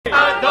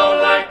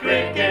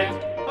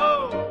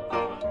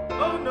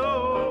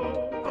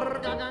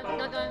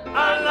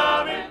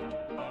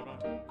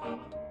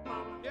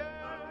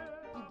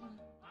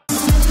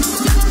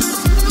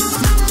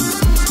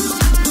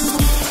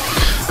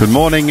Good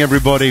morning,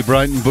 everybody.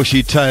 Bright and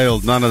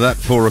bushy-tailed. None of that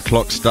 4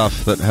 o'clock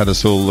stuff that had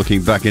us all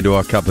looking back into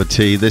our cup of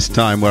tea. This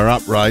time we're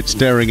upright,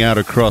 staring out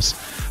across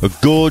a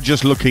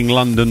gorgeous-looking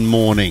London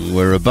morning.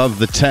 We're above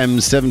the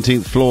Thames,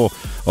 17th floor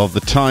of the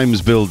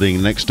Times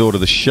building, next door to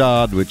the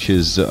Shard, which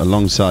is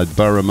alongside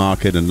Borough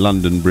Market and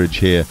London Bridge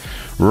here,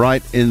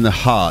 right in the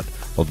heart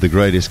of the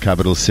greatest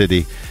capital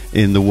city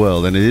in the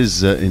world. And it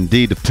is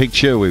indeed a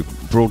picture.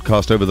 We've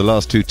broadcast over the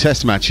last 2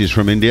 test matches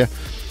from India.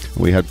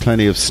 We had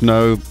plenty of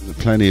snow,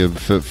 plenty of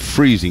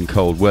freezing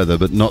cold weather,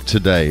 but not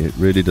today. It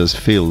really does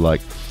feel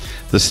like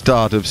the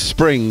start of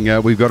spring.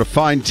 We've got a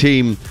fine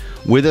team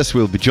with us.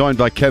 We'll be joined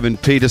by Kevin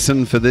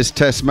Pietersen for this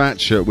test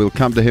match. We'll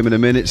come to him in a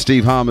minute.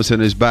 Steve Harmison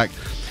is back.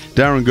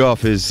 Darren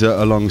Gough is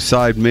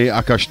alongside me.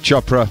 Akash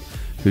Chopra,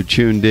 who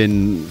tuned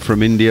in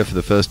from India for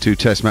the first 2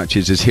 test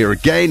matches, is here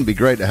again. It'd be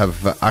great to have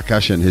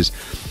Akash and his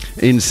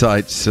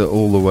insights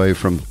all the way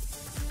from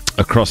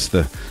across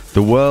the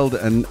world,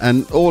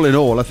 and all in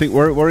all, I think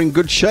we're in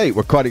good shape.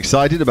 We're quite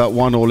excited about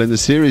 1-1 in the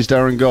series.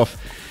 Darren Gough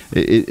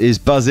is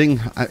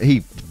buzzing.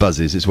 He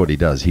buzzes. It's what he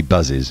does. He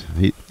buzzes.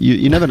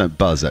 You never know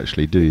buzz,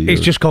 actually, do you?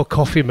 It's just called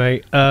coffee,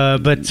 mate.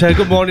 But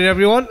good morning,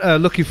 everyone.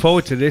 Looking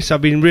forward to this.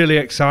 I've been really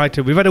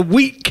excited. We've had a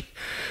week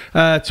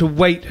to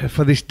wait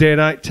for this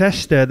day-night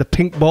test. The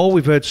pink ball,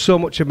 we've heard so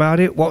much about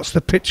it. What's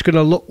the pitch going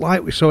to look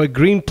like? We saw a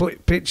green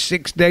pitch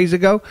 6 days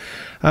ago.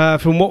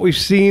 From what we've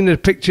seen, the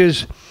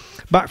pictures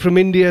back from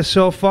India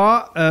so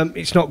far,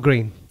 it's not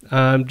green,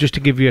 just to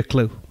give you a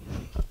clue.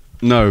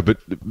 No, but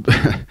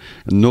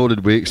nor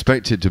did we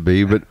expect it to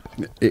be, but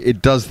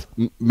it does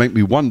make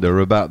me wonder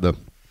about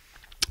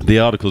the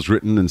articles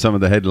written and some of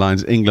the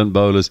headlines. England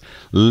bowlers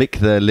lick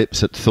their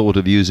lips at thought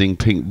of using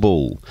pink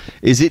ball.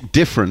 Is it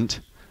different,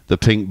 the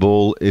pink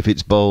ball, if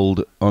it's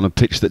bowled on a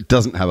pitch that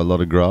doesn't have a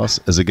lot of grass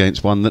as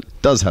against one that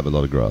does have a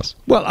lot of grass?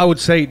 Well, I would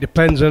say it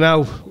depends on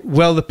how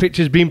well the pitch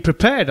has been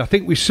prepared. I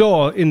think we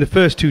saw in the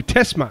first 2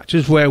 test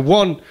matches where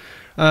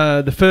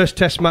the first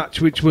test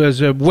match, which was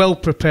a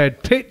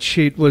well-prepared pitch,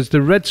 it was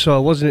the red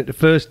soil, wasn't it, the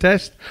first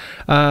test?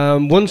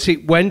 Once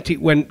it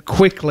went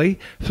quickly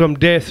from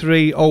day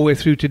 3 all the way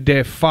through to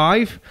day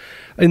 5.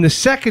 In the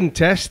second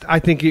test, I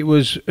think it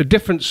was a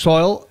different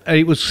soil.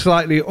 It was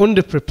slightly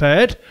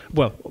underprepared.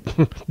 Well,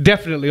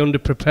 definitely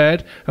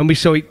underprepared. And we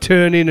saw it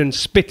turning and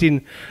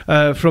spitting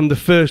from the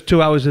first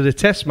 2 hours of the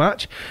test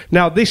match.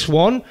 Now, this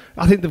one,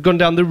 I think they've gone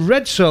down the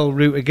red soil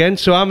route again.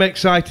 So I'm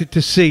excited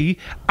to see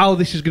how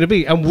this is going to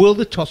be. And will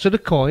the toss of the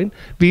coin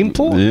be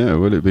important? Yeah,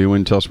 will it be a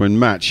win, toss, win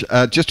match?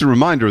 Just a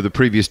reminder of the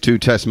previous 2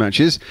 test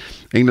matches.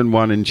 England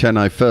won in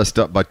Chennai, first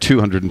up by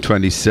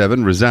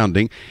 227,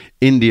 resounding.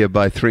 India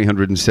by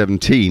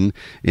 317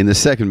 in the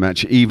second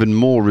match, even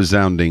more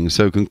resounding.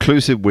 So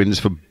conclusive wins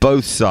for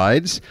both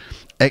sides.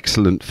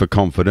 Excellent for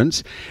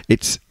confidence.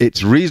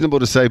 It's reasonable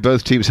to say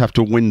both teams have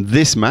to win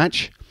this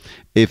match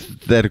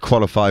if they're to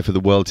qualify for the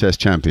World Test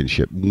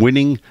Championship.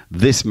 Winning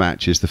this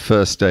match is the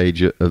first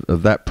stage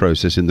of that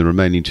process in the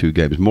remaining 2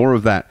 games. More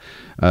of that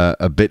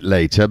a bit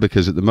later,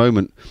 because at the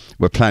moment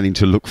we're planning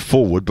to look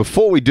forward.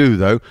 Before we do,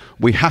 though,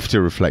 we have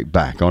to reflect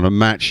back on a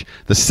match,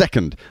 the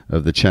second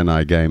of the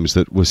Chennai games,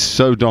 that was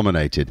so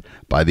dominated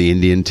by the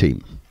Indian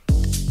team.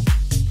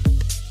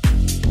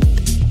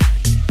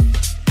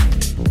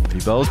 He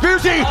bowls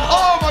beauty!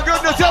 Oh my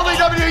goodness,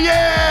 LBW,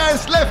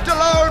 yes! Left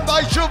alone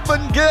by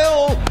Shubman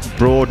Gill.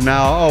 Broad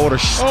now, oh what a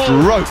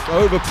stroke,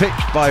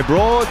 overpitched by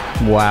Broad.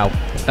 Wow,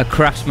 a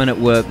craftsman at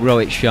work,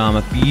 Rohit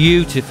Sharma,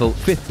 beautiful.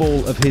 5th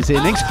ball of his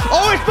innings.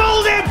 Oh, it's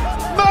bowled him!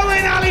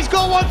 Moeen Ali's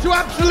got one to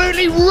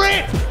absolutely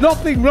rip!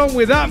 Nothing wrong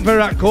with that,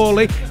 Virat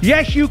Kohli.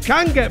 Yes, you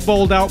can get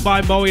bowled out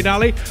by Moeen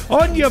Ali.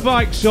 On your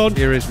bike, son.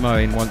 Here is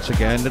Moeen once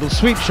again. Little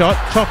sweep shot,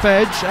 top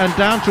edge, and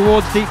down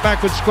towards deep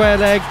backward square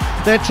leg.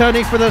 They're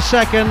turning for the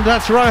second.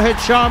 That's Rohit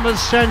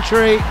Sharma's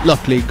century.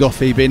 Luckily,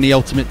 Goughy, being the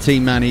ultimate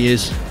team man he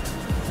is,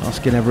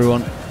 asking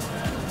everyone,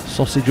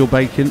 sausage or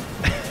bacon?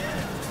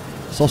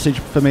 Sausage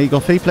for me,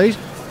 Goughy, please.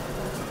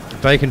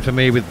 Bacon for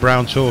me with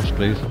brown sauce,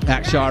 please.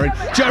 Aksharin.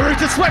 Joe Root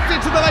has swept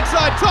into the leg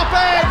side. Top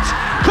edge.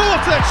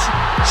 Caught it.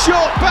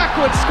 Short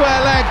backward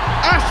square leg.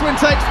 Ashwin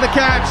takes the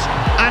catch.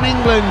 And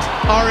England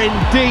are in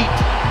deep,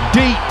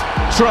 deep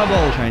trouble.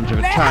 Change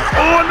of attack.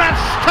 Oh, and that's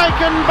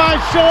taken by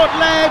short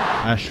leg.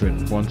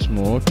 Ashwin once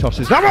more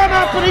tosses that one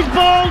up, and he's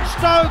bowled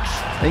Stokes.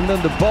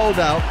 England are bowled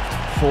out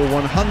for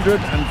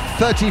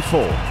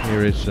 134.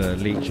 Here is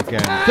Leach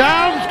again.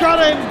 Down's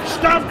got him.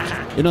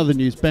 Stumped. In other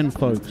news, Ben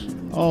Foakes.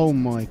 Oh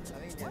my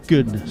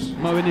goodness.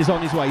 Moeen is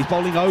on his way. He's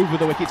bowling over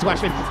the wicket to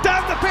Ashwin.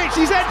 Down the pitch,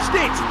 he's edged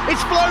it.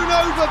 It's flown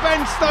over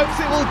Ben Stokes.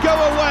 It will go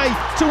away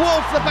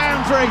towards the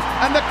boundary,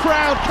 and the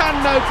crowd can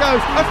no go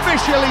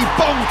officially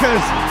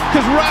bonkers,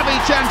 because Ravi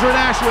Chandran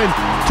Ashwin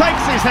takes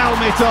his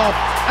helmet off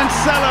and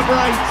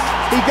celebrates.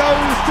 He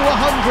goes to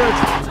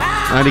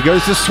 100. And he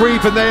goes to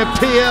sweep, and they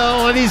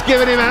appeal, and he's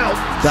given him out.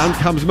 Down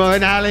comes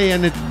Moeen Ali,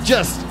 and it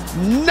just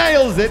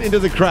nails it into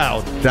the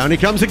crowd. Down he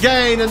comes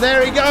again, and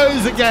there he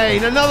goes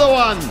again. Another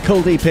one.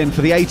 Kuldeep in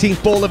for the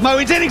 18th ball of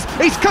Moeen's innings.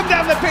 He's come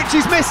down the pitch,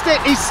 he's missed it,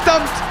 he's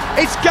stumped.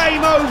 It's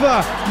game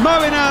over.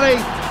 Moeen Ali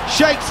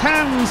shakes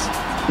hands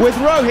with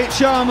Rohit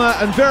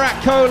Sharma and Virat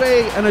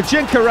Kohli and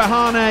Ajinkya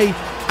Rahane,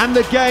 and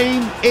the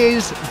game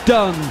is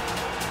done.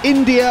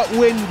 India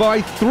win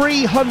by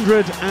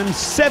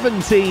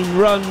 317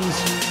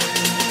 runs.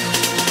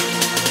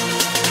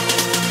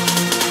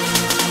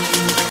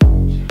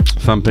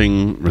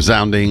 Thumping,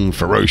 resounding,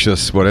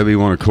 ferocious, whatever you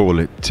want to call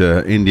it.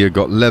 India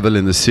got level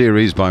in the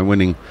series by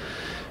winning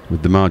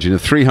with the margin of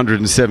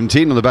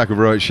 317 on the back of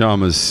Rohit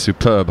Sharma's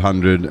superb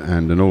 100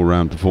 and an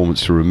all-round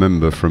performance to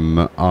remember from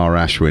R.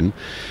 Ashwin.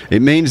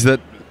 It means that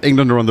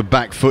England are on the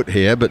back foot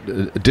here, but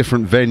a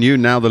different venue,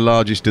 now the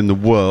largest in the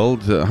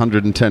world,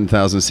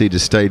 110,000-seater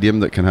stadium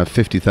that can have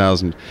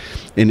 50,000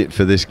 in it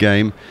for this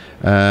game,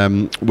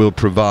 will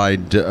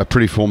provide a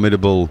pretty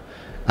formidable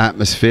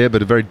atmosphere,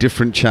 but a very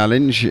different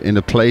challenge in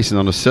a place and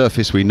on a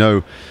surface we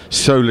know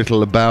so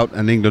little about,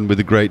 and England with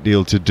a great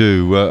deal to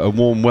do. A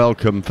warm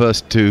welcome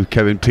first to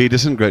Kevin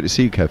Peterson. Great to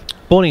see you, Kev.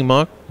 Morning,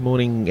 Mark.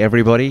 Morning,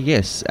 everybody.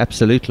 Yes,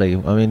 absolutely.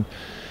 I mean,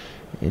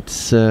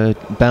 it's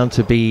bound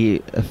to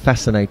be a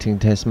fascinating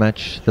test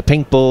match. The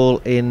pink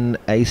ball in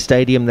a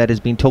stadium that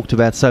has been talked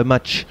about so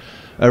much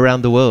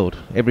around the world.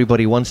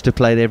 Everybody wants to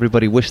play there.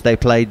 Everybody wish they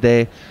played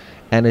there.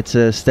 And it's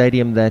a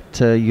stadium that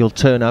you'll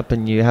turn up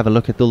and you have a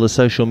look at all the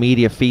social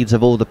media feeds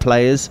of all the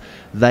players.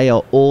 They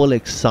are all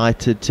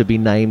excited to be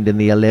named in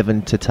the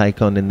 11 to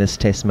take on in this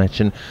test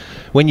match. And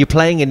when you're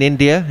playing in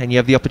India and you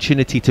have the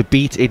opportunity to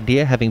beat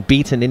India, having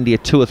beaten India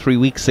 2 or 3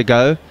 weeks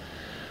ago,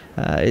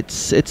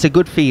 it's a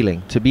good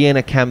feeling to be in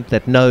a camp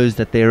that knows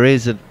that there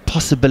is a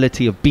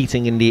possibility of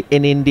beating India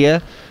in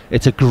India.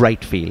 It's a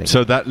great feeling.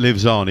 So that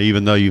lives on,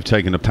 even though you've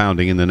taken a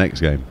pounding in the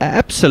next game?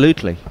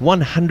 Absolutely.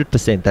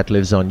 100% that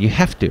lives on. You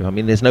have to. I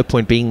mean, there's no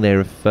point being there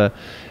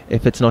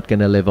if it's not going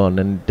to live on.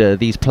 And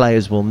these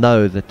players will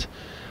know that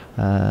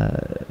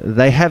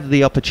they have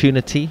the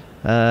opportunity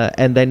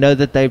and they know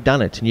that they've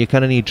done it. And you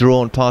can only draw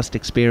on past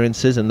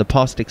experiences. And the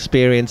past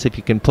experience, if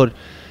you can put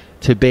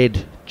to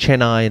bed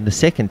Chennai in the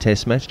second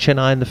test match,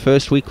 Chennai in the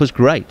first week was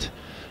great.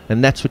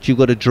 And that's what you've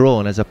got to draw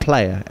on as a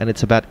player. And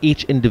it's about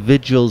each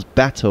individual's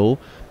battle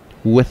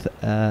with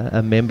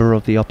a member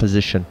of the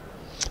opposition.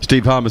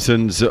 Steve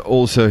Harmison's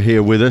also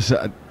here with us.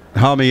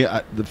 Harmy,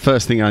 the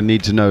first thing I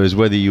need to know is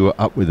whether you were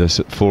up with us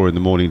at 4 in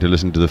the morning to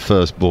listen to the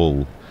first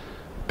ball,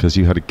 because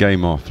you had a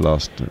game off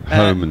last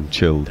home and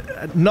chilled.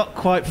 Not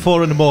quite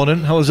 4 in the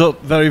morning. I was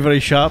up very, very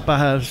sharp.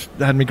 I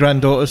had my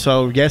granddaughter,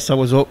 so yes, I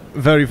was up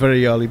very,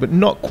 very early, but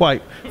not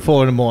quite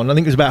 4 in the morning. I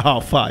think it was about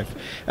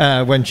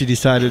 5:30 when she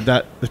decided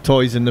that the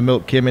toys and the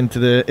milk came into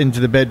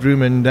the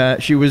bedroom,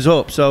 and she was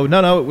up. So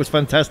no, it was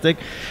fantastic.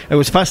 It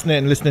was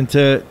fascinating listening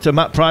to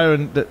Matt Pryor,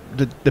 and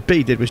the bit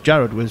he did with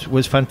Jared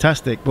was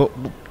fantastic. But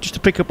just to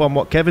pick up on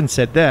what Kevin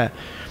said there,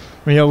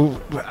 you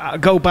know, I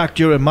go back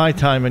during my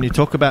time and you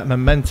talk about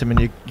momentum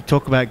and you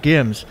talk about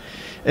games,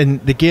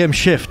 and the game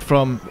shift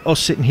from us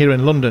sitting here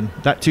in London,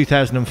 that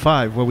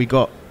 2005 where we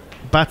got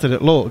battered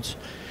at Lords,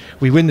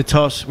 we win the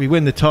toss,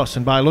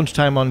 and by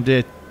lunchtime on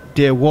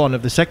day 1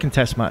 of the second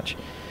test match,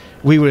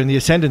 we were in the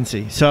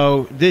ascendancy.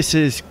 So this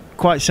is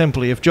quite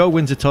simply, if Joe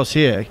wins a toss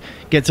here,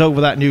 gets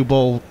over that new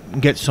ball,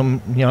 gets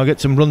some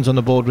runs on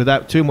the board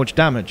without too much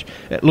damage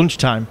at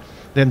lunchtime,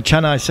 then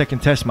Chennai's second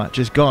test match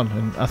is gone.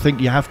 And I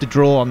think you have to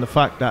draw on the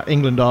fact that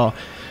England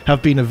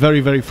have been a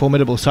very, very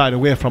formidable side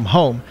away from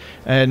home.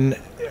 And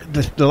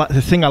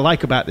the thing I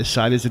like about this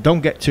side is they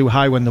don't get too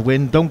high when they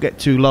win, don't get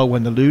too low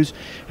when they lose,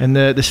 and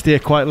they stay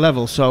quite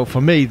level. So for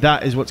me,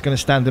 that is what's going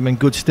to stand them in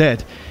good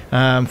stead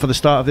for the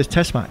start of this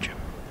test match.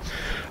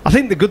 I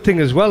think the good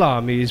thing as well,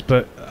 Army, is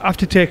but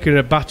after taking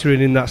a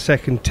battering in that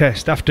second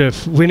test, after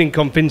winning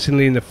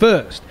convincingly in the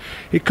first,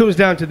 it comes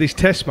down to this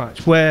test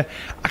match where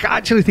I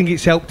actually think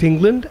it's helped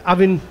England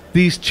having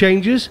these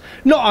changes.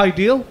 Not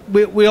ideal.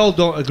 We all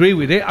don't agree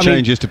with it.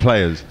 Changes to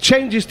players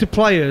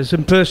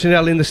and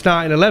personnel in the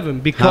starting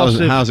 11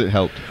 because how's it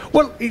helped?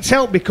 Well, it's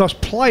helped because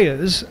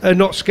players are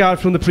not scarred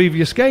from the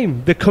previous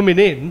game. They're coming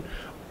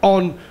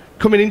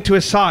into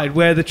a side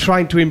where they're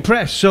trying to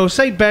impress. So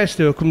say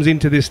Bairstow comes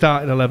into the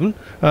starting 11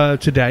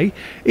 today.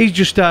 He's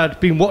just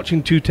been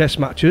watching 2 test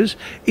matches.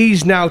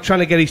 He's now trying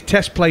to get his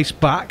test place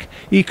back.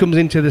 He comes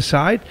into the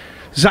side.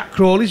 Zach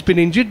Crawley's been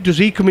injured. Does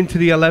he come into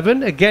the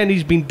 11? Again,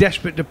 he's been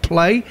desperate to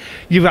play.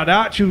 You've had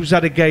Archer, who's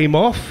had a game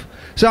off.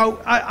 So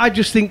I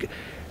just think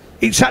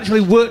it's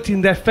actually worked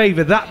in their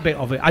favour, that bit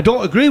of it. I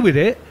don't agree with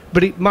it,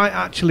 but it might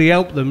actually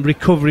help them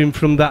recovering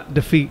from that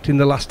defeat in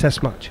the last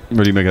test match.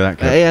 What do you make of that,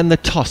 Kev? And the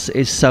toss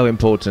is so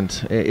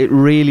important. It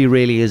really,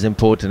 really is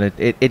important.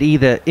 It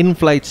either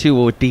inflates you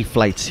or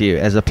deflates you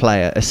as a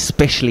player,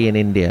 especially in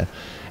India.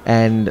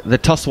 And the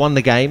toss won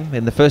the game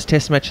in the first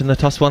test match, and the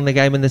toss won the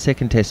game in the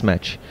second test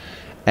match.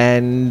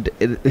 And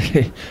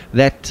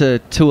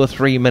that 2 or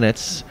 3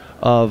 minutes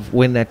of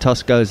when that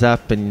toss goes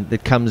up and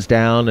it comes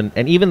down,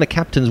 and even the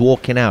captain's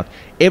walking out,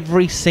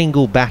 every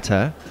single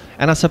batter,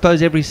 and I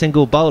suppose every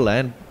single bowler,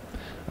 and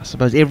I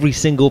suppose every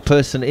single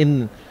person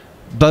in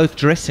both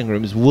dressing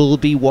rooms will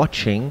be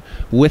watching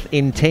with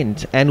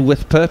intent and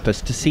with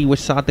purpose to see which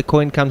side the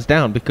coin comes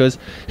down, because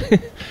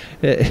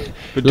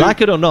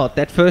like it or not,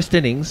 that first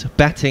innings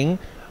batting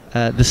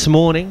this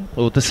morning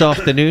or this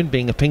afternoon,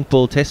 being a pink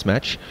ball test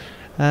match,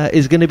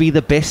 is going to be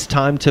the best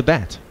time to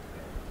bat.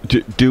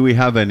 Do we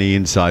have any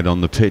insight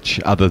on the pitch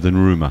other than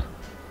rumour?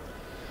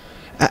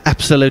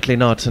 Absolutely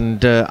not. And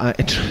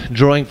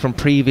drawing from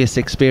previous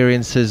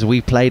experiences,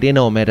 we played in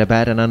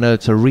Ahmedabad, and I know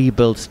it's a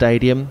rebuilt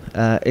stadium.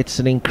 It's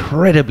an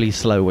incredibly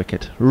slow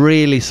wicket,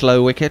 really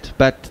slow wicket.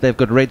 But they've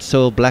got red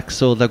soil, black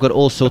soil. They've got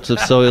all sorts of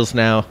soils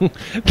now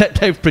that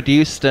they've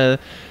produced.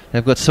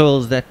 They've got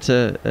soils that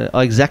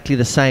are exactly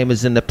the same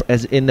as in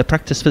the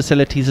practice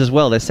facilities as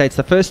well. They say it's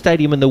the first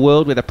stadium in the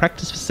world where the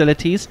practice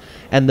facilities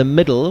and the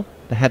middle,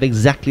 they have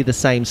exactly the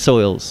same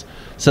soils.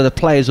 So the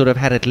players would have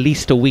had at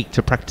least a week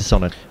to practice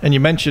on it. And you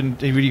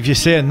mentioned, if you're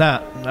saying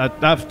that,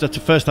 that's the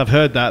first I've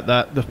heard that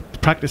the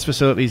practice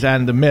facilities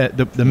and the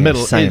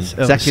middle same. is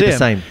Exactly the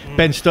same.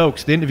 Ben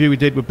Stokes, the interview we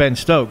did with Ben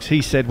Stokes,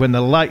 he said when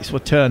the lights were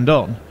turned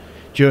on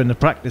during the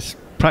practice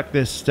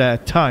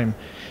time,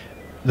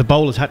 the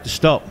bowlers had to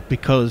stop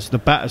because the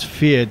batters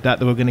feared that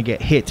they were going to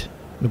get hit.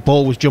 The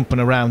ball was jumping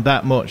around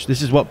that much.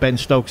 This is what Ben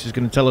Stokes is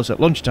going to tell us at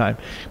lunchtime.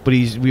 But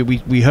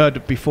we heard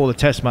it before the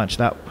test match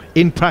that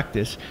in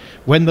practice,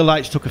 when the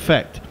lights took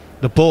effect,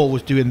 the ball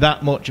was doing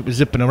that much, it was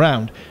zipping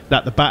around,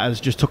 that the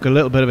batters just took a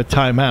little bit of a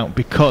time out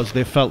because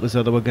they felt as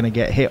though they were going to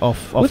get hit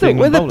off with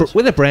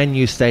a brand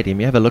new stadium.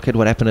 You have a look at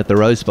what happened at the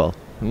Rose Bowl.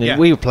 I mean,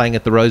 we were playing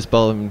at the Rose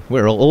Bowl, and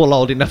we're all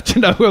old enough to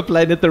know we were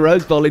playing at the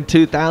Rose Bowl in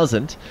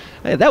 2000.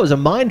 That was a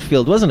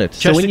minefield, wasn't it?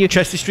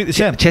 Chesley Street the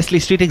same. Chesley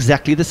Street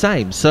exactly the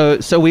same.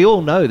 So we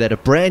all know that a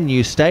brand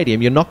new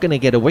stadium, you're not going to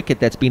get a wicket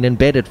that's been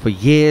embedded for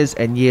years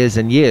and years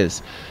and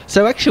years.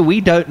 So actually,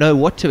 we don't know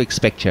what to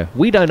expect here.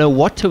 We don't know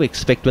what to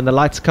expect when the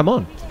lights come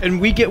on.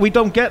 And we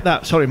don't get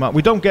that. Sorry, Mark.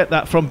 We don't get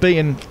that from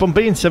being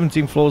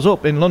 17 floors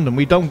up in London.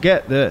 We don't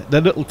get the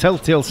little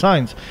telltale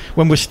signs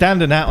when we're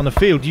standing out on the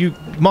field.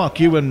 Mark,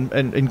 you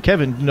and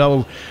Kevin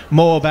know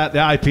more about the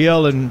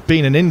IPL and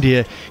being in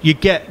India. You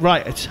get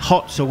right. It's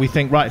hot, so we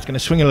think right. It's going to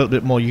swing a little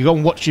bit more. You go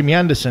and watch Jimmy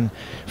Anderson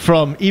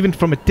even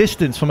from a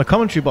distance, from a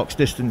commentary box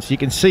distance. You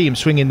can see him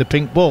swinging the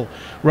pink ball.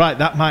 Right,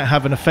 that might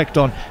have an effect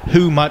on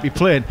who might be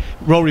playing.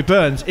 Rory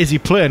Burns, is he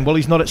playing? Well,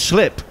 he's not at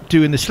slip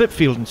doing the slip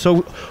fielding.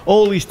 So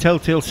all these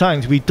telltale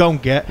signs we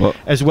don't get,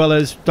 as well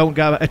as don't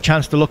get a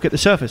chance to look at the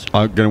surface.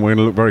 We're going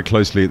to look very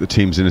closely at the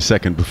teams in a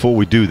second. Before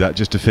we do that,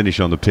 just to finish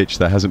on the pitch,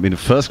 there hasn't been a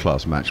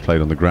first-class match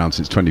played on the ground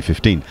since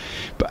 2015.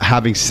 But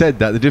having said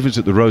that, the difference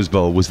at the Rose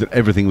Bowl was that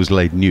everything was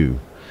laid new.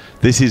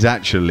 This is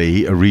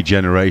actually a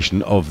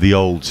regeneration of the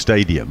old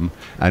stadium,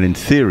 and in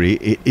theory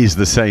it is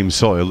the same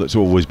soil that's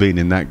always been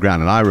in that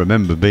ground. And I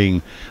remember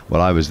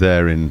I was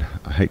there in,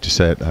 I hate to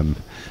say it,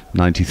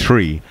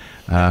 93.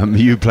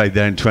 You played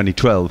there in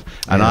 2012,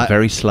 and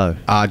very slow.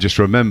 I just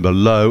remember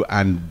low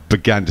and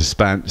began to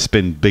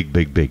spin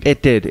big.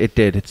 It did.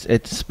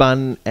 It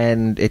spun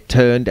and it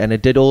turned and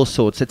it did all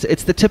sorts.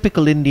 It's the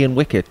typical Indian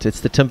wicket. It's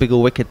the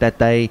typical wicket that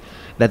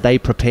they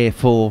prepare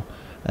for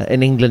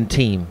an England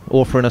team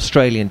or for an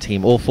Australian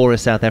team or for a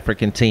South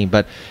African team.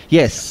 But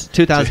yes,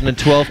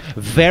 2012,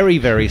 very,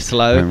 very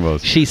slow.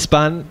 She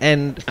spun,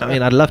 and I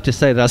mean, I'd love to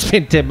say that I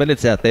spent 10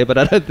 minutes out there, but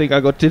I don't think I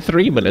got to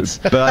 3 minutes.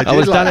 But I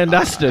was done and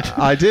dusted.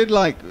 I did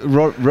like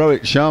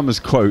Rohit Sharma's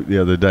quote the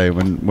other day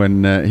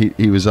when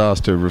he was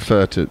asked to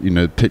refer to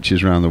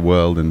pitches around the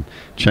world and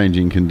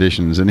changing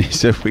conditions, and he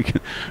said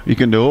you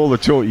can do all the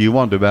talk you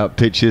want about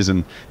pitches,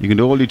 and you can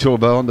do all you talk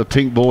about on the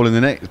pink ball in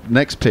the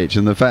next pitch,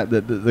 and the fact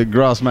that the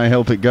grass may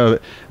help it go.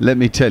 Let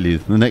me tell you,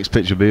 the next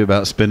pitch will be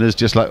about spinners,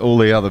 just like all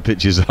the other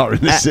pitches are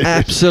in this series.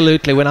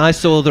 Absolutely. When I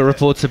saw the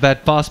reports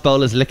about fast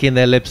bowlers licking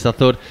their lips, I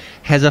thought,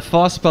 has a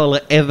fast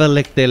bowler ever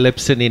licked their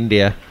lips in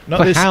India?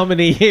 How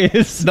many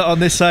years? Not on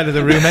this side of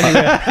the room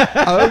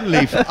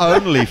anyway.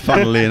 only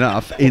funnily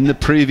enough, in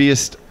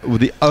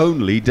the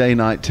only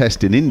day-night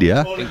test in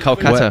India, in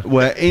Kolkata,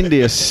 where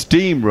India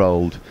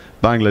steamrolled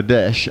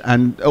Bangladesh,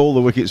 and all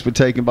the wickets were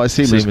taken by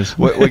seamers.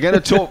 We're going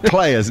to talk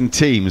players and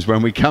teams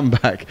when we come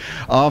back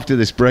after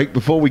this break.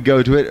 Before we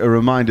go to it, a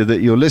reminder that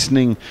you're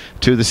listening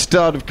to the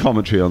start of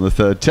commentary on the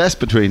third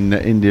test between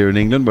India and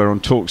England. We're on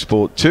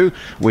TalkSport 2.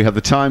 We have the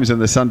Times and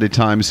the Sunday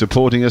Times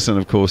supporting us, and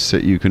of course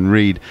you can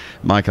read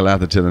Michael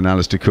Atherton and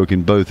Alistair Cook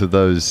in both of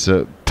those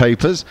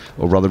papers,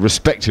 or rather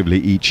respectively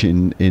each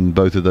in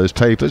both of those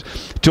papers.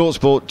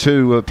 TalkSport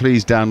 2,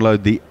 please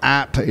download the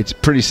app. It's a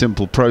pretty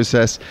simple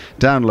process.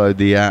 Download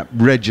the app,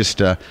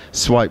 register,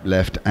 swipe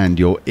left, and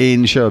you're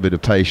in. Show a bit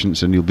of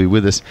patience and you'll be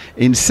with us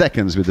in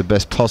seconds with the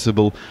best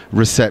possible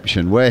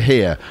reception. We're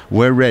here,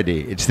 we're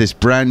ready. It's this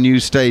brand new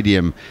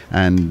stadium,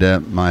 and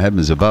my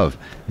heavens above,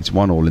 it's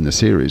 1-1 in the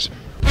series.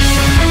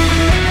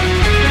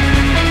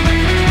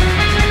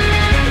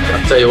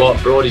 I'll tell you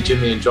what, Brody,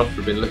 Jimmy and Joff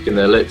have been licking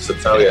their lips, I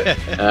tell you.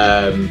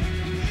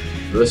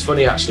 It was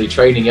funny actually,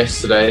 training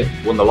yesterday,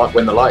 when the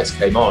lights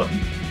came on,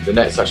 the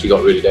nets actually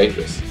got really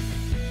dangerous.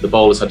 The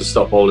bowlers had to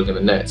stop bowling in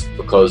the net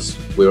because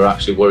we were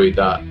actually worried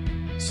that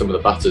some of the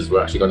batters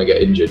were actually going to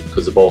get injured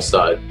because the ball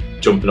started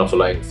jumping off a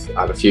length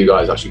and a few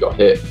guys actually got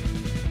hit.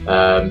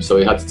 So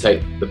we had to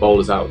take the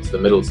bowlers out to the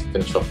middle to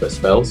finish off their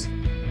spells.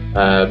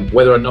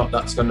 Whether or not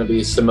that's going to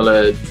be a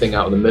similar thing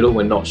out in the middle,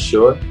 we're not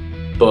sure.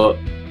 but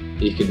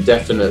you can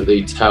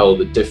definitely tell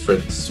the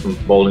difference from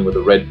bowling with a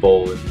red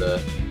ball in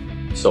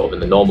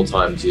the normal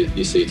times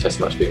you see a test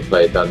match being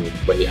played than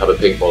when you have a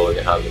pink ball in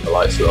your hand and the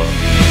lights are on.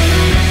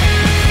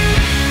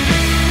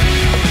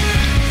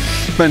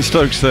 Ben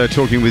Stokes there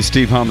talking with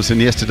Steve Harmison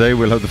yesterday.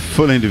 We'll have the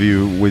full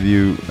interview with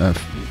you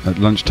at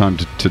lunchtime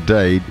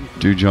today.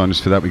 Do join us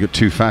for that. We've got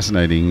 2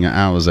 fascinating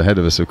hours ahead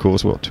of us, of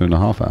course.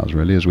 2.5 hours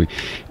really, as we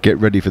get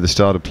ready for the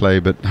start of play.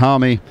 But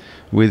Harmy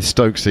with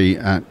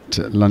Stokesy at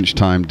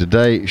lunchtime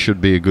today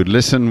should be a good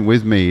listen.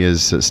 With me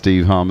is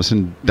Steve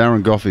Harmison.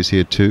 Darren Gough is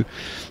here too,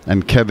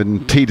 and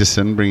Kevin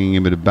Peterson, bringing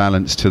a bit of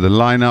balance to the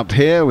lineup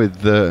here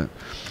with a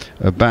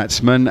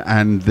batsman.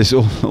 And this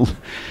all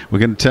we're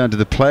going to turn to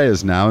the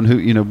players now,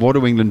 and what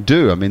do England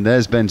do? I mean,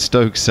 there's Ben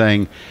Stokes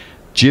saying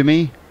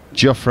Jimmy,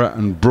 Jofra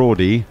and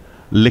Broady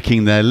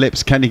licking their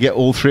lips. Can you get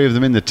all 3 of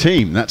them in the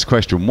team? That's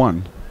question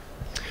 1.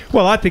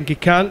 Well, I think he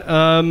can.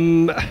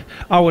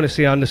 I want to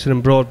see Anderson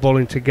and Broad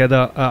bowling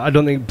together. I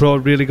don't think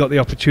Broad really got the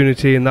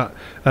opportunity in that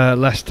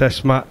last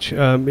test match.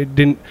 It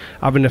didn't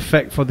have an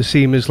effect for the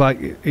seamers like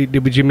it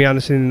did with Jimmy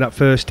Anderson in that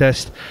first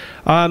test.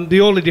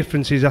 The only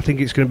difference is I think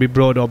it's going to be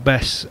Broad or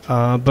Bess.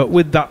 But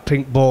with that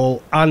pink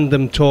ball and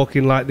them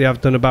talking like they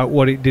have done about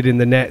what it did in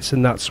the nets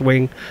and that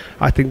swing,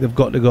 I think they've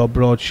got to go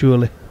Broad,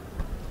 surely.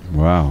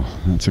 Wow,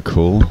 that's a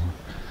call.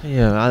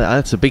 Yeah,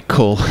 that's a big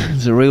call.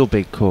 It's a real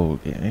big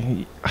call.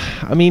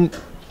 I mean,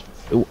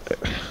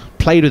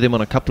 played with him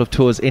on a couple of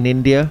tours in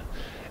India,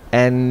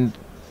 and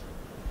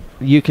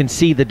you can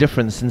see the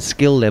difference in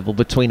skill level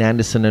between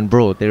Anderson and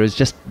Broad. There is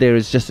just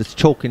it's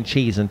chalk and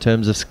cheese in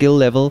terms of skill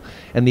level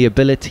and the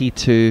ability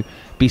to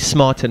be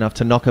smart enough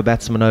to knock a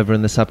batsman over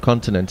in the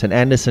subcontinent. And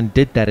Anderson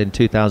did that in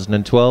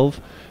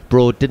 2012.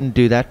 Broad didn't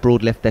do that.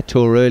 Broad left that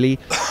tour early,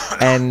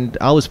 and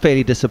I was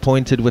fairly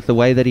disappointed with the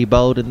way that he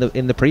bowled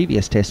in the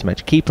previous test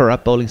match. Keeper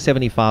up, bowling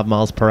 75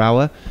 miles per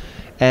hour.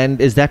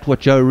 And is that what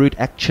Joe Root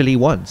actually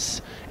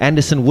wants?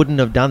 Anderson wouldn't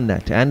have done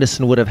that.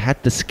 Anderson would have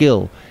had the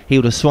skill. He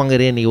would have swung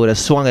it in, he would have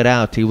swung it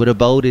out, he would have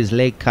bowled his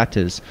leg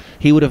cutters.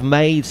 He would have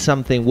made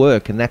something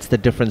work, and that's the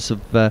difference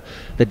of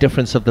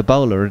the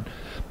bowler. And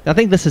I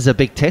think this is a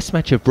big test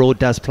match if Broad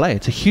does play.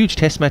 It's a huge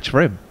test match for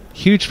him.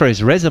 Huge for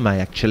his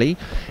resume, actually.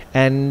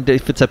 And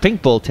if it's a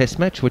pink ball test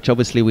match, which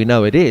obviously we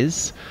know it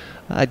is,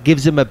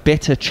 gives him a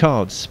better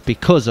chance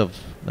because of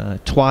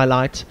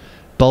twilight,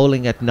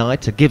 bowling at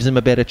night. It gives him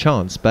a better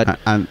chance. But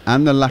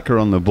and the lacquer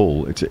on the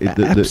ball, it's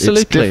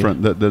absolutely. It's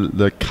different.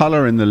 The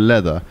colour in the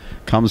leather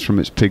comes from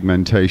its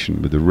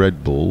pigmentation with the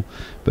red ball,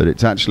 but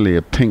it's actually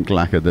a pink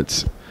lacquer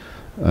that's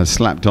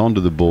slapped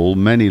onto the ball,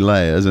 many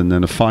layers, and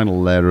then a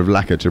final layer of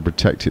lacquer to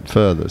protect it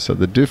further. So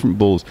the different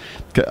balls.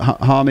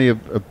 Harmy,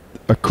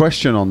 a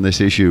question on this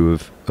issue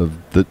of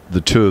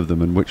the 2 of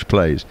them and which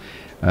plays.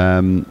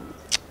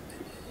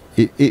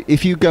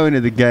 If you go into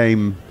the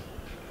game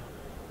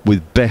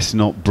with Bess,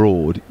 not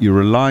Broad, you're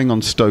relying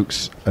on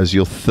Stokes as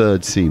your 3rd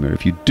seamer.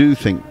 If you do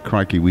think,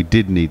 crikey, we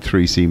did need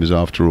 3 seamers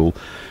after all,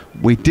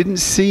 we didn't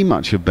see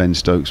much of Ben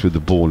Stokes with the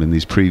ball in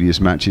these previous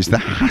matches. There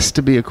has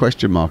to be a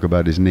question mark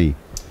about his knee.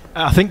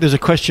 I think there's a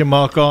question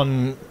mark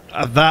on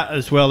that,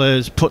 as well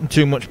as putting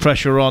too much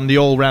pressure on the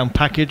all-round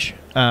package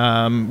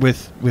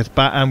with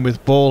bat and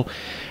with ball.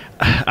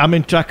 I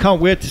mean, I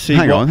can't wait to see.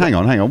 Hang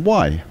on.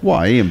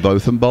 Why? Ian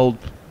Botham bowled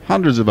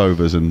hundreds of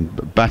overs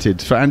and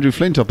batted for Andrew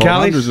Flintoff bowled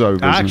hundreds of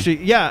overs. Actually,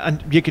 yeah,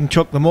 and you can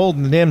chuck them all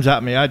the names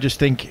at me. I just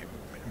think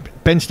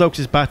Ben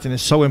Stokes' batting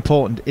is so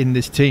important in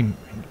this team.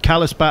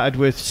 Callis batted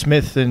with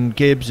Smith and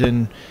Gibbs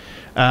and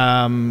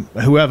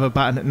whoever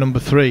batting at number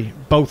 3.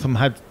 Both of them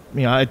had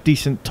a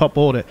decent top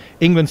order.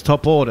 England's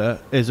top order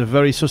is a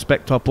very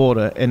suspect top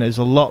order, and there's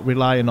a lot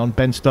relying on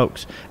Ben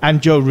Stokes and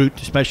Joe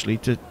Root especially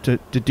to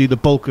do the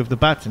bulk of the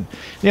batting.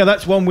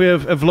 That's one way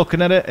of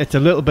looking at it. It's a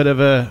little bit of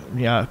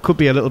could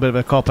be a little bit of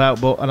a cop out,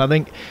 but I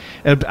think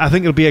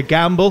it'll be a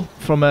gamble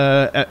from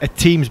a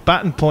team's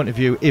batting point of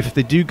view if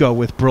they do go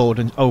with Broad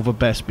and over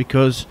Best,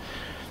 because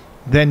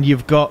then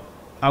you've got,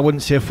 I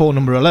wouldn't say 4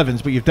 number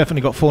 11s, but you've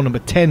definitely got 4 number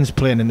 10s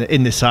playing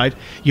in this side.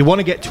 You want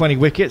to get 20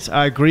 wickets,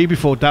 I agree,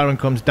 before Darren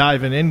comes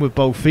diving in with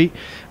both feet.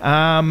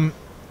 I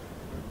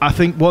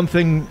think one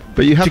thing,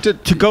 but you have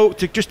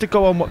to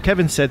go on what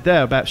Kevin said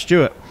there about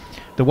Stewart.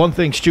 The one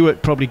thing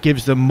Stewart probably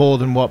gives them more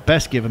than what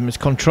Best give them is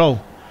control.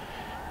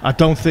 I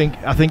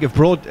think if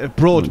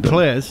Broad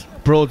plays,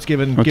 Broad's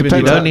given you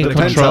don't need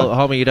control,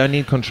 Harmy. You don't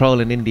need control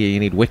in India. You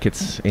need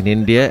wickets in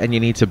India, and you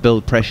need to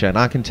build pressure. And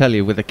I can tell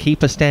you, with a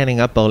keeper standing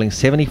up bowling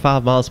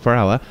 75 miles per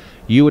hour,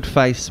 you would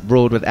face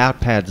Broad without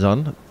pads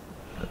on,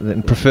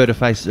 and prefer to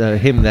face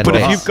him than. But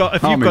if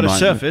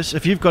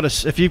you've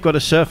got a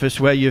surface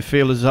where you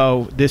feel as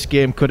though this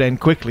game could end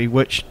quickly,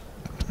 which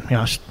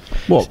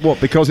what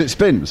because it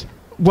spins.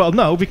 Well,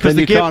 no, because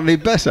then you can't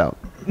leave Bess out.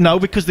 No,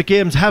 because the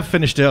games have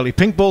finished early.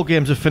 Pink ball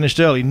games have finished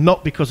early,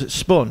 not because it's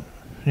spun.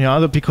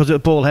 Because the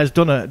ball has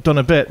done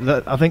a bit.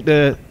 I think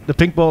the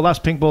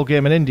last pink ball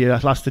game in India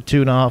lasted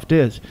 2.5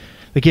 days.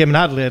 The game in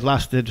Adelaide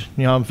lasted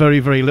very,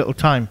 very little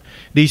time.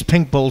 These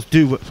pink balls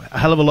do a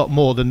hell of a lot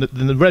more than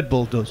the red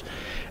ball does.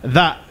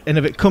 that, and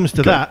if it comes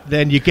to that,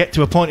 then you get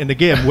to a point in the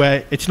game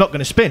where it's not going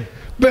to spin.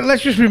 But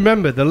let's just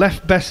remember, they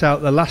left Bess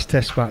out the last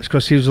test match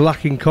because he was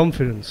lacking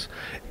confidence.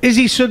 Is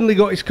he suddenly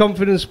got his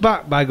confidence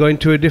back by going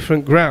to a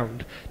different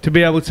ground to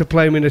be able to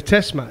play him in a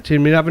test match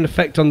and have an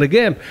effect on the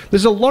game?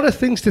 There's a lot of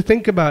things to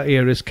think about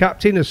here as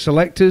captain, as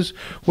selectors,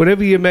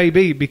 whatever you may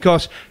be,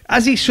 because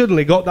as he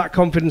suddenly got that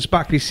confidence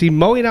back, you see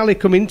Moeen Ali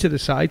come into the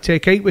side,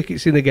 take 8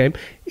 wickets in the game.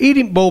 He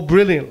didn't bowl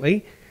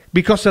brilliantly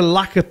because of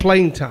lack of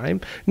playing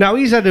time. Now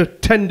he's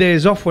had 10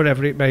 days off,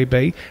 whatever it may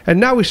be, and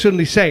now he's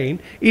suddenly saying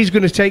he's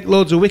going to take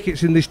loads of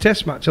wickets in this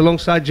test match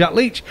alongside Jack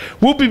Leach.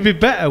 Would we be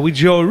better with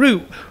Joe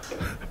Root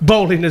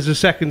bowling as a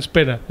second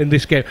spinner in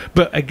this game?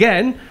 But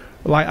again,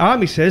 like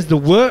Army says, the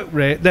work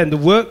rate, then the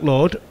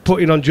workload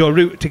putting on Joe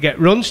Root to get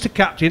runs, to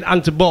captain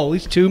and to bowl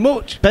is too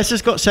much.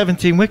 Besser's got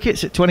 17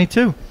 wickets at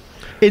 22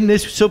 in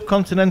this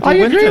subcontinental I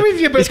winter. agree with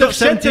you, but he's got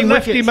 17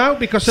 left him out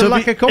because of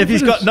lack of confidence.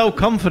 If he's got no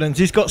confidence,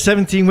 he's got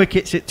 17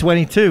 wickets at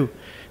 22.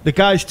 The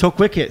guys took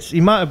wickets.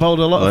 He might have bowled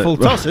a lot of full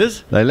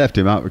tosses. They left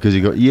him out because he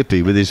got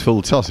yippy with his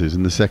full tosses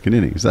in the second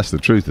innings. That's the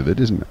truth of it,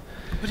 isn't it?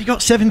 But he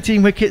got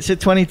 17 wickets at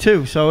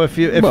 22. So if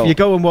you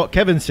go on what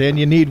Kevin's saying,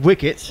 you need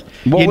wickets.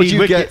 What would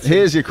you get?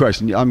 Here's your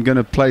question. I'm going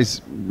to place.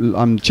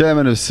 I'm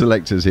chairman of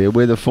selectors here.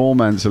 We're the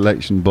 4-man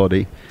selection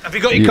body. Have you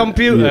got your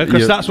computer?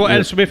 Because that's what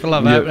Ed Smith will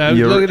have out now.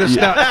 Look at the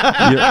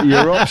stats.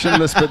 You're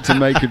optionless,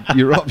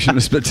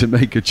 but to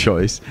make a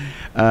choice.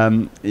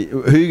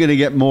 Who are you going to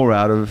get more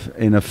out of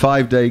in a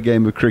 5-day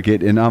game of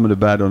cricket in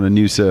Ahmedabad on a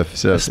new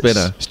surface? A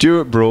spinner.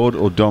 Stuart Broad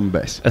or Dom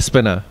Bess? A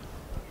spinner.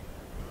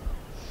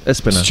 A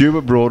spinner.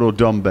 Stuart Broad or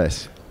Dom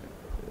Bess?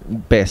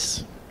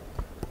 Bess.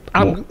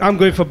 I'm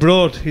going for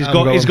Broad. He's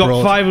got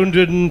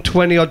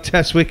 520 odd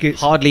test wickets.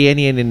 Hardly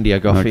any in India,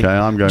 Goffey. Okay,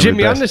 I'm going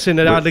Jimmy with Bess. Anderson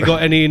had hardly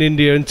got any in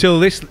India until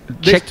this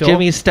Check tour.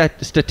 Jimmy's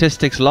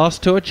statistics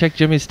last tour. Check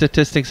Jimmy's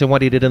statistics and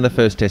what he did in the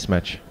first test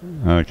match.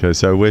 Okay,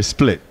 so we're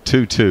split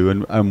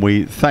 2-2, and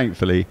we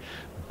thankfully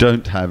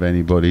don't have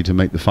anybody to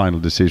make the final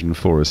decision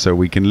for us, so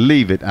we can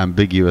leave it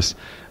ambiguous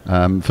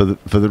for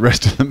the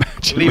rest of the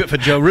match. Leave it for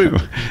Joe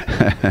Root.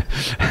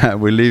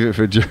 We leave it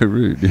for Joe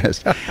Root.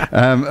 Yes.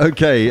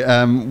 Okay.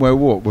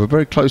 We're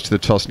very close to the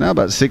toss now.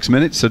 About 6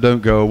 minutes, so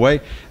don't go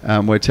away.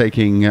 We're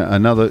taking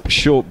another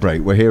short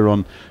break. We're here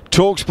on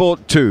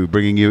TalkSport 2,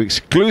 bringing you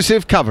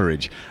exclusive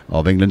coverage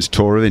of England's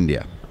tour of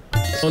India.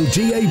 On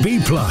DAB+,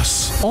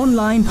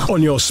 online,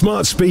 on your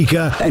smart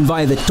speaker, and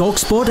via the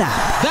TalkSport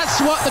app.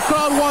 That's what the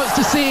crowd wants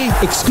to see.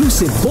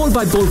 Exclusive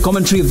ball-by-ball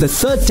commentary of the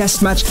third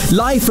Test match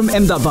live from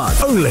Ahmedabad.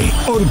 Only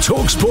on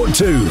TalkSport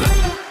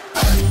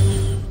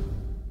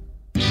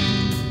 2.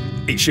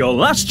 It's your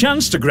last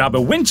chance to grab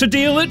a winter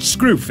deal at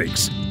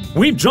Screwfix.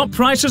 We've dropped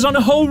prices on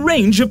a whole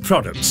range of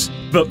products.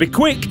 But be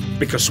quick,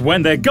 because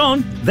when they're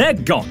gone, they're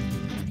gone.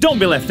 Don't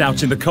be left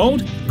out in the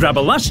cold. Grab a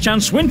last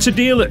chance winter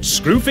deal at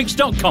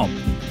screwfix.com.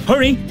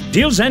 Hurry,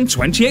 deals end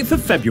 28th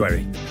of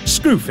February.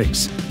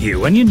 Screwfix, here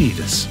when you need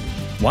us.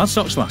 While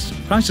stocks last.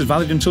 Price is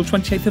valid until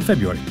 28th of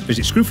February.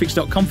 Visit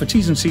screwfix.com for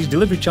T's and C's,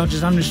 delivery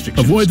charges and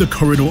restrictions. Avoid the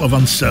corridor of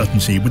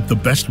uncertainty with the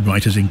best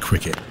writers in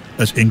cricket.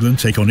 As England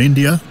take on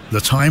India,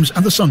 the Times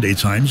and the Sunday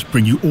Times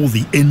bring you all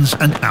the ins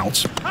and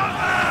outs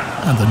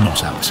and the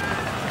not outs.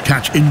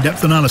 Catch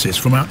in-depth analysis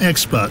from our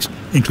experts,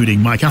 including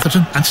Mike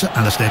Atherton and Sir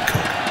Alistair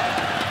Cook.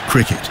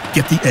 Cricket,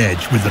 get the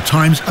edge with the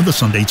Times and the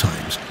Sunday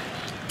Times.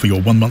 For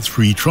your 1 month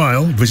free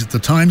trial, visit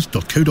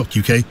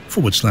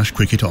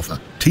thetimes.co.uk/cricket offer.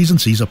 T's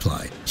and C's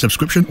apply.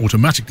 Subscription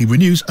automatically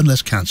renews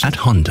unless cancelled. At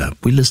Honda,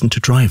 we listen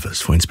to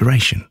drivers for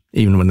inspiration,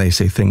 even when they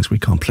say things we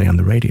can't play on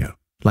the radio.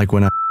 Like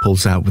when a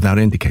pulls out without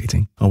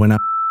indicating, or when a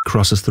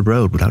crosses the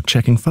road without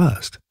checking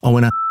first, or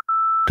when a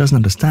doesn't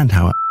understand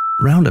how a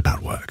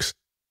roundabout works.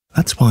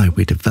 That's why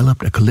we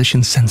developed a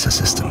collision sensor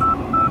system,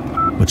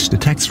 which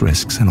detects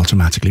risks and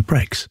automatically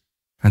brakes.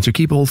 And to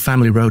keep all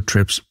family road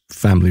trips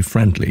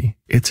family-friendly,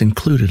 it's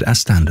included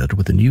as standard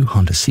with the new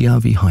Honda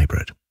CR-V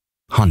Hybrid.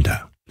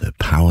 Honda, the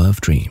power of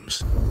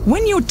dreams.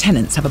 When your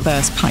tenants have a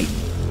burst pipe,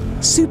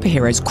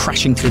 superheroes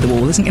crashing through the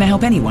wall isn't going to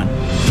help anyone.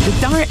 With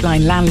Direct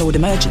Line Landlord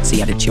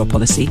Emergency added to your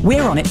policy,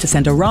 we're on it to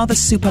send a rather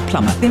super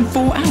plumber in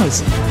 4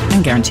 hours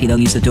and guarantee they'll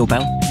use the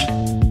doorbell.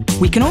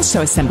 We can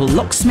also assemble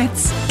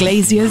locksmiths,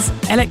 glaziers,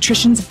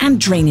 electricians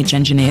and drainage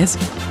engineers.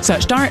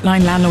 Search Direct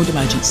Line Landlord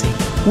Emergency.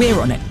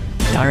 We're on it.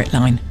 Direct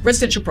Line.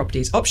 Residential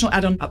properties. Optional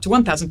add-on up to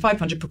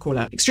 1,500 per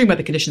call-out. Extreme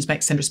weather conditions may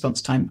extend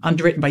response time.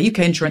 Underwritten by UK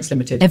Insurance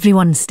Limited.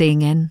 Everyone's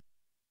staying in.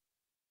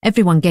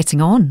 Everyone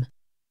getting on.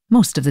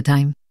 Most of the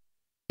time.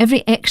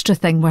 Every extra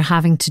thing we're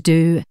having to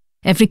do,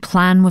 every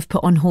plan we've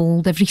put on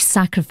hold, every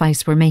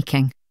sacrifice we're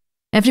making.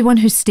 Everyone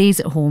who stays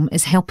at home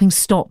is helping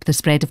stop the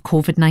spread of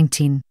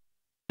COVID-19.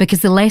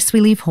 Because the less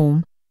we leave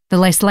home, the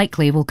less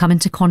likely we'll come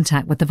into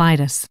contact with the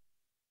virus.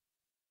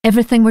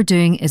 Everything we're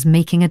doing is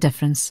making a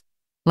difference.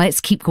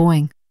 Let's keep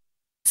going.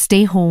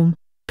 Stay home,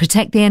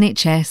 protect the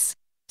NHS,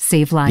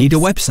 save lives. Need a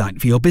website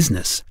for your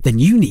business? Then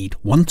you need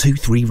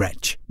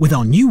 123reg. With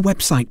our new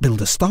website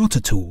builder starter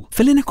tool,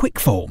 fill in a quick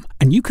form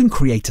and you can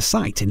create a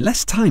site in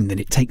less time than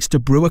it takes to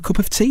brew a cup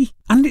of tea.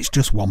 And it's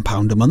just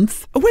 £1 a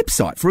month. A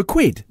website for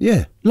 £1?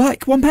 Yeah.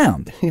 Like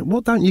 £1? Yeah,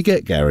 what don't you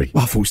get, Gary?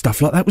 Well, I thought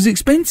stuff like that was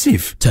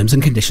expensive. Terms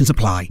and conditions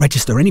apply.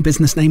 Register any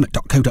business name at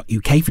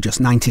 .co.uk for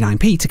just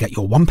 99p to get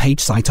your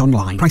one-page site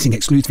online. Pricing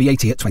excludes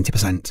VAT at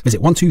 20%.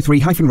 Visit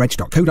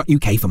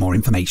 123-reg.co.uk for more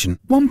information.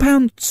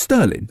 £1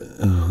 sterling?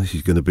 Oh, this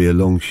is going to be a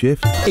long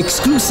shift.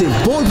 Exclusive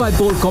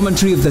ball-by-ball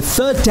commentary of the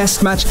third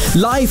Test match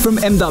live from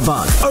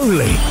Ahmedabad.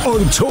 Only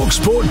on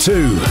TalkSport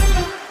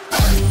 2.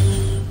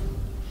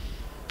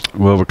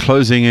 Well, we're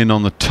closing in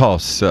on the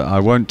toss. I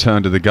won't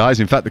turn to the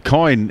guys. In fact, the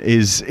coin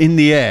is in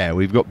the air.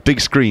 We've got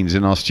big screens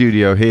in our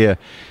studio here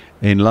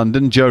in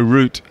London. Joe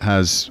Root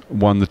has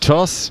won the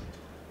toss.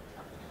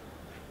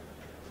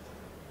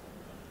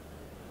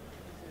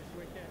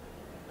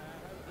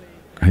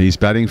 He's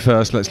batting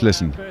first. Let's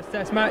listen. First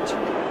Test match,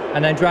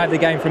 and then drive the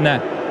game from there.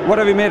 What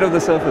have you made of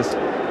the surface?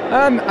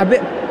 A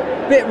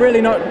bit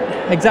really not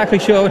exactly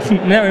sure,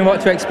 knowing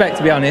what to expect,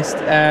 to be honest.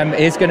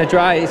 It's going to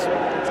dry.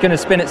 It's going to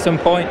spin at some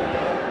point.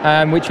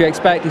 Which you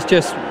expect. Is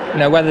just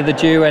whether the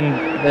dew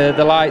and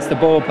the lights, the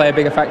ball play a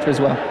bigger factor as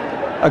well.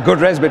 A good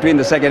rest between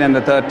the second and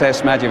the third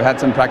Test match. You've had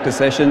some practice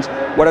sessions.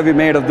 What have you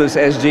made of this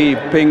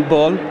SG pink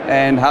ball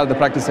and how the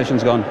practice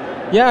session's gone?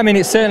 Yeah, I mean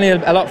it's certainly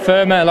a lot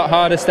firmer, a lot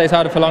harder, stays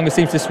harder for longer,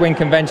 seems to swing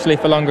conventionally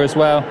for longer as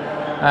well.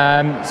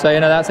 So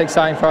that's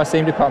exciting for our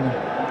seam department.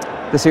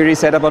 The series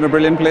set up on a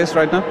brilliant place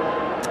right now?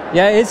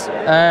 Yeah, it is.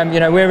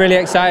 We're really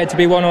excited to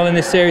be 1-1 in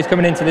this series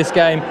coming into this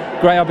game.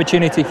 Great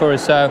opportunity for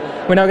us. So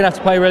we're now going to have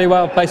to play really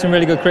well, play some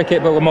really good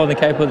cricket, but we're more than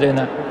capable of doing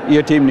that.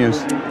 Your team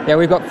news? Yeah,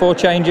 we've got 4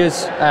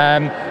 changes.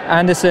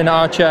 Anderson,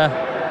 Archer,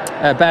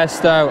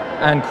 Bairstow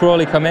and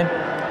Crawley come in.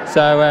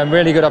 So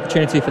really good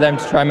opportunity for them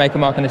to try and make a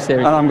mark in this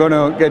series. And I'm going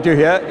to get you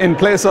here in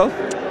place of?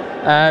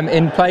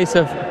 In place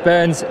of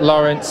Burns,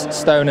 Lawrence,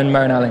 Stone and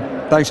Moeen Ali.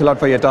 Thanks a lot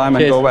for your time.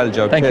 Cheers. And go well,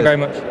 Joe. Thank Cheers. you very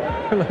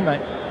much.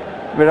 Mate.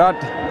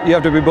 Virat, you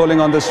have to be bowling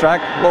on this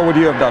track. What would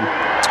you have done?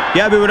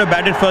 Yeah, we would have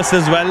batted first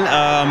as well.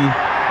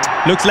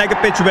 Looks like a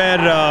pitch where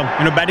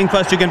batting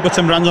first you can put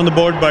some runs on the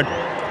board, but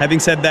having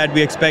said that,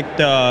 we expect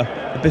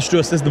the pitch to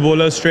assist the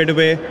bowlers straight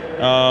away.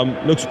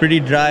 Looks pretty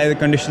dry. The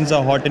conditions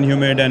are hot and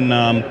humid, and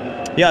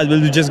it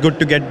will be just good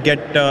to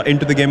get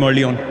into the game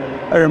early on.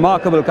 A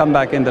remarkable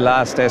comeback in the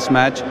last Test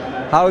match.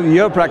 How have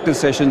your practice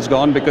sessions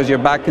gone? Because you're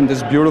back in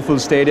this beautiful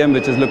stadium,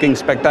 which is looking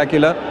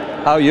spectacular.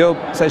 How have your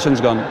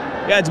sessions gone?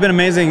 Yeah, it's been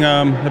amazing.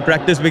 The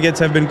practice wickets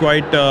have been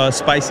quite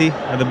spicy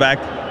at the back,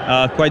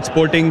 quite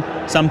sporting,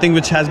 something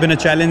which has been a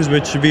challenge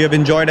which we have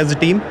enjoyed as a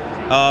team.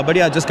 But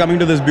yeah, just coming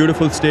to this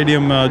beautiful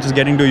stadium, just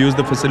getting to use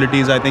the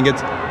facilities, I think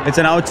it's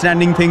an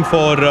outstanding thing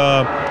for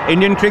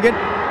Indian cricket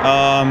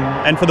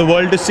and for the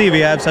world to see.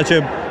 We have such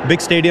a big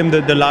stadium,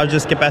 the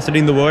largest capacity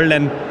in the world,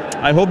 and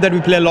I hope that we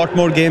play a lot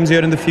more games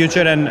here in the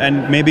future,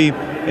 and maybe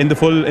in the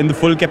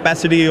full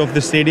capacity of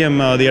the stadium,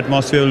 the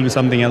atmosphere will be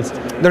something else.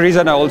 The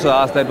reason I also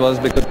asked that was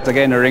because it's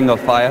again a ring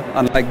of fire,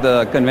 unlike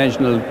the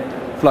conventional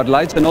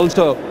floodlights, and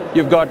also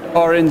you've got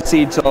orange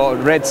seats or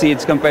red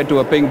seats compared to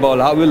a pink ball.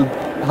 How will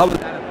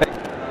that affect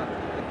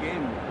the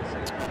game?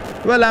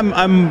 Well, I'm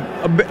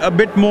a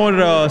bit more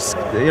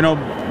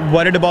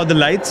worried about the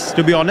lights,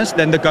 to be honest,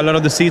 than the color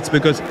of the seats,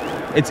 because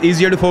it's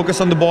easier to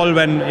focus on the ball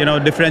when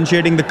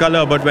differentiating the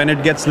color, but when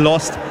it gets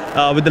lost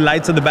with the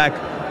lights at the back,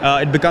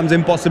 it becomes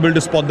impossible to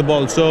spot the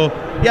ball. So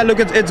yeah, look,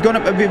 it's gonna.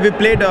 We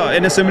played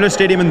in a similar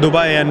stadium in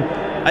Dubai, and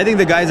I think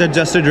the guys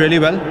adjusted really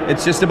well.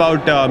 It's just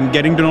about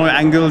getting to know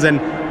angles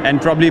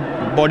and probably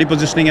body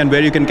positioning and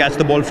where you can catch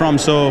the ball from.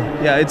 So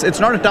yeah, it's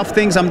not a tough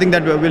thing. Something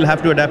that we'll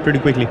have to adapt pretty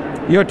quickly.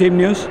 Your team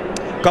news?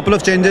 Couple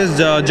of changes.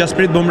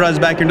 Jasprit Bumrah is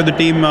back into the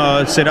team.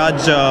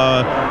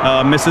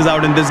 Siraj misses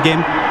out in this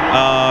game.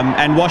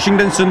 And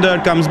Washington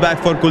Sundar comes back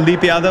for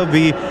Kuldeep Yadav.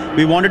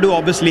 We wanted to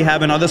obviously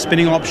have another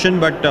spinning option,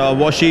 but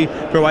Washi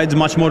provides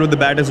much more with the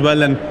bat as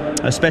well, and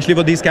especially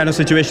for these kind of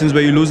situations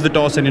where you lose the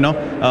toss and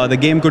the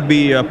game could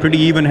be pretty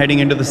even heading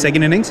into the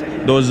second innings.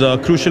 Those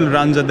crucial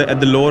runs at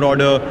the lower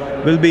order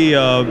will be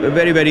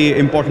very, very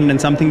important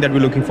and something that we're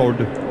looking forward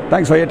to.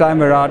 Thanks for your time,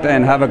 Virat,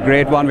 and have a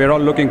great one. We're all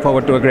looking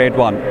forward to a great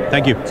one.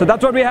 Thank you. So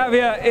that's what we have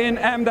here in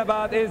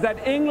Ahmedabad, is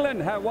that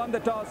England have won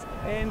the toss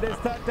in this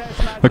third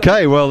Test match.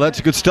 Okay, well, that's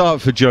a good start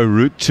for Joe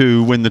Root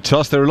to win the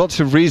toss. There are lots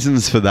of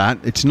reasons for that.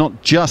 It's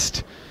not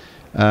just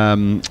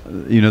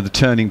the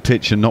turning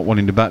pitch and not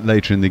wanting to bat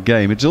later in the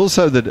game. It's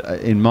also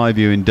that, in my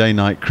view, in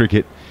day-night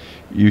cricket,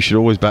 you should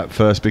always bat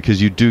first, because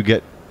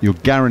you're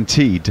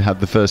guaranteed to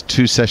have the first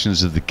 2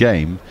 sessions of the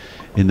game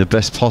in the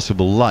best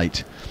possible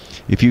light.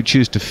 If you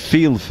choose to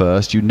field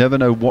first, you never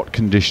know what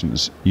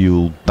conditions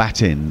you'll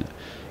bat in.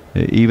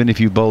 Even if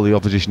you bowl the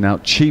opposition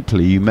out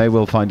cheaply, you may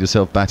well find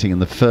yourself batting in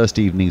the first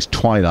evening's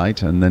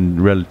twilight and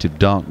then relative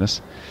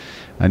darkness,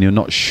 and you're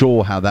not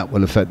sure how that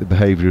will affect the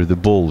behaviour of the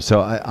ball.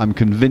 So I'm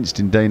convinced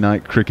in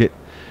day-night cricket,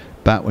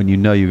 bat when you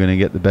know you're going to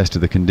get the best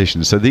of the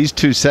conditions. So these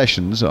 2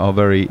 sessions are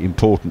very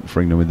important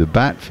for England with the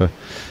bat for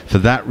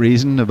that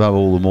reason, above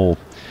all the more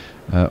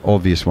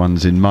obvious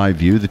ones in my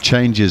view. The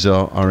changes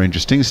are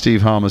interesting.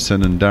 Steve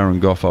Harmison and Darren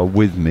Gough are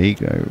with me.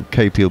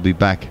 KP will be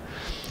back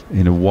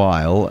in a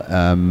while,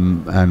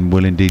 and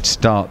will indeed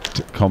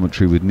start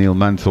commentary with Neil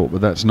Manthorpe,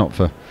 but that's not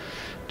for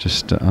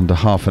just under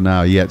half an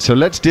hour yet. So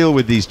let's deal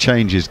with these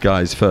changes,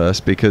 guys,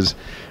 first, because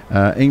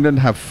England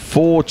have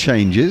 4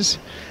 changes,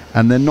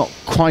 and they're not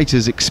quite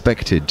as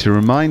expected. To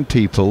remind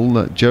people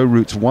that Joe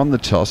Root's won the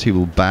toss, he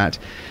will bat.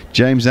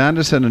 James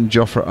Anderson and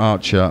Jofra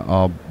Archer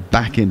are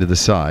back into the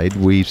side.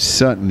 We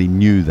certainly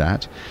knew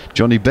that.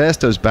 Johnny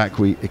Bairstow's back,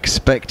 we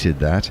expected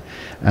that.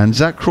 And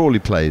Zach Crawley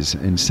plays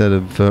instead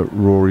of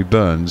Rory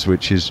Burns,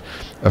 which is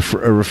a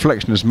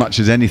reflection as much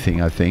as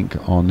anything, I think,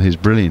 on his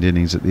brilliant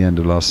innings at the end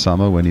of last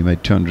summer when he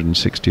made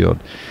 260 odd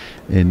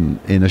in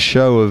a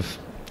show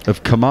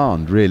of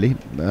command, really,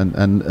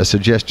 and a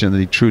suggestion that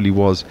he truly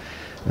was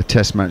a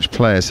test match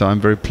player. So I'm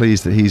very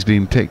pleased that he's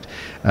been picked,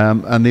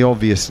 and the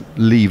obvious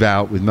leave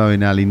out with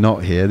Moeen Ali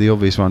not here, the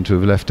obvious one to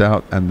have left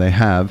out, and they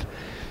have,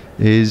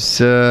 is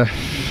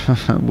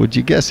would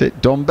you guess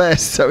it, Dom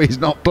Best. So he's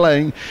not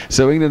playing,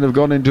 so England have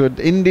gone into an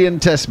Indian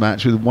test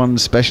match with one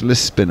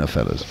specialist spinner,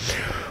 fellas.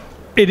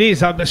 It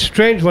is a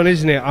strange one,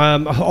 isn't it?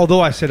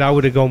 Although I said I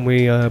would have gone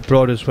with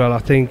Broad as well, I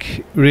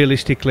think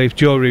realistically if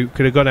Joe Root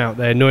could have gone out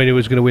there knowing he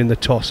was going to win the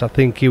toss, I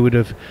think he would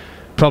have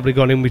probably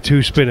gone in with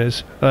 2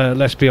 spinners,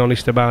 let's be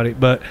honest about it,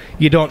 but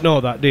you don't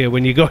know that, do you,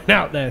 when you're going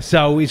out there.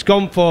 So he's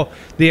gone for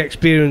the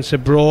experience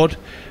of Broad,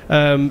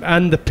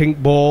 and the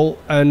pink ball,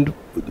 and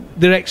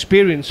the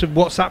experience of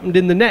what's happened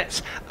in the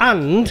nets,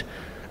 and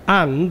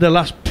the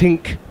last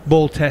pink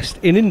ball test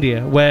in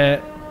India,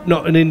 where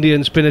not an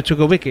Indian spinner took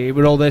a wicket, it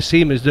were all their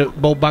seamers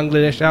that bowled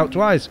Bangladesh out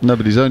twice. No,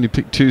 but he's only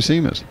picked 2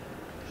 seamers.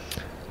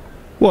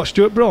 What,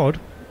 Stuart Broad?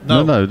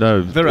 No.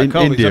 In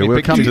India,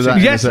 we'll come to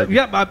that. Yes,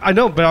 yeah, I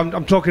know, but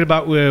I'm talking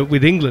about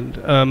with England.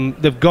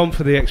 They've gone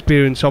for the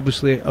experience,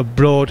 obviously, of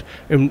Broad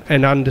and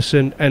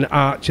Anderson and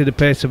Archer, the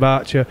pace of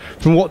Archer,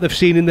 from what they've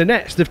seen in the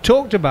nets. They've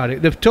talked about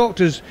it. They've talked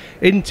us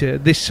into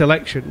this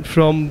selection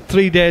from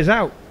 3 days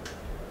out.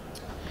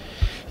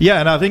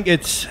 Yeah, and I think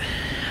it's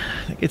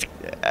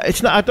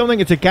not. I don't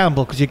think it's a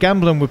gamble, because you're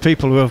gambling with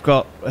people who have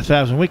got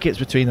 1,000 wickets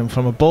between them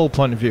from a ball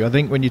point of view. I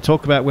think when you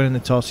talk about winning the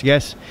toss,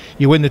 yes,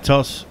 you win the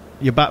toss.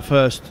 You bat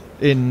first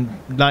in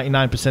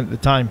 99% of the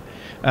time.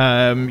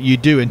 You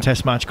do in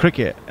Test match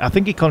cricket. I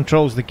think he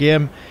controls the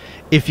game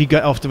if you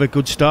get off to a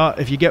good start,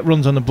 if you get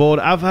runs on the board.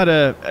 I've had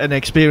an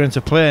experience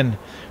of playing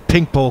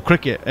pink ball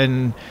cricket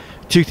in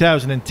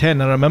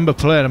 2010. I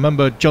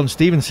remember John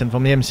Stevenson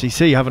from the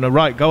MCC having a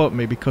right go at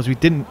me because we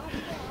didn't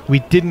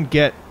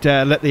get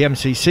let the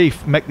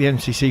MCC make the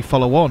MCC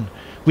follow on.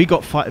 We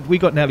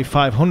got nearly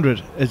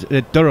 500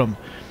 at Durham,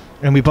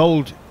 and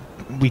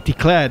we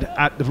declared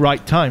at the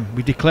right time.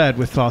 We declared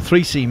with our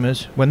 3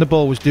 seamers when the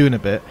ball was doing a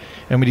bit,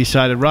 and we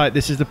decided, right,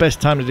 this is the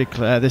best time to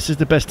declare. This is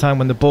the best time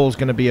when the ball's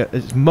going to be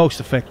its most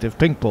effective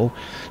pink ball.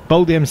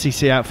 Bowled the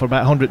MCC out for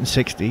about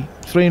 160,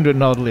 300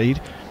 odd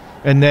lead,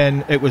 and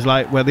then it was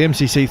like, well, the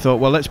MCC thought,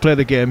 well, let's play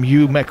the game.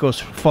 You make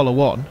us follow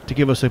on to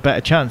give us a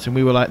better chance, and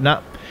we were like,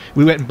 nah.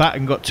 We went back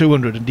and got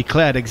 200 and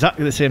declared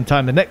exactly the same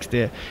time the next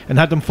day and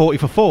had them 40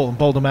 for 4 and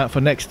bowled them out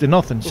for next to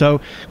nothing. So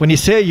when you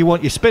say you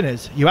want your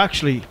spinners, you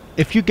actually,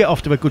 if you get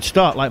off to a good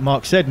start, like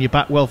Mark said, and you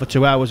bat well for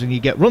 2 hours and you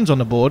get runs on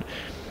the board,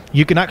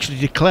 you can actually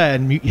declare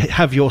and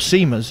have your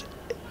seamers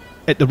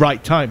at the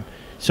right time.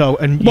 So,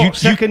 and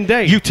second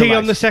day? Tea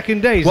on the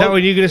second day? Is that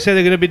when you're going to say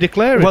they're going to be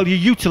declaring? Well, you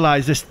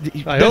utilise this.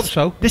 I hope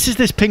so. This is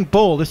this pink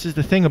ball. This is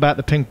the thing about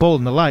the pink ball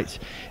and the lights.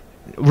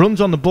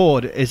 Runs on the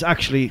board is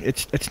actually,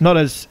 it's not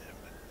as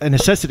a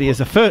necessity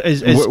as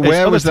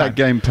where was that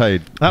game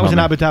played? That was in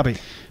Abu Dhabi.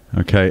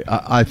 Okay,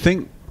 I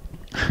think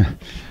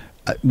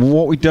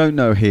what we don't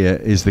know here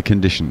is the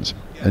conditions.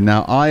 And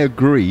now I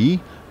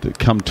agree that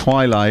come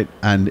twilight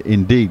and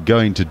indeed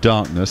going to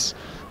darkness,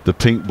 the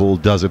pink ball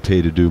does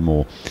appear to do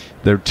more.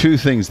 There are 2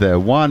 things there.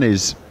 One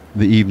is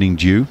the evening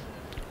dew,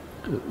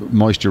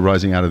 moisture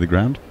rising out of the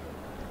ground.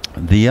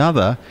 The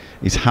other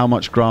is how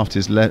much graft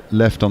is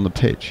left on the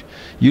pitch.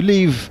 You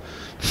leave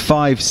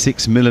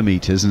 5-6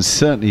 millimeters, and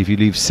certainly if you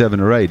leave 7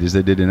 or 8, as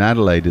they did in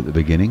Adelaide at the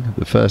beginning,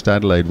 the first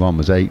Adelaide one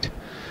was 8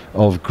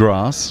 of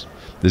grass,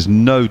 there's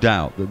no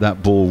doubt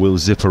that ball will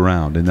zip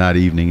around in that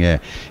evening air.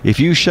 If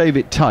you shave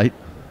it tight,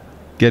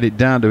 get it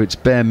down to its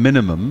bare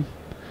minimum,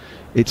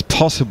 it's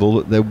possible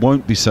that there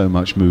won't be so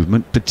much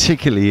movement,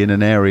 particularly in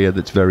an area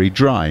that's very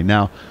dry.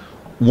 Now,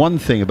 one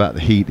thing about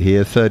the heat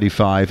here,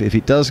 35, if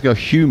it does go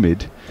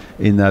humid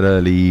in that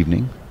early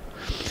evening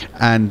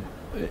and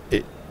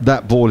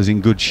that ball is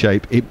in good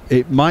shape,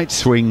 it might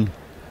swing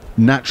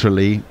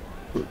naturally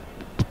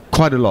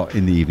quite a lot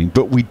in the evening,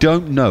 but we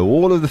don't know.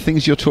 All of the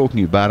things you're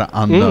talking about are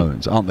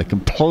unknowns, aren't they?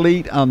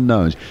 Complete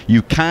unknowns.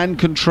 You can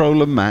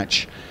control a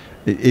match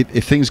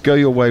if things go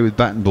your way with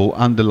bat and ball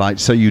under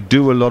lights, so you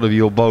do a lot of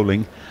your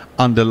bowling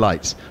under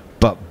lights,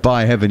 but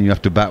by heaven you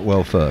have to bat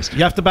well first.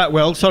 You have to bat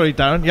well. Sorry,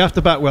 Darren, you have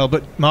to bat well,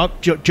 but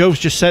Mark, Joe's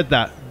just said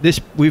that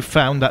we've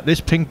found that this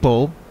pink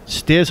ball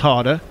steers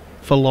harder,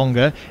 for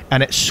longer,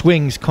 and it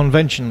swings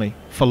conventionally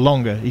for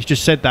longer. He's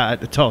just said that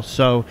at the toss,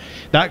 so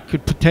that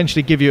could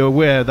potentially give you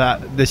aware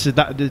that this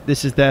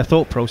is their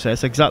thought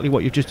process, exactly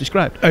what you've just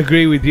described. I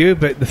agree with you,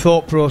 but the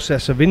thought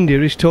process of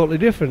India is totally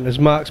different. As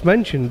Mark's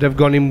mentioned, they've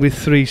gone in with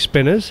 3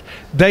 spinners.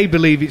 They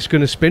believe it's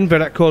going to spin.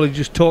 Virat Kohli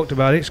just talked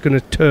about it. It's going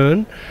to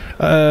turn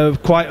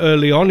quite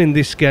early on in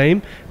this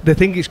game. They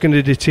think it's going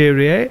to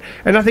deteriorate,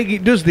 and I think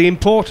it does. The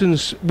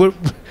importance,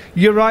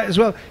 you're right as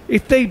well.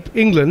 If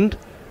England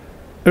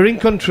are in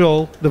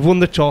control, they've won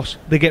the toss,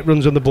 they get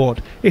runs on the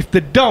board. If they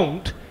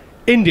don't,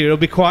 India will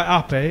be quite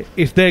happy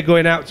if they're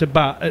going out to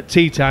bat at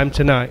tea time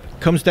tonight.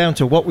 Comes down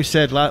to what we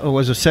said, or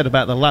as I said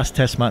about the last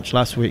test match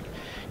last week.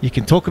 You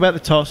can talk about the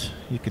toss,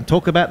 you can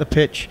talk about the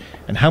pitch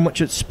and how much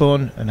it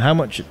spun and how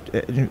much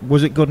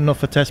was it good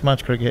enough for test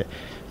match cricket.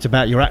 It's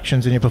about your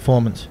actions and your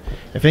performance.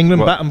 If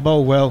England bat and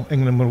bowl well,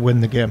 England will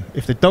win the game.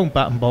 If they don't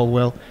bat and bowl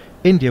well,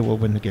 India will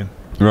win the game.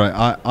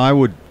 Right, I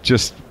would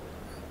just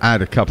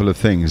add a couple of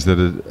things that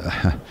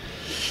are,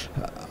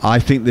 I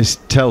think this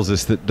tells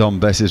us that Dom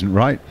Bess isn't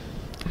right.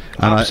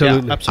 And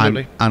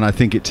absolutely. And I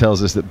think it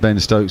tells us that Ben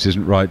Stokes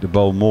isn't right to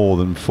bowl more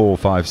than 4,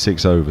 5,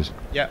 6 overs.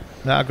 Yeah,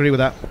 I agree with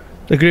that.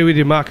 Agree with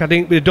you, Mark. I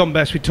think with Dom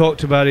Bess, we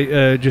talked about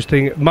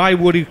it. My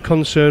worry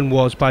concern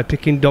was by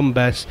picking Dom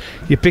Bess,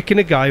 you're picking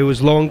a guy who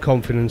was low on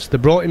confidence. They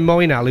brought in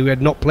Moeen Ali, who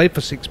had not played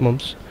for 6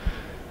 months.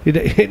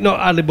 He'd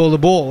not hardly bowled the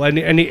ball, and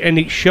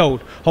it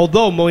showed.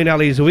 Although Moeen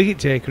Ali is a wicket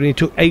taker, and he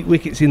took 8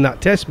 wickets in that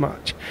Test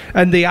match,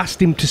 and they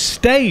asked him to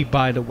stay.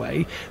 By the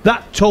way,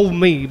 that told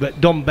me that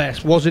Dom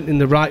Bess wasn't in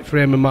the right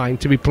frame of mind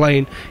to be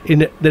playing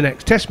in the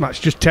next Test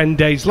match just 10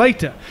 days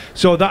later.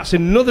 So that's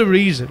another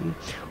reason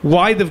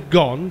why they've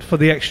gone for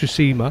the extra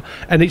seamer,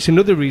 and it's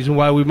another reason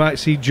why we might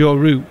see Joe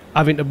Root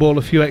having to bowl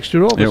a few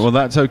extra overs. Yeah, well,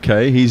 that's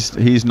okay.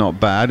 He's not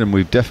bad, and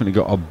we've definitely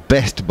got our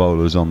best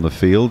bowlers on the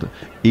field,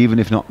 even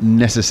if not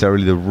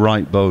necessarily the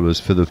right bowlers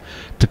for the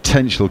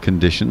potential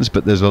conditions,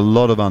 but there's a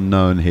lot of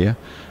unknown here.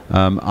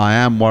 I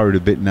am worried a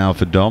bit now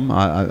for Dom.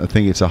 I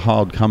think it's a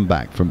hard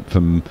comeback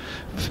from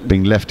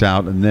being left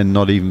out and then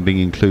not even being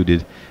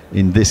included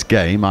in this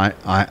game, I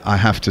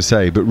have to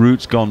say. But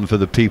Root's gone for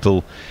the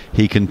people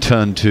he can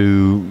turn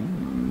to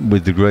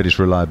with the greatest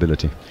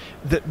reliability.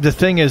 The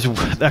thing is,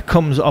 that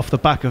comes off the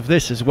back of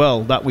this as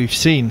well, that we've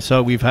seen.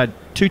 So we've had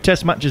 2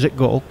 Test matches at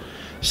Galle.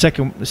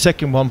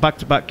 Second one,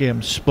 back-to-back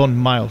games, spun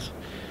miles.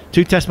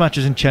 2 Test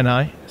matches in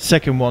Chennai.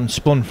 Second one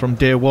spun from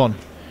day 1.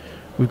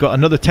 We've got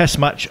another Test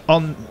match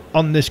on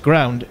this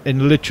ground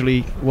in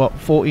literally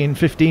 14,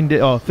 15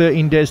 days or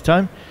 13 days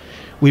time.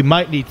 We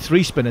might need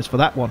 3 spinners for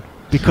that one,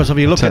 because if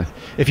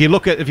you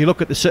look at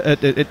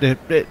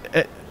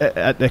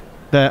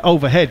the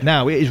overhead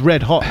now, it is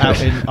red hot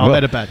out in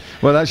Ahmedabad.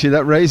 Well, actually,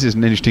 that raises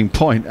an interesting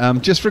point.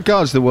 Just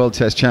regards to the World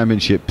Test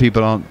Championship,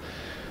 people aren't.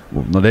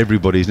 Well, not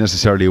everybody is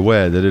necessarily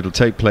aware that it'll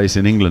take place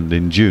in England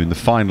in June, the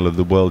final of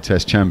the World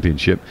Test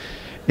Championship.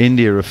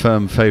 India are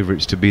firm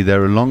favourites to be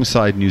there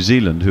alongside New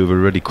Zealand, who have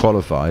already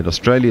qualified.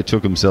 Australia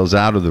took themselves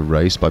out of the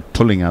race by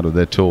pulling out of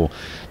their tour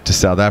to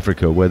South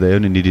Africa, where they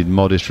only needed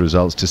modest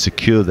results to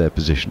secure their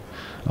position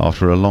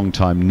after a long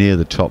time near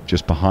the top,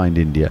 just behind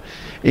India.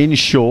 In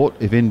short,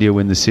 if India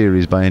win the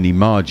series by any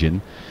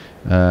margin,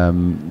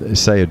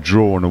 say a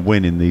draw and a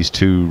win in these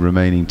 2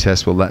 remaining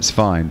tests, well, that's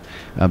fine,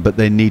 but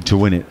they need to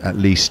win it at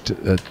least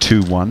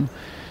 2-1.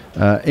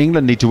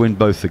 England need to win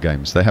both the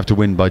games. They have to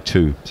win by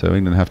 2, so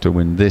England have to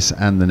win this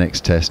and the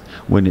next test,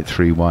 win it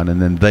 3-1,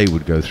 and then they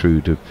would go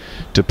through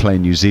to play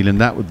New Zealand.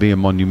 That would be a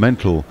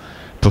monumental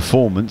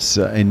performance,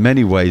 in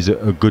many ways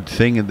a good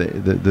thing, and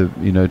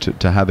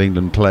to have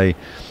England play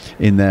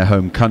in their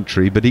home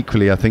country, but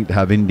equally I think to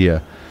have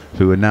India,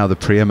 who are now the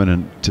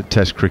preeminent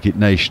Test cricket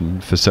nation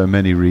for so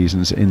many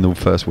reasons, in the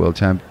first World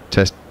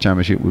Test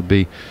Championship would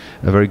be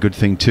a very good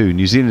thing too.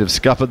 New Zealand have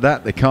scuppered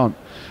that. They can't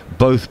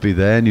both be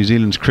there. New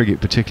Zealand's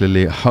cricket,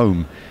 particularly at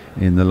home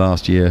in the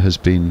last year, has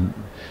been,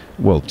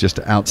 well, just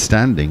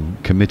outstanding,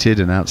 committed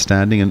and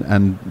outstanding,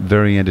 and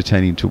very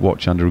entertaining to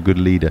watch under a good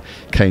leader,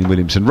 Kane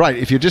Williamson. Right,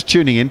 if you're just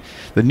tuning in,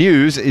 the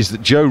news is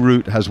that Joe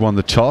Root has won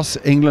the toss.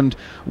 England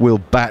will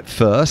bat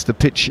first. The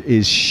pitch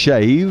is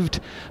shaved,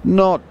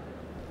 not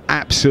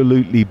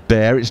absolutely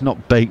bare. It's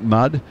not baked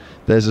mud.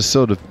 There's a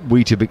sort of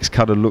Weetabix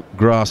cutter look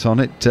grass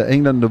on it.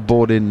 England have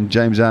brought in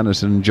James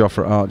Anderson and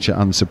Jofra Archer,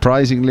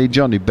 unsurprisingly.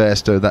 Johnny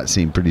Bairstow, that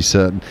seemed pretty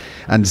certain.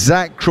 And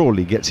Zach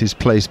Crawley gets his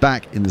place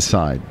back in the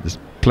side, the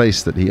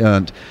place that he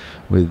earned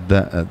with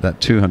that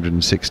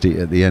 260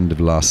 at the end of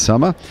last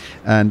summer.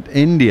 And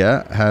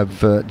India have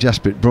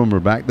Jasprit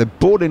Bumrah back. They've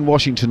brought in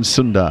Washington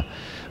Sundar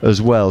as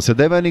well, so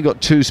they've only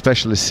got 2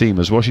 specialist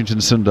seamers. Washington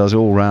Sundar's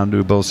all-rounder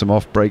who bowls some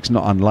off breaks,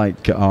 not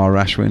unlike R.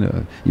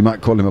 Ashwin. You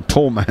might call him a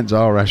poor man's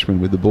R. Ashwin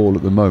with the ball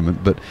at the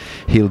moment, but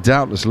he'll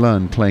doubtless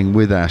learn playing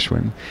with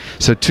Ashwin.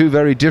 So 2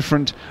 very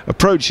different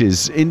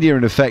approaches. India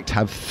in effect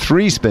have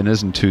 3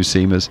 spinners and 2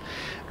 seamers,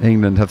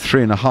 England have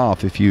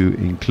 3.5 if you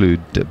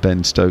include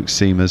Ben Stokes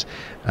seamers,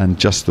 and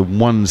just the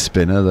one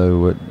spinner,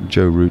 though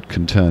Joe Root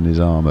can turn his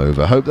arm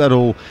over. Hope that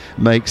all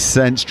makes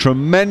sense.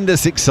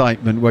 Tremendous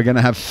excitement. We're going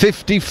to have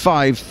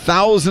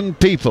 55,000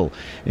 people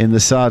in the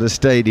Sada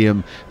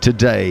Stadium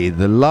today,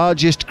 the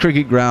largest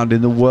cricket ground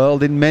in the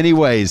world in many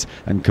ways,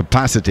 and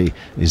capacity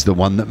is the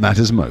one that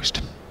matters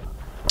most.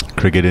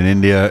 Cricket in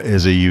India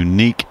is a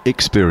unique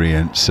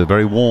experience. A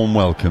very warm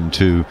welcome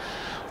to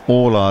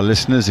all our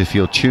listeners. If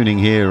you're tuning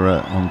here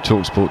on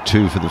TalkSport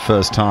 2 for the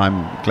first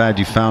time, glad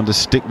you found us.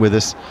 Stick with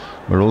us.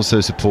 We're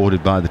also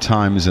supported by the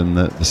Times and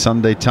the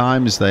Sunday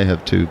Times. They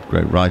have two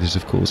great writers,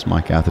 of course,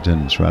 Mike Atherton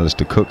and Sir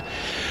Alistair Cook.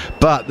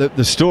 But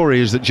the story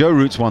is that Joe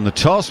Root's won the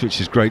toss, which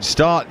is a great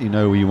start. You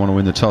know you want to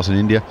win the toss in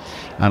India,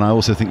 and I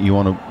also think you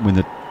want to win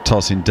the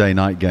toss in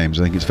day-night games.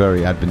 I think it's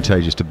very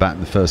advantageous to bat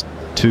in the first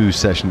 2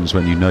 sessions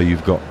when you know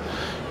you've got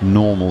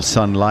normal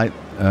sunlight.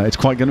 It's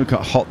quite going to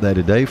get hot there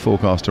today,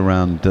 forecast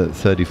around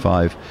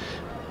 35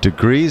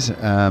 degrees.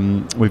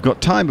 We've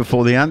got time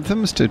before the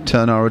anthems to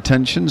turn our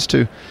attentions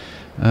to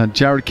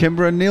Jarrod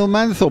Kimbrell and Neil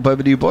Manthorpe.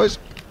 Over to you, boys.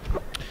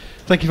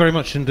 Thank you very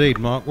much indeed,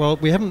 Mark. Well,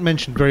 we haven't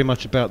mentioned very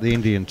much about the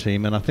Indian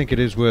team, and I think it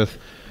is worth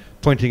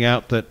pointing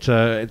out that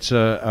it's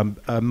a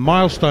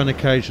milestone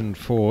occasion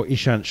for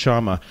Ishant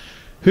Sharma,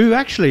 who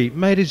actually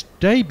made his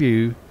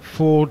debut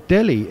for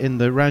Delhi in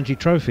the Ranji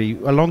Trophy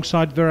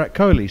alongside Virat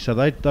Kohli. So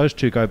those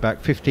two go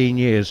back 15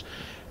 years.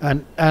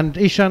 And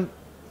Ishant,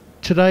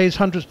 today's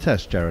 100th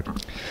test,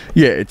 Jarrod.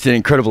 Yeah, it's an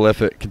incredible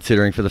effort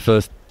considering for the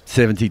first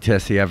 70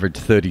 tests he averaged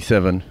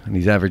 37 and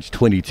he's averaged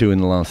 22 in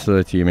the last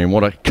 30. I mean,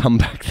 what a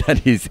comeback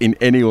that is in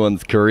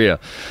anyone's career.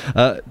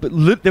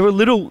 But there were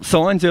little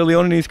signs early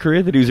on in his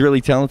career that he was really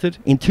talented.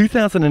 In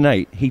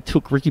 2008 he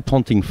took Ricky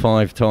Ponting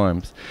 5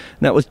 times.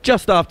 Now it was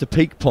just after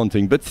peak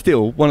Ponting, but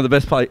still one of the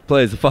best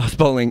players of fast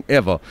bowling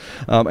ever.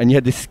 And you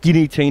had this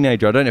skinny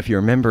teenager, I don't know if you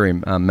remember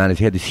him, Manners.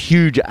 He had this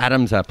huge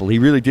Adam's apple. He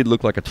really did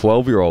look like a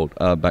 12-year-old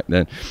back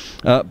then.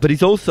 But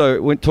he's also,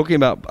 when talking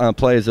about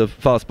players of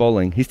fast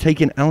bowling, he's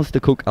taken Alistair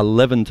Cook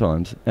 11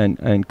 times,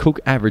 and Cook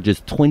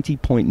averages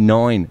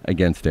 20.9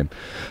 against him.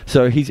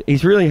 So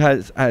he's really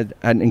has had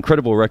an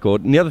incredible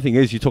record. And the other thing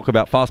is, you talk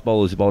about fast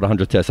bowlers who bowled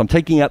 100 tests. I'm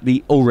taking out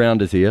the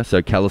all-rounders here,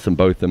 so Callison,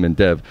 Botham and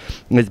Dev.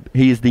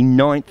 He is the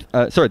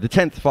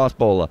 10th fast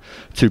bowler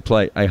to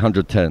play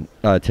 100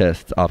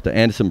 tests after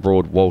Anderson,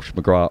 Broad, Walsh,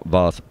 McGrath,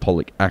 Vaz,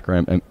 Pollock,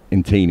 Akram and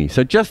Intini.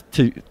 So just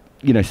to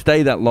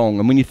stay that long,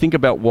 and when you think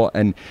about what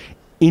an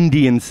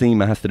Indian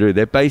seamer has to do,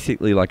 they're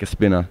basically like a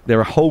spinner. There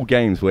are whole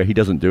games where he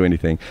doesn't do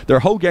anything. There are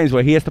whole games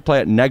where he has to play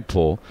at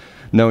Nagpur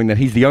knowing that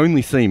he's the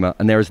only seamer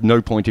and there is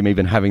no point in him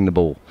even having the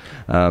ball.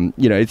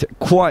 It's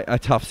quite a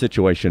tough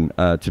situation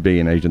to be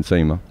an Asian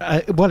seamer.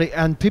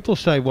 And people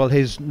say, well,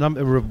 his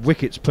number of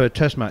wickets per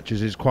test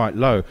matches is quite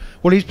low.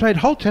 Well, he's played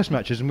whole test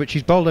matches in which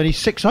he's bowled only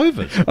 6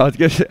 overs.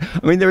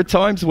 There are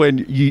times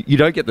when you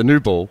don't get the new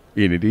ball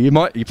in it.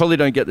 You probably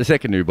don't get the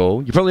second new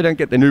ball. You probably don't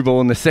get the new ball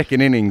in the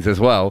second innings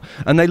as well.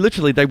 And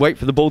they wait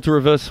for the ball to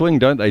reverse swing,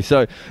 don't they?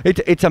 So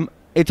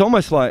it's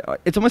almost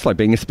like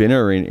being a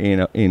spinner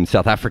in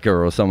South Africa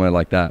or somewhere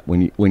like that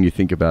when you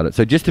think about it.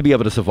 So just to be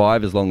able to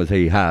survive as long as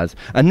he has,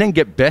 and then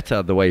get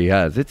better the way he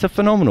has, it's a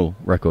phenomenal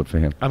record for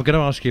him. I'm going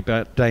to ask you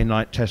about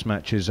day-night test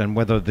matches and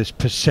whether this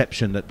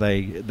perception that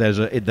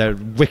they're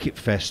wicket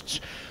fests.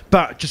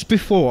 But just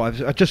before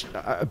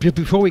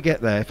we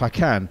get there, if I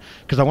can,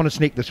 because I want to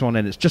sneak this one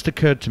in, it's just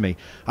occurred to me.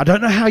 I don't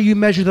know how you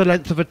measure the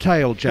length of a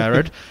tail,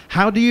 Jarrod.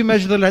 How do you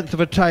measure the length of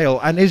a tail?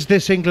 And is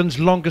this England's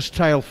longest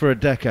tail for a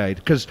decade?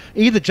 Because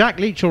either Jack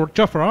Leach or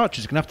Jofra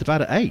Archer is going to have to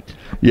bat at 8.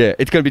 Yeah,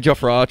 it's going to be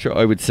Jofra Archer,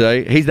 I would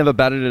say. He's never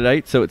batted at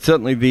 8, so it's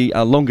certainly the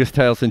longest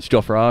tail since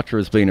Jofra Archer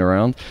has been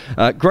around.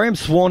 Graham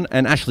Swan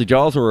and Ashley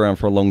Giles were around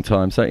for a long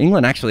time, so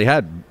England actually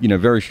had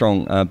very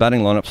strong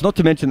batting lineups. Not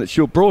to mention that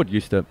Stuart Broad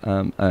used to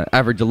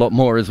average a lot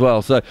more as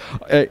well. So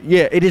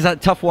it is a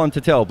tough one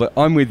to tell, but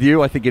I'm with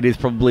you. I think it is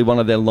probably one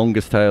of their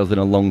longest tails in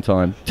a long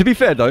time. To be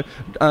fair though,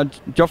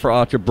 Jofra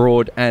Archer,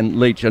 Broad and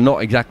Leach are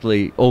not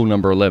exactly all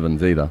number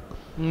 11s either.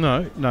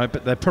 No,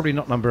 but they're probably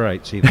not number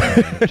 8s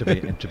either,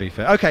 to be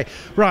fair. Okay,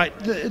 right.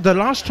 The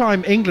last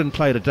time England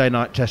played a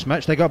day-night test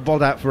match, they got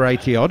bowled out for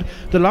 80-odd.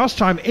 The last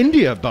time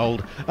India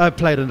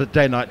played a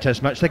day-night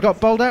test match, they got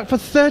bowled out for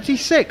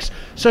 36.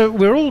 So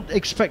we're all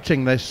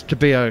expecting this to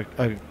be a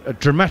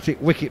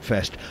dramatic wicket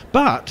fest.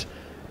 But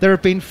there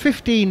have been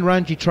 15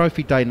 Ranji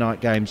Trophy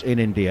day-night games in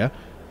India,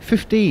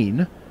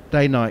 15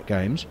 day-night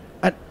games,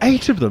 and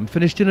 8 of them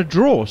finished in a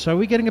draw. So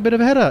we're getting a bit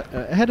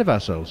ahead of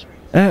ourselves.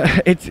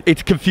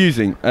 It's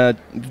confusing.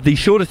 The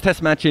shortest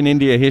test match in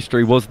India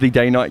history was the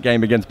day-night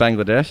game against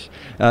Bangladesh.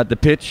 The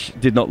pitch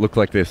did not look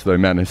like this, though,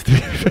 Manners, to be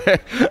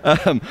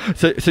fair.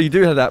 So you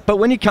do have that. But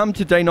when you come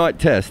to day-night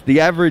test, the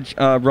average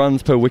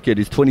runs per wicket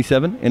is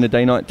 27 in a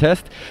day-night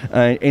test.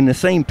 In the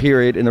same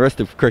period in the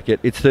rest of cricket,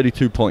 it's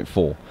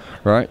 32.4.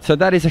 Right, so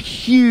that is a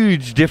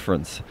huge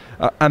difference,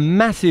 a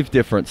massive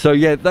difference. So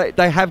yeah,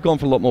 they have gone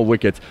for a lot more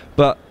wickets,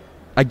 but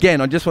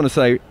again, I just want to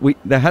say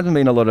there hasn't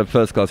been a lot of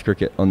first-class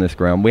cricket on this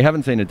ground. We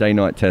haven't seen a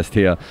day-night test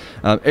here.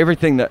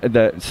 Everything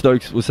that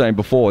Stokes was saying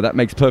before, that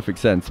makes perfect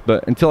sense.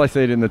 But until I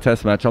see it in the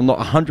test match, I'm not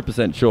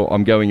 100% sure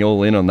I'm going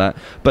all in on that.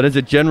 But as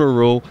a general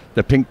rule,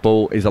 the pink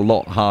ball is a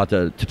lot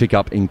harder to pick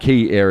up in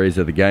key areas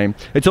of the game.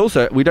 It's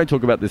also, we don't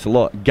talk about this a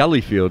lot, gully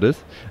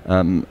fielders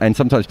and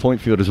sometimes point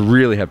fielders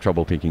really have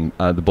trouble picking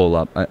the ball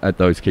up at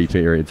those key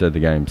periods of the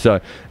game. So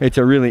it's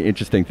a really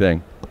interesting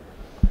thing.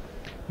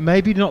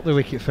 Maybe not the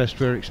wicket fest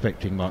we're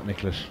expecting, Mark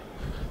Nicholas.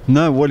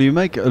 No, well, you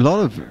make a lot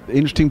of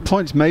interesting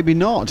points. Maybe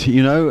not.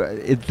 You know,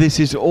 this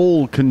is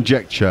all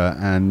conjecture,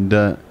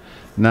 and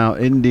now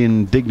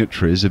Indian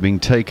dignitaries are being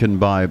taken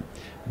by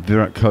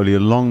Virat Kohli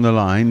along the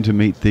line to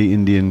meet the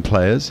Indian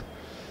players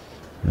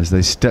as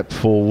they step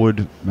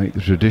forward, make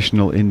the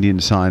traditional Indian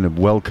sign of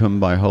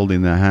welcome by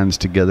holding their hands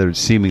together,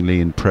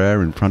 seemingly in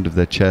prayer, in front of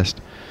their chest.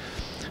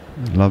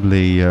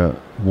 Lovely,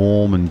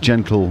 warm and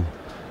gentle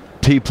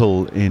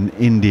people in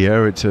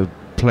India. It's a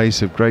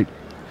place of great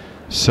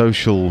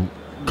social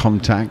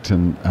contact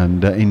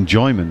and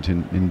enjoyment.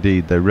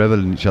 Indeed, they revel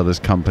in each other's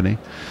company.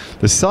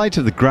 The sight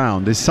of the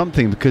ground is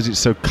something because it's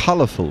so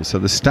colourful. So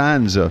the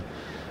stands are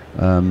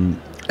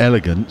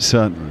elegant,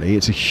 certainly.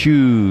 It's a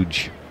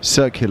huge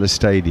circular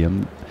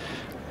stadium,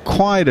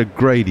 quite a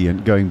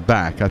gradient going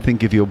back. I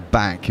think if you're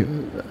back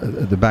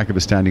at the back of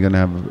a stand, you're going to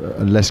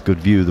have a less good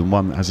view than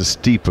one that has a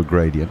steeper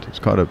gradient. It's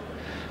quite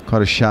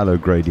a shallow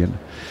gradient,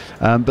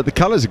 but the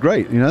colours are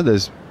great. You know,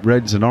 there's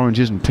reds and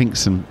oranges and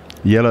pinks and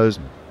yellows,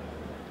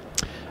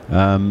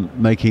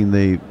 making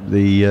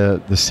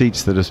the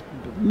seats that are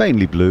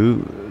mainly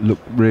blue look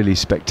really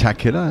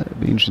spectacular. It'd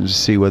be interesting to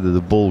see whether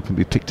the ball can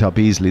be picked up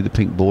easily, the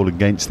pink ball,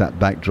 against that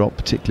backdrop,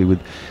 particularly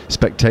with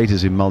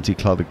spectators in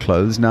multicoloured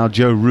clothes. Now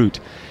Joe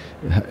Root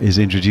is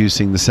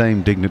introducing the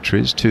same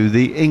dignitaries to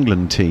the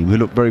England team, who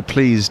look very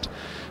pleased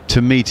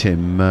to meet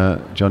him.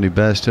 Johnny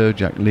Bairstow,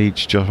 Jack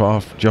Leach,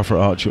 Jofra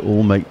Archer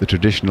all make the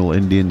traditional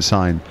Indian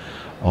sign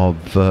of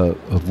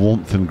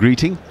warmth and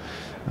greeting.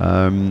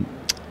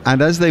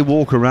 And as they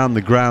walk around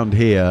the ground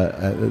here,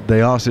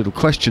 they ask little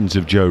questions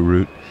of Joe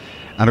Root.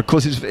 And of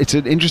course, it's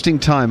an interesting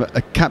time.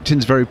 A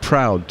captain's very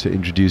proud to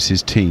introduce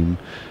his team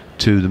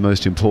to the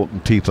most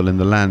important people in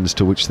the lands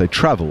to which they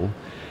travel.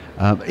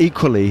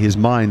 Equally, his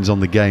mind's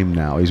on the game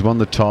now. He's won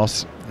the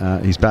toss,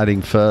 he's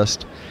batting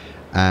first,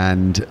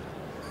 and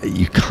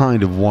you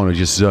kind of want to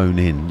just zone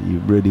in. You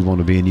really want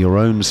to be in your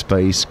own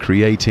space,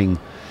 creating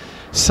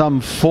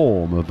some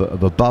form of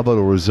a bubble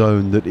or a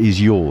zone that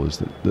is yours,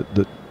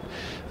 that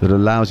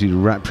allows you to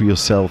wrap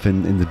yourself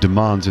in the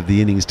demands of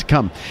the innings to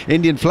come.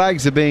 Indian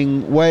flags are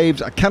being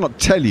waved. I cannot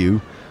tell you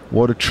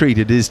what a treat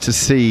it is to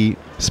see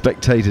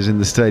spectators in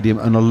the stadium,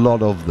 and a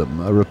lot of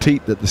them. I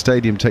repeat that the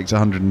stadium takes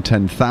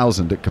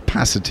 110,000 at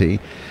capacity,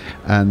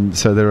 and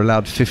so they're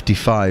allowed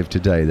 55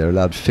 today. They're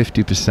allowed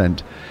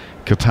 50%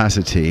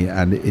 capacity,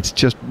 and it's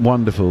just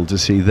wonderful to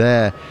see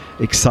their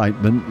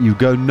excitement. You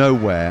go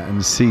nowhere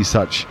and see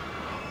such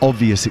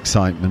obvious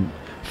excitement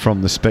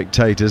from the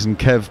spectators, and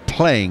Kev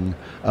playing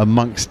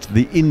amongst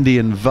the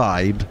Indian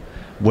vibe,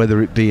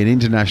 whether it be in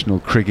international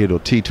cricket or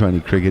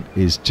T20 cricket,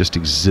 is just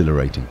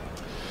exhilarating.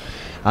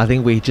 I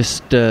think we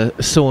just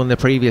saw in the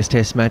previous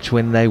test match,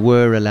 when they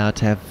were allowed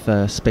to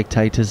have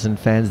spectators and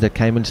fans that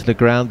came into the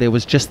ground, there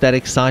was just that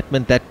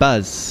excitement, that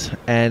buzz,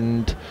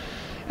 and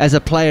as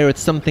a player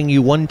it's something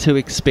you want to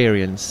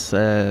experience.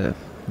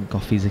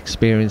 Goffey's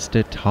experienced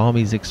it,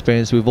 Harmy's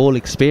experienced it, we've all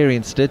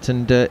experienced it,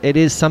 and it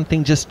is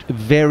something just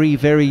very,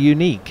 very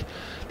unique.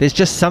 There's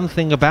just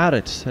something about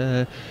it.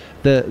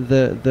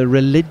 The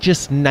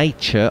religious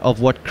nature of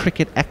what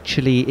cricket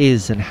actually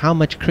is, and how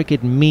much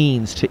cricket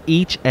means to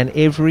each and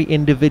every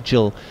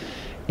individual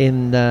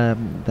in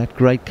that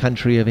great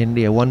country of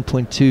India.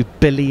 1.2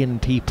 billion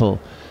people,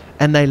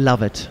 and they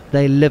love it,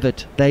 they live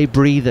it, they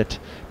breathe it,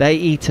 they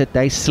eat it,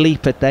 they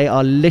sleep it. They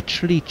are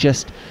literally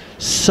just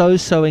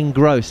so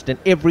engrossed in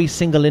every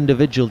single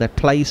individual that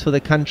plays for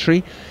the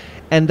country,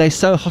 and they're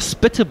so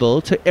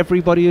hospitable to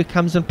everybody who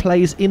comes and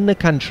plays in the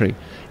country,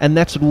 and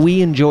that's what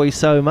we enjoy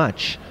so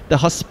much. The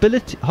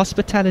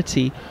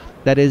hospitality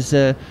that is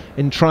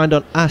enshrined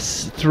on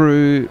us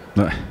through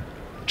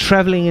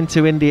travelling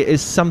into India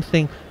is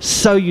something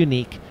so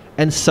unique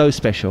and so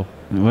special.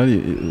 Well,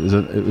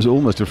 it was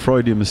almost a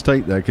Freudian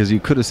mistake there, because you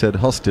could have said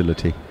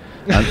hostility.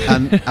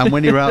 And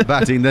when you're out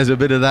batting, there's a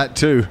bit of that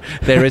too.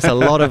 There is a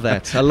lot of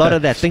that. A lot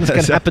of that. Things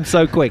can happen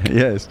so quick.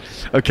 Yes.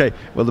 Okay.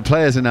 Well, the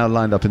players are now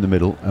lined up in the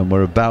middle, and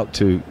we're about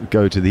to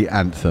go to the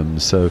anthem.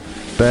 So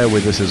bear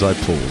with us as I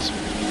pause.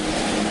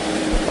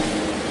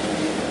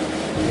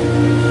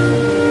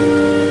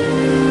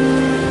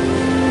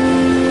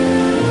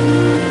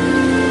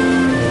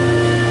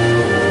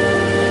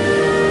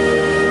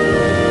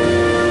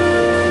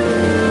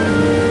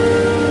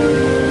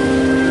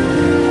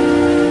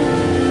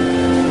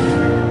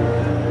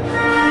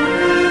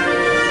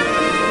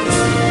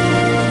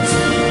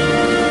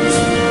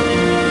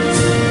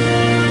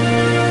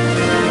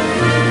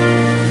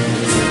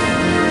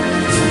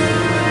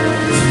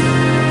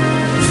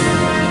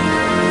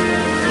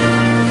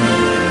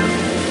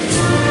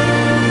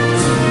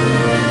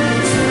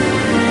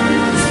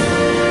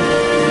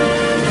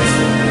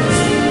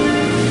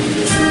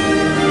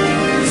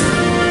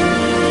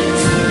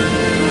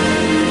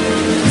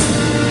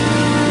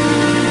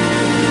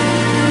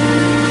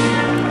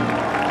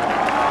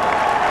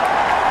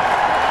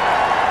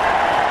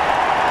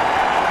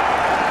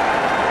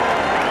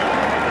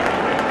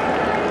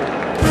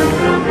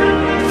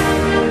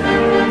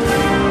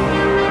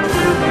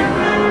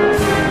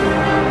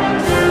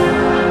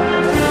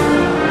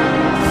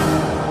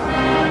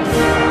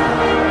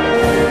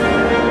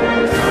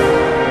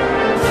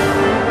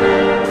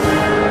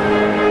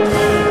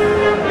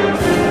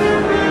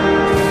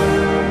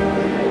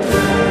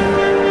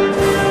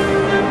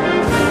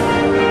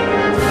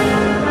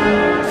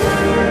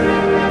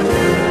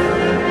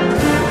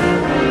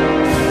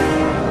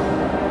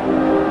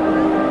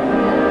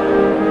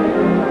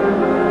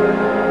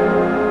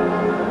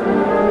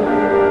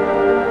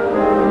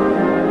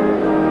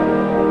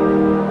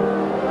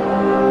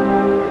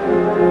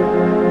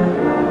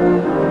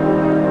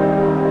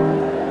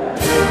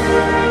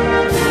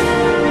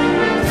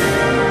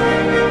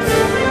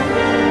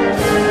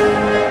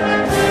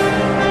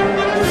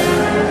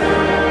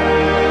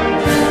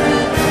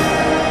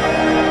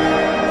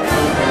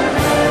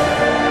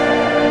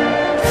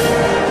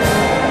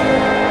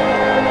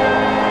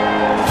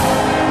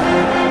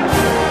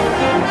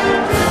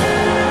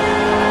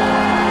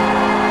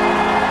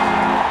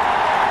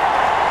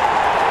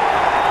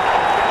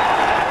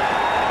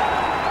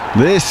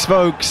 This,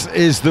 folks,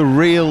 is the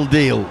real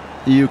deal.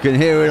 You can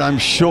hear it, I'm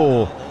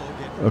sure,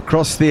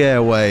 across the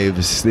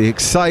airwaves. The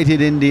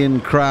excited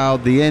Indian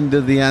crowd, the end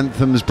of the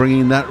anthems,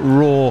 bringing that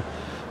roar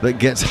that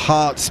gets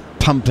hearts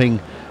pumping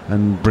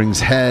and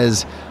brings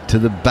hairs to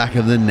the back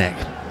of the neck.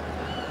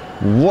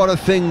 What a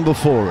thing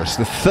before us.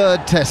 The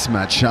third test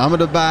match,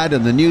 Ahmedabad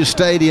and the new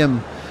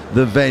stadium,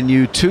 the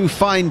venue. Two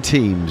fine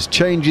teams,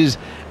 changes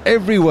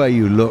everywhere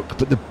you look.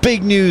 But the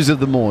big news of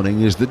the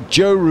morning is that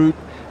Joe Root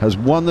has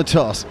won the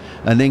toss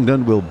and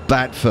England will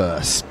bat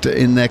first.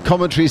 In their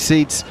commentary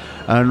seats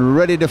and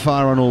ready to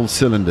fire on all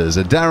cylinders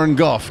are Darren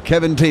Gough,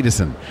 Kevin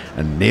Peterson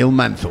and Neil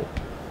Manthorpe.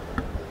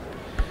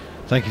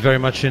 Thank you very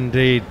much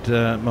indeed,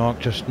 Mark.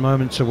 Just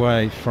moments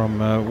away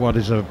from what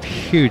is a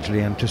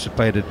hugely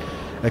anticipated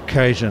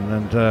occasion,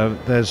 and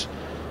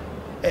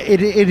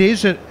it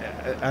is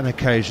an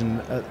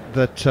occasion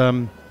that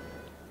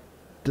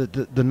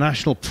the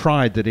national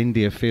pride that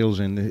India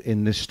feels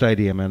in this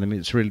stadium, and I mean,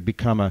 it's really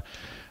become a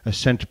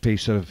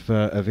centerpiece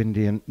of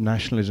Indian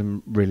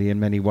nationalism, really, in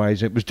many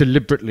ways. It was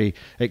deliberately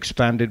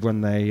expanded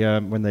when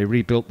they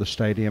rebuilt the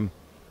stadium,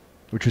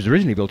 which was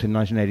originally built in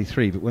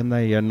 1983. But when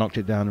they knocked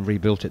it down and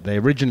rebuilt it, they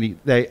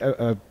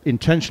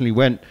intentionally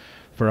went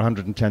for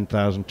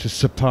 110,000 to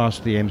surpass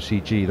the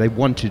MCG.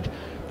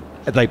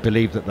 They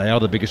believed that they are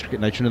the biggest cricket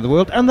nation in the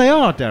world, and they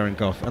are, Darren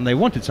Gough, and they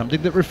wanted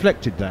something that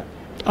reflected that.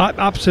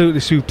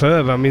 Absolutely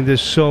superb. I mean,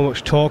 there's so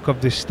much talk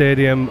of this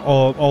stadium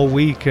all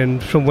week,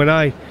 and from when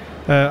I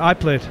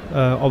played,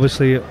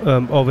 obviously,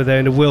 over there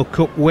in the World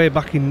Cup way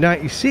back in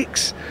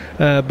 '96,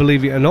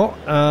 believe it or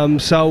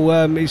not. So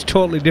it's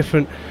totally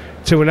different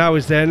to when I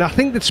was there. And I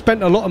think they've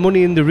spent a lot of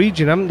money in the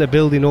region, haven't they,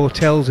 building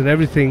hotels and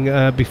everything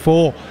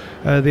before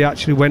they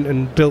actually went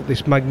and built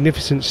this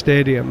magnificent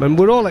stadium. And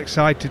we're all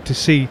excited to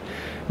see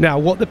now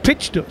what the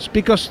pitch does,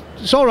 because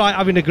it's all right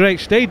having a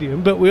great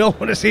stadium, but we all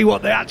want to see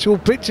what the actual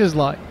pitch is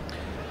like.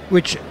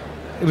 Which,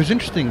 it was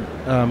interesting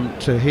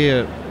to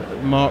hear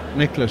Mark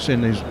Nicholas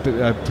in his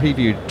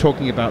preview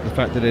talking about the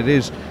fact that it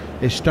is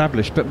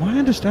established, but my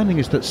understanding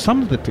is that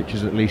some of the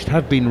pitches at least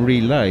have been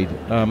relaid,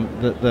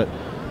 that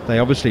they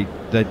obviously,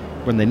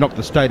 when they knocked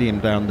the stadium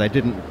down, they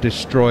didn't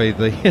destroy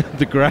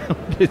the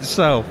ground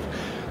itself,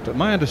 but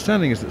my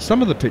understanding is that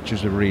some of the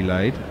pitches are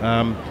relayed,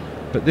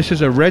 but this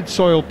is a red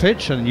soil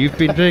pitch, and you've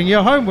been doing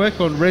your homework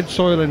on red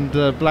soil and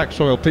black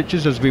soil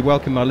pitches, as we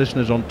welcome our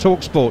listeners on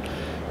TalkSport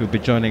who'll be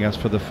joining us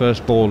for the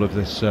first ball of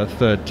this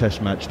third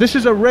test match. This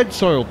is a red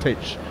soil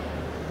pitch,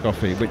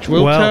 Coffee, which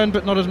will turn,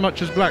 but not as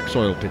much as black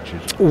soil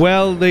pitches.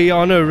 Well,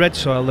 on a red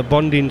soil, the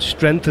bonding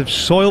strength of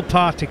soil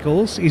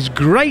particles is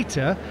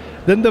greater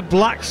than the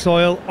black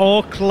soil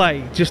or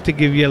clay, just to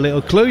give you a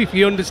little clue, if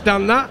you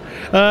understand that.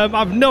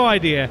 I've no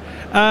idea.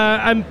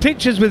 And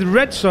pitches with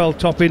red soil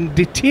topping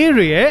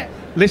deteriorate,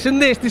 listen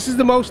this is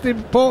the most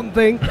important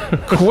thing,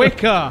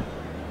 quicker.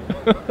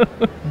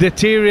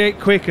 Deteriorate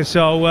quicker,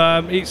 so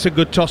it's a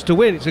good toss to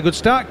win. It's a good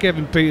start,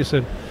 Kevin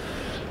Peterson.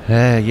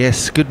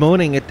 Yes, good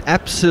morning. It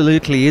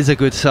absolutely is a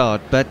good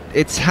start, but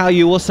it's how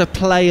you also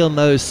play on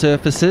those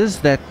surfaces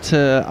that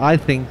I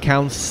think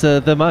counts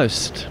the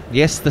most.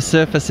 Yes, the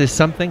surface is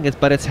something,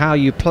 but it's how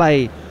you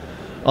play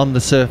on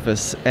the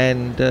surface.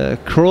 And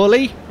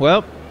Crawley,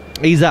 well,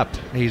 he's up.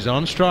 He's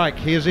on strike.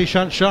 Here's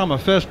Ishant Sharma,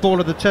 first ball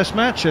of the test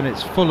match, and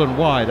it's full and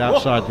wide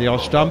outside the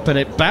off stump, and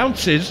it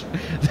bounces.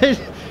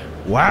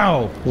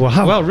 Wow.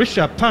 Well,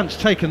 Rishabh Pant's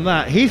taken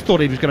that. He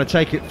thought he was going to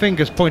take it,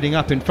 fingers pointing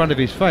up in front of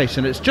his face,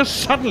 and it's just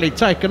suddenly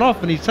taken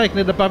off, and he's taken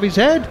it above his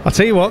head. I'll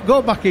tell you what,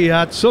 go back a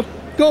yard, son.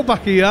 Go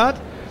back a yard.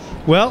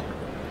 Well,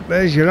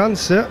 there's your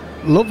answer.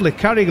 Lovely.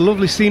 Carrying a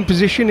lovely seam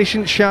position.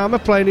 Ishant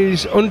Sharma playing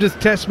his 100th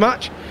test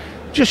match.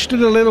 Just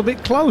stood a little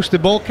bit close. The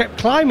ball kept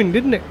climbing,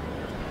 didn't it?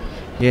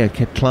 Yeah, it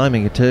kept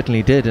climbing. It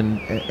certainly did.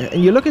 And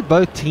you look at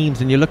both teams,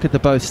 and you look at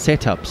both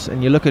setups,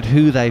 and you look at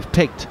who they've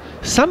picked.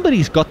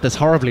 Somebody's got this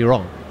horribly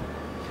wrong.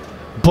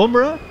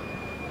 Bumrah,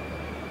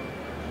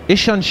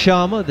 Ishant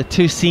Sharma, the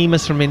two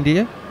seamers from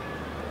India.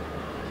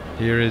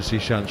 Here is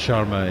Ishant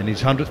Sharma in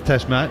his 100th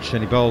test match,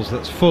 and he bowls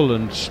that's full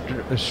and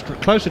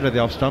closer to the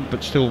off stump,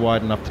 but still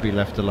wide enough to be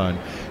left alone.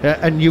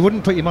 And you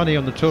wouldn't put your money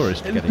on the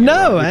tourist getting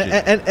no,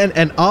 it,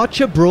 and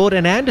Archer, Broad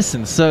and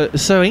Anderson.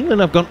 So England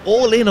have gone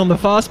all in on the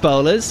fast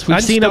bowlers.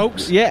 We've seen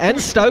Stokes. And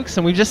Stokes,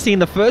 and we've just seen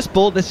the first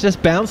ball that's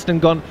just bounced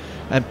and gone,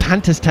 and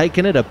Pant has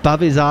taken it above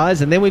his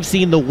eyes, and then we've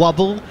seen the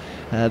wobble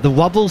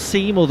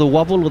seam or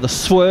the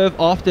swerve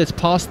after it's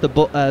past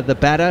the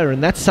batter,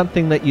 and that's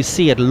something that you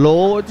see at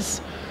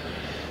Lords.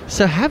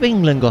 So have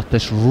England got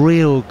this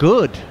real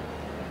good?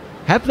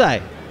 Have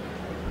they?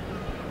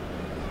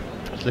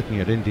 Just looking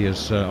at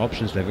India's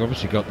options, they've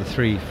obviously got the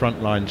three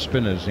frontline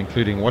spinners,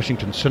 including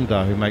Washington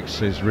Sundar, who makes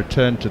his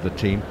return to the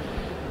team,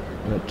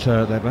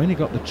 but they've only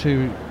got the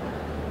two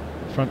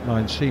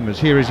frontline seamers.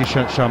 Here is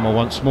Ishant Sharma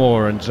once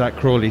more, and Zach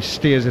Crawley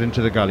steers it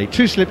into the gully.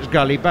 Two slips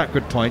gully,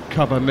 backward point,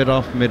 cover,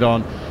 mid-off,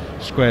 mid-on,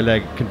 square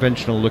leg,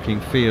 conventional looking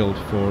field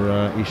for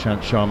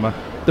Ishant Sharma.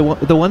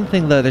 The one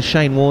thing though that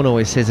Shane Warne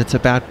always says, it's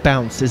about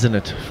bounce, isn't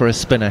it, for a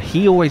spinner?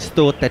 He always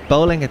thought that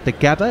bowling at the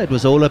Gabba, it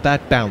was all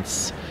about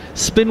bounce.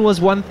 Spin was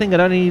one thing, it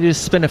only needed to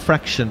spin a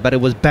fraction, but it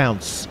was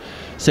bounce.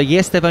 So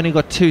yes, they've only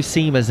got 2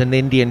 seamers in the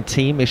Indian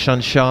team,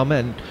 Ishant Sharma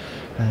and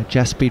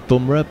Jasprit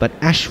Bumrah, but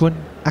Ashwin,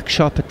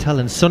 Akshar Patel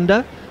and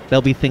Sundar,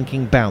 they'll be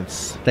thinking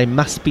bounce. They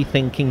must be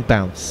thinking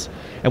bounce.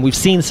 And we've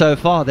seen so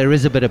far there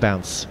is a bit of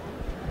bounce.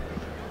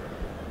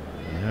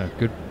 Yeah,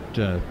 good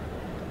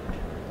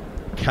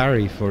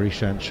carry for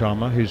Ishant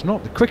Sharma, who's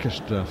not the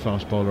quickest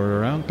fast bowler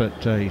around, but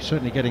he's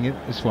certainly getting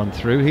this one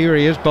through. Here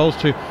he is, bowls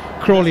to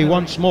Crawley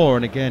once more,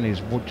 and again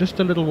he's just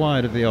a little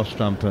wide of the off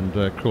stump, and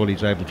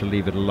Crawley's able to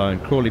leave it alone.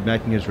 Crawley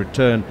making his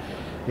return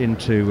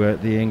into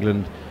the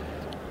England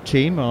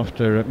team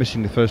after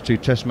missing the first 2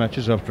 test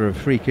matches after a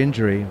freak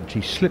injury, which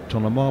he slipped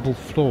on a marble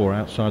floor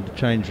outside the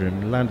change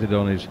room, landed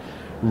on his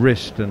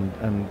wrist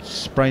and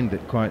sprained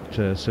it quite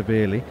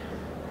severely.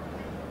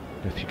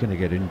 If you're going to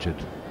get injured,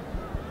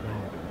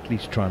 at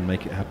least try and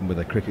make it happen with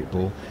a cricket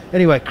ball.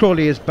 Anyway,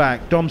 Crawley is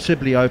back. Dom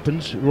Sibley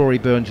opens. Rory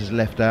Burns is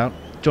left out.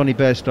 Johnny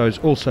Bairstow's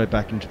also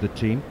back into the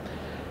team,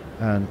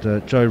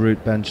 and Joe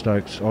Root, Ben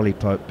Stokes, Ollie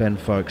Pope, Ben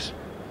Foakes,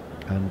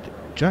 and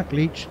Jack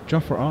Leach,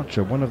 Jofra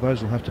Archer. One of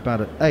those will have to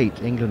bat at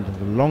 8. England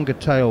have a longer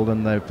tail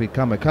than they've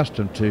become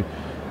accustomed to.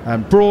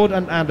 And Broad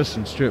and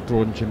Anderson, Stuart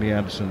Broad and Jimmy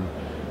Anderson,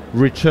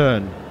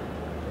 return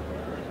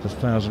the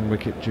 1,000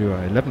 wicket duo,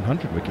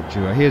 1,100 wicket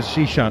duo. Here's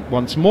Ishant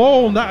once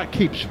more, and that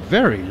keeps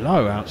very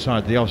low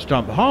outside the off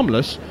stump.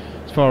 Harmless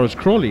as far as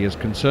Crawley is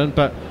concerned,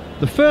 but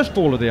the first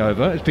ball of the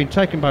over has been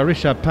taken by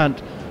Rishabh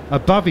Pant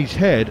above his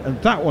head,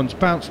 and that one's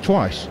bounced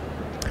twice.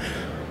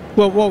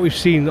 Well, what we've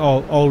seen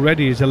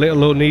already is a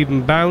little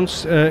uneven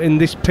bounce in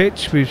this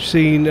pitch. We've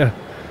seen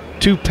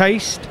 2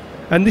 paced,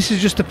 and this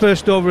is just the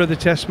first over of the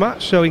test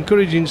match, so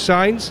encouraging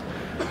signs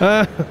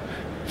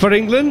for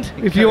England,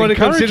 if you want to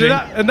consider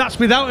that, and that's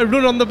without a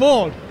run on the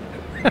board.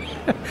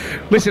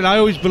 Listen, I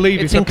always believe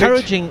it's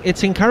encouraging.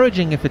 It's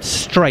encouraging if it's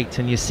straight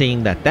and you're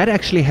seeing that. That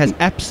actually has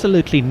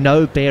absolutely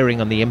no bearing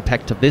on the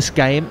impact of this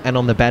game and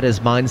on the batter's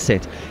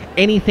mindset.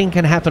 Anything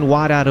can happen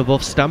wide out of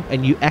off stump,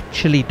 and you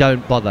actually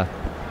don't bother.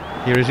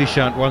 Here is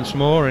Ishant once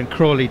more, and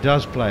Crawley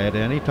does play it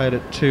in. He played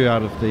it 2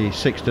 out of the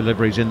 6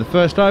 deliveries in the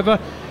first over.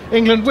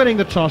 England winning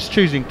the toss,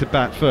 choosing to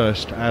bat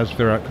first, as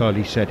Virat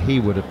Kohli said he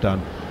would have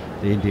done,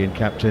 the Indian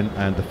captain,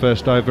 and the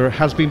first over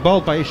has been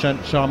bowled by Ishant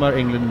Sharma.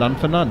 England none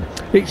for none.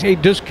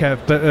 It does, Kev,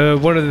 but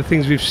one of the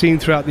things we've seen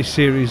throughout this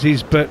series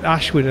is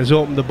Ashwin has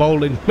opened the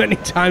bowling many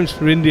times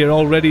for India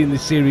already in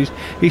this series.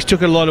 He's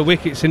took a lot of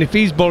wickets, and if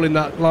he's bowling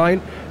that line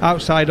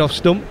outside off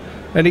stump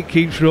and it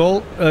keeps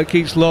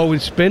low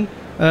with spin,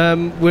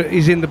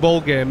 is in the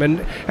ball game, and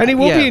it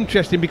will be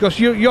interesting, because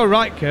you're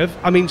right, Kev.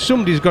 I mean,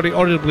 somebody's got it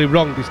horribly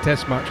wrong this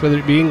test match, whether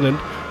it be England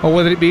or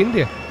whether it be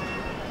India.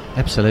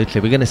 Absolutely.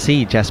 We're going to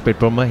see Jasprit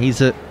Bumrah. He's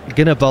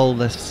going to bowl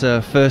this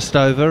first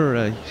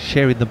over,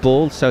 sharing the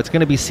ball, so it's going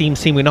to be seam.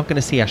 We're not going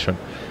to see Ashwin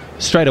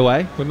straight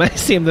away. We may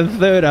see him the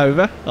third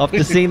over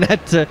after seeing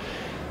that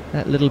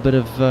little bit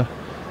of I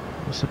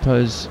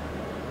suppose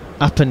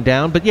up and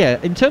down. But yeah,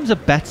 in terms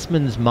of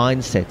batsmen's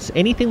mindsets,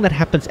 anything that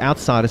happens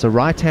outside, as a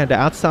right-hander,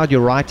 outside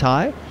your right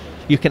eye,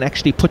 you can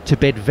actually put to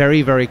bed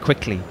very, very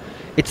quickly.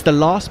 It's the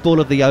last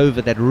ball of the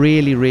over that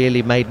really,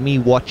 really made me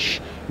watch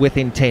with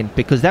intent,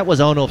 because that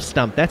was on off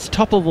stump. That's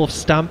top of off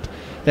stump.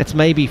 That's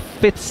maybe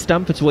 5th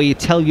stump. It's where you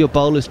tell your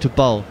bowlers to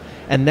bowl,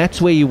 and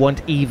that's where you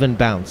want even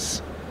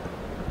bounce.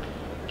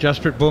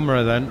 Jasprit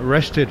Bumrah then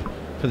rested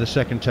for the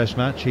second test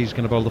match. He's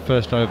going to bowl the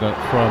first over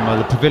from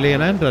the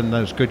pavilion end, and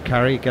there's good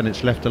carry. Again,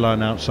 it's left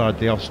alone outside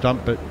the off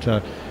stump, but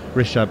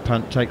Rishabh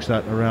Pant takes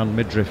that around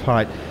midriff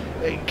height.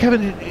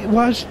 Kevin, I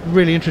was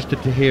really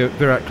interested to hear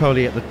Virat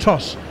Kohli at the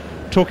toss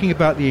talking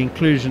about the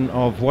inclusion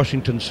of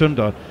Washington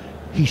Sundar.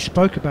 He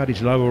spoke about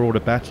his lower order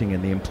batting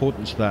and the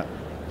importance that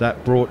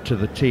brought to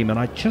the team, and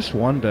I just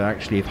wonder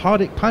actually if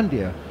Hardik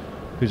Pandya,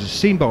 who's a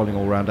seam bowling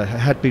all-rounder,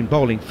 had been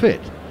bowling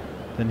fit,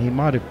 then he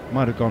might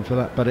have gone for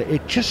that. But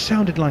it just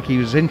sounded like he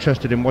was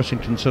interested in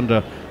Washington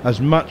Sundar as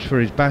much for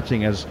his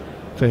batting as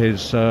for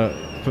his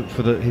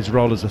his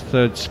role as a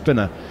third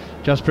spinner.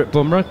 Jasprit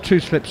Bumrah, 2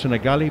 slips and a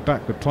gully,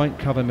 backward point,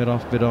 cover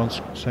mid-off, mid-on,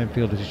 same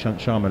field as Ishant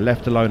Sharma,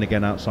 left alone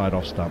again outside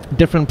off stump.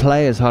 Different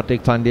players,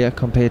 Hardik Pandya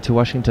compared to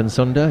Washington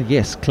Sundar.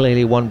 Yes,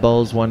 clearly one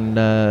bowls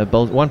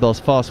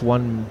fast,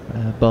 one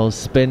bowls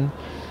spin.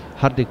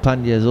 Hardik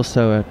Pandya is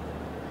also a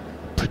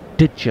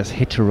prodigious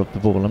hitter of the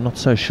ball. I'm not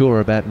so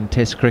sure about in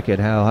Test cricket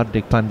how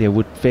Hardik Pandya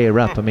would fare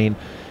up. I mean,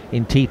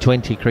 in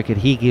T20 cricket,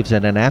 he gives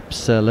it an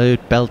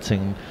absolute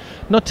belting.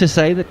 Not to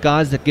say that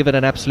guys that give it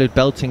an absolute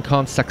belting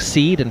can't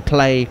succeed and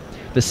play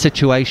the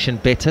situation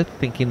better,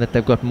 thinking that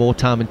they've got more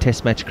time in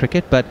Test match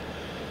cricket, but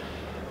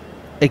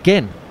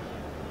again,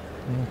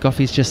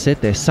 Goffey's just said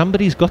there,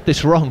 somebody's got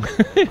this wrong.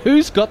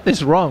 Who's got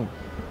this wrong?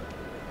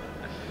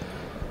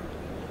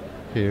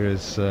 Here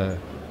is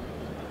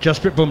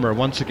Jasprit Bumrah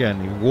once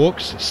again. He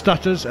walks,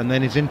 stutters, and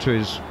then is into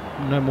his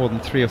no more than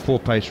 3 or 4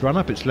 pace run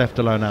up. It's left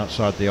alone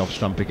outside the off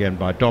stump again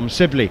by Dom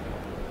Sibley.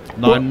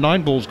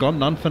 Nine balls gone,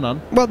 none for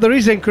none. Well, there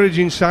is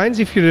encouraging signs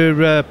if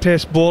you're a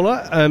pace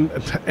bowler,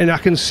 and I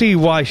can see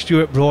why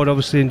Stuart Broad,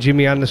 obviously, and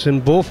Jimmy Anderson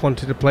both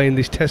wanted to play in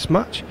this Test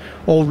match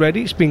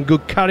already. It's been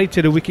good carry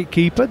to the wicket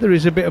keeper. There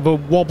is a bit of a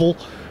wobble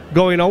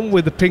going on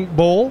with the pink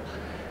ball,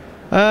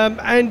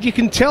 and you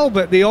can tell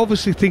that they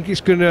obviously think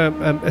it's going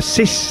to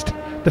assist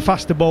the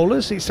faster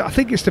bowlers. I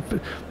think it's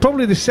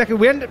probably the second.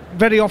 We haven't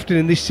very often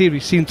in this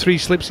series seen 3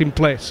 slips in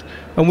place,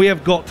 and we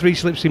have got 3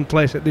 slips in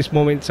place at this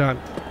moment in time.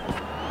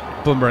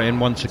 Bumrah in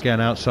once again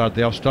outside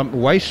the off stump.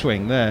 Away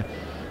swing there.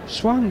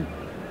 Swung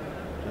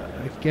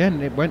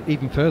again, it went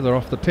even further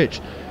off the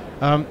pitch.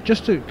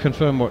 Just to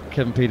confirm what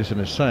Kevin Pietersen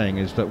is saying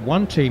is that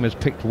one team has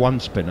picked 1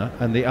 spinner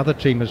and the other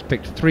team has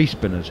picked 3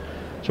 spinners.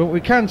 So what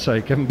we can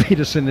say, Kevin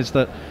Pietersen, is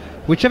that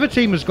whichever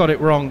team has got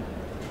it wrong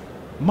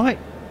might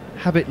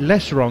have it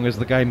less wrong as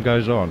the game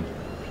goes on.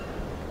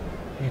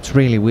 It's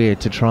really weird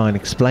to try and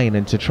explain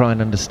and to try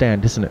and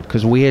understand, isn't it?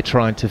 Because we're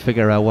trying to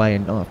figure our way,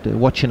 and after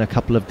watching a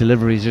couple of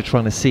deliveries, you're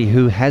trying to see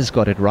who has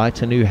got it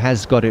right and who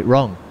has got it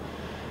wrong.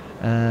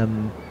 A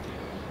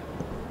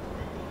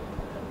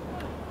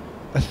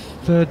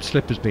third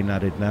slip has been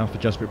added now for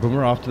Jasprit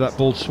Bumrah after that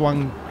ball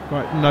swung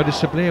quite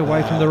noticeably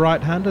away from the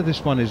right-hander.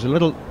 This one is a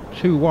little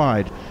too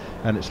wide,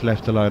 and it's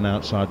left alone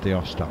outside the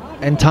off stump.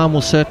 And time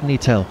will certainly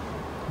tell.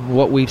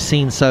 What we've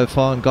seen so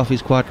far, and Gough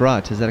is quite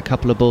right, is that a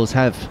couple of balls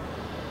have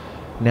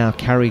now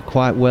carried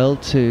quite well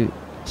to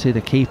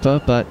the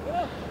keeper, but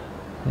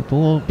they've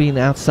all been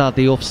outside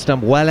the off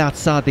stump, well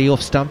outside the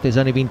off stump. There's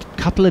only been a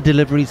couple of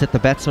deliveries that the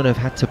batsmen have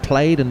had to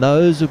play, and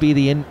those will be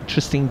the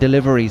interesting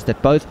deliveries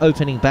that both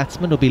opening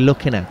batsmen will be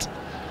looking at.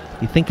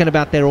 You're thinking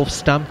about their off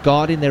stump,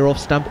 guarding their off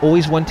stump,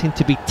 always wanting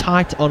to be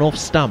tight on off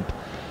stump,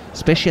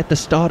 especially at the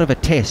start of a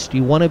test.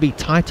 You want to be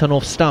tight on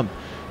off stump.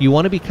 You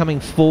want to be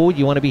coming forward,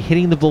 you want to be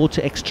hitting the ball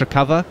to extra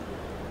cover.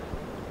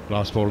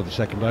 Last ball of the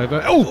second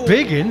over. Oh,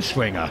 big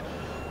in-swinger.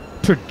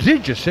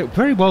 Prodigious.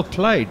 Very well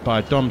played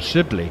by Dom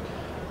Sibley.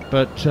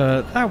 But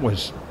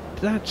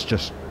that's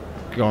just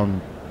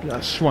gone,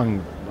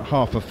 swung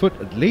half a foot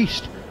at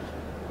least.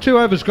 2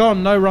 overs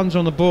gone, no runs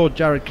on the board.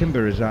 Jared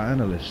Kimber is our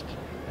analyst.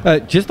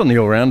 Just on the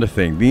all-rounder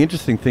thing, the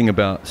interesting thing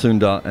about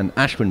Sundar and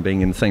Ashwin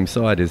being in the same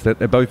side is that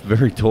they're both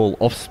very tall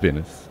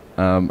off-spinners.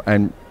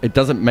 And it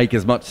doesn't make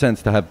as much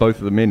sense to have both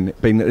of them in.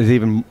 There's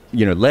even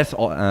less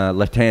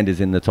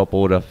left-handers in the top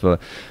order for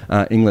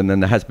England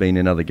than there has been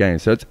in other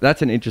games. So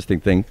that's an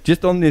interesting thing.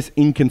 Just on this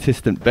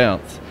inconsistent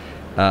bounce,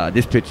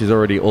 this pitch is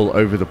already all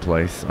over the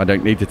place. I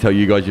don't need to tell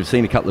you guys, you've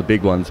seen a couple of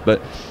big ones,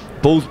 but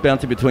balls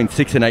bouncing between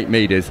 6 and 8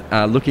 metres.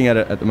 Looking at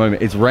it at the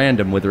moment, it's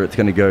random whether it's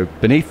going to go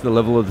beneath the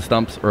level of the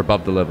stumps or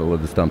above the level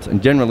of the stumps.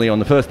 And generally on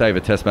the first day of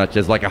a Test match,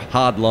 there's like a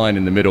hard line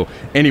in the middle.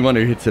 Anyone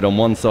who hits it on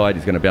one side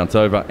is going to bounce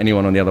over.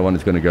 Anyone on the other one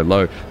is going to go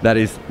low. That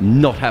is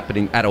not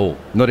happening at all.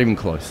 Not even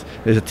close.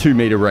 There's a 2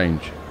 metre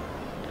range.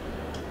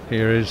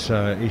 Here is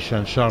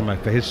Ishant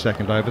Sharma for his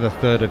second over, the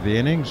third of the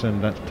innings,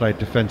 and that's played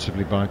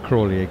defensively by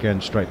Crawley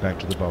again, straight back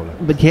to the bowler.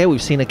 But here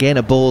we've seen again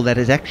a ball that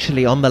is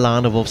actually on the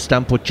line of off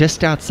stump or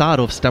just outside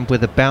off stump where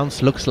the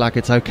bounce looks like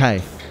it's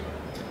okay.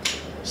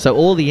 So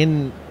all the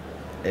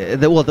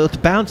the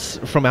bounce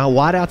from our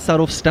wide outside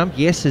off stump,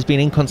 yes, has been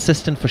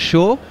inconsistent for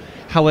sure.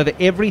 However,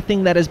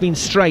 everything that has been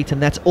straight,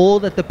 and that's all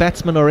that the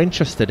batsmen are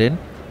interested in,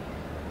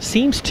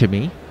 seems to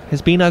me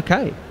has been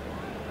okay.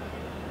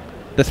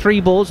 The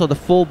 3 balls or the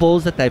 4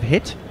 balls that they've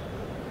hit,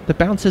 the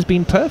bounce has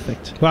been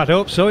perfect. Well, I'd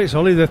hope so. It's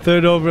only the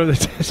 3rd over of the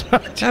Test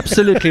match.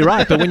 Absolutely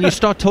right. But when you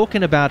start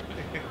talking about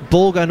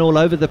ball going all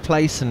over the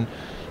place and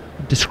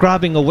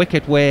describing a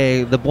wicket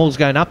where the ball's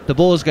going up, the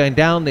ball's going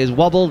down, there's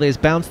wobble, there's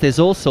bounce, there's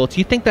all sorts,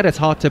 you think that it's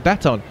hard to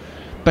bat on.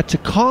 But to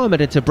calm it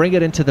and to bring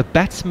it into the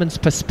batsman's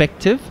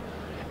perspective,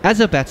 as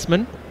a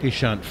batsman,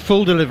 Ishant,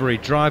 full delivery,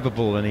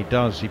 drivable, and he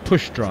does. He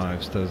push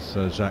drives, does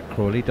Zach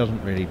Crawley.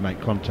 Doesn't really make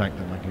contact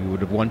like he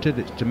would have wanted.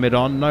 It's to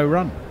mid-on, no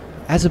run.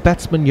 As a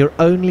batsman, you're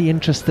only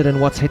interested in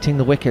what's hitting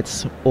the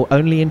wickets, or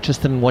only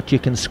interested in what you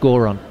can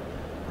score on.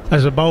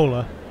 As a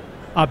bowler,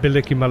 I'd be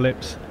licking my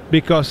lips,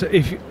 because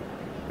if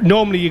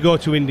normally you go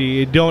to India,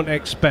 you don't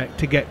expect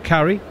to get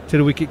carry to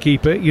the wicket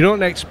keeper. You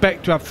don't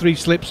expect to have 3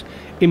 slips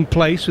in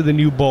place with a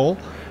new ball.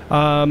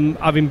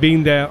 Having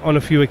been there on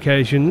a few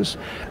occasions,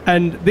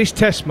 and this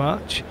Test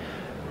match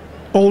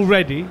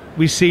already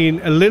we've seen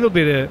a little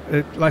bit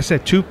of like I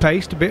said, too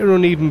paced, a bit of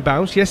uneven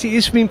bounce. Yes, it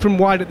is been from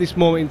wide at this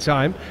moment in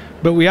time,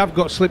 but we have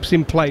got slips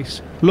in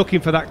place looking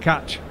for that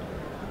catch.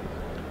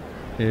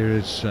 Here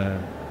is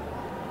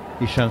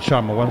Ishant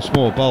Sharma once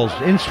more, bowls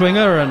in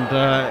swinger,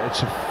 and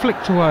it's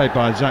flicked away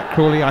by Zach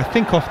Crawley, I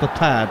think off the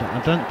pad.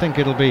 I don't think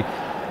it'll be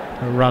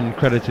a run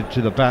credited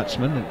to the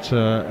batsman. It's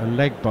a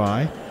leg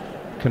by,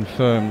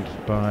 confirmed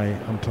by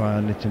umpire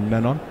Nitin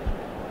Menon,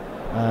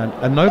 and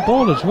a no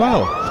ball as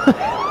well.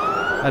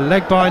 A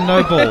leg by,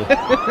 no ball.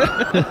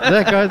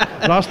 There goes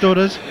last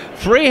orders.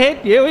 Free hit,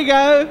 here we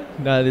go.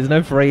 No, there's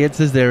no free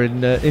hits, is there,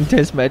 in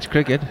Test match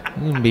cricket?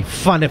 It would be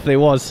fun if there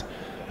was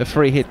a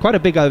free hit. Quite a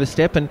big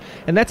overstep, and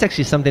that's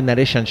actually something that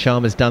Ishant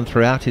Sharma has done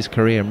throughout his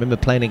career. I remember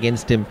playing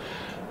against him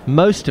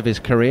most of his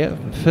career,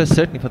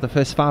 certainly for the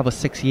first 5 or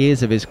 6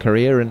 years of his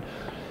career, and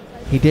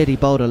he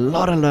bowled a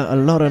lot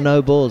of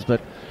no balls.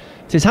 But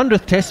it's his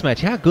 100th Test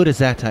match. How good is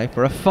that, eh?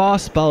 For a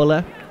fast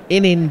bowler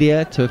in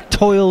India to have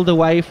toiled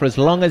away for as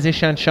long as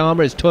Ishant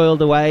Sharma has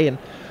toiled away, and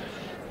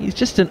he's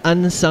just an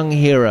unsung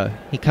hero.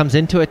 He comes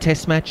into a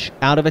Test match,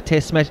 out of a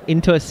Test match,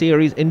 into a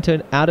series,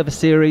 out of a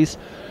series.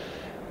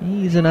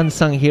 He's an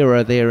unsung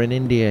hero there in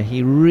India.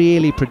 He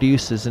really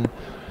produces, and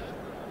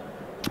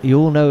you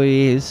all know who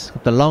he is.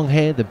 The long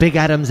hair, the big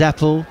Adam's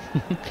apple.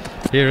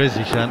 Here is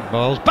Ishant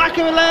bowls. Back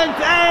of the length,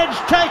 edge,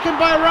 taken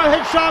by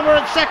Rohit Sharma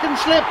at second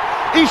slip.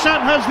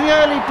 Ishant has the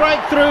early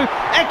breakthrough,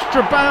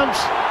 extra bounce.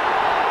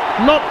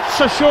 Not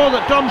so sure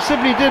that Dom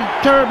Sibley did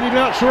terribly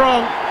much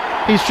wrong.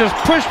 He's just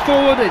pushed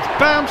forward, it's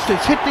bounced,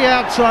 it's hit the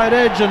outside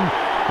edge, and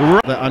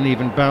that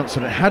uneven bounce,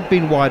 and it had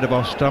been wide of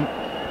off stump.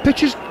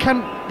 Pitches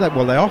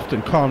they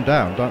often calm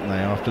down, don't they,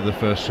 after the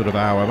first sort of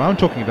hour. I'm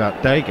talking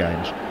about day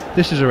games.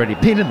 This has already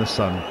been in the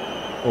sun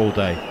all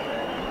day.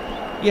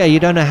 Yeah, you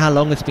don't know how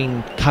long it's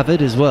been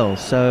covered as well,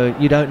 so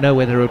you don't know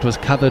whether it was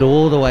covered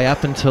all the way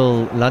up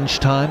until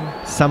lunchtime.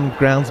 Some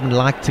groundsmen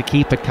like to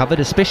keep it covered,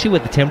 especially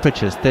with the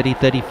temperatures, 30,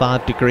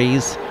 35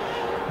 degrees.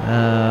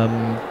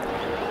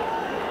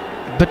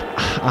 But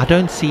I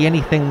don't see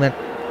anything that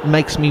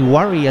makes me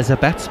worry as a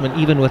batsman,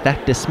 even with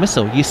that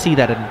dismissal. You see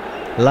that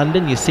in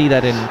London, you see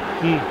that in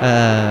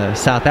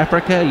South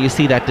Africa, you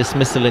see that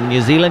dismissal in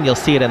New Zealand, you'll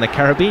see it in the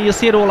Caribbean, you'll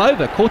see it all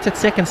over. Caught at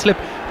second slip,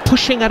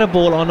 pushing at a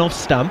ball on off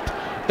stump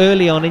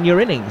early on in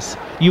your innings.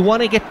 You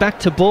want to get back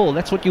to ball.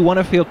 That's what you want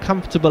to feel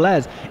comfortable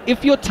as.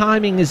 If your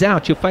timing is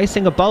out, you're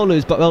facing a bowler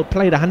who's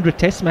played 100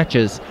 Test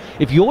matches.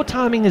 If your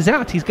timing is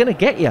out, he's going to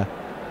get you.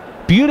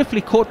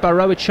 Beautifully caught by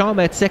Rohit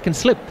Sharma at second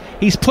slip.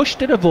 He's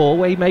pushed at a ball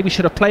where he maybe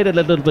should have played it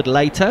a little bit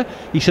later.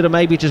 He should have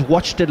maybe just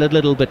watched it a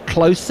little bit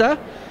closer,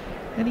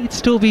 and he'd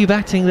still be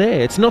batting there.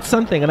 It's not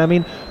something, and I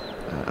mean,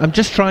 I'm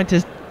just trying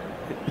to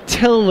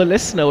tell the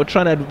listener, or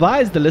trying to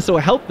advise the listener,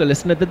 or help the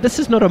listener, that this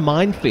is not a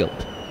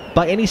minefield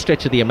by any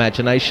stretch of the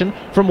imagination.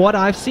 From what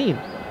I've seen,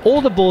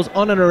 all the balls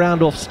on and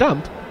around off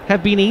stump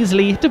have been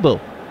easily hittable.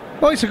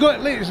 Well, it's a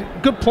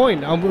good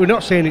point. We're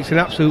not saying it's an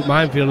absolute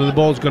minefield and the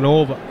ball's gone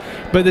over,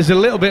 but there's a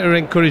little bit of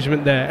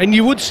encouragement there, and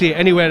you would see it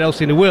anywhere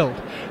else in the world.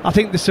 I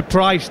think the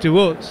surprise to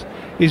us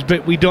is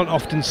that we don't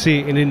often see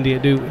it in India,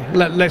 do we?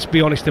 Let's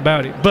be honest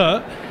about it.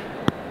 But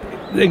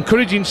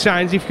encouraging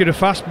signs if you're a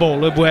fast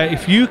bowler, where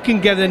if you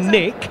can get a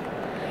nick,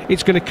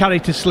 it's going to carry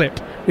to slip.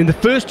 In the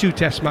first 2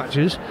 Test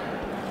matches,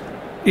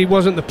 it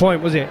wasn't the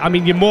point, was it? I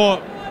mean, you're more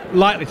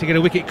likely to get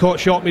a wicket caught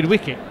short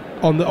mid-wicket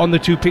on the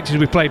 2 pitches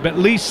we played, but at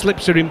least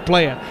slips are in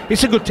player.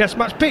 It's a good Test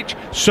match pitch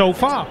so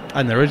far.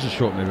 And there is a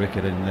short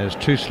mid-wicket in. There's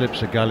 2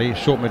 slips, a gully,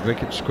 short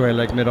mid-wicket, square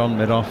leg, mid-on,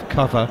 mid-off,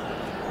 cover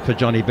for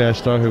Johnny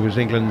Bairstow, who was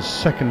England's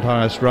second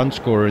highest run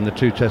scorer in the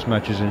 2 Test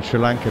matches in Sri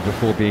Lanka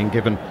before being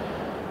given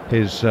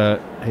his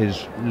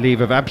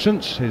leave of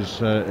absence,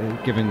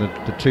 giving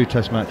the 2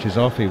 Test matches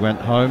off. He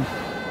went home.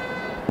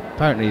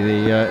 Apparently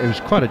it was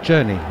quite a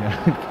journey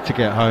to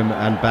get home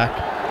and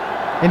back.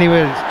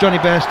 Anyway, it's Johnny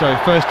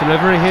Bairstow, first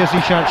delivery. Here's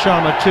Ishant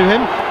Sharma to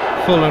him,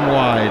 full and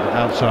wide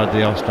outside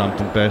the off stump,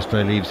 and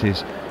Bairstow leaves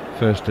his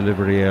first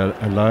delivery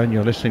alone.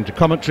 You're listening to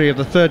commentary of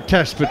the 3rd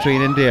Test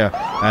between India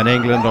and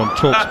England on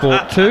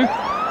TalkSport 2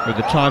 with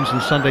the Times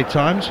and Sunday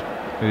Times,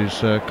 whose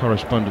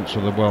correspondents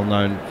are the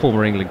well-known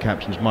former England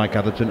captains Mike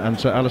Atherton and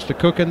Sir Alistair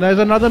Cook. And there's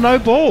another no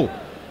ball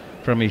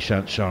from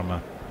Ishant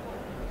Sharma.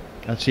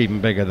 That's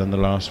even bigger than the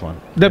last one.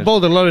 They've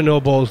bowled a lot of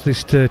no balls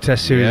this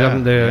Test series,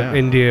 haven't they? Yeah.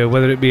 India,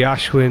 whether it be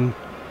Ashwin,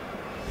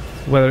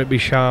 whether it be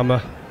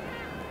Sharma.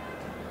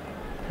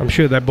 I'm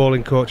sure their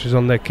bowling coach is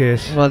on their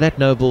case. Well, that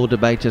no ball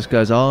debate just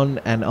goes on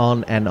and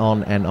on and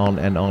on and on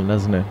and on,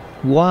 doesn't it?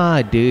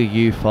 Why do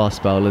you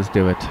fast bowlers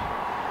do it?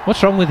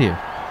 What's wrong with you?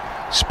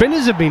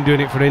 Spinners have been doing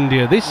it for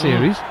India this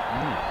series.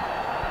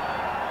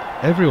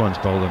 Everyone's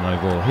bowled a no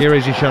ball. Here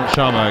is Ishant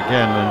Sharma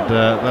again, and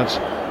that's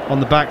on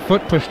the back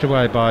foot, pushed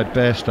away by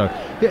Bairstow.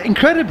 Yeah,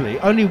 incredibly,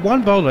 only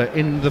one bowler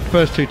in the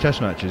first 2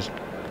 Test matches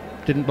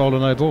didn't bowl a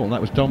no ball, and that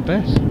was Dom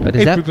Bess. But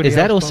is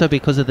that also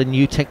because of the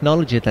new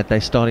technology that they're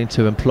starting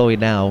to employ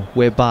now,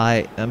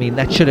 whereby, I mean,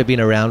 that should have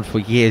been around for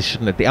years,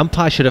 shouldn't it? The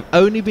umpire should have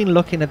only been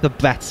looking at the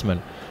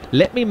batsman.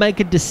 Let me make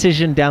a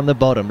decision down the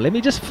bottom. Let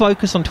me just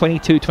focus on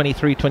 22,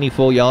 23,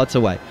 24 yards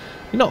away.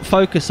 Not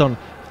focus on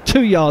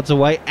 2 yards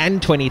away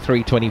and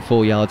 23,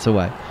 24 yards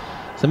away.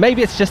 So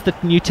maybe it's just the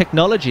new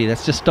technology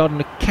that's just starting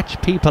to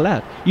catch people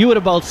out. You would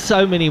have bowled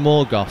so many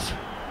more, Goff.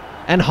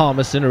 And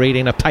Harmison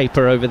reading a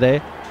paper over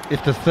there.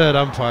 If the 3rd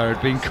umpire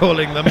had been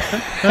calling them.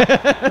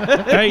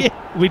 Hey,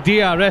 with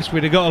DRS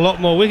we'd have got a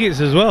lot more wickets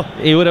as well.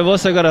 He would have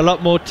also got a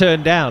lot more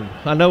turned down.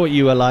 I know what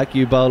you were like,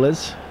 you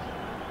bowlers.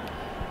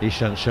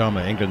 Ishant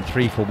Sharma, England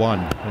 3 for 1,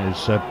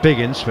 is a big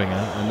in-swinger,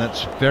 and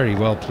that's very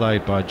well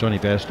played by Johnny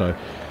Bairstow.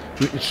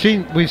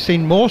 We've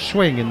seen more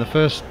swing in the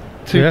first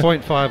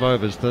 2.5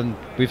 overs than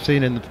we've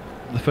seen in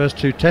the first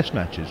 2 Test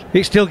matches.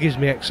 It still gives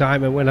me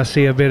excitement when I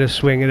see a bit of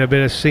swing and a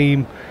bit of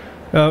seam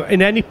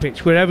in any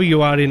pitch, wherever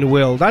you are in the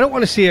world. I don't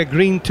want to see a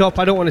green top.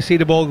 I don't want to see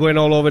the ball going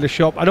all over the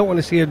shop. I don't want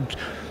to see a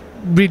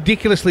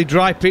ridiculously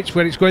dry pitch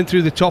where it's going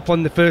through the top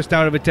on the first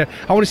hour of a test.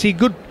 I want to see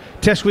good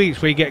test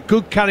weeks where you get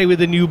good carry with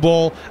the new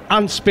ball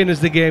and spin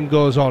as the game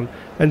goes on.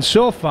 And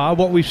so far,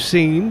 what we've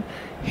seen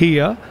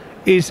here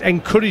is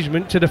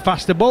encouragement to the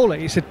faster bowler.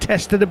 It's a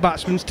test of the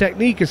batsman's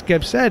technique, as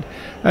Kev said.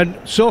 And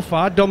so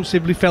far, Dom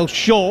Sibley fell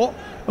short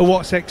of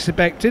what's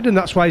expected, and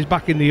that's why he's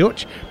back in the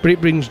hutch. But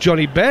it brings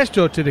Johnny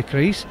Bairstow to the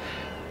crease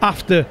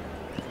after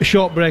a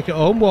short break at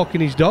home, walking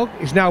his dog.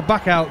 He's now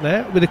back out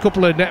there with a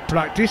couple of net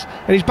practice,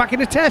 and he's back in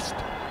the test.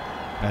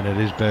 And it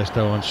is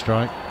Bairstow on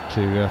strike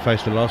to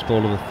face the last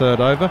ball of the third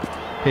over.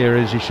 Here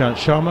is Ishant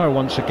Sharma,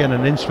 once again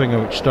an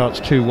in-swinger which starts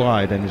too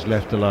wide and is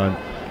left alone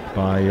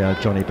by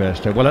Johnny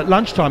Bairstow. Well, at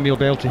lunchtime you'll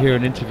be able to hear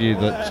an interview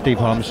that Steve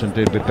Harmison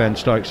did with Ben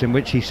Stokes, in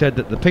which he said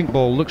that the pink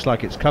ball looks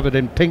like it's covered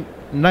in pink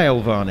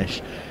nail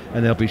varnish,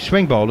 and there'll be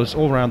swing bowlers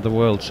all around the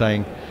world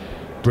saying,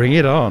 bring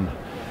it on.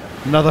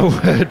 Another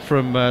word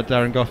from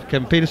Darren Goff,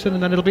 Kevin Peterson,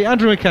 and then it'll be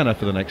Andrew McKenna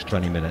for the next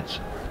 20 minutes.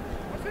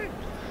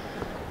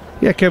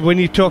 Yeah, Kev, when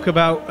you talk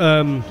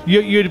about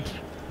you're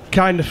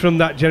kind of from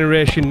that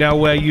generation now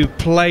where you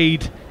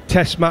played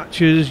test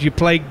matches, you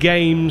played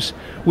games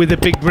with a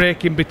big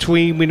break in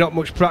between with not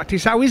much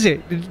practice. How is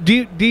it?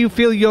 Do you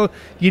feel you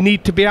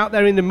need to be out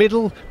there in the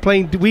middle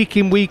playing week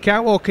in, week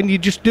out, or can you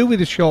just do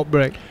with a short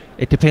break?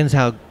 It depends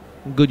how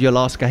good your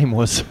last game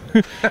was.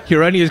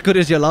 You're only as good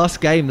as your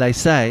last game, they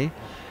say.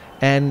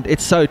 And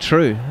it's so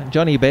true.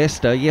 Johnny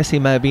Bairstow, yes, he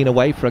may have been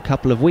away for a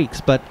couple of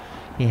weeks, but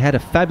he had a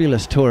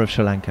fabulous tour of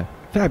Sri Lanka.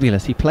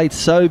 Fabulous. He played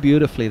so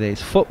beautifully there.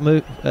 His foot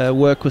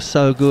work was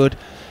so good.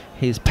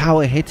 His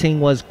power hitting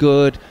was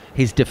good.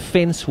 His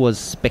defence was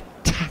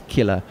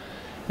spectacular.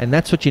 And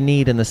that's what you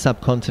need in the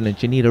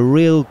subcontinent. You need a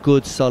real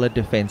good, solid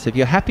defence. If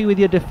you're happy with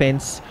your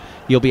defence,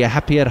 you'll be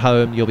happy at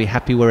home. You'll be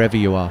happy wherever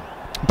you are.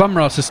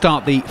 Bumrah to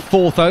start the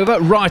fourth over,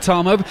 right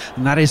arm over,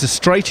 and that is a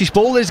straightish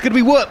ball. It's going to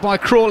be worked by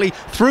Crawley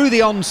through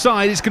the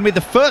onside. It's going to be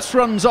the first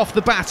runs off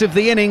the bat of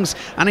the innings,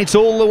 and it's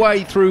all the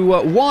way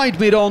through wide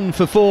mid-on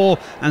for 4,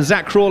 and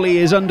Zach Crawley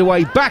is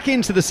underway back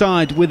into the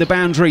side with a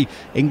boundary.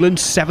 England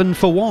 7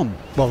 for 1.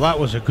 Well, that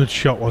was a good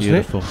shot, wasn't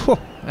Beautiful. it?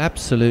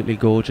 Absolutely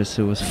gorgeous.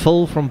 It was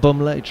full from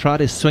Bumrah. He tried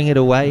to swing it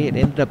away. It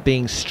ended up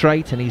being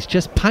straight, and he's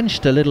just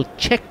punched a little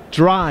check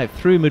drive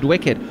through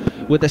mid-wicket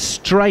with a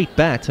straight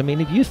bat. I mean,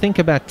 if you think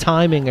about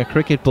timing a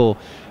cricket ball,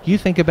 you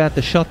think about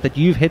the shot that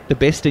you've hit the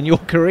best in your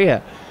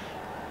career.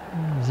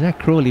 Zach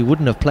Crawley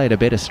wouldn't have played a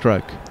better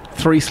stroke.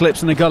 3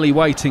 slips and a gully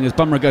waiting as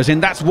Bumrah goes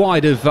in. That's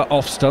wide of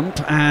off stump,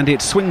 and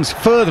it swings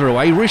further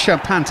away.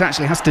 Rishabh Pant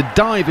actually has to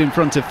dive in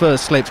front of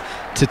first slip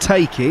to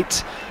take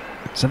it.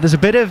 So there's a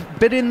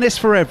bit in this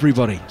for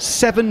everybody.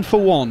 7 for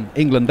 1,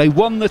 England. They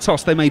won the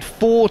toss. They made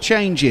 4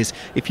 changes.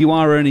 If you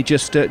are only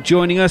just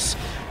joining us,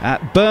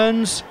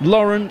 Burns,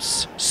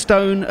 Lawrence,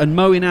 Stone and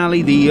Moeen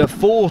Ali, the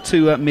 4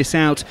 to miss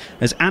out,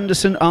 as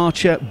Anderson,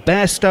 Archer,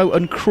 Bairstow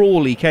and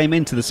Crawley came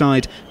into the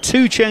side.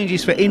 2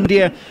 changes for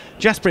India.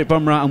 Jasprit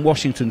Bumrah and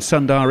Washington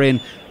Sundar in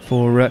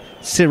for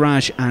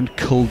Siraj and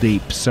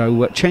Kuldeep.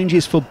 So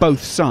changes for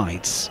both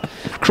sides.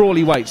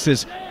 Crawley waits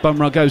as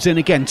Bumrah goes in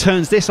again,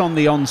 turns this on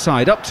the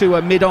onside, up to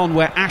a mid-on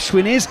where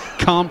Ashwin is,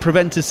 can't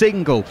prevent a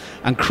single.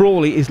 And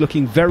Crawley is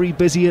looking very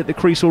busy at the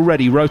crease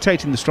already,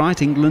 rotating the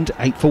strike. England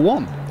 8 for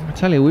 1. I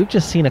tell you, we've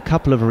just seen a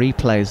couple of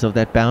replays of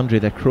that boundary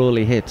that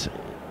Crawley hit.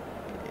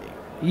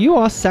 You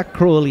ask Zach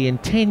Crawley in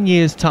 10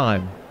 years'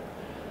 time.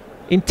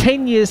 In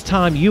 10 years'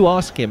 time, you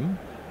ask him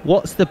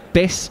what's the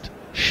best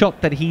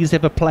shot that he's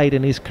ever played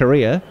in his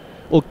career,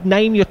 or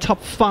name your top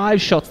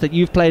 5 shots that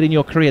you've played in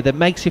your career that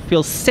makes you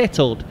feel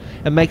settled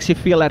and makes you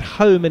feel at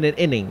home in an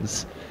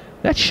innings.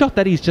 That shot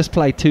that he's just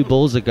played 2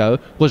 balls ago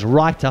was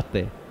right up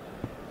there.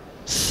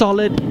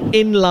 Solid,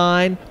 in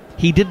line.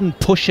 He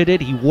didn't push at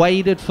it. He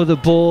waited for the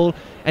ball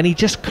and he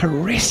just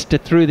caressed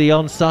it through the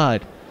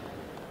onside.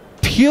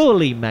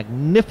 Purely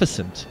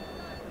magnificent.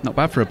 Not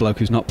bad for a bloke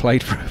who's not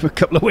played for a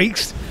couple of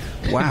weeks.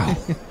 Wow.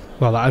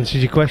 Well, that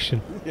answers your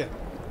question. Yeah.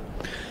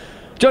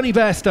 Johnny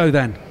Bairstow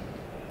then,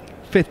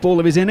 5th ball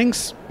of his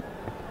innings,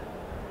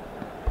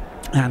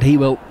 and he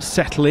will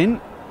settle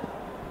in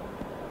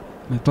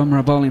with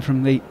Bumrah bowling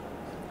from the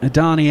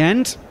Adani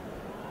end.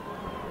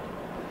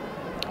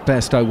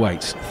 Bairstow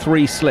waits,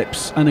 3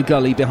 slips and a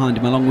gully behind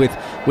him along with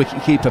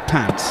wicketkeeper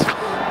Pant.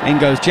 In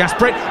goes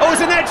Jasprit. Oh,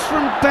 it's an edge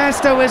from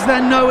Bairstow, is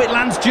there? No, it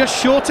lands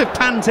just short of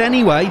Pant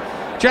anyway.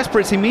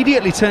 Jasprit's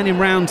immediately turning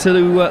round to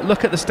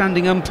look at the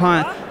standing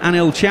umpire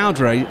Anil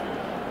Chowdhury,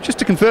 just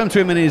to confirm to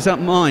him in his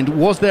mind,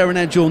 was there an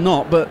edge or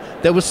not? But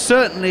there was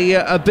certainly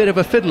a bit of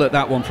a fiddle at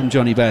that one from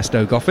Johnny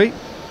Bairstow, Goffey.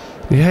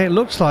 Yeah, it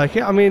looks like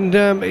it. I mean,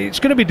 it's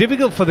going to be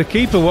difficult for the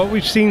keeper, what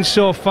we've seen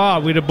so far,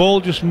 with the ball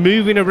just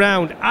moving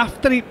around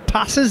after it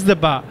passes the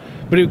bat.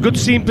 But a good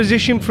seam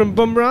position from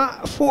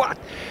Bumrah.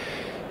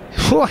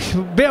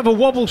 A bit of a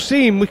wobble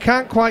seam. We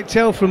can't quite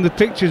tell from the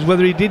pictures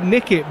whether he did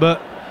nick it,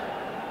 but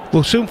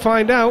we'll soon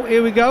find out.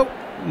 Here we go.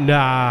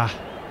 Nah.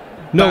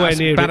 Nowhere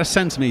near it. About a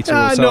centimetre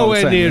or so.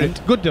 Nowhere near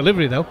it. Good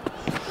delivery, though.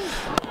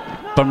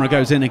 Bumrah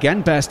goes in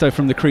again. Bairstow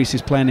from the crease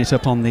is playing it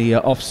up on the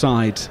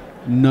offside.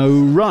 No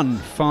run.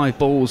 5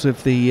 balls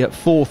of the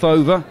 4th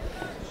over.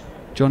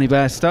 Johnny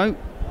Bairstow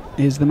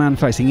is the man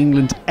facing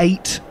England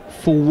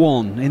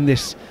 8-1 in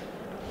this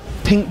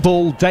pink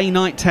ball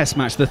day-night test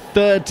match, the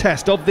 3rd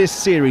test of this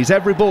series.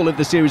 Every ball of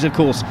the series, of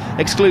course,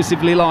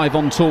 exclusively live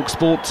on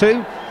TalkSport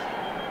 2.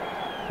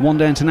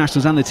 One-day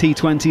internationals and the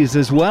T20s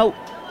as well.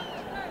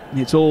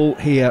 It's all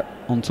here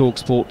on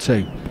TalkSport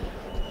 2.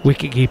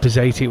 Wicketkeepers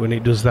hate it when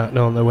it does that,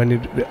 don't they? When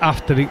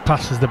after it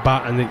passes the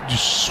bat and it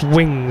just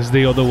swings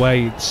the other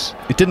way.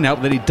 It didn't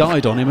help that he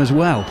died on him as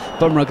well.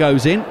 Bumrah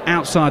goes in,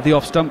 outside the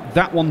off stump.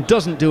 That one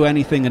doesn't do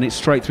anything, and it's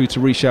straight through to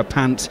Rishabh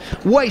Pant.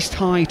 Waist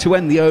high to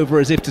end the over,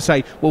 as if to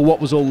say, well, what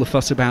was all the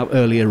fuss about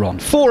earlier on?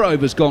 4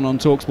 overs gone on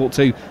TalkSport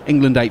 2,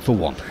 England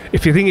 8-1.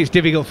 If you think it's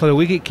difficult for the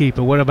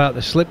wicketkeeper, what about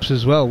the slips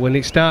as well? When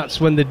it starts,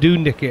 when they do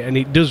nick it, and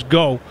it does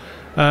go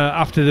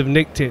after they've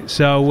nicked it.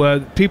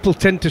 So people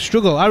tend to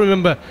struggle. I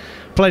remember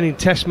playing in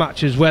test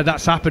matches where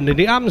that's happened, and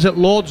it happens at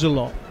Lords a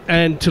lot,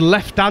 and to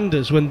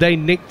left-handers when they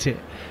nicked it,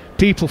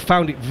 people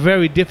found it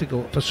very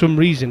difficult for some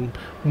reason,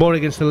 more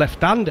against the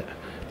left-hander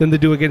than they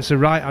do against the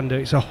right-hander.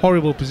 It's a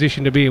horrible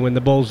position to be in when the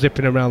ball's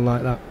zipping around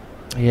like that.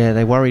 Yeah,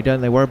 they worry, don't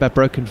they? Worry about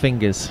broken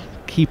fingers.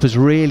 Keepers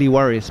really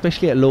worry,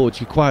 especially at Lords.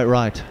 You're quite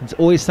right. It's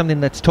always something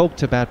that's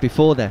talked about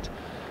before that.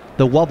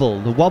 The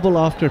wobble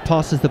after it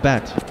passes the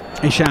bat.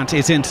 Ishant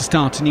is in to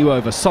start a new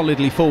over.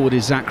 Solidly forward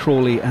is Zach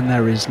Crawley, and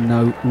there is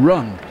no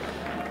run.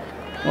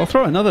 I'll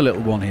throw another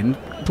little one in.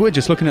 We're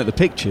just looking at the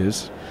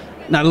pictures.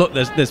 Now look,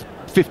 there's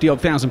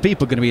 50-odd thousand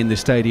people going to be in this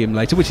stadium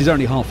later, which is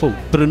only half full.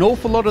 But an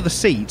awful lot of the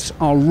seats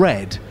are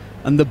red,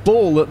 and the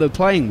ball that they're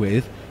playing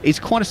with is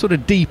quite a sort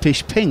of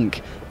deepish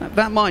pink.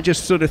 That might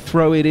just sort of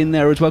throw it in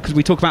there as well, because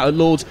we talk about at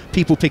Lords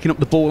people picking up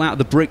the ball out of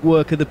the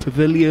brickwork of the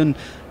pavilion.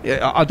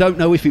 I don't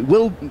know if it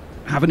will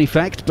have an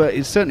effect, but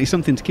it's certainly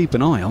something to keep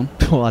an eye on.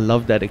 Oh, I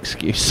love that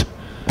excuse.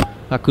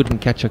 I couldn't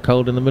catch a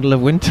cold in the middle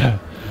of winter.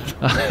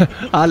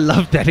 I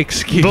love that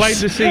excuse. Blame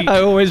the seat. I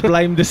always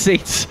blame the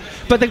seats.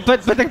 But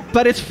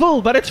it's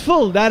full.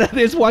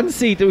 There's one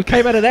seat. It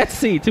came out of that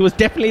seat. It was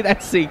definitely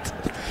that seat.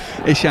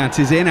 Ishant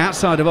is in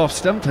outside of off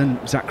stump,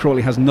 and Zach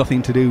Crawley has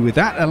nothing to do with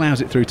that.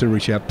 Allows it through to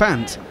Rishabh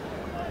Pant.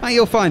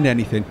 You'll find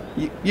anything.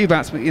 You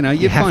batsmen,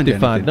 you have to anything.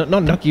 find.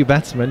 Not you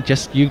batsmen,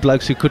 just you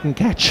blokes who couldn't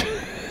catch.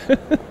 Well,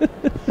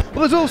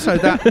 there's also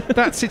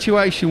that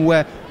situation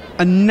where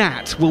a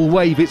gnat will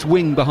wave its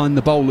wing behind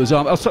the bowler's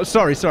arm. Oh,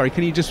 sorry.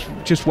 Can you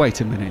just wait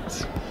a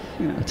minute?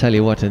 I tell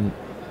you what, in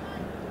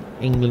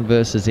England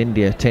versus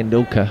India,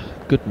 Tendulkar,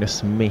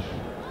 goodness me,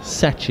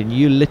 Sachin,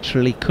 you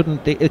literally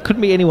couldn't. It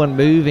couldn't be anyone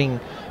moving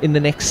in the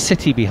next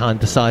city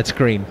behind the side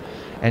screen,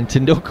 and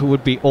Tendulkar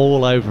would be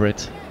all over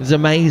it. It was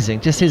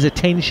amazing, just his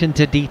attention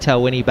to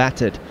detail when he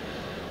batted.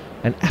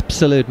 An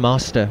absolute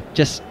master.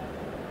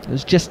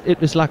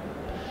 It was like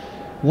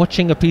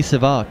watching a piece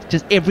of art.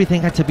 Just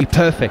everything had to be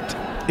perfect.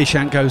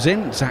 Ishant goes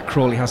in. Zach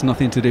Crawley has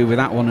nothing to do with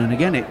that one, and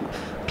again it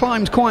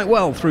climbs quite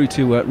well through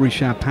to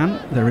Rishabh Pant.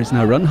 There is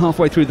no run.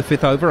 Halfway through the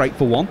 5th over,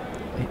 8-1.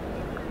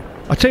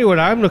 I'll tell you what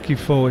I'm looking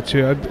forward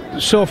to.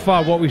 So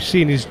far what we've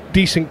seen is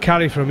decent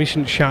carry from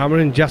Ishant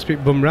Sharma and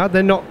Jasprit Bumrah.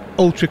 They're not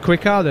ultra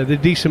quick, are they? They're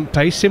decent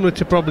pace, similar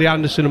to probably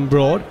Anderson and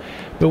Broad.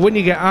 But when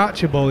you get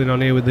Archer bowling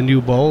on here with the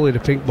new ball, with the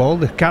pink ball,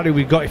 the carry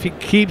we got, if it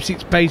keeps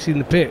its pace in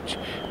the pitch,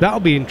 that'll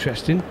be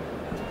interesting.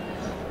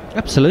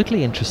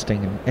 Absolutely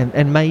interesting,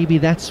 and maybe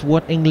that's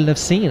what England have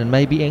seen, and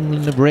maybe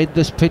England have read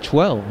this pitch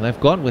well. They've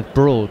gone with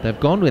Broad, they've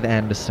gone with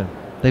Anderson,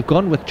 they've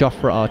gone with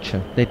Jofra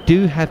Archer. They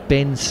do have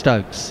Ben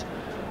Stokes,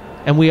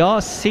 and we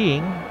are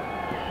seeing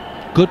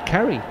good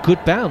carry,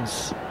 good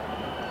bounce.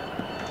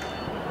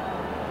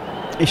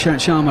 Ishant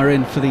Sharma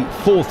in for the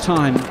 4th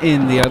time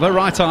in the over.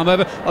 Right arm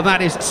over, and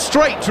that is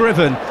straight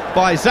driven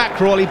by Zach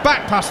Crawley,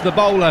 back past the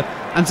bowler,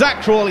 and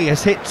Zach Crawley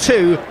has hit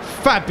 2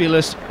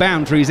 fabulous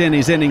boundaries in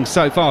his innings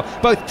so far,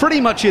 both pretty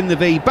much in the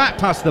V, back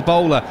past the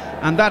bowler,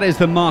 and that is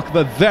the mark of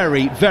a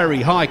very,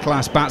 very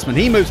high-class batsman.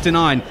 He moves to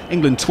 9,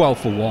 England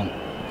 12-1.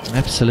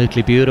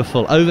 Absolutely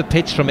beautiful. Over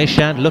pitch from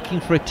Ishant,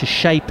 looking for it to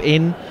shape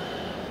in.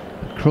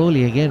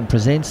 Crawley again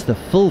presents the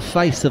full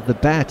face of the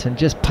bat and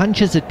just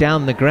punches it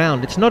down the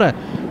ground. It's not a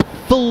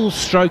full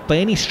stroke by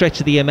any stretch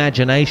of the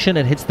imagination.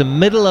 It hits the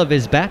middle of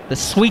his bat, the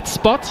sweet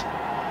spot,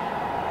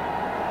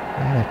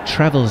 and it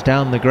travels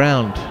down the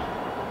ground.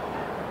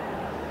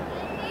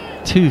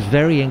 2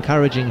 very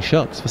encouraging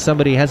shots for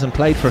somebody who hasn't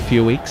played for a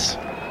few weeks.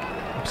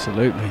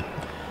 Absolutely.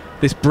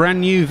 This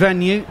brand new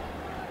venue,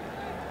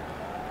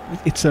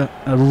 it's a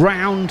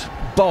round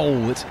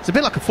bowl. It's a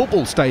bit like a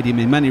football stadium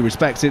in many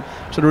respects. It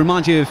sort of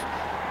reminds you of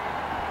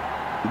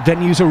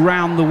venues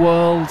around the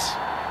world.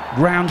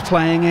 round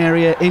playing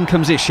area. In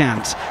comes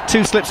Ishant.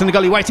 2 slips in the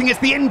gully waiting. It's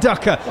the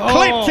inducker.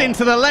 Clipped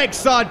into the leg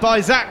side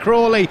by Zak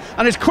Crawley.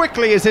 And as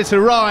quickly as it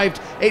arrived,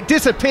 it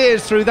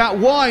disappears through that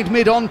wide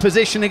mid-on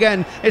position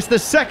again. It's the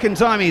second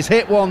time he's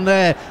hit one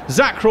there.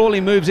 Zak Crawley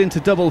moves into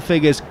double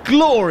figures.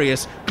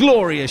 Glorious,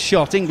 glorious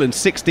shot. England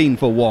 16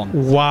 for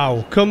 1.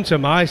 Wow, come to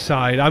my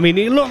side. I mean,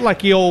 it looked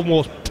like he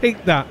almost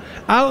picked that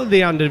out of the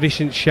hand of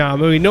Ishant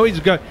Sharma. We know he's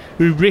got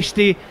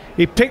wristy.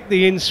 He picked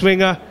the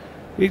in-swinger.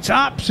 It's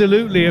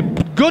absolutely a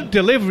good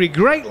delivery,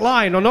 great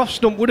line on off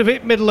stump, would have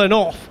hit middle and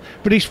off,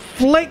 but he's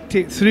flicked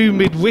it through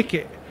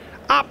mid-wicket.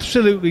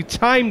 Absolutely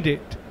timed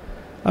it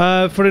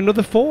for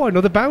another 4,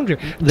 another boundary.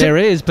 There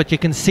is, but you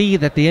can see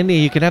that the India,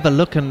 you can have a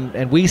look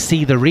and we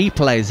see the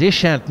replays.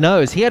 Ishant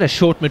knows he had a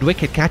short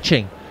mid-wicket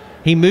catching.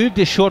 He moved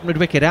his short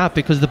mid-wicket out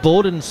because the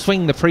ball didn't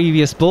swing the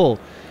previous ball,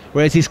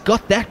 whereas he's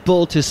got that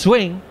ball to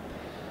swing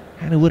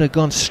and it would have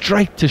gone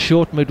straight to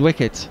short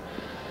mid-wicket.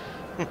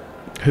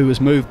 Who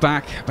has moved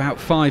back about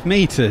 5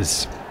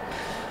 metres.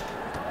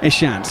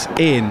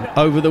 Ishant in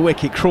over the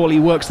wicket. Crawley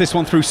works this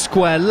one through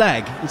square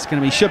leg. It's going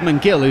to be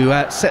Shubman Gill who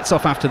sets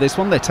off after this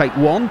one. They take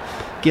 1.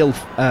 Gill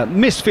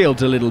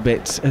misfields a little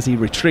bit as he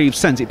retrieves,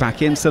 sends it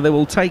back in, so they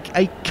will take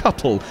a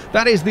couple.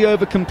 That is the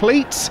over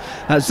complete.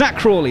 Zak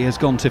Crawley has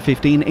gone to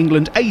 15.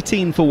 England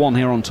 18 for 1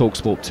 here on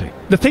TalkSport 2.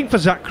 The thing for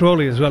Zak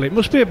Crawley as well, it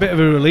must be a bit of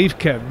a relief,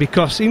 Kev,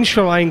 because in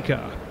Sri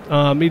Lanka,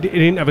 he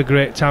didn't have a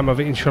great time of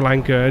it in Sri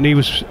Lanka, and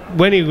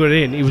when he were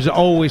in, he was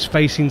always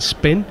facing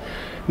spin.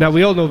 Now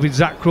we all know with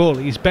Zak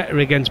Crawley, he's better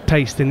against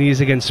pace than he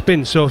is against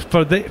spin. So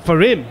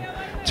for him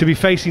to be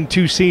facing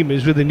 2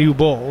 seamers with a new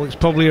ball, it's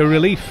probably a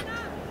relief.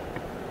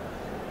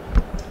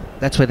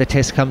 That's where the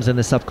test comes in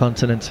the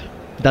subcontinent.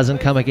 Doesn't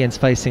come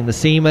against facing the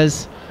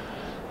seamers.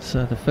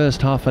 So the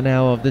first half an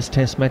hour of this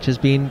test match has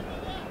been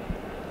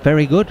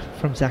very good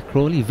from Zak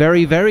Crawley.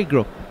 Very, very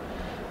good.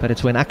 But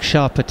it's when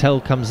Akshar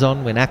Patel comes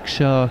on, when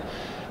Akshar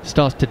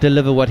starts to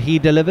deliver what he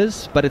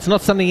delivers. But it's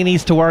not something he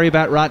needs to worry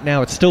about right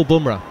now. It's still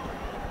Bumrah.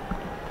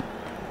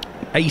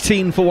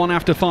 18 for 1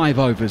 after 5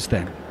 overs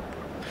then.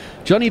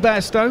 Johnny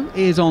Bairstow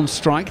is on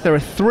strike. There are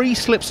 3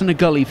 slips and a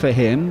gully for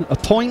him. A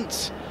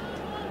point,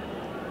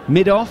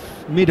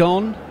 mid-off,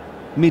 mid-on,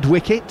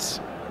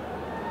 mid-wicket.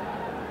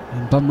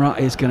 And Bumrah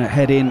is going to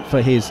head in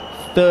for his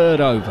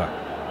 3rd over.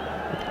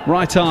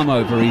 Right arm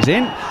over, he's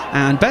in,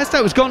 and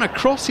Bairstow has gone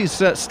across his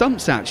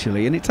stumps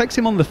actually, and it takes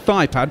him on the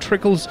thigh pad,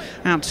 trickles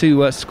out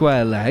to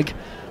square leg,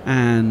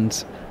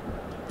 and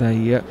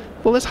they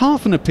well, there's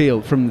half an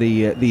appeal from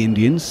the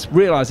Indians,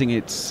 realising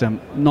it's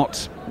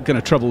not going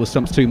to trouble the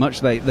stumps too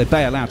much. They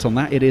bail out on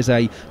that. It is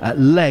a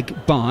leg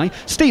bye.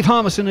 Steve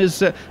Harmison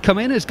has come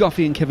in as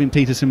Goffey and Kevin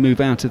Peterson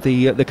move out of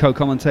the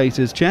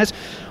co-commentators' chairs.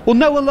 Well,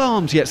 no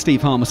alarms yet,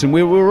 Steve Harmison.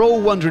 We were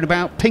all wondering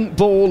about pink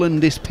ball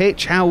and this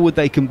pitch. How would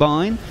they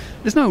combine?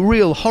 There's no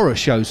real horror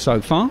shows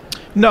so far.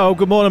 No,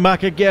 good morning,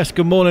 Mac. Yes,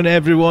 good morning,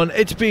 everyone.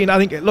 It's been, I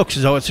think it looks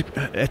as though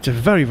it's a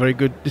very, very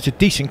good, it's a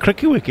decent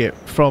cricket wicket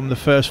from the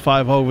first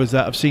 5 overs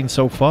that I've seen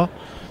so far.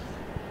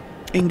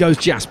 In goes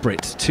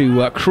Jasprit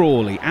to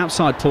Crawley,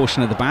 outside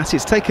portion of the bat.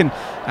 It's taken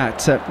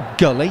at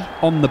gully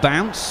on the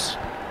bounce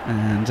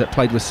and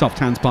played with soft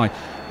hands by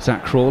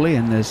Zak Crawley,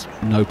 and there's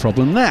no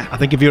problem there. I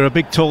think if you're a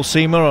big tall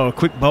seamer or a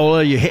quick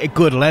bowler, you hit a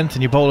good length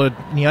and you bowl in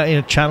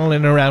a channel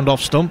in and around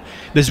off stump,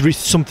 there's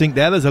something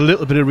there. There's a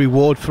little bit of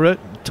reward for it.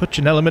 Touch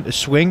an element of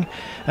swing,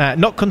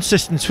 not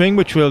consistent swing,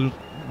 which will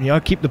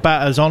keep the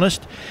batters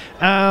honest.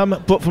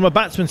 But from a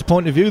batsman's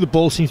point of view, the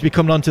ball seems to be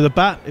coming onto the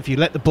bat. If you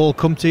let the ball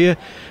come to you,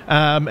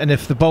 and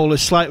if the ball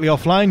is slightly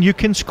offline, you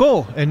can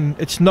score. And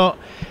it's not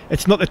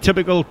the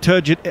typical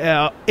turgid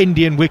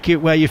Indian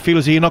wicket where you feel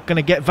as though you're not going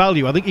to get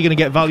value. I think you're going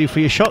to get value for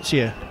your shots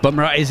here.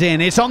 Bumrah is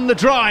in. It's on the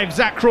drive.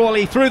 Zak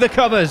Crawley through the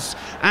covers,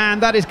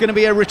 and that is going to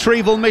be a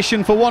retrieval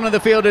mission for one of the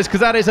fielders,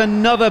 because that is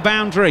another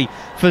boundary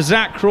for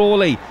Zak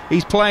Crawley.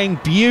 He's playing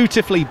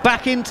beautifully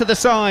back into the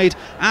side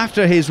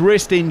after his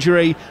wrist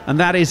injury, and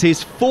that is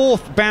his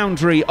 4th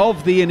boundary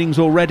of the innings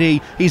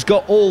already. He's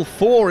got all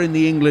 4 in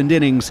the England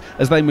innings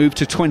as they move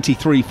to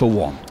 23 for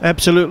 1.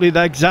 Absolutely,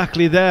 they're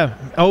exactly there.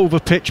 Over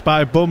pitch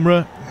by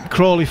Bumrah.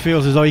 Crawley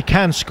feels as though he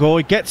can score.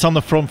 He gets on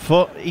the front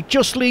foot. He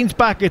just leans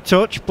back a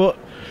touch, but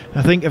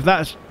I think if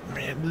that's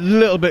a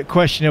little bit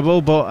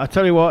questionable, but I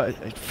tell you what,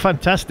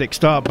 fantastic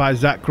start by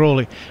Zak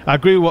Crawley. I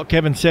agree with what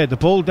Kevin said. The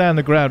ball down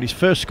the ground, his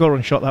first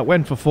scoring shot that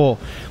went for 4,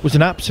 was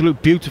an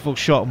absolute beautiful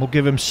shot, and will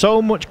give him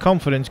so much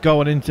confidence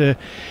going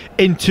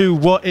into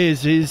what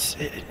is his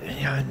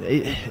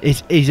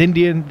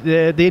Indian,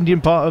 the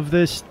Indian part of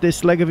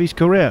this leg of his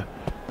career.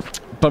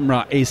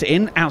 Bumrah is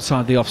in,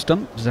 outside the off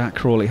stump. Zak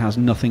Crawley has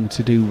nothing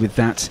to do with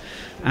that,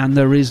 and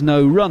there is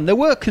no run. There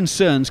were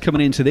concerns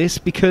coming into this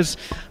because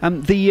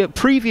the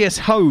previous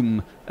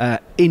home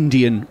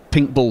Indian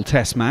pink ball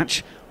test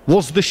match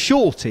was the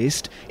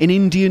shortest in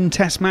Indian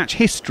test match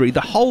history.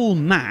 The whole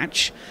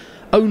match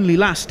only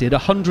lasted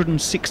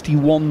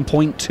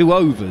 161.2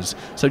 overs,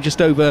 so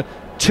just over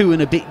 2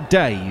 and a bit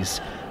days.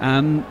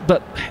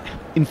 But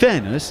in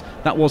fairness,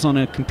 that was on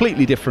a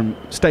completely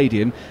different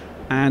stadium.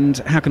 And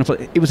how can I put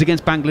it? It was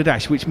against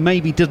Bangladesh, which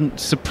maybe didn't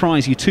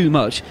surprise you too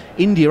much.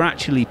 India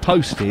actually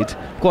posted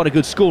quite a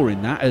good score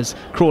in that, as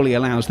Crawley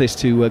allows this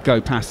to go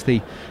past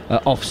the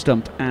off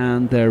stump,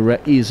 and there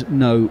is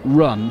no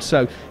run.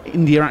 So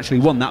India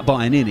actually won that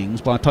by an innings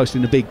by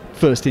posting a big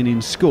first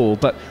innings score.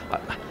 But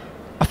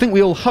I think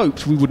we all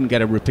hoped we wouldn't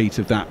get a repeat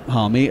of that,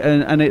 Harmy,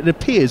 and it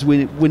appears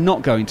we're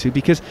not going to,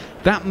 because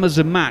that was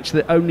a match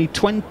that only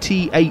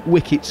 28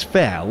 wickets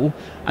fell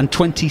and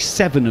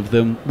 27 of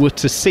them were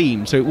to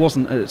seam, so it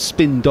wasn't a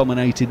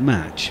spin-dominated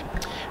match.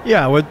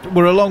 Yeah,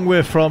 we're a long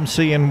way from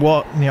seeing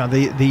what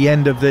the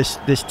end of this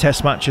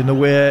Test match and the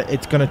way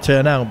it's going to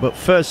turn out, but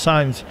first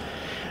signs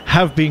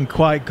have been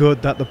quite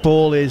good that the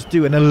ball is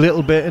doing a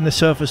little bit and the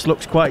surface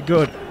looks quite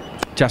good.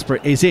 Jasper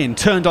is in,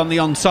 turned on the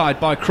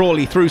onside by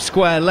Crawley through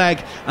square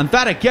leg, and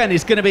that again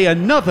is going to be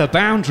another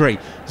boundary.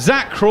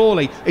 Zach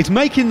Crawley is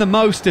making the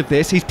most of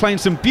this. He's playing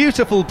some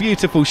beautiful,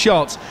 beautiful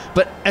shots,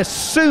 but as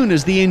soon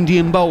as the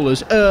Indian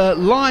bowlers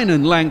line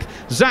and length,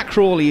 Zach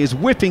Crawley is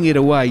whipping it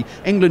away.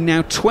 England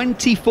now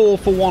 24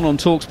 for 1 on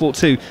TalkSport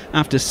 2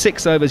 after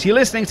 6 overs. You're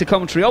listening to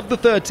commentary of the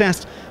third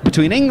test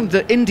between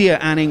India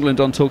and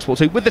England on TalkSport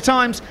 2 with the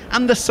Times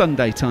and the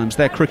Sunday Times.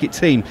 Their cricket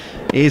team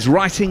is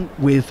writing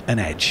with an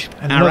edge.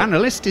 Our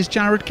analyst is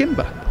Jared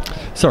Kimber.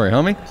 Sorry,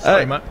 Harmy.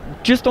 Sorry, Matt.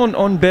 Just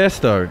on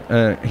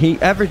Bairstow, he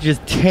averages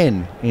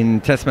 10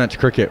 in Test match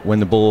cricket when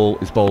the ball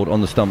is bowled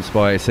on the stumps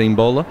by a seam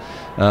bowler.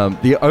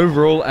 The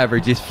overall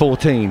average is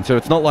 14, so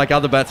it's not like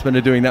other batsmen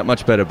are doing that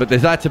much better, but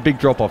that's a big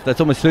drop-off. That's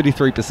almost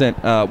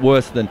 33%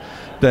 worse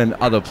than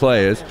other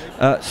players.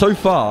 So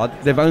far,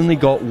 they've only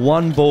got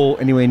one ball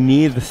anywhere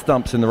near the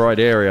stumps in the right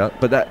area,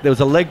 but there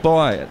was a leg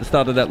by at the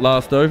start of that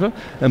last over,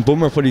 and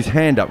Bumrah put his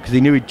hand up because he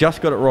knew he'd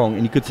just got it wrong,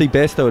 and you could see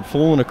Bairstow had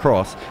fallen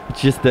across.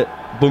 It's just that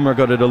Bumrah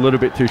got it a little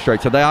bit too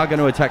straight, so they are going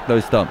to attack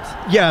those stumps.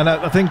 Yeah, and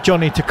I think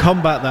Johnny, to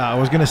combat that, I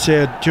was going to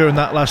say during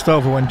that last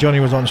over when Johnny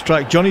was on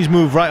strike, Johnny's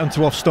moved right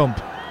onto off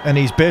stump, and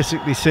he's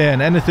basically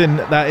saying anything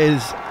that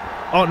is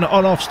on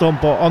off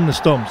stump or on the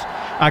stumps,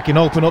 I can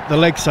open up the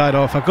leg side,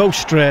 or if I go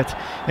straight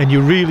and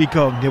you really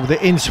go with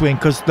the in swing,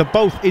 because they're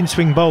both in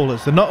swing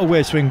bowlers, they're not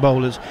away swing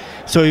bowlers,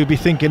 so you'll be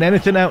thinking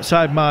anything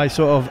outside my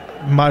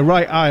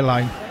right eye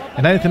line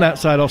and anything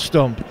outside off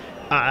stump,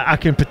 I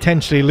can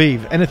potentially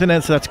leave. Anything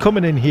else that's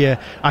coming in here,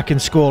 I can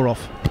score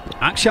off.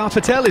 Akshar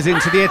Patel is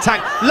into the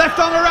attack. Left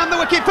arm around the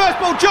wicket. First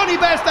ball, Johnny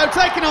Bairstow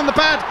taking on the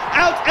pad.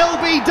 Out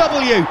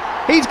LBW.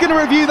 He's going to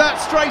review that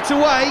straight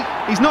away.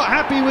 He's not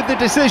happy with the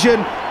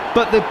decision,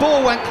 but the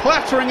ball went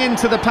clattering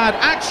into the pad.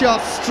 Akshar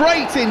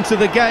straight into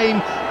the game,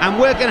 and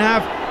we're going to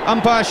have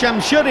umpire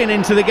Shamshuddin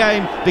into the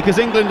game because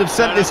England have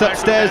sent this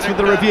upstairs for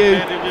the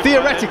review.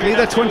 Theoretically,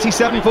 they're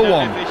 27 for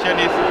 1. Vision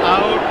is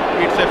out.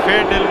 It's a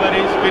fair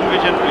delivery. Spin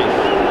vision, please.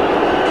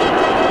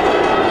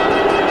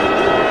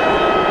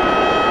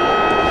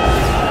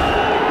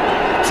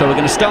 So we're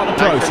going to start the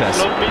process.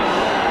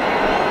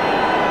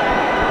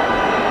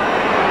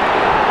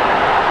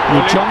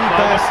 Well, Johnny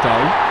Bairstow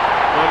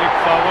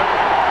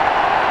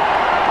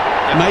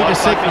made a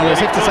signal as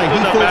if to say he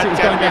thought it was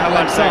going down the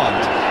left side.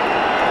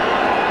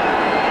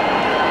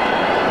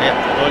 Yeah,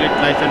 roll it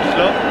nice and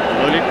slow.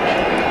 Roll it,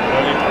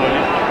 roll it, roll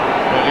it,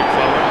 roll it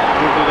forward.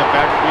 Go to the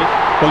bat, please.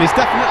 Well, he's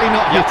definitely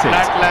not hit it.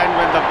 Flat line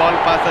when the ball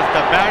passes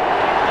the bat.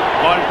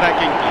 Ball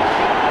tracking, please.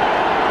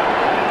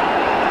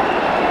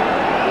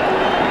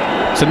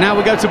 So now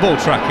we go to ball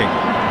tracking.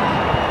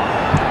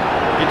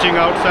 Pitching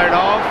outside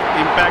off,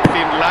 impact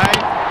in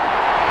line.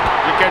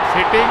 Wickets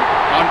hitting.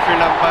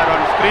 On-field umpire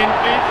on screen,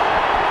 please.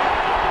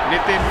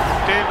 Nitin,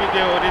 stay with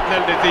your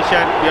original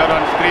decision. You're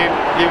on screen.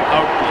 Give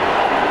out, please.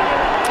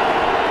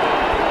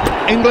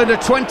 England are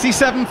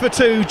 27 for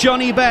 2.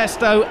 Johnny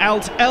Bairstow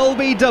out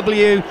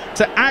LBW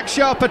to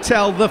Akshar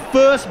Patel, the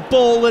first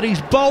ball that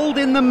he's bowled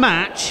in the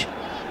match.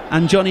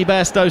 And Johnny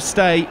Bairstow's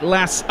stay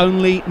lasts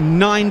only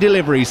 9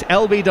 deliveries.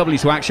 LBW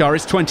to Akshar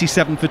is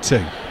 27 for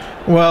 2.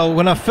 Well,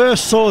 when I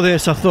first saw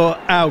this, I thought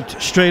out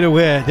straight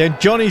away. Then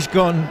Johnny's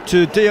gone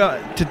to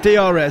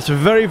DRS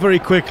very, very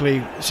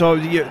quickly. So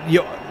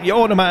you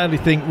automatically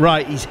think,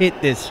 right, he's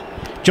hit this.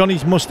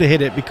 Johnny's must have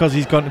hit it because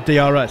he's gone to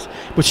DRS.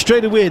 But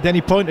straight away, then he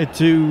pointed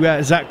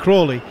to Zach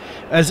Crawley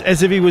as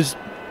if he was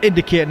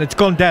indicating it's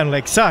gone down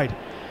leg side,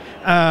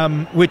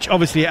 which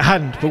obviously it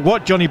hadn't. But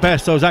what Johnny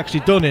Bairstow's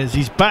actually done is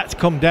his bat's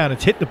come down.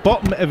 It's hit the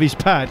bottom of his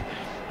pad,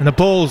 and the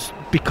ball's,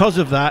 because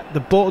of that, the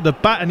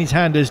bat in his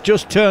hand has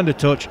just turned a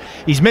touch.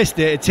 He's missed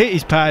it. It's hit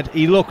his pad.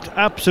 He looked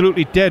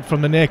absolutely dead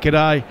from the naked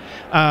eye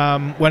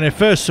when I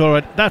first saw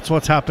it. That's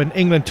what's happened.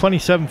 England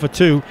 27 for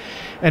 2.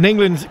 And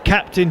England's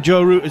captain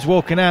Joe Root is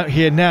walking out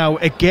here now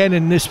again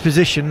in this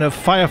position of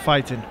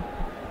firefighting.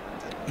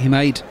 He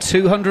made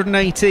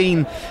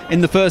 218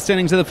 in the first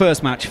innings of the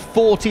first match,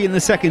 40 in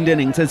the second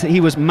innings, as he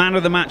was man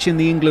of the match in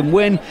the England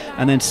win,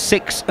 and then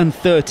 6 and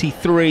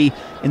 33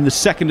 in the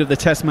second of the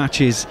test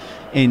matches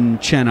in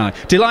Chennai.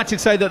 Delighted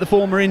to say that the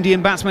former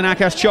Indian batsman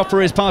Akash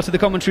Chopra is part of the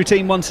commentary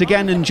team once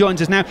again and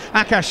joins us now.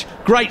 Akash,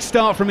 great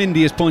start from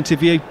India's point of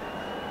view.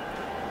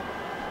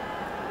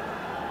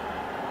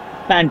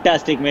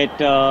 Fantastic, mate.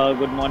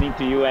 Good morning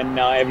to you and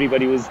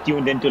everybody who's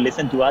tuned in to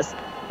listen to us.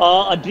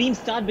 A dream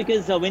start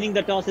because winning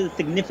the toss is a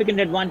significant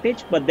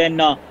advantage, but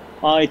then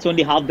it's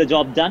only half the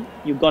job done.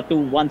 You've got to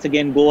once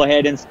again go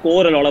ahead and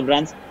score a lot of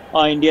runs.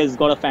 India's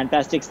got a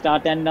fantastic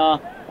start, and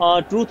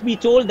truth be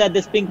told that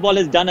this pink ball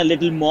has done a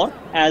little more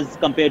as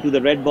compared to the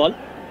red ball.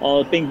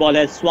 Pink ball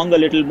has swung a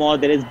little more.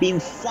 There has been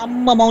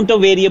some amount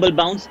of variable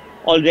bounce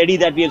already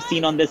that we have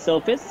seen on this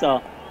surface.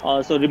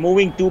 So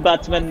removing 2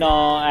 batsmen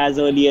as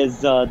early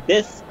as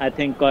this, I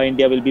think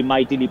India will be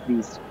mightily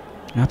pleased.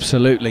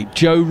 Absolutely.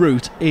 Joe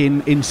Root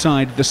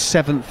inside the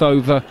 7th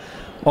over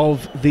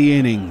of the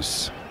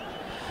innings.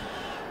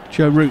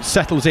 Joe Root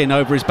settles in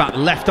over his back,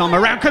 left arm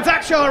around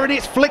Akshar, and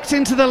it's flicked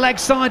into the leg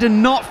side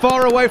and not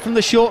far away from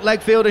the short leg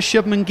fielder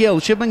Shubman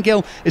Gill. Shubman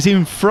Gill is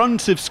in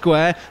front of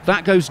square.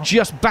 That goes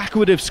just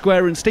backward of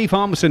square, and Steve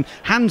Harmison,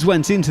 hands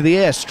went into the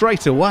air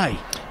straight away.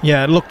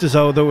 Yeah, it looked as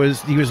though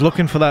he was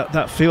looking for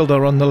that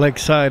fielder on the leg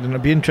side, and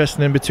it'd be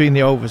interesting in between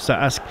the overs to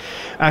ask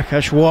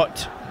Akash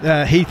what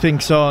he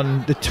thinks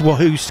on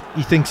who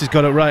he thinks has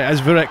got it right.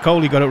 Has Virat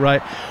Kohli got it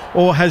right,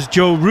 or has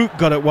Joe Root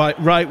got it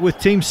right with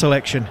team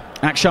selection?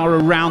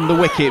 Akshar around the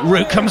wicket.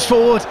 Root comes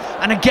forward,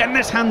 and again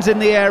there's hands in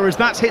the air as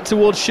that's hit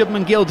towards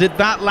Shubman Gill. Did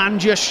that land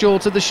just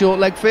short of the short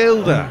leg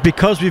fielder?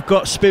 Because we've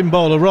got spin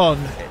bowler on,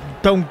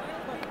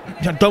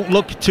 don't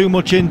look too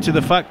much into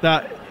the fact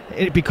that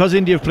because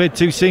India have played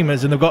 2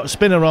 seamers and they've got a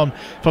spinner on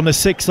from the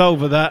 7th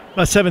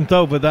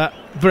over that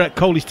Virat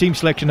Kohli's team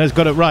selection has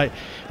got it right.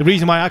 The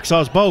reason why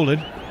Akshar's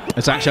bowling,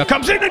 as Akshar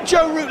comes in and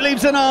Joe Root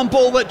leaves an arm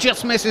ball that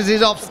just misses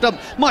his off stump.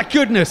 My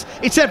goodness,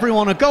 it's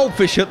everyone a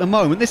goldfish at the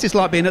moment. This is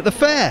like being at the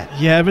fair.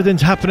 Yeah,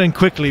 everything's happening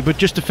quickly, but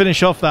just to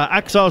finish off that,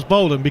 Akshar's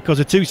bowling because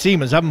the 2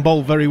 seamers haven't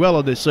bowled very well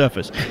on this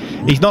surface.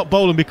 He's not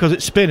bowling because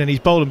it's spinning, he's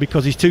bowling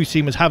because his 2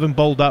 seamers haven't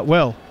bowled that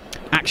well.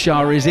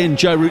 Akshar is in.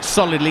 Joe Root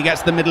solidly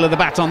gets the middle of the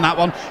bat on that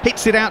one.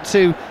 Hits it out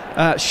to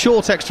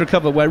short extra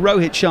cover where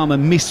Rohit Sharma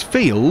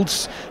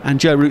misfields, and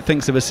Joe Root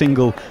thinks of a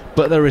single,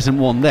 but there isn't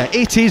one there.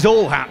 It is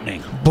all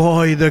happening.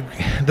 Boy, the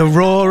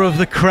roar of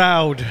the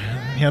crowd.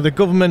 You know, the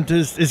government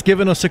has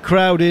given us a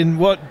crowd in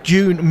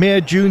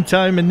May, June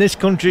time in this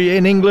country,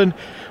 in England.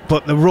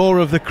 But the roar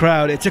of the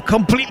crowd, it's a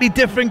completely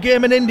different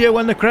game in India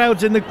when the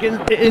crowd's in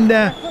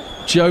there.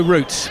 Joe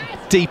Root,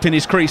 deep in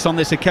his crease on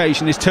this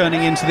occasion, is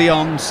turning into the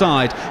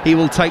onside. He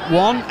will take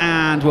one,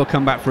 and we'll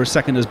come back for a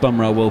second as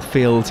Bumrah will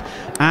field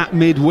at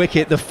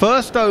mid-wicket. The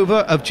first over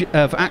of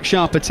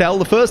Akshar Patel,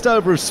 the first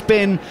over of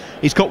spin.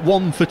 He's got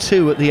 1 for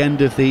 2 at the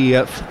end of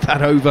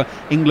that over.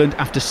 England,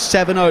 after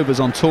 7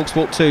 overs on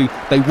TalkSport 2,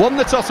 they won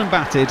the toss and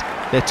batted.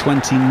 They're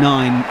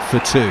 29 for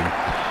 2.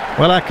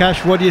 Well,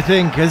 Akash, what do you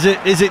think? Is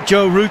it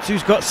Joe Root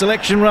who's got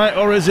selection right,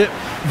 or is it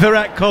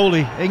Virat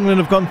Kohli? England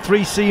have gone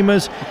 3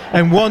 seamers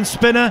and 1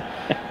 spinner.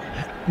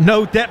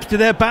 No depth to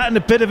their bat and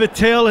a bit of a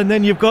tail, and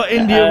then you've got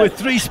India with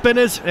 3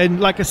 spinners.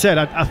 And like I said,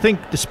 I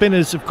think the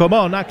spinners have come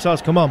on,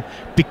 Akshar's come on,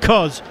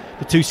 because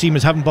the 2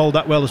 seamers haven't bowled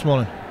that well this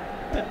morning.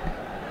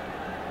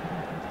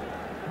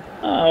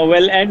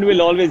 Well, end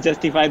will always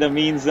justify the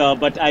means,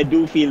 but I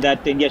do feel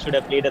that India should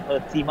have played a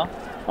 3rd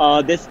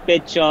seamer. This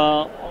pitch,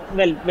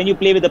 well, when you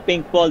play with a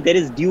pink ball, there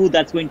is dew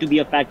that's going to be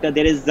a factor.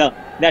 There is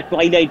that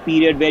twilight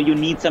period where you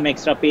need some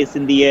extra pace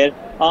in the air.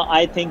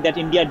 I think that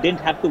India didn't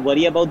have to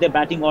worry about their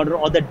batting order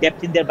or the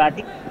depth in their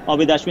batting,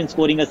 with Ashwin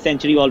scoring a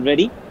century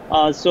already.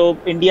 So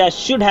India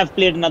should have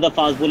played another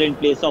fast bowler in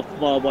place of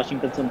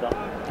Washington Sundar.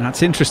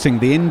 That's interesting.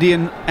 The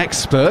Indian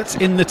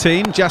expert in the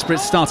team, Jasprit,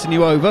 starting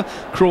you over.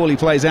 Crawley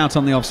plays out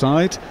on the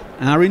offside.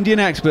 Our Indian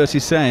expert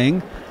is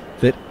saying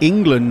that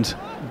England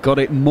got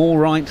it more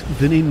right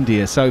than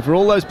India. So for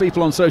all those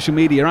people on social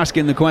media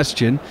asking the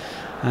question,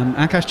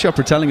 Akash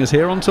Chopra telling us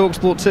here on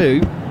TalkSport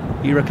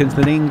 2, he reckons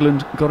that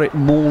England got it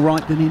more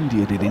right than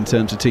India did in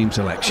terms of team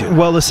selection.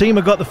 Well, the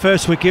seamer got the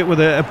first wicket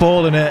with a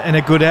ball in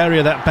a good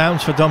area that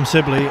bounced for Dom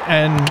Sibley,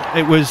 and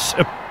it was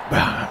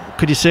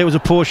could you say it was a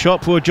poor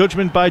shot, poor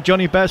judgment by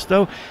Johnny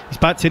Bairstow? His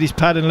bat hit his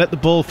pad and let the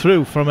ball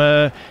through from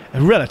a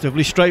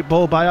relatively straight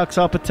ball by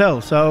Akshar Patel.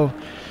 So,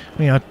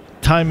 you know,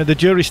 the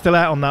jury's still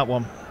out on that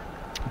one.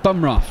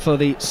 Bumrah for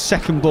the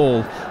second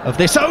ball of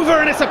this over,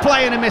 and it's a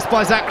play and a miss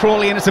by Zach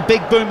Crawley, and it's a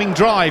big booming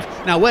drive.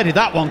 Now, where did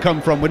that one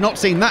come from? We've not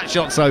seen that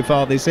shot so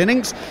far this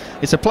innings.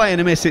 It's a play and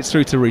a miss. It's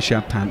through to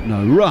Rishabh Pant.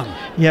 No run.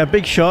 Yeah,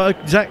 big shot.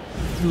 Zach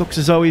looks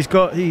as though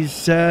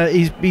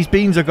his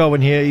beans are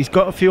going here. He's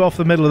got a few off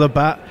the middle of the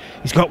bat.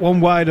 He's got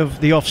one wide of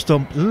the off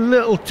stump.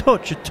 A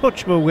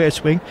touch of a way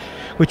swing,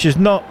 which is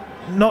not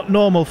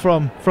normal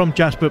from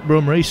Jasprit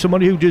Bumrah. He's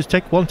somebody who just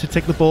wants to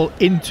take the ball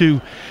into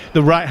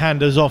the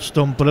right-hander's off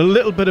stump, but a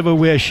little bit of a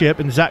weird shape,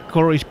 and Zach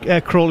Crawley's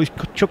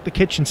chucked the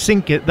kitchen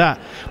sink at that.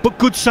 But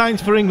good signs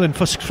for England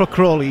for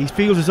Crawley. He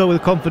feels as though the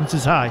confidence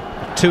is high.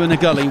 2 in the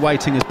gully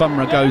waiting as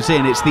Bumrah goes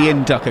in. It's the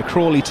in-ducker.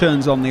 Crawley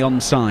turns on the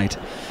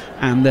onside,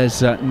 and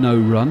there's no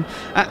run.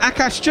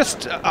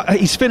 Akash,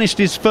 he's finished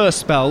his first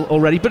spell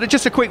already, but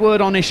just a quick word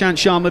on Ishant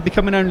Sharma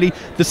becoming only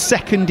the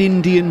 2nd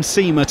Indian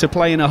seamer to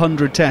play in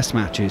 100 Test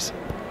matches.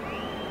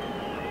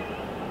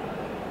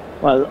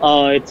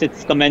 Well,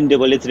 it's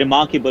commendable. It's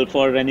remarkable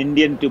for an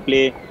Indian to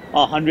play a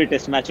 100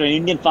 test match, or an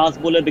Indian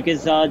fast bowler,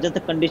 because just the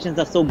conditions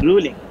are so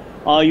grueling.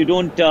 You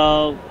don't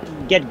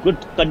get good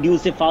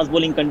conducive fast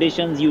bowling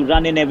conditions. You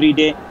run in every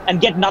day and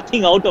get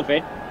nothing out of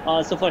it.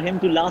 So for him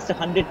to last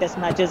 100 test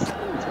matches,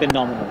 it's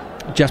phenomenal.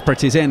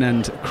 Jasprit is in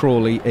and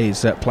Crawley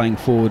is playing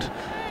forward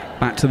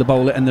back to the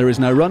bowler, and there is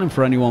no run. And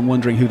for anyone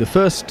wondering who the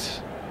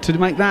first to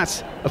make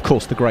that, of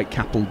course, the great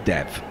Kapil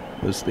Dev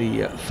was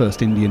the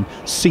first Indian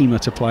seamer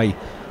to play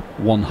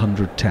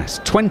 100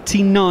 tests.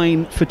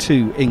 29 for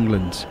 2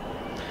 England.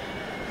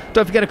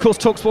 Don't forget, of course,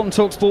 TalkSport and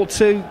TalkSport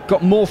 2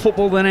 got more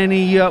football than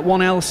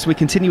anyone else. We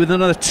continue with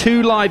another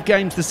 2 live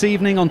games this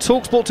evening on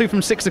TalkSport 2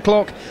 from 6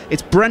 o'clock.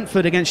 It's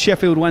Brentford against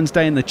Sheffield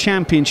Wednesday in the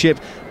Championship.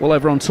 While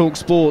over on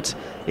TalkSport,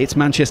 it's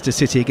Manchester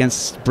City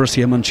against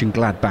Borussia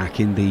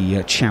Mönchengladbach in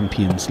the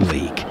Champions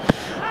League.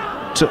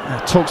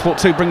 TalkSport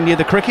 2 bringing you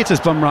the cricket as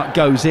Bumrah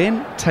goes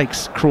in,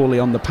 takes Crawley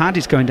on the pad.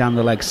 He's going down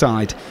the leg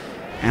side,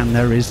 and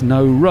there is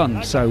no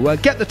run. So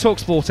get the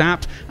TalkSport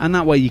app, and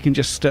that way you can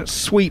just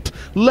sweep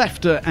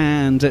left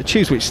and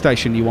choose which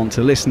station you want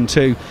to listen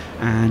to,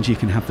 and you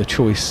can have the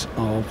choice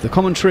of the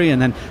commentary,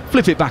 and then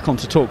flip it back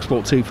onto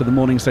TalkSport 2 for the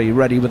morning, so you're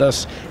ready with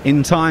us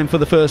in time for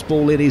the first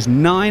ball. It is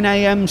 9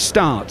 a.m.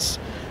 starts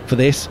for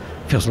this.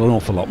 Feels an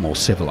awful lot more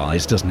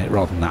civilised, doesn't it,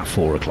 rather than that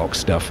 4 o'clock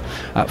stuff.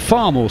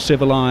 Far more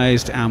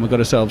civilised, and we've got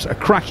ourselves a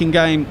cracking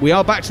game. We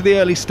are back to the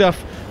early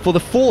stuff for the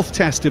 4th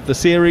test of the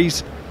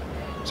series.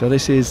 So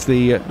this is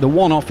the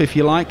one-off, if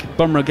you like.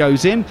 Bumrah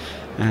goes in,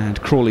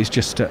 and Crawley's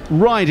just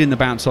riding the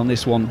bounce on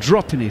this one,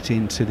 dropping it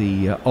into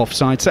the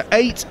offside. So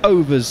 8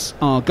 overs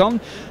are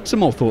gone. Some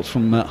more thoughts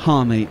from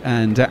Harmy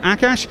and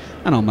Akash,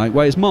 and on my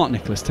way as Mark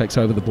Nicholas takes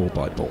over the ball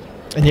by ball.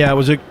 And yeah,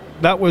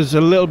 that was a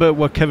little bit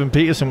what Kevin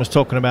Peterson was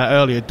talking about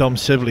earlier, Dom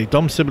Sibley.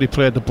 Dom Sibley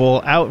played the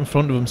ball out in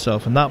front of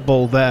himself, and that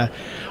ball there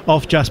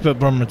off Jasprit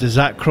Bumrah to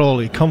Zach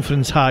Crawley,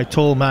 confidence high,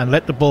 tall man,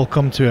 let the ball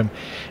come to him.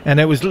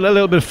 And it was a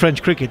little bit of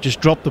French cricket, just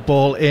dropped the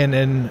ball in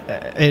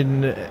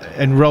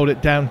and rode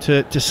it down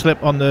to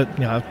slip on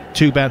the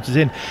 2 bounces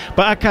in.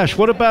 But Akash,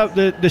 what about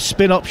the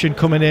spin option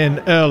coming in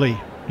early?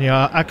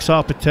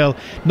 Axar Patel,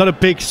 not a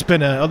big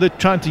spinner. Are they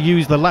trying to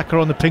use the lacquer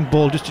on the pink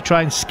ball just to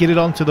try and skid it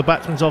onto the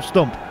batsman's off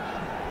stump?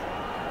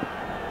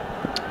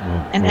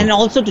 And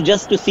also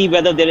to see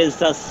whether there is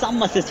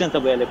some assistance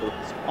available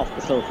off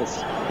the surface.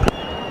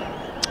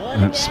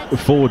 That's a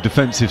forward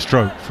defensive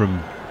stroke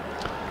from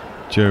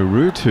Joe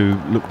Root, who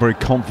looked very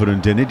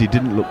confident in it. He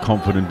didn't look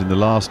confident in the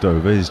last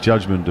over. His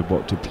judgment of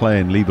what to play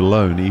and leave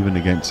alone, even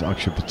against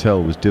Axar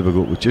Patel, was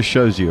difficult, which just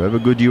shows you, however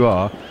good you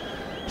are,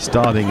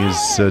 starting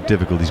is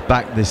difficult. He's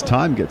back this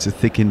time, gets a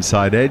thick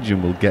inside edge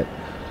and will get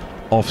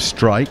off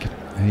strike.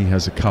 He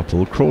has a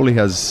couple. Crawley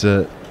has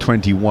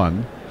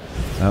 21.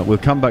 We'll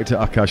come back to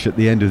Akash at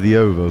the end of the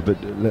over,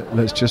 but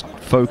let's just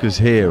focus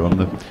here on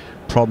the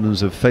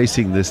problems of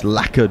facing this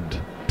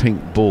lacquered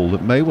pink ball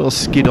that may well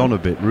skid on a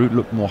bit. Root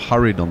looked more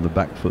hurried on the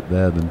back foot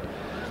there than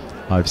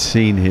I've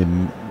seen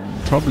him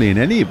probably in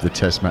any of the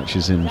test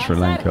matches in Sri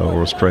Lanka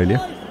or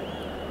Australia.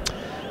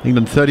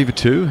 England 30 for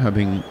 2,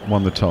 having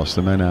won the toss.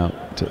 The men out,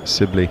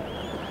 Sibley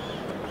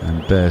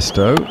and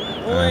Bairstow,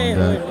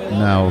 and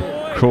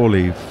now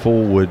Crawley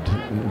forward,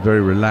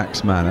 very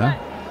relaxed manner.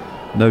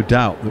 No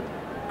doubt that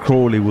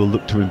Crawley will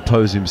look to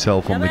impose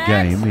himself on the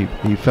game.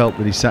 He felt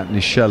that he sat in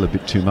his shell a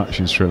bit too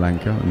much in Sri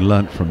Lanka and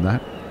learnt from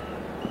that.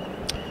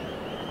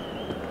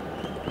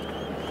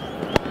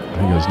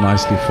 He goes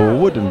nicely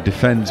forward and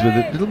defends with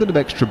a little bit of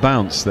extra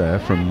bounce there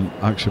from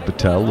Axar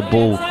Patel. The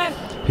ball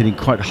hitting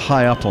quite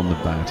high up on the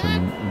bat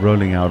and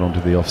rolling out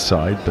onto the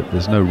offside, but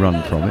there's no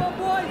run from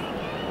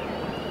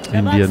it.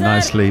 India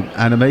nicely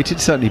animated,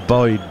 certainly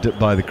buoyed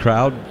by the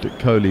crowd.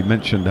 Kohli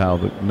mentioned how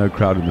no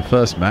crowd in the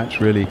first match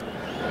really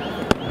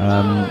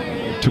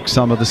took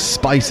some of the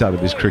spice out of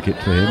his cricket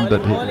for him,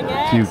 but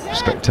a few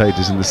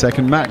spectators in the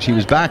second match. He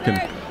was back, and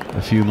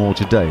a few more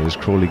today as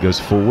Crawley goes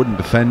forward and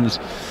defends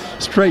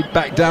straight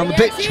back down the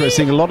pitch. We're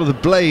seeing a lot of the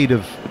blade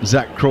of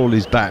Zach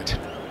Crawley's bat.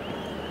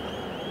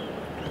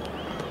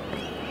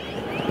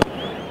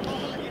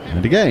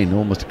 And again,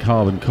 almost a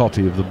carbon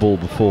copy of the ball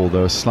before,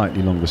 though a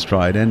slightly longer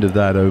stride. End of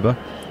that over.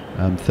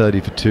 30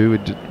 for 2.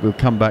 We'll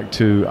come back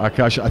to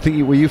Akash. I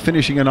think were you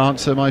finishing an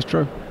answer,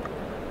 Maestro?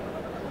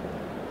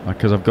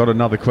 Because I've got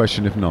another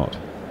question if not.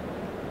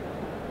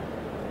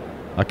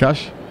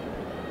 Akash?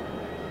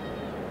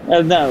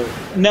 No.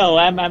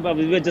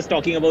 We were just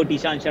talking about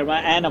Ishant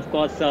Sharma and of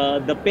course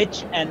the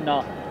pitch and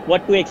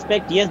what to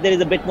expect. Yes, there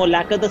is a bit more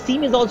lacquer. The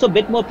seam is also a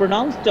bit more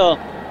pronounced.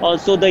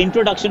 Also, the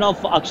introduction of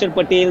Axar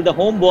Patel, the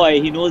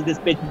homeboy, he knows this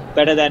pitch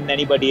better than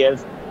anybody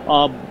else.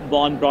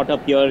 Born, brought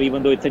up here,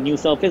 even though it's a new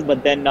surface.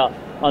 But then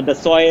on the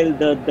soil,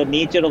 the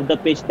nature of the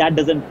pitch, that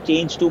doesn't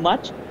change too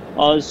much.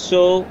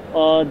 So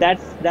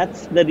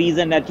that's the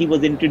reason that he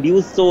was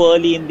introduced so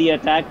early in the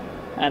attack.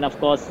 And of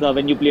course,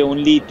 when you play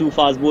only 2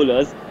 fast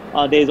bowlers,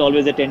 there's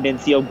always a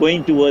tendency of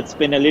going towards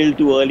spin a little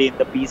too early in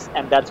the piece,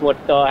 and that's what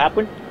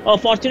happened.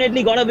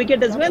 Fortunately, got a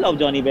wicket as well of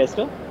Johnny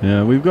Bairstow.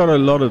 Yeah, we've got a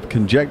lot of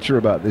conjecture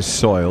about this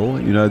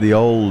soil. You know, the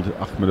old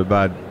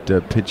Ahmedabad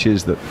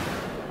pitches that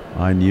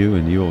I knew,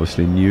 and you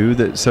obviously knew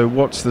that. So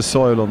what's the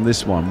soil on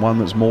this one? One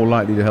that's more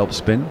likely to help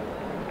spin?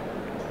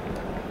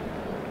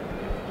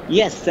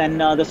 Yes,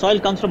 and the soil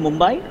comes from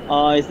Mumbai.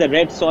 It's the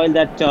red soil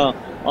that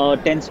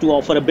tends to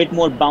offer a bit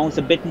more bounce,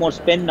 a bit more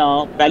spin.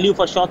 Value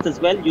for shots as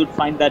well. You'd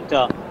find that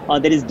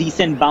there is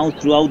decent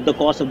bounce throughout the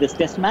course of this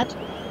test match.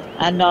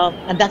 And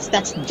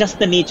that's just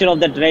the nature of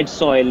that red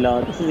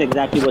soil. This is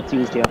exactly what's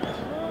used here.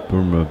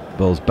 Bumrah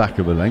bowls back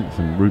of a length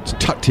and Root's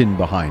tucked in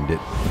behind it,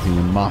 looking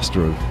a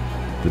master of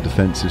the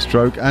defensive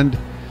stroke. And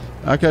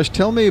Akash,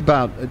 tell me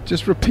about,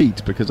 just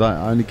repeat, because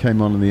I only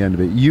came on the end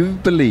of it. You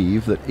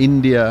believe that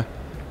India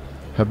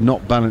have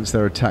not balanced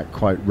their attack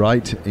quite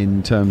right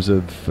in terms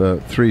of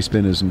 3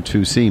 spinners and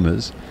 2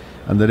 seamers,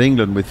 and that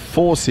England with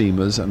 4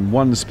 seamers and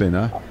 1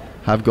 spinner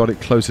have got it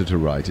closer to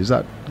right. Is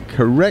that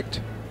correct?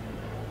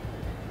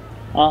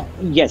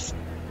 Yes,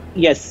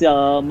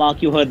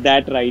 Mark, you heard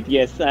that right.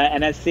 Yes,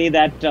 and I say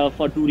that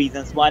for 2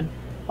 reasons. One,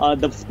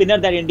 the spinner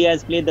that India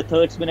has played, the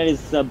third spinner,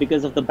 is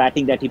because of the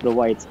batting that he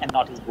provides and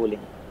not his bowling.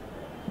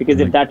 Because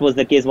if that was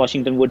the case,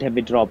 Washington would have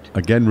been dropped.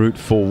 Again, Root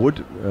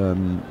forward,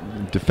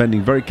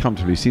 defending very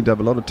comfortably. Seemed to have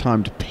a lot of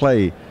time to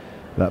play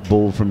that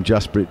ball from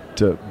Jasprit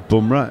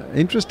Bumrah.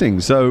 Interesting.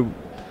 So,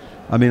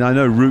 I mean, I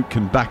know Root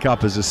can back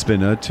up as a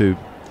spinner to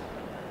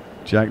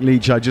Jack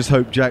Leach. I just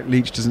hope Jack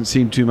Leach doesn't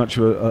seem too much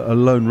of a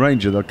lone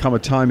ranger. There'll come a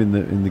time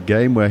in the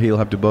game where he'll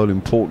have to bowl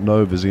important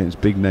overs against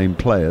big name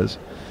players,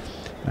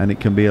 and it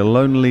can be a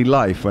lonely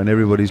life when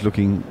everybody's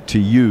looking to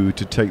you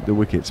to take the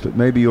wickets. But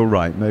maybe you're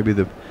right. Maybe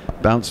the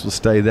bounce will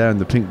stay there and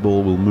the pink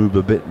ball will move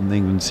a bit, and the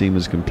England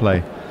seamers can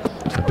play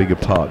a bigger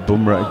part.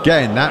 Bumrah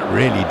again, that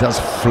really does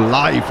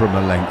fly from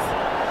a length.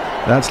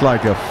 That's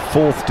like a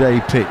 4th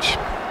day pitch.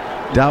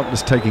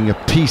 Doubtless taking a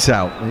piece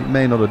out. It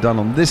may not have done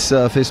on this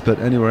surface, but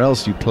anywhere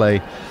else you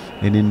play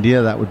in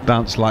India, that would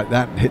bounce like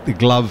that and hit the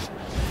glove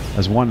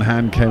as one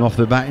hand came off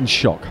the bat in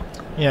shock.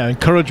 Yeah,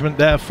 encouragement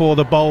there for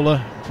the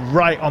bowler,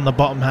 right on the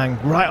bottom hang,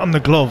 right on the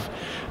glove.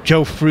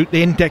 Joe Fruit,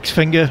 the index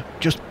finger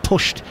just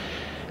pushed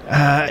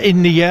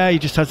in the air. He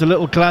just has a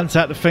little glance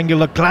at the finger,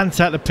 a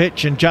glance at the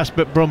pitch, and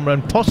Jasprit Bumrah.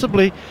 And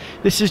possibly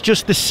this is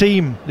just the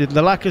seam.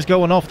 The lacquer's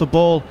going off the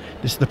ball.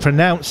 This is the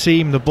pronounced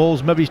seam. The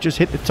ball's maybe just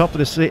hit the top of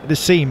the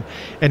seam,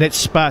 and it's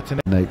spat.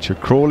 And nature.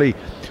 Crawley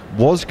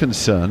was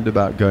concerned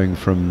about going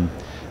from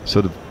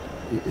sort of,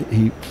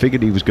 he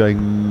figured he was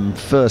going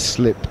first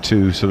slip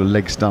to sort of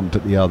leg stump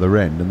at the other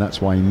end, and that's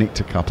why he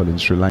nicked a couple in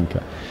Sri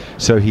Lanka.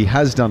 So he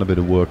has done a bit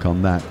of work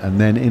on that, and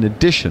then in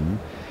addition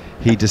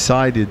he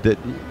decided that,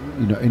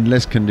 you know,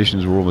 unless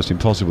conditions were almost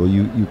impossible,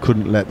 you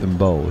couldn't let them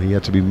bowl. He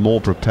had to be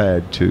more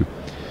prepared to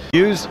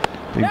use,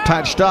 being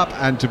patched up,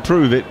 and to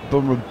prove it,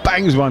 Bumrah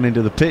bangs one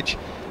into the pitch,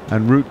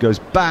 and Root goes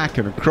back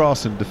and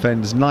across and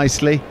defends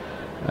nicely.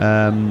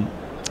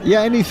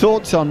 Yeah, any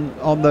thoughts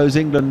on those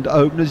England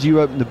openers? You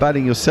opened the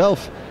batting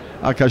yourself,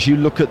 Akash. You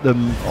look at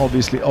them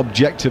obviously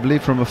objectively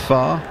from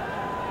afar.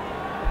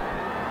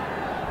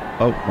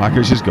 Oh,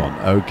 Akash is gone.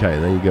 Okay,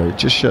 there you go. It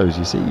just shows,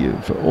 you see,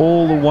 for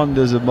all the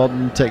wonders of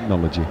modern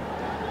technology,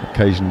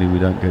 occasionally we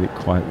don't get it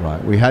quite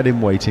right. We had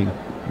him waiting,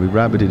 we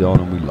rabbited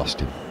on, and we lost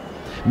him.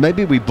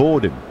 Maybe we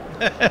bored him.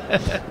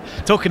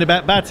 Talking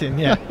about batting,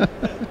 yeah.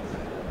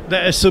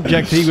 That a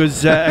subject he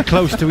was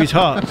close to his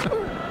heart.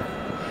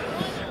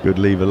 Good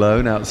leave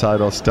alone outside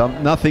off stump.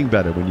 Nothing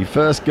better when you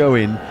first go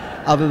in,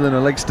 other than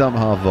a leg stump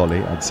half volley,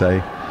 I'd say.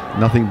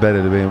 Nothing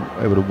better to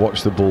be able to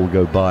watch the ball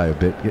go by a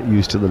bit, get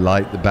used to the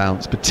light, the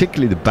bounce,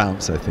 particularly the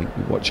bounce, I think.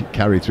 You watch it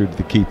carry through to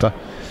the keeper.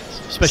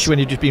 Especially when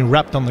you've just been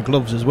wrapped on the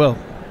gloves as well.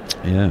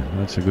 Yeah,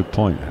 that's a good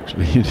point,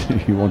 actually.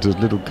 You want as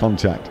little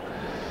contact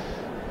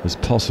as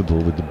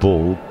possible with the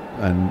ball,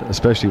 and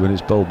especially when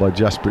it's bowled by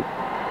Jasprit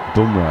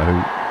Bumrah,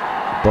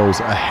 who bowls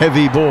a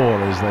heavy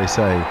ball, as they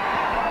say.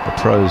 The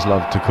pros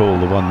love to call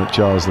the one that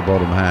jars the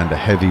bottom hand a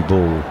heavy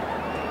ball.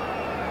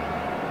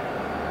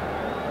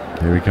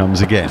 Here he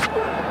comes again.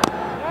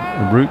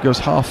 And Root goes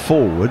half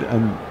forward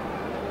and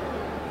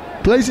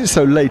plays it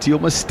so late he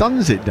almost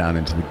stuns it down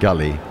into the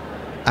gully.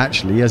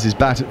 Actually, he has his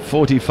bat at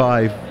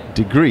 45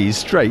 degrees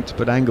straight,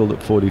 but angled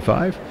at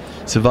 45.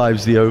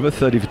 Survives the over,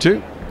 30 for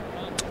 2.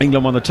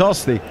 England won the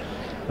toss. The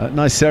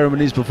nice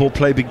ceremonies before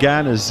play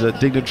began as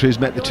dignitaries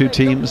met the two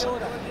teams.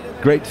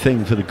 Great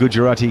thing for the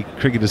Gujarati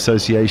Cricket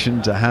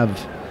Association to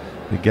have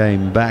the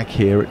game back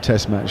here at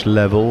test match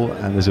level,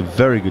 and there's a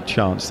very good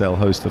chance they'll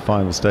host the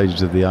final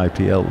stages of the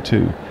IPL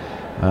too.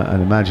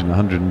 And imagine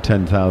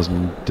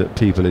 110,000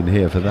 people in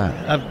here for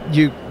that.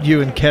 You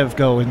and Kev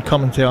go and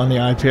commentate on the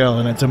IPL,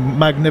 and it's a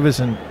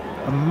magnificent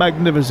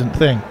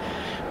thing.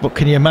 But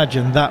can you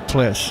imagine that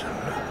place,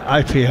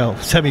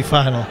 IPL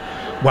semi-final?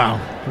 Wow,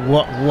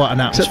 what an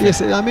atmosphere!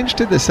 Yes, I'm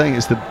interested. They're saying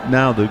it's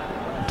now the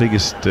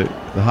biggest, the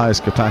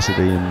highest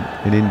capacity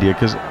in India,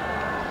 because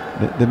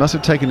they must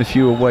have taken a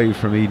few away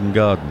from Eden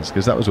Gardens,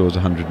 because that was always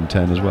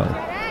 110 as well.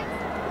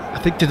 I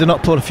think did they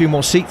not put a few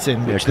more seats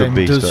in, which could then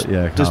be, does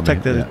calming.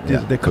 take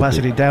the could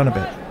capacity be. down a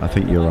bit. I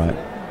think you're right.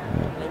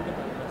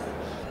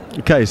 Yeah.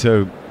 Okay,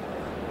 so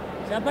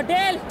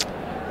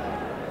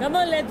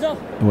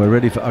we're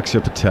ready for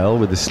Akshar Patel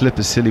with a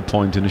slipper silly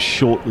point and a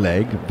short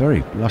leg.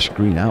 Very lush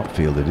green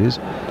outfield it is.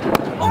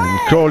 And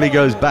Crawley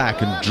goes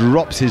back and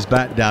drops his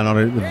bat down on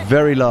it at the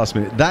very last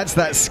minute. That's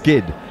that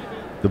skid.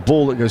 The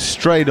ball that goes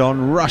straight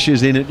on,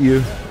 rushes in at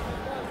you.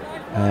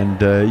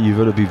 And you've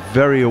got to be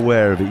very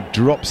aware of it. He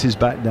drops his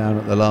bat down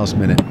at the last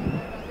minute.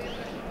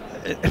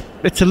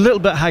 It's a little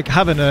bit like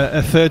having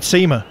a third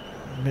seamer,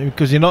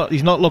 because he's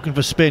not looking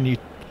for spin.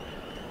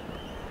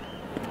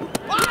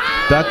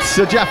 That's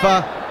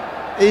Jaffa.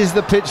 Is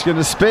the pitch going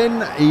to spin?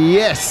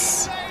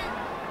 Yes.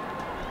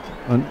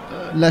 And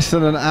less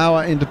than an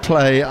hour into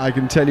play, I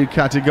can tell you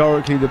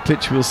categorically the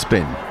pitch will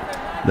spin.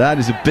 That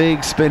is a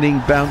big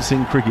spinning,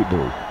 bouncing cricket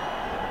ball.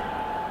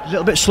 A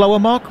little bit slower,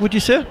 Mark, would you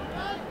say?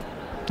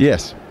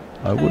 Yes,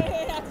 I would.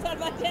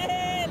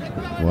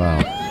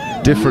 Wow.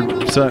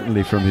 Different,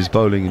 certainly, from his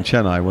bowling in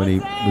Chennai when he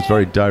was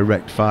very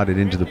direct, fired it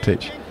into the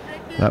pitch.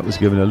 That was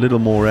given a little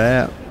more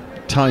air,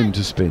 time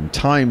to spin,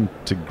 time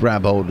to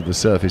grab hold of the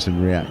surface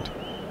and react.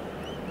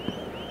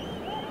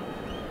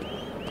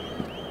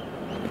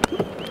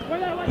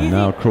 And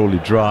now Crawley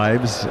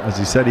drives, as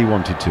he said he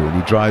wanted to,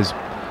 and he drives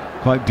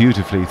quite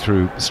beautifully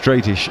through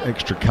straightish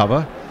extra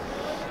cover.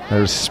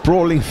 There are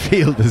sprawling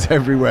fielders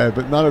everywhere,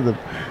 but none of them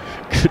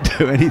could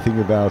do anything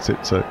about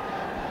it. So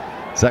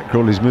Zach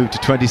Crawley's moved to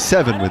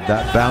 27 with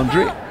that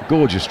boundary.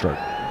 Gorgeous stroke.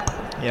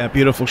 Yeah,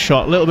 beautiful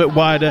shot. A little bit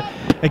wider.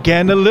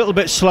 Again, a little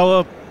bit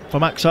slower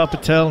from Akshar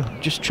Patel.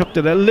 Just chucked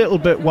it a little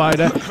bit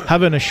wider,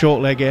 having a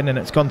short leg in, and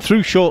it's gone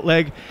through short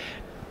leg.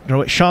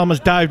 Rohit Sharma's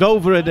dived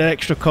over it at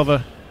extra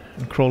cover,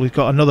 and Crawley's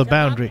got another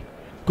boundary.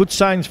 Good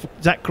signs for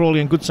Zach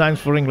Crawley and good signs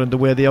for England, the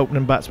way the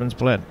opening batsman's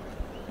playing.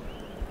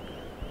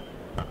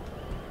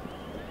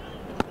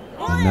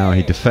 And now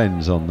he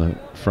defends on the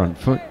front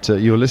foot.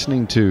 You're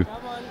listening to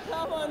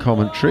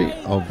commentary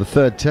of the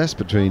third test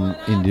between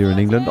India and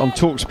England on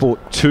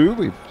TalkSport 2.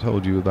 We've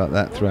told you about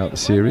that throughout the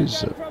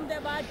series.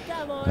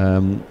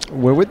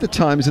 We're with the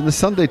Times and the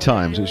Sunday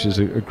Times, which is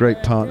a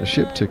great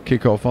partnership to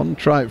kick off on.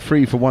 Try it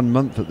free for 1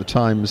 month at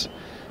thetimes.co.uk.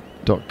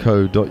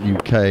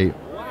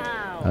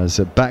 As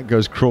back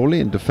goes Crawley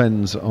and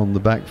defends on the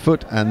back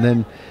foot, and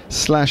then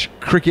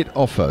 /cricket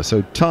offer.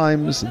 So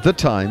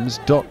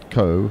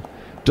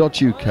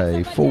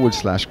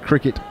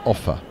thetimes.co.uk/cricket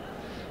offer.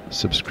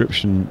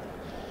 Subscription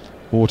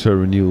auto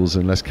renewals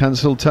unless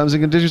cancelled. Terms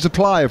and conditions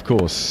apply, of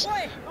course.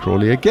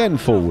 Crawley again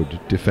forward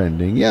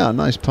defending. Yeah,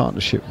 nice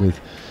partnership with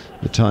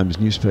the Times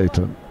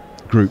newspaper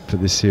group for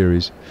this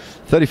series.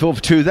 34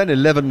 for 2, then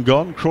 11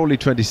 gone. Crawley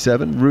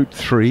 27, Root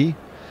 3.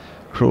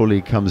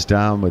 Crawley comes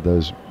down with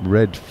those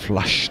red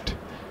flushed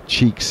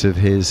cheeks of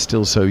his,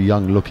 still so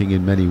young looking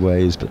in many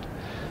ways, but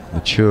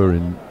mature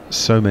in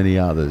so many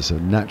others. A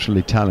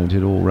naturally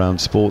talented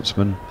all-round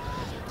sportsman,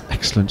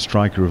 excellent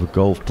striker of a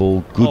golf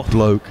ball, good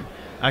bloke,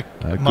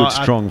 good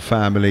strong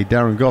family.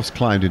 Darren Goff's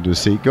climbed into a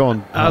seat. Go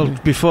on.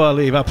 Before I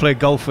leave, I played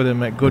golf with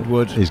him at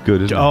Goodwood. He's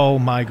good, isn't he? Oh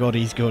my God,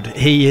 he's good.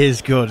 He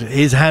is good.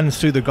 His hands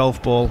through the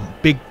golf ball,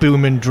 big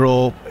booming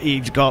draw.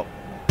 He's got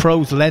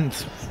pro's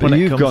length. But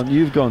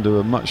you've gone to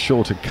a much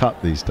shorter cut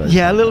these days.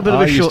 Yeah, a little bit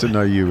of a short. I used to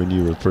know you when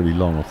you were pretty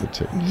long off the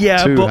tee.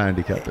 Yeah, Two but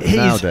handicap. But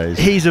nowadays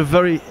he's a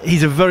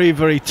very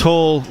very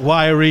tall,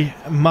 wiry.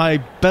 My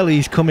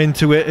belly's come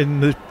into it,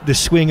 and the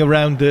swing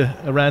around a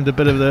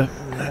bit of the.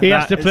 He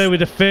has to play with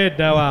the fade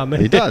now, Army.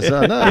 He does.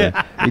 I know.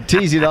 Yeah. He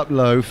tees it up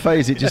low,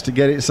 fades it just to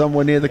get it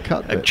somewhere near the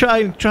cut bit. Try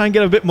and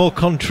get a bit more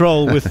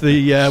control with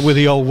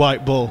the old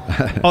white ball.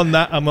 On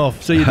that, I'm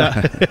off. See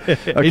that.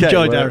 Okay,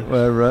 Enjoy,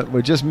 Darren.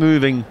 We're just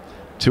moving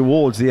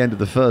towards the end of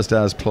the first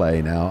hour's play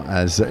now,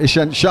 as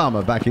Ishant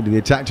Sharma back into the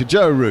attack to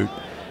Joe Root,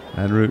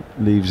 and Root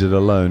leaves it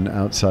alone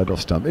outside off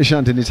stump.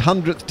 Ishant in his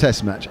 100th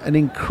test match, an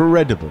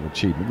incredible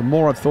achievement. The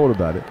more I've thought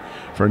about it,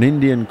 for an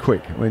Indian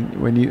quick,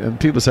 when you and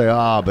people say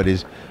but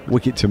his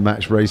wicket to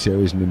match ratio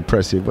isn't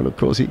impressive. Well, of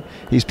course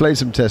he's played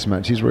some test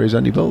matches where he's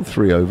only bowled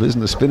 3 overs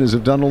and the spinners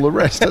have done all the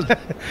rest.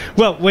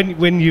 Well,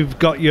 when you've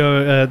got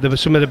your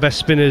some of the best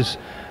spinners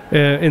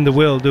in the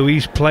world who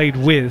he's played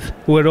with,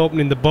 who are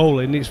opening the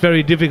bowling, it's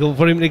very difficult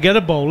for him to get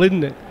a bowl,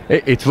 isn't it?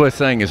 It's worth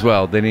saying as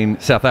well that in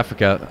South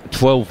Africa,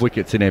 12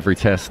 wickets in every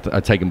test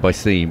are taken by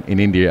seam. In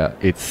India,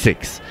 it's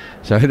 6.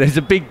 So there's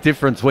a big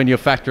difference when you're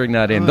factoring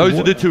that in. Those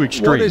are the two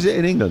extremes. What is it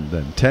in England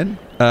then? 10?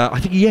 I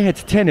think,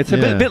 it's 10. It's a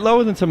bit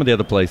lower than some of the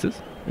other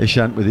places.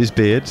 Ishant with his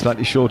beard,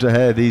 slightly shorter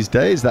hair these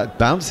days. That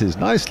bounces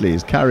nicely.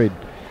 He's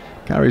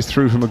carries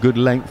through from a good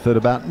length at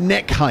about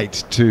neck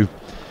height to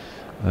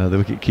the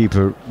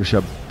wicket-keeper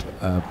Rishabh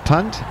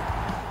Pant.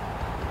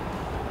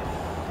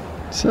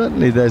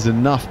 Certainly there's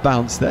enough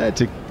bounce there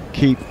to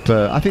keep.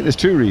 I think there's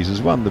 2 reasons.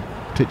 One, the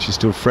pitch is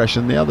still fresh,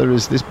 and the other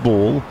is this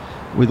ball,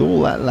 with all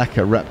that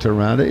lacquer wrapped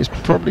around it, is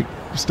probably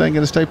going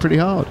to stay pretty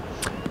hard.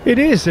 It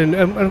is,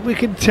 and we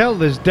can tell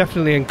there's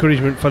definitely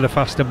encouragement for the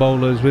faster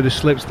bowlers with the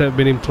slips that have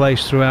been in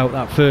place throughout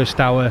that first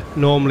hour.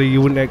 Normally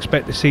you wouldn't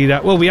expect to see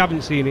that. Well, we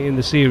haven't seen it in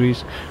the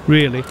series,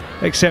 really,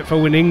 except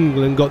for when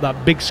England got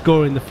that big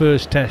score in the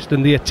first test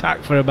and the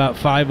attack for about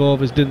 5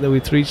 overs, didn't they,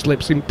 with 3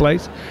 slips in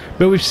place.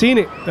 But we've seen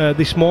it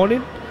this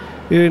morning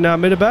here in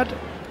Ahmedabad.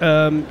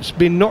 It's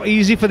been not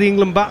easy for the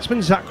England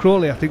batsman. Zach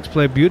Crawley, I think, has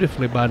played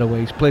beautifully, by the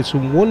way. He's played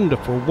some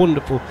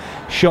wonderful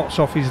shots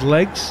off his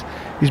legs.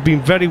 He's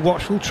been very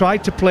watchful,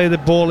 tried to play the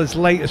ball as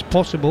late as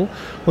possible,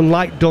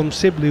 unlike Dom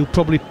Sibley, who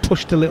probably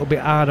pushed a little bit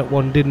hard at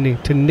one, didn't he,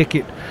 to nick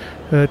it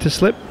to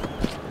slip.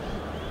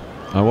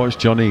 I watched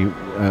Johnny,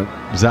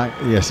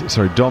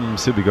 Dom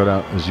Sibley got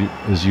out,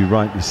 as you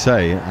rightly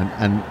say,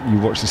 and you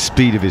watch the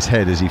speed of his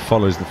head as he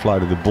follows the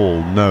flight of the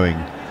ball,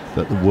 knowing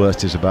that the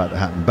worst is about to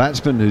happen.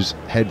 Batsmen whose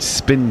heads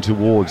spin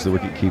towards the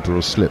wicketkeeper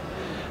or slip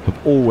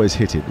have always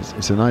hit it.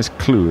 It's a nice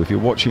clue. If you're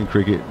watching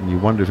cricket and you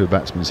wonder if a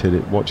batsman's hit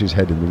it, watch his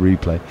head in the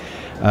replay.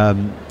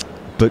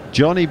 But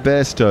Johnny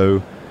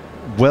Bairstow,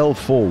 well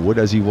forward,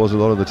 as he was a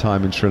lot of the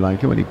time in Sri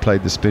Lanka when he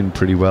played the spin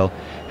pretty well,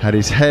 had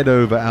his head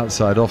over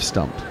outside off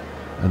stump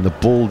and the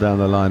ball down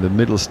the line of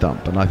middle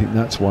stump, and I think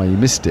that's why he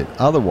missed it.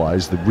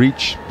 Otherwise, the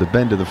reach, the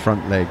bend of the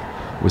front leg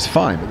was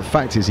fine, but the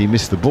fact is he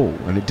missed the ball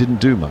and it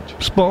didn't do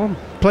much. Spot on.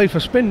 Played for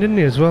spin, didn't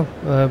he, as well?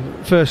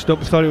 First up,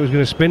 thought it was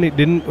going to spin, it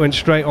didn't, went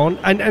straight on.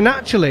 And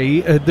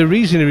actually, the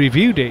reason he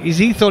reviewed it is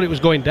he thought it was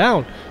going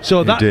down.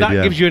 So that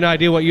gives you an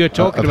idea what you're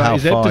talking about.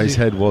 How far his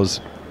head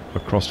was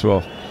across to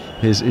off.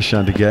 Here's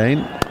Ishant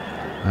again,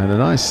 and a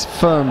nice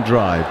firm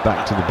drive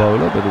back to the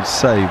bowler, but it's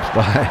saved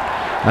by...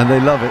 And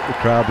they love it, the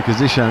crowd, because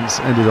Ishant's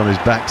ended on his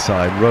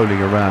backside,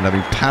 rolling around,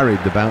 having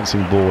parried the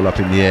bouncing ball up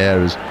in the air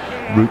as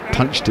Root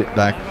punched it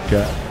back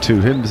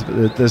to him.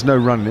 There's no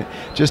run in it.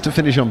 Just to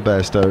finish on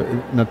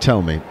Bairstow, now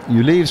tell me,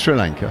 you leave Sri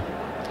Lanka,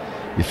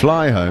 you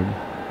fly home,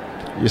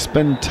 you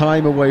spend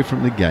time away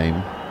from the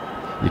game,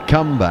 you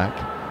come back,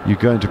 you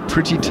go into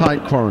pretty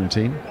tight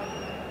quarantine,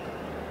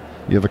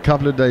 you have a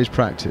couple of days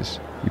practice,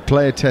 you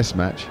play a test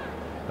match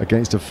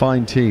against a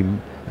fine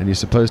team, and you're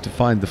supposed to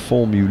find the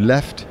form you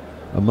left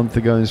a month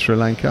ago in Sri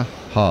Lanka.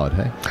 Hard,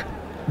 hey?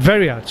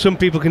 Very hard. Some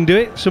people can do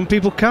it, some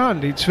people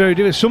can't. It's very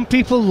difficult. Some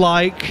people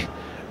like,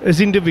 as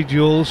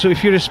individuals, so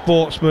if you're a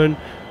sportsman,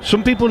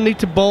 some people need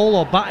to bowl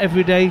or bat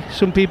every day.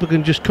 Some people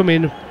can just come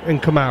in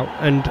and come out.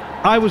 And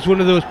I was one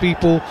of those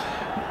people.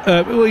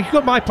 Well, you've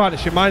got my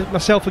partnership,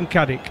 myself and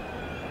Caddick.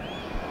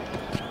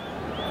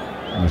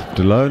 Left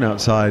alone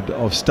outside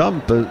off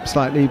stump, but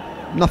slightly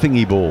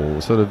nothing-y ball,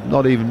 sort of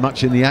not even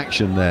much in the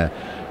action there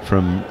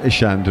from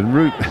Ishant. And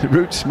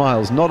Root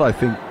smiles, not I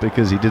think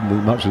because he didn't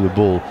think much of the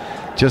ball,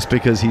 just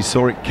because he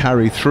saw it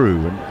carry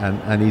through,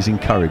 and he's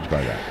encouraged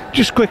by that.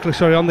 Just quickly,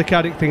 sorry, on the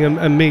Caddick thing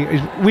and me,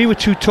 we were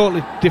two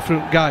totally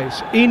different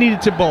guys. He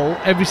needed to bowl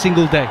every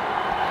single day,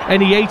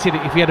 and he hated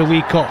it if he had a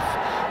week off.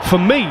 For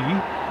me,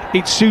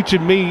 it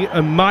suited me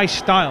and my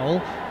style.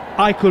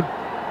 I could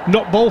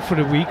not bowl for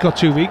a week or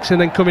 2 weeks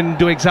and then come in and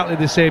do exactly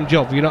the same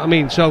job, you know what I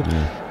mean? So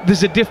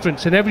there's a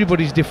difference, and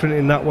everybody's different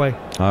in that way.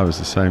 I was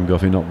the same,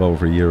 Goffy, not bowl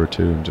for a year or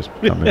two and just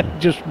come in.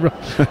 just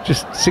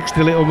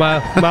 60 little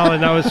mile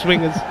an hour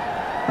swingers.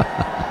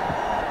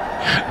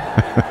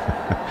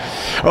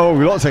 Oh,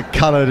 lots of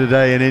colour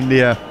today in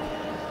India.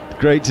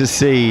 Great to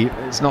see.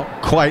 It's not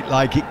quite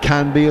like it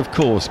can be, of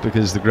course,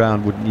 because the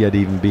ground wouldn't yet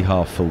even be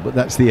half full, but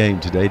that's the aim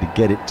today, to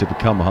get it to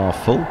become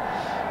half full.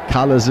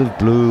 Colours of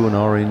blue and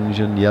orange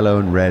and yellow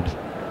and red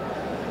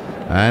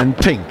and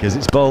pink as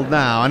it's bowled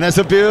now, and that's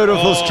a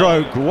beautiful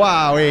stroke.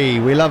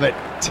 Wowee, we love it.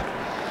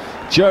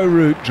 Joe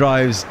Root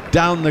drives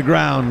down the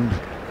ground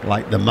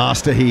like the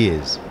master he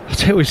is. I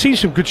tell you, we've seen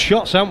some good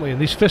shots, haven't we, in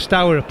this first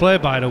hour of play,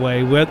 by the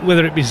way,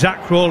 whether it be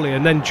Zach Crawley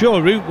and then Joe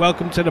Root,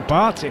 welcome to the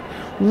party.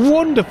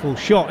 Wonderful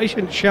shot.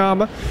 Ishant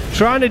Sharma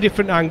trying a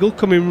different angle,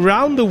 coming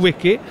round the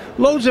wicket,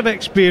 loads of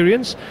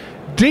experience,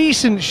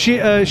 decent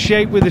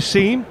shape with the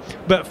seam,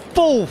 but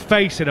full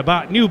face at the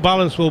back. New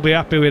Balance will be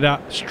happy with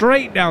that.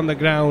 Straight down the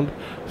ground,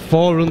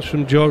 4 runs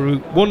from Joe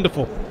Root.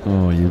 Wonderful.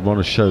 Oh, you'd want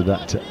to show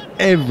that to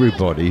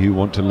everybody who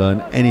want to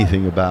learn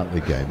anything about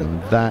the game,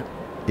 and that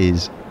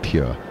is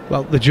pure.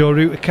 Well, the Joe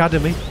Root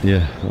Academy.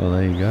 Yeah, well,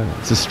 there you go.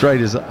 It's as straight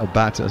as a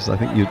bat as I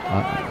think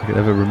I could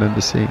ever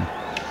remember seeing.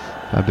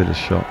 Fabulous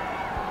shot.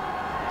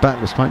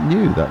 Bat was quite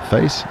new, that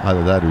face.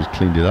 Either that or he's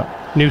cleaned it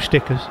up. New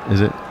stickers.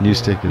 Is it? New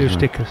stickers. New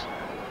stickers.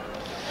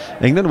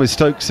 England with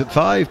Stokes at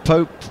 5.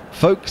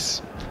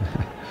 Folkes.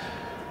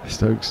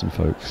 Stokes and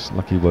Folkes.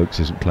 Lucky Wokes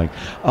isn't playing.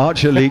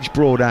 Archer, Leach,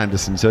 Broad,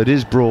 Anderson. So it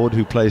is Broad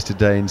who plays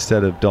today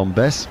instead of Dom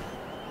Bess.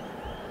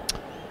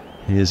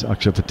 Here's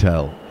Akshar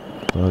Patel.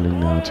 Bowling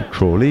now to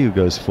Crawley, who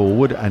goes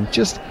forward and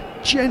just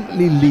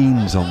gently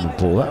leans on the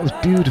ball. That was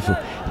beautiful.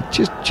 He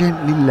just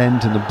gently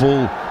leant, and the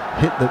ball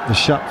hit the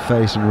shut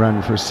face and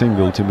ran for a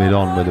single to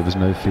mid-on where there was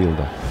no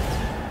fielder.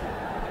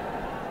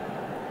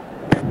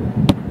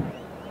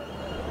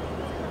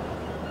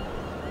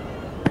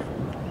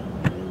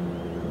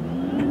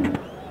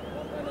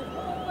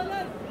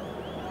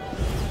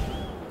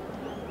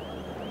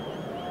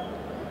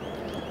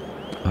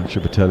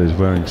 Akshay Patel is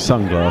wearing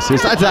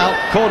sunglasses. That's out.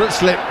 Caught at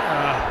slip.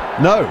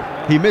 No,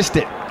 he missed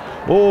it.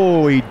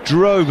 Oh, he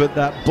drove at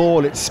that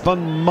ball. It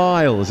spun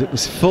miles. It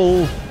was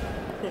full.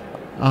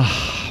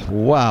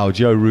 Wow,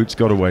 Joe Root's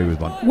got away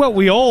with one. Well,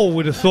 we all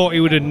would have thought he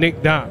would have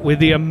nicked that with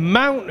the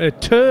amount of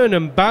turn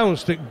and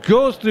bounce that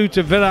goes through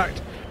to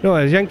Virat. No,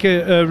 it was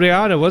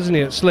Rahane, wasn't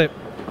he, at slip?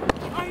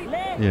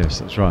 Yes,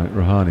 that's right,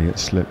 Rahane at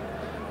slip.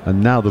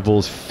 And now the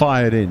ball's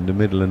fired in the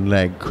middle and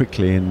leg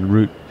quickly, and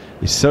Root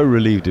is so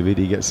relieved of it,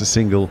 he gets a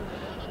single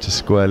to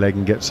square leg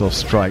and gets off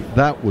strike.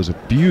 That was a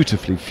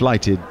beautifully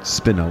flighted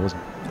spinner,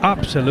 wasn't it?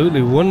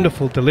 Absolutely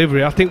wonderful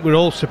delivery. I think we're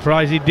all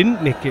surprised he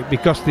didn't nick it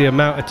because of the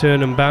amount of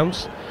turn and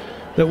bounce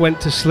that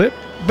went to slip.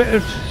 Bit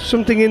of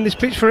something in this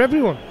pitch for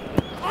everyone.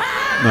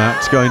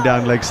 That's going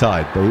down leg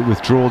side. They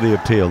withdraw the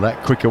appeal.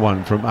 That quicker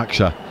one from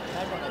Akshay.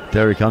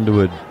 Derek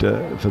Underwood,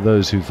 for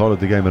those who followed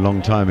the game a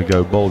long time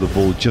ago, bowled a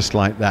ball just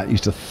like that.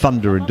 Used to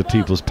thunder into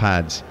people's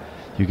pads.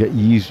 You get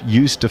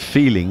used to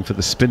feeling for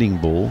the spinning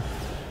ball,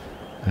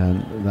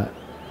 and that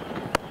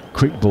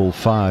quick ball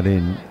fired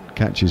in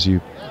catches you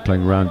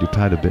playing around your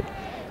pad a bit.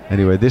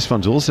 Anyway, this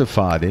one's also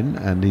fired in,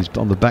 and he's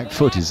on the back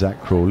foot is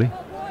Zach Crawley.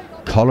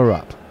 Collar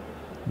up,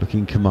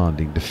 looking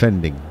commanding,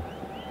 defending.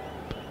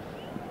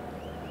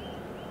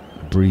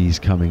 Breeze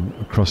coming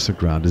across the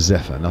ground, a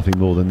zephyr, nothing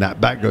more than that.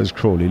 Back goes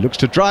Crawley, looks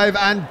to drive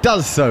and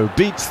does so,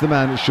 beats the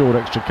man at short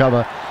extra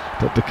cover,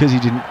 but because he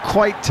didn't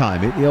quite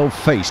time it, the old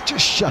face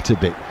just shut a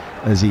bit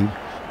as he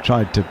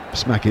tried to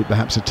smack it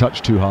perhaps a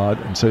touch too hard,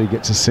 and so he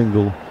gets a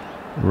single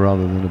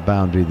rather than a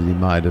boundary that he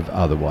might have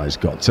otherwise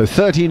got. So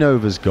 13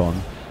 overs gone,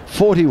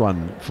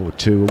 41 for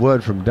 2. A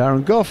word from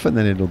Darren Gough, and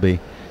then it'll be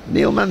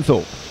Neil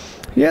Manthorpe.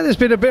 Yeah, there's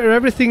been a bit of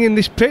everything in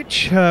this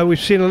pitch. We've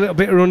seen a little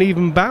bit of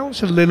uneven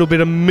bounce, a little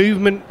bit of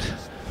movement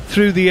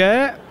through the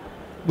air.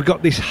 We've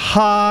got this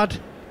hard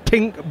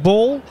pink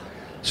ball.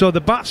 So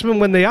the batsmen,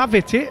 when they have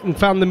hit it and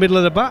found the middle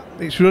of the bat,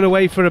 it's run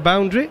away for a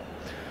boundary.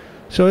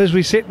 So as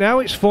we sit now,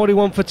 it's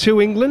 41 for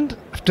 2 England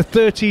after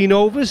 13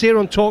 overs here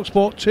on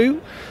TalkSport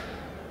 2.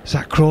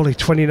 Zach Crawley,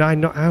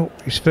 29 not out.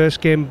 His first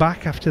game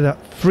back after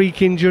that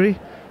freak injury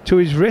to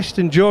his wrist.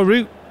 And Joe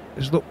Root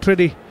has looked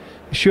pretty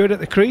assured at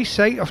the crease,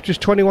 8 off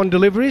just 21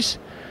 deliveries.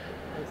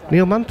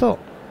 Neil Manthorpe,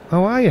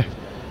 how are you?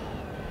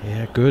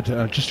 Yeah, good.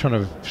 I'm just trying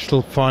to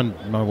still find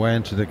my way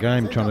into the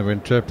game, trying to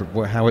interpret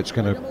how it's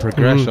going to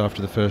progress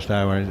after the first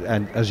hour.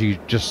 And as you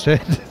just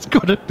said, it's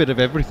got a bit of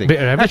everything.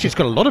 Actually, it's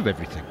got a lot of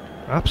everything.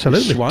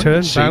 Absolutely. Swung,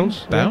 turn, seam,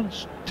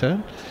 bounce,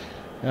 turn.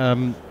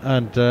 And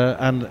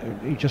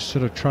you're just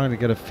sort of trying to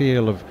get a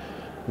feel of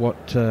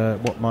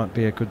what might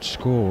be a good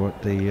score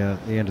at the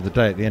end of the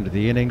day, at the end of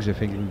the innings,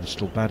 if England is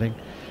still batting.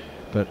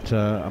 But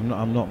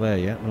I'm not there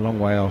yet. I'm a long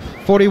way off.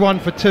 41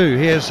 for 2.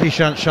 Here's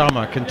Ishant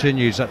Sharma.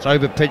 Continues. That's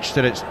over pitched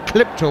and it's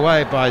clipped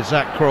away by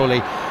Zach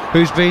Crawley,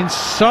 who's been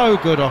so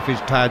good off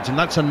his pads. And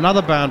that's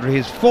another boundary.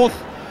 His 4th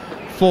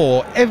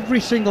 4. Every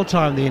single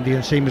time the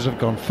Indian seamers have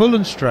gone full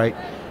and straight,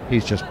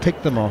 he's just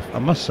picked them off. I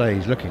must say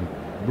he's looking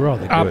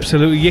rather good.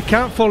 Absolutely. You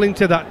can't fall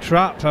into that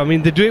trap. I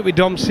mean, they do it with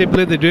Dom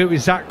Sibley, they do it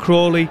with Zach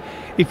Crawley.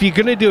 If you're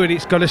going to do it,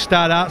 it's got to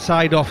start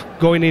outside off,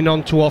 going in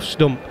onto off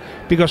stump.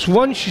 Because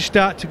once you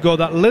start to go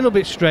that little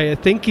bit straighter,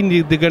 thinking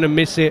they're going to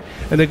miss it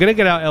and they're going to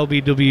get out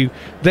LBW,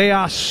 they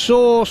are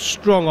so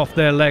strong off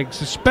their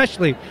legs,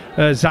 especially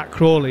Zach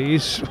Crawley.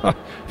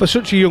 For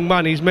such a young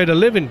man, he's made a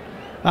living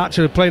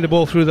actually playing the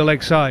ball through the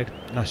leg side.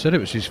 I said it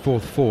was his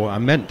 4th 4. I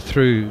meant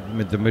through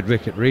the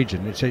mid-wicket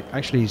region. It's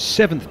actually his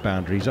 7th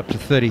boundary. He's up to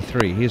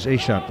 33. Here's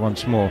Ishant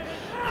once more.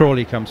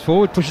 Crawley comes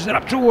forward, pushes it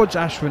up towards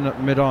Ashwin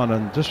at mid-on,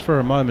 and just for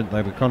a moment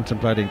they were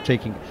contemplating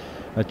taking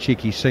a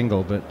cheeky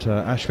single, but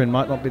Ashwin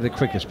might not be the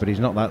quickest, but he's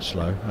not that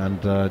slow,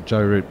 and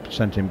Joe Root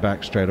sent him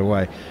back straight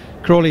away.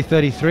 Crawley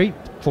 33,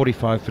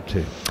 45 for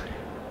 2.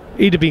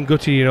 He'd have been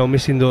gutted,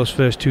 missing those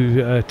first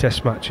 2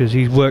 test matches.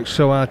 He's worked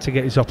so hard to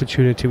get his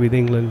opportunity with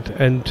England,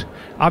 and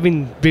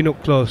having been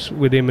up close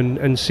with him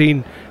and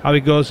seen how he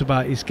goes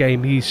about his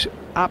game, he's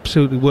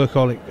absolutely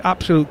workaholic,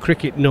 absolute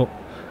cricket nut,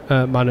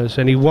 Manners,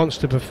 and he wants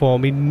to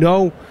perform. He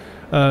knows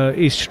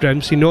his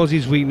strengths, he knows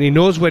his weakness, he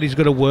knows where he's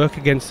got to work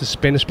against the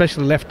spin,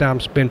 especially left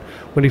arm spin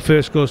when he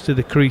first goes to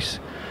the crease.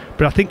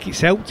 But I think it's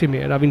helped him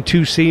here, having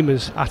 2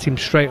 seamers at him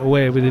straight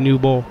away with a new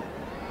ball.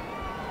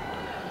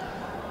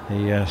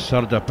 The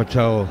Sardar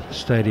Patel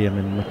Stadium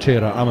in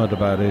Mathura,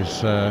 Ahmedabad, is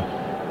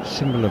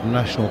symbol of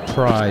national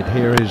pride.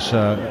 Here is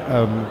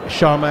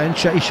Sharma and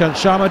Ishant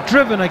Sharma,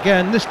 driven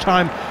again, this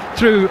time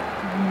through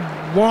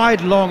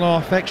wide, long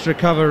off, extra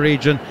cover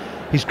region.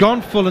 He's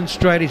gone full and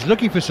straight, he's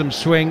looking for some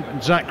swing.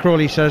 Zach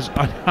Crawley says,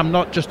 I'm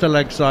not just a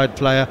leg side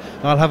player,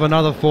 I'll have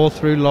another 4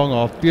 through long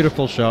off.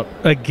 Beautiful shot.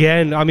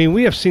 Again, I mean,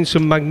 we have seen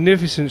some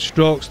magnificent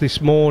strokes this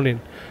morning.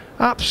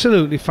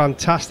 Absolutely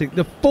fantastic.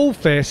 The full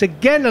face,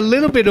 again a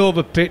little bit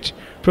over pitch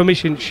from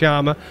Ishant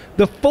Sharma.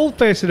 The full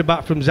face of the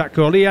bat from Zach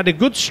Crawley. He had a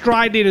good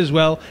stride in as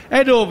well,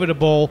 head over the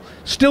ball,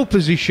 still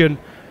position,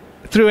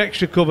 through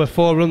extra cover,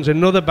 4 runs,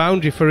 another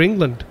boundary for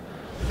England.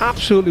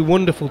 Absolutely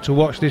wonderful to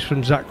watch this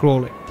from Zach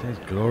Crawley. It's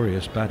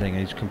glorious batting.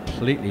 He's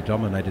completely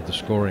dominated the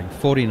scoring.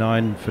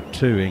 49 for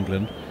 2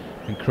 England.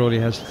 and Crawley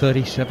has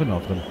 37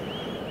 of them.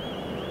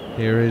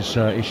 Here is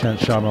Ishant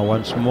Sharma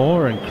once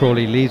more, and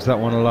Crawley leaves that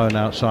one alone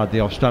outside the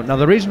off stump. Now,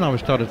 the reason I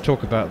was starting to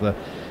talk about the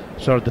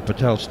Sardar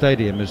Patel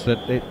Stadium is that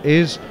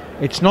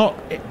it's not,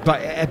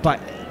 by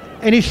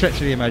any stretch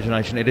of the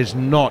imagination, it is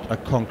not a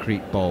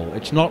concrete bowl.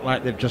 It's not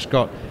like they've just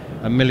got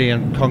a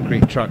million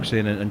concrete trucks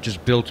in and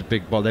just built a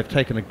big bowl. They've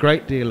taken a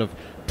great deal of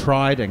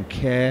pride and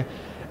care,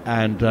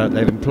 and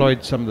they've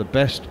employed some of the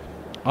best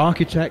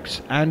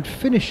architects and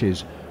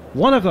finishes.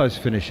 One of those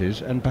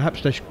finishes, and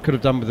perhaps they could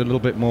have done with a little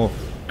bit more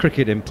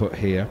cricket input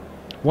here,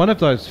 one of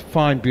those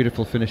fine,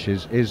 beautiful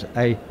finishes is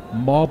a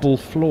marble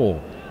floor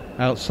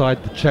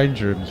outside the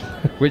change rooms,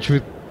 which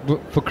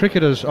for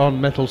cricketers on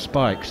metal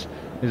spikes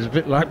is a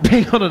bit like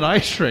being on an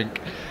ice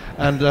rink.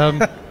 And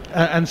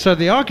and so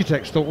the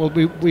architects thought, well,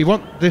 we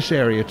want this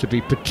area to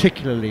be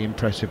particularly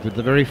impressive with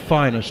the very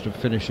finest of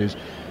finishes.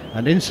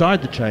 And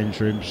inside the change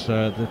rooms,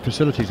 the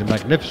facilities are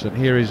magnificent.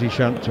 Here is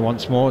Ishant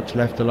once more. It's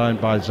left alone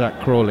by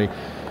Zach Crawley.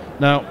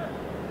 Now,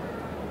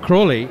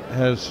 Crawley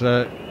has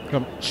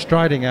come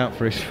striding out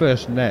for his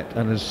first net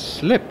and has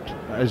slipped,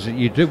 as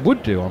you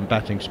would do on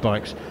batting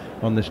spikes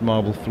on this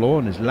marble floor,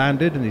 and has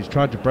landed, and he's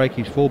tried to break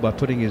his fall by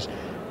putting his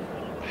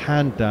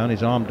hand down,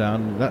 his arm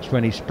down, and that's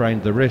when he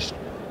sprained the wrist.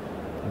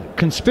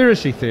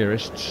 Conspiracy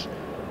theorists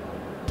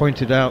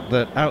pointed out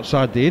that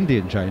outside the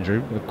Indian change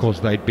room, of course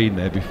they'd been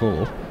there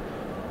before,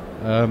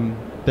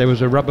 there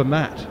was a rubber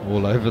mat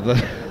all over the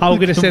I was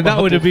going to say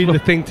that would have been floor.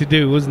 the thing to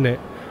do, wasn't it?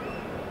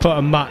 Put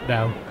a mat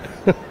down.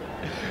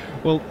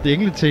 Well, the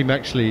England team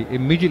actually,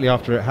 immediately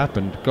after it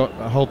happened, got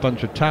a whole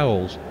bunch of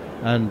towels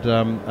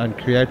and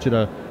created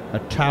a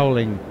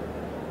toweling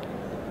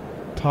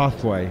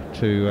pathway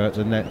to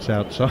the nets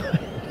outside.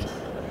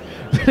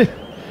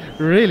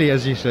 Really,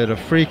 as you said, a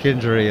freak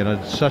injury,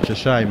 and such a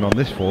shame on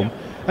this form.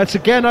 It's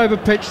again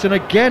overpitched, and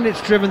again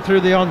it's driven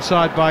through the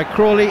onside by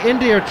Crawley.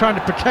 India are trying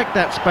to protect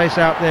that space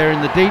out there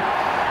in the deep,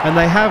 and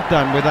they have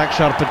done with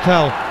Akshar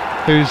Patel,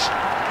 who's,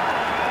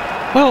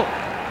 well,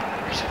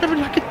 he's sort of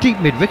like a deep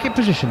mid-wicket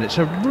position. It's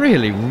a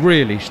really,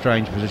 really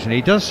strange position.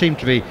 He does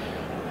seems to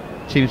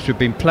have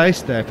been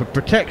placed there for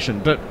protection,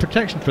 but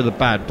protection for the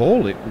bad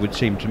ball, it would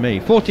seem to me.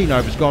 14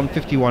 overs gone,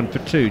 51 for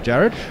 2,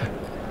 Jared.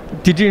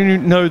 Did you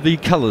know the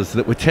colours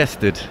that were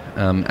tested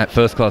at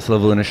first class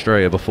level in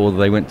Australia before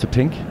they went to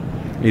pink?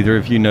 Either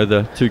of you know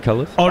the two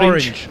colours?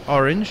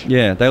 Orange.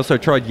 Yeah, they also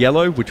tried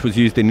yellow, which was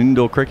used in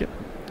indoor cricket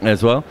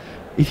as well.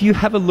 If you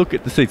have a look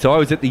at the seats, so I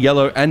was at the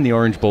yellow and the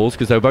orange balls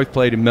because they were both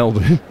played in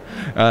Melbourne.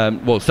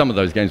 Well, some of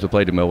those games were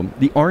played in Melbourne.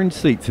 The orange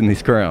seats in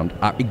this ground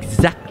are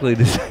exactly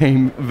the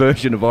same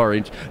version of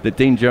orange that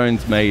Dean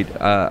Jones made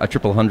a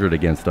 300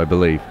 against, I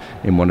believe,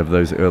 in one of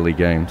those early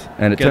games.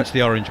 And Against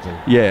the orange ball.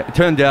 Yeah, it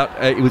turned out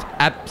it was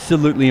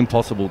absolutely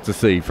impossible to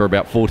see for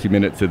about 40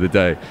 minutes of the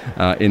day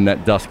in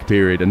that dusk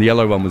period, and the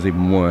yellow one was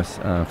even worse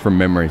from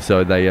memory.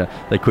 So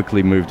they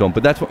quickly moved on.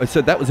 But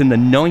so that was in the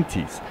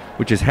 90s,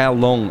 which is how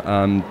long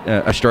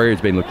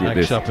Australia's been looking at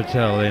this. Akshar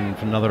Patel in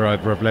for another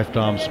over of left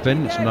arm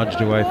spin. It's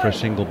nudged away for a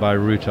single by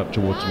Root up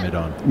towards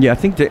mid-on. Yeah, I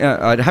think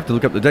I'd have to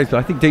look up the dates, but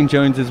I think Dean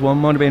Jones's one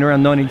might have been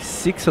around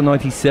 96 or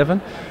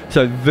 97.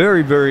 So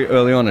very, very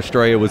early on,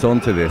 Australia was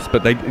onto this,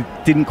 but they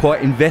didn't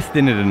quite invest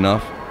in it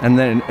enough, and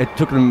then it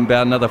took them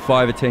about another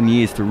 5 or 10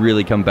 years to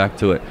really come back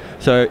to it.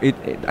 So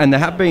and there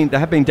have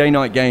been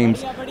day-night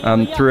games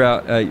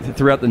throughout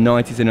the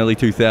 90s and early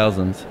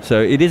 2000s.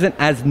 So it isn't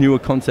as new a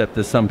concept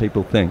as some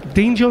people think.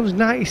 Dean Jones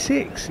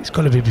 96. It's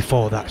got to be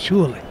before that,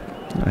 surely.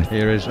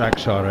 Here is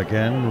Akshar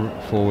again.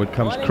 Forward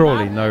comes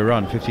Crawley. No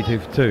run. 52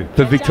 for 2.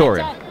 For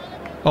Victoria.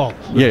 Oh.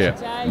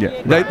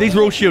 Yeah. These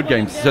were all Shield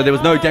games, so there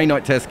was no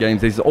day-night test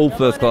games. These are all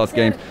first-class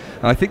games.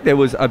 I think there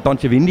was a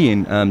bunch of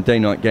Indian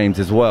day-night games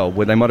as well,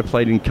 where they might have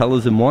played in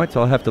colours and whites.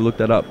 I'll have to look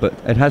that up, but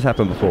it has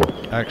happened before.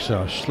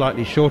 Akshar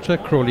slightly shorter.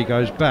 Crawley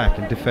goes back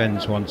and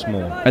defends once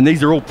more. And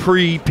these are all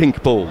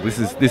pre-pink ball. This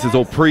is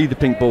all pre the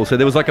pink ball. So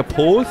there was like a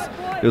pause.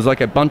 There was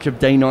like a bunch of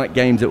day-night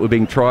games that were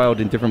being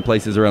trialled in different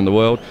places around the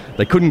world.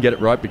 They couldn't get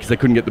it right because they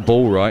couldn't get the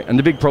ball right. And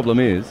the big problem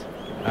is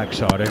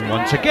Akshar in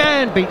once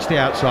again, beats the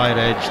outside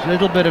edge.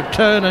 Little bit of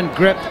turn and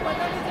grip,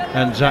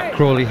 and Zach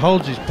Crawley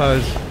holds his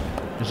pose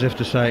as if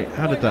to say,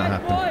 how did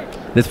that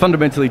happen? There's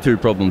fundamentally two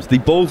problems. The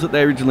balls that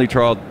they originally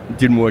trialled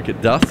didn't work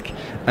at dusk,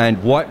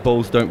 and white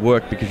balls don't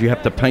work because you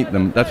have to paint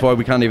them. That's why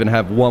we can't even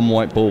have one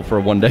white ball for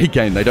a one-day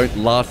game. They don't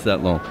last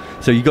that long.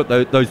 So you've got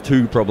those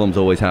two problems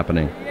always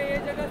happening.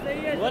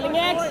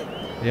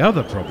 The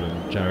other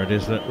problem, Jared,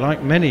 is that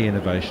like many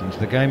innovations,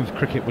 the game of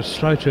cricket was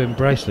slow to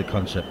embrace the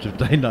concept of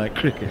day-night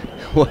cricket.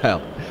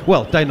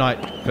 Well,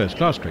 day-night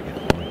first-class cricket,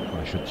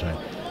 I should say.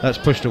 That's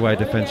pushed away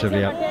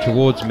defensively up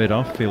towards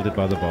mid-off, fielded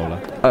by the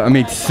bowler. I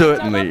mean,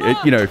 certainly,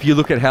 if you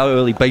look at how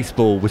early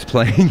baseball was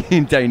playing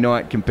in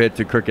day-night compared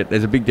to cricket,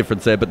 there's a big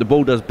difference there, but the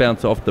ball does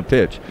bounce off the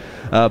pitch.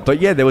 But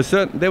yeah, there were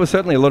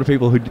certainly a lot of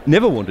people who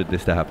never wanted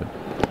this to happen.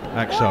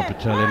 Akshar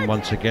Patel in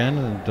once again,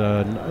 and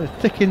a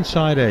thick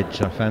inside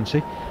edge, I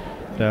fancy.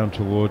 down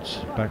towards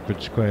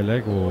backward square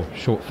leg or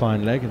short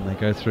fine leg, and they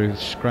go through,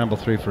 scramble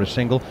through for a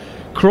single.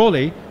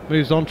 Crawley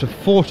moves on to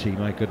 40.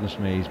 My goodness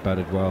me, he's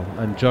batted well.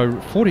 And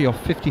 40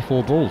 off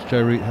 54 balls.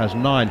 Joe Root has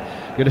 9.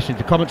 You're listening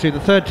to commentary, the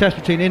third test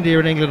between India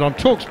and England on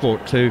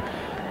TalkSport 2,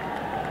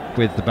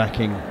 with the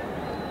backing,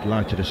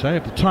 delighted to say,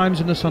 of the Times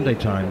and the Sunday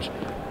Times.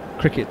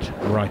 Cricket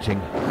writing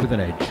with an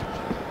edge.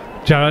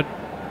 Jared,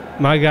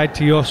 My Guide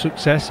to Your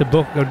Success, a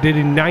book I did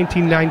in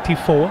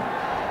 1994.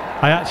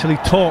 I actually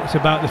talked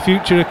about the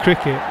future of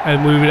cricket,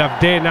 and we would have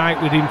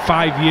day-night within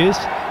 5 years.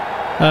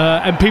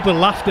 And people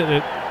laughed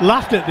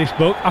at this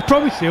book. I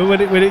promise you,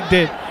 when I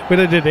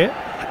did it,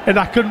 and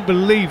I couldn't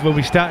believe when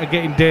we started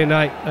getting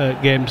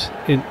day-night games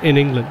in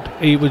England.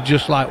 It was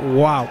just like,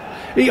 wow.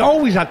 It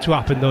always had to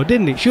happen, though,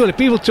 didn't it? Surely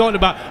people talking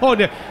about, oh,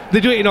 they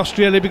do it in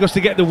Australia because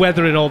they get the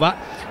weather and all that.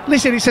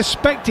 Listen, it's a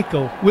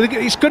spectacle.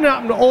 It's going to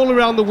happen all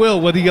around the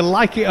world, whether you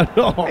like it or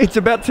not. It's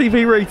about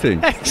TV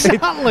rating.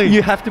 Exactly.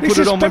 You have to put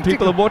it on when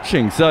people are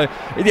watching. So,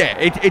 yeah,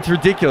 it's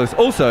ridiculous.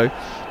 Also,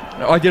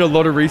 I did a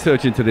lot of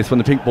research into this when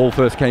the pink ball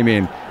first came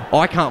in.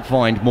 I can't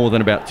find more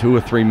than about $2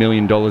 or $3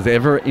 million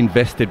ever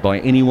invested by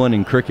anyone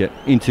in cricket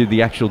into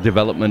the actual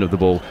development of the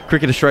ball.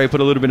 Cricket Australia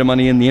put a little bit of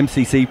money in, the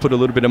MCC put a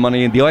little bit of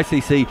money in, the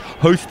ICC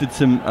hosted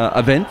some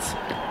events.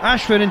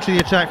 Ashwin into the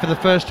attack for the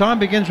first time,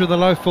 begins with a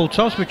low full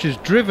toss, which is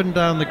driven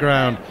down the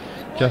ground.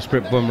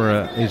 Jasprit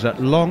Bumrah is at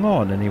long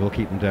on, and he will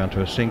keep them down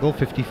to a single,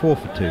 54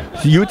 for 2.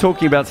 So you were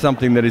talking about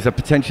something that is a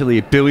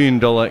potentially $1 billion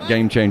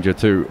game changer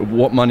to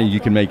what money you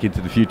can make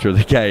into the future of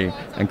the game,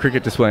 and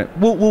cricket just went,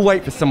 we'll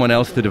wait for someone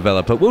else to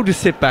develop it, we'll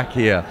just sit back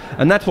here.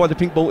 And that's why the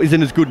pink ball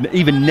isn't as good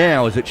even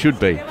now as it should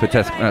be for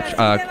test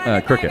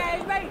match cricket.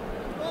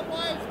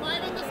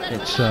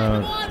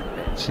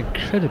 It's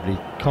incredibly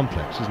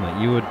complex, isn't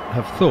it? You would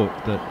have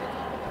thought that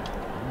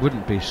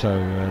wouldn't be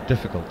so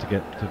difficult to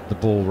get the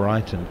ball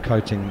right, and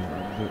coating.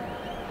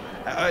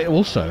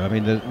 Also, I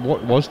mean,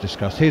 what was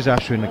discussed. Here's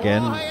Ashwin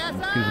again,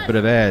 gives a bit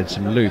of air,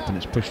 some loop, and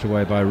it's pushed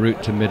away by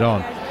Root to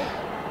mid-on.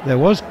 There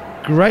was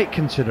great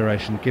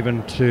consideration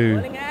given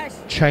to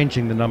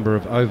changing the number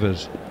of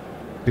overs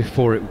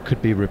before it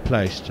could be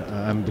replaced,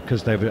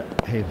 because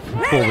here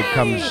forward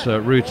comes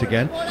Root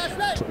again,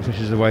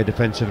 pushes away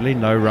defensively,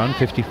 no run,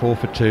 54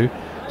 for 2.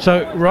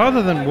 So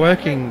rather than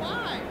working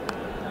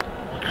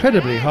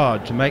incredibly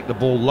hard to make the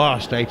ball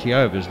last 80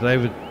 overs,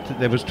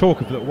 there was talk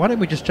of, why don't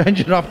we just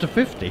change it after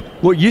 50?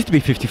 Well, it used to be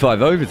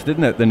 55 overs,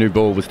 didn't it? The new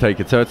ball was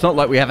taken, so it's not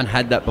like we haven't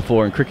had that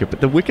before in cricket,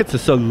 but the wickets are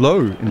so low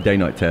in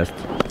day-night test.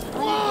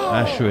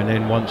 Ashwin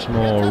in once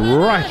more,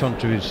 right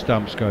onto his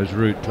stumps goes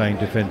Root, playing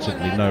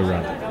defensively, no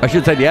run. I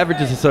should say the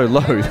averages are so low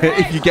that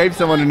if you gave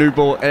someone a new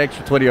ball an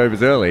extra 20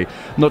 overs early,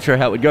 I'm not sure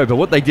how it would go, but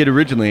what they did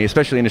originally,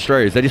 especially in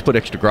Australia, is they just put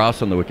extra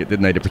grass on the wicket,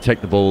 didn't they, to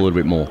protect the ball a little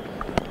bit more.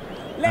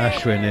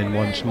 Ashwin in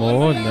once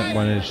more, and that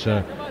one is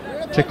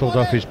tickled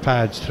off his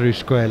pads through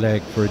square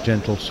leg for a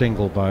gentle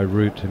single by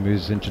Root, who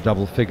moves into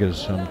double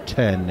figures on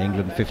 10,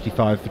 England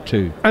 55 for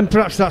 2. And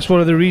perhaps that's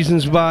one of the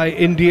reasons why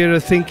India are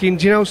thinking,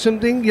 do you know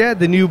something? Yeah,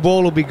 the new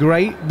ball will be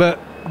great, but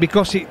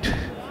because it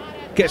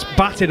gets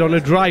battered on a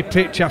dry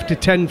pitch after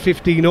 10,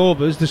 15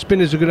 overs, the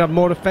spinners are going to have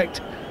more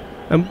effect.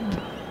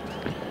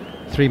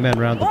 3 men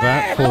round the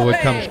bat, forward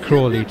comes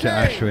Crawley to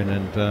Ashwin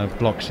and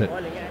blocks it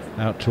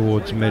out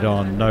towards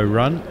mid-on, no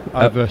run.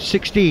 Over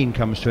 16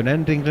 comes to an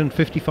end, England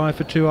 55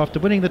 for 2 after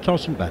winning the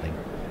toss and batting.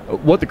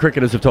 What the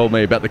cricketers have told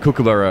me about the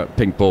Kookaburra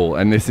pink ball,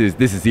 and this is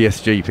the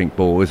SG pink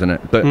ball, isn't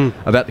it? But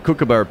about the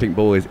Kookaburra pink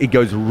ball is it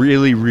goes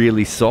really,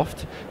 really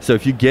soft. So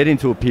if you get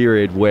into a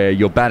period where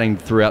you're batting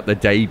throughout the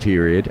day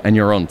period and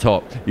you're on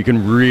top, you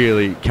can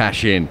really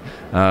cash in.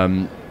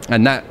 And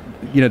that,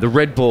 the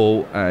red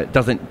ball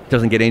doesn't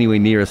get anywhere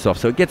near as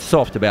soft, so it gets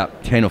soft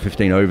about 10 or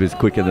 15 overs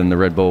quicker than the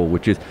red ball,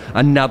 which is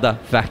another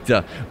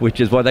factor, which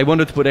is why they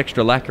wanted to put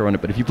extra lacquer on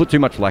it. But if you put too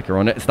much lacquer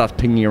on it, it starts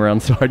pinging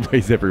around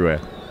sideways everywhere.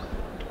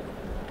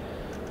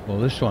 Well,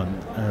 this one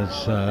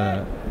has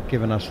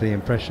given us the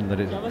impression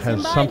that it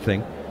has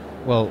something.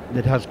 Well,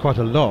 it has quite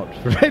a lot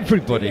for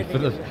everybody, for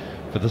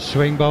the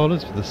swing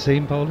bowlers, for the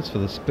seam bowlers, for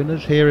the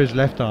spinners. Here is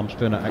left arm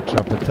spinner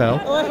Akshar Patel,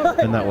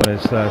 and that one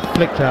is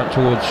flicked out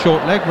towards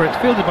short leg, where it's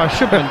fielded by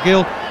Shubman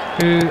Gill,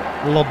 who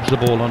lobs the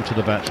ball onto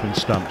the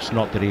batsman's stumps.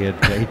 Not that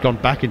he'd gone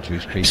back into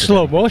his crease.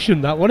 Slow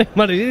motion, that one.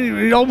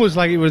 It almost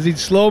like it was in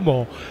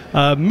slow-mo.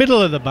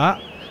 Middle of the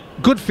bat.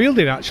 Good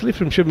fielding, actually,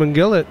 from Shubman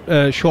Gill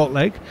at short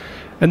leg.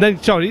 And then,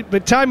 by the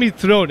time he'd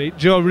thrown it,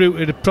 Joe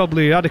Root had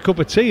probably had a cup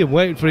of tea and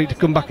waited for it to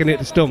come back and hit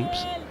the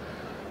stumps.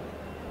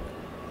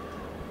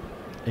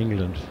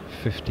 England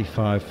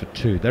 55 for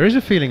 2. There is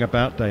a feeling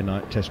about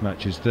day-night test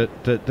matches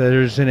that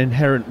there is an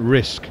inherent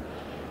risk.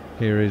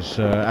 Here is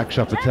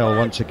Akshar Patel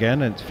once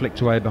again, and it's flicked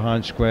away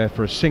behind square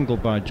for a single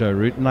by Joe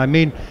Root. And I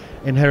mean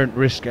inherent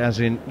risk as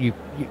in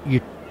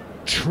you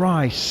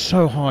try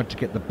so hard to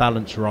get the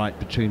balance right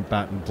between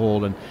bat and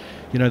ball, and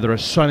there are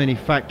so many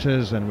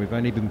factors, and we've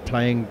only been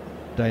playing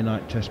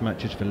day-night test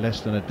matches for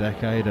less than a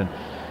decade, and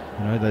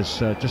there's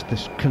just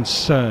this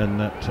concern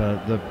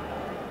that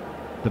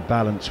the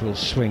balance will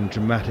swing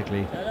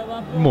dramatically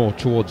more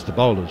towards the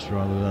bowlers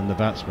rather than the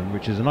batsmen,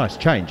 which is a nice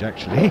change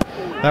actually.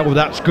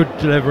 That's good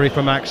delivery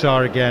from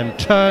Axar again.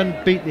 Turn,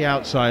 beat the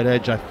outside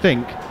edge, I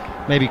think.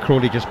 Maybe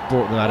Crawley just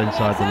brought them out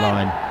inside the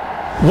line.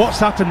 What's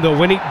happened though,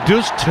 when it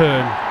does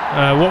turn,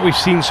 what we've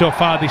seen so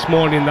far this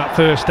morning in that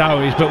first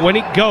hour is, but when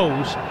it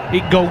goes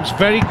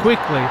very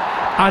quickly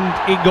and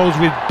it goes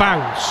with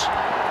bounce.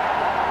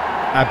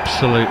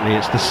 Absolutely,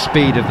 it's the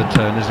speed of the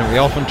turn, isn't it? We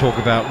often talk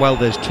about, well,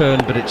 there's turn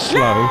but it's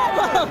slow,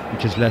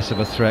 which is less of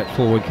a threat.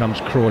 Forward comes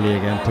Crawley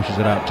again, pushes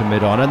it out to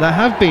mid-on, and there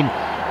have been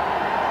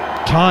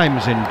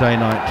times in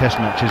day-night test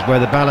matches where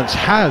the balance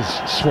has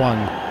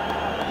swung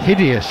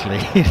hideously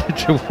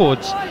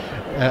towards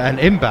an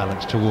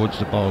imbalance towards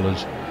the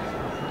bowlers.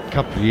 A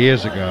couple of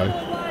years ago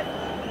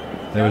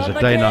there was a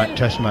day-night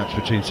test match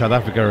between South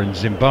Africa and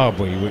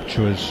Zimbabwe, which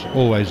was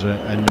always a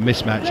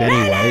mismatch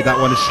anyway. That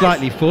one is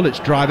slightly full, it's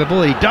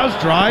drivable, he does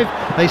drive,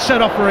 they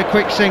set off for a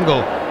quick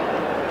single.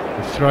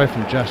 The throw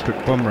from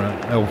Jasprit Bumrah,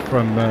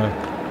 from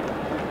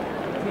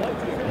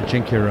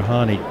Ajinkya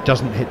Rahane,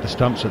 doesn't hit the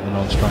stumps at the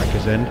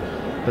non-striker's end,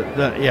 but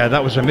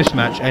that was a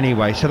mismatch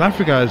anyway. South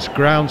Africa's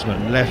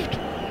groundsman left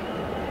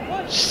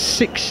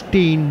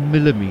 16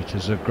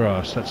 millimetres of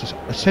grass, that's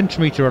a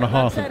centimetre and a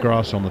half of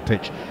grass on the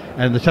pitch,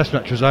 and the test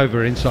match was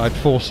over inside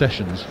 4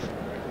 sessions.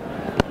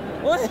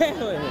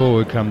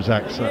 Forward comes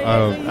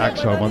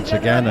Axar once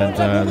again, and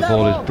the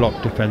ball is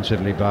blocked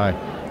defensively by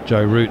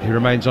Joe Root. He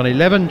remains on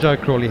 11.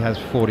 Zach Crawley has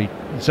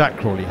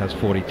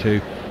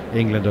 42.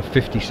 England are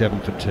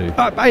 57 for 2.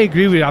 I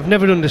agree with you. I've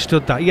never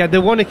understood that. Yeah, they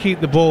want to keep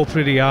the ball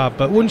pretty hard,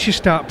 but once you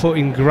start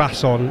putting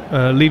grass on,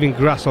 leaving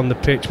grass on the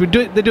pitch, they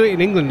do it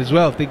in England as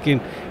well, thinking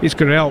it's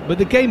going to help. But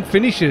the game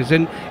finishes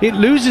and it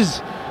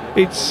loses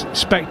its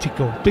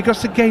spectacle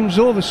because the game's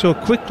over so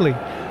quickly.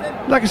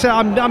 Like I said,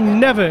 I'm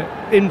never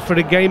in for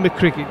a game of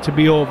cricket to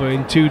be over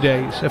in 2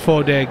 days, a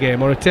 4-day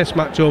game, or a test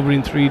match over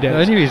in 3 days. The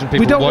only reason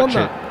people watch it.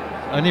 That.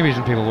 Only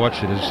reason people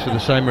watch it is for the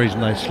same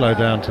reason they slow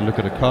down to look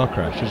at a car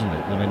crash, isn't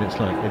it? I mean,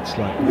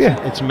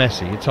 it's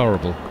messy, it's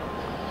horrible.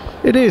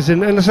 It is,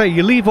 and I say,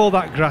 you leave all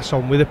that grass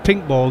on with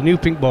a new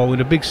pink ball with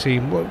a big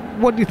seam.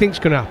 What do you think's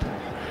going to happen?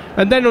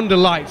 And then under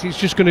lights, it's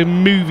just going to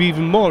move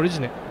even more,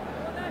 isn't it?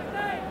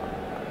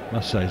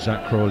 Must say,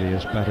 Zach Crawley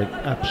has batted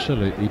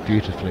absolutely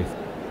beautifully.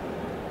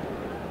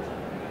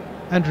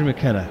 Andrew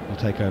McKenna will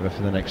take over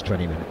for the next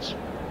 20 minutes.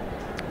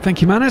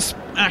 Thank you, Manus.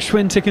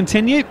 Ashwin to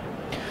continue.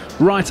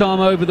 Right arm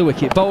over the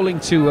wicket,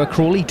 bowling to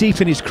Crawley deep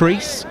in his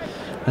crease.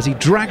 As he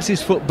drags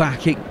his foot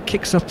back, it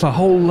kicks up a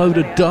whole load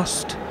of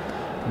dust.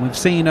 And we've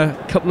seen a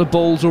couple of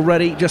balls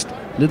already, just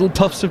little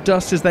puffs of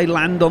dust as they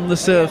land on the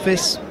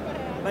surface.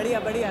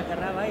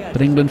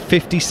 But England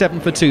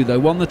 57 for 2 though,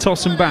 won the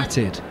toss and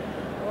batted.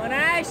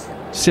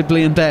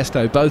 Sibley and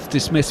Bairstow both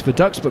dismissed for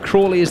ducks, but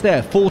Crawley is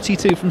there,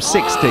 42 from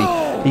 60.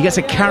 He gets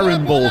a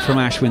carrom ball from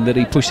Ashwin that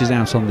he pushes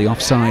out on the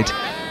offside,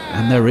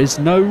 and there is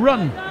no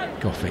run.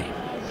 Goffey.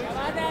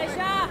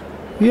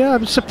 Yeah,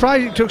 I'm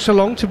surprised it took so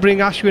long to bring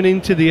Ashwin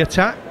into the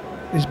attack.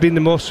 He's been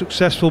the most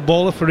successful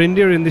bowler for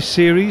India in this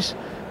series.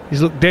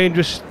 He's looked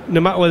dangerous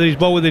no matter whether he's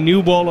bowled with a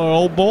new ball or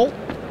old ball.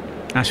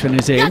 Ashwin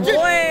is in.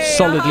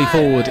 Solidly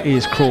forward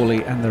is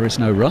Crawley, and there is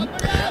no run.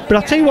 But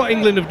I'll tell you what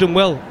England have done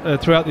well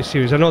throughout this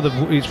series. I know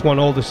it's won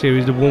all the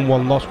series, they've won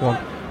one, lost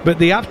one. But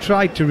they have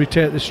tried to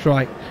rotate the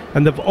strike,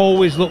 and they've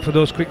always looked for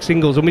those quick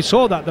singles. And we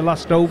saw that the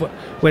last over,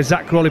 where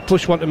Zach Crawley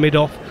pushed one to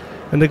mid-off,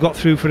 and they got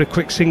through for a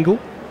quick single.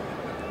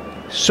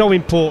 So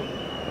important.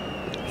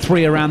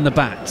 3 around the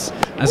bats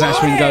as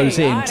Ashwin goes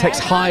in, takes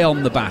high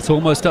on the bat,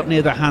 almost up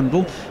near the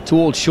handle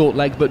towards short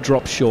leg, but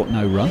drops short,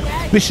 no run.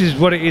 This is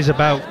what it is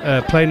about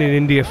playing in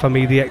India for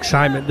me, the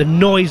excitement, the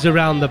noise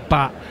around the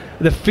bat,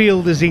 the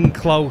fielders in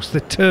close, the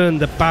turn,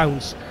 the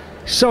bounce.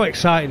 So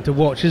exciting to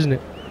watch, isn't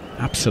it?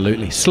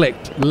 Absolutely.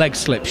 Slipped, leg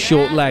slip,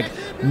 short leg,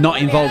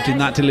 not involved in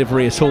that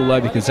delivery at all though,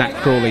 because Zach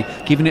Crawley,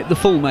 giving it the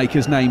full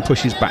maker's name,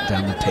 pushes back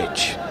down the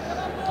pitch.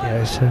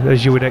 Yes,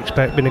 as you would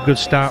expect, been a good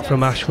start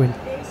from Ashwin.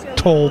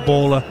 Tall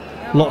bowler,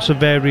 lots of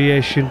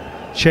variation,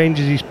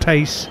 changes his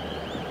pace.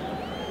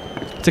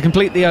 To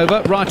complete the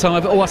over, right arm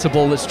over. Oh, that's a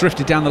ball that's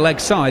drifted down the leg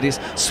side. It's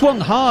swung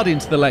hard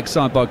into the leg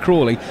side by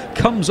Crawley,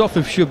 comes off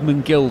of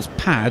Shubman Gill's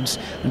pads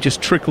and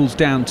just trickles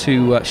down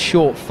to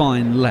short,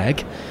 fine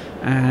leg.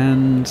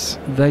 And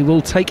they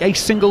will take a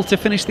single to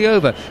finish the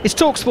over. It's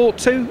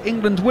TalkSport 2,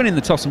 England winning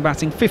the toss and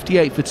batting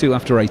 58 for 2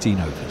 after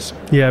 18 overs.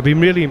 Yeah, I've been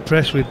really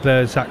impressed with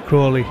Zach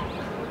Crawley.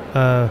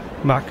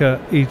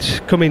 Macca, he's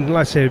come in,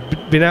 like I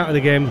said, been out of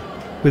the game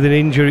with an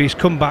injury. He's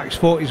come back, he's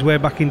fought his way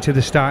back into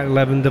the starting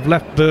 11. They've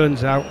left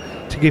Burns out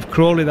to give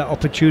Crawley that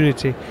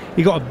opportunity.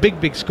 He got a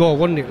big score,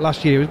 wasn't it,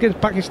 last year? He was against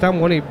Pakistan,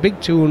 wasn't he?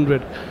 Big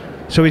 200.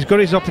 So he's got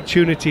his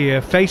opportunity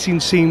here, facing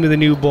seam with a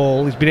new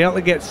ball. He's been able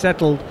to get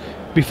settled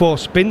before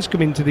spins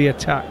come into the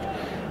attack.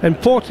 And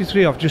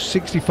 43 off just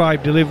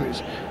 65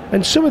 deliveries.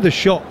 And some of the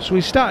shots,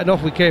 we started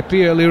off with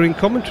KP earlier in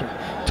commentary,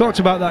 talked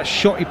about that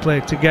shot he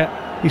played to get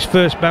his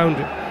first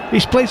boundary.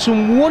 He's played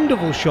some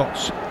wonderful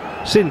shots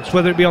since,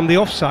 whether it be on the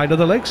offside or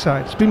the leg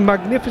side. It's been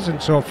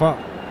magnificent so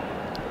far.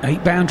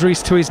 8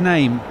 boundaries to his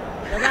name.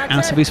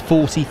 out of his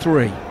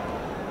 43.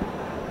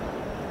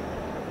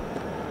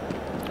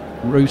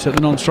 Root at the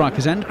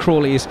non-striker's end.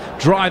 Crawley is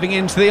driving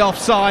into the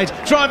offside,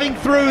 driving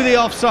through the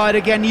offside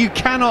again. You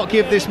cannot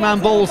give this man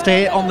balls to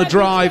hit on the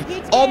drive.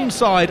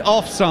 Onside,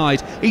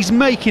 offside. He's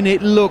making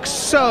it look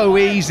so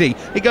easy.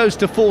 It goes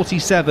to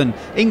 47.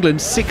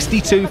 England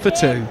 62 for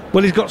 2.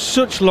 Well, he's got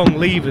such long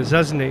levers,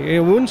 hasn't he?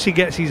 Once he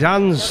gets his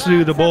hands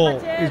through the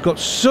ball, he's got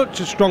such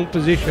a strong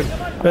position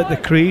at the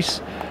crease.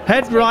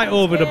 Head right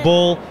over the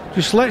ball,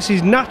 just lets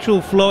his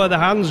natural flow of the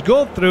hands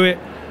go through it,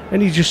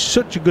 and he's just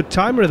such a good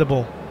timer of the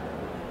ball.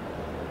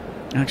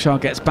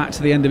 Akshar gets back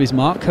to the end of his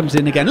mark, comes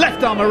in again,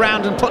 left arm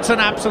around and puts an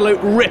absolute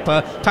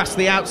ripper past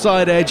the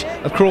outside edge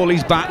of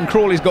Crawley's bat, and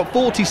Crawley's got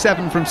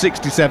 47 from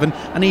 67,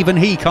 and even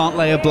he can't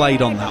lay a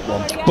blade on that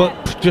one.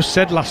 But just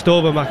said last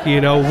over, Mackie, you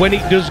know, when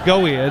it does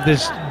go here,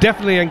 there's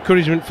definitely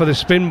encouragement for the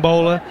spin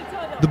bowler.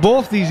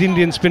 Both these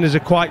Indian spinners are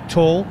quite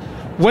tall.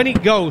 When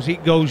it goes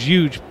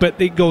huge, but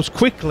it goes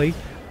quickly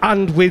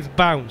and with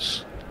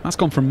bounce. That's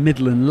gone from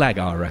middle and leg,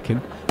 I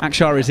reckon.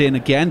 Akshar is in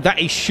again. That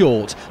is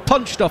short.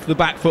 Punched off the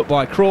back foot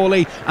by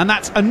Crawley. And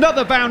that's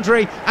another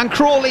boundary. And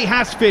Crawley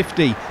has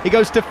 50. He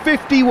goes to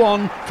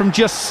 51 from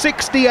just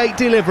 68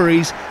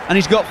 deliveries. And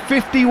he's got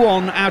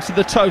 51 out of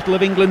the total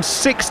of England's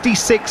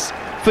 66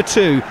 for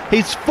 2.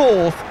 His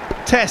 4th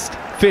Test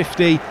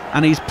 50.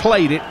 And he's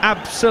played it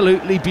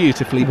absolutely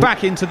beautifully.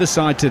 Back into the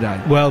side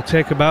today. Well,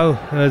 take a bow,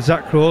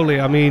 Zak Crawley.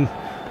 I mean,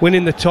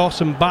 winning the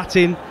toss and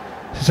batting.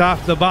 It's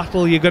half the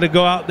battle. You've got to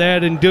go out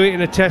there and do it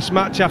in a test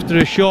match after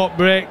a short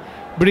break.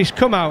 But he's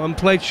come out and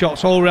played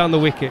shots all around the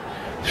wicket.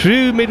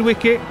 Through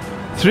mid-wicket,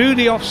 through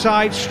the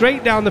offside,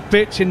 straight down the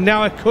pitch, and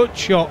now a cut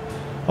shot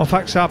off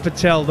Akshar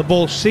Patel. The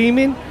ball's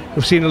seaming.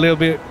 We've seen a little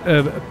bit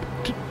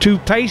too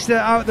pace there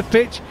out of the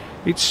pitch.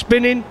 It's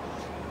spinning,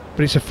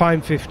 but it's a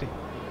fine 50.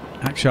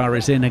 Akshar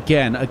is in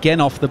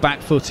again off the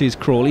back foot is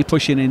Crawley,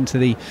 pushing into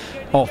the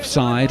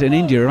offside, and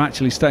India have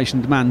actually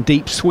stationed a man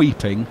deep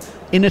sweeping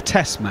in a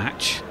test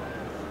match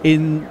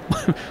in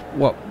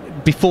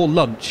before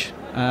lunch.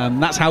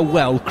 That's how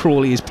well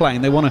Crawley is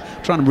playing. They want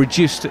to try and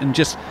reduce it and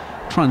just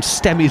try and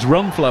stem his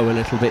run flow a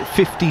little bit.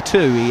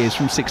 52 he is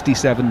from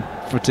 67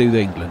 for 2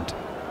 England.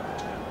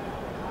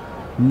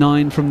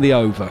 9 from the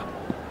over.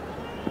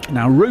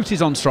 Now Root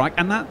is on strike,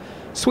 and that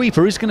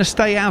sweeper is going to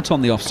stay out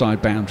on the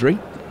offside boundary.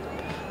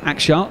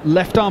 Akshar,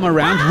 left arm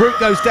around, Root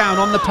goes down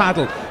on the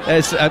paddle.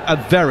 There's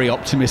a very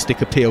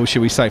optimistic appeal,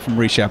 shall we say, from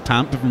Rishabh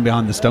Pant from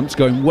behind the stumps,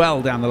 going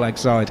well down the leg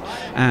side,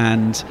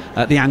 and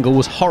the angle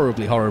was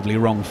horribly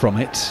wrong from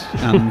it,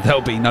 and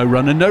there'll be no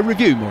run and no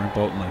review, more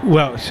importantly.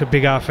 Well, it's a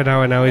big half an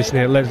hour now, isn't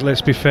it?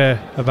 Let's be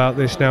fair about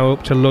this now,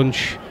 up to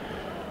lunch.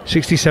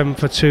 67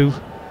 for 2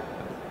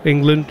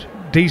 England,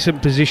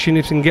 decent position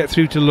if they can get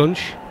through to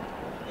lunch.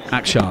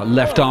 Akshar,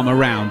 left arm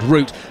around,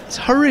 Root. It's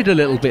hurried a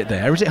little bit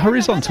there. As it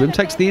hurries onto him,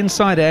 takes the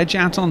inside edge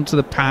out onto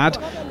the pad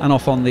and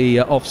off on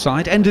the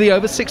offside. End of the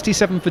over,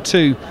 67 for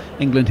 2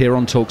 England here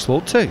on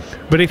TalkSport 2.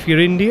 But if you're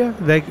India,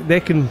 they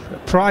can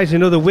prize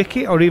another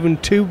wicket or even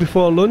 2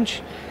 before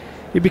lunch.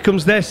 It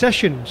becomes their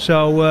session.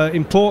 So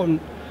important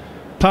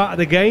part of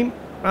the game.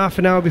 Half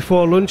an hour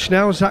before lunch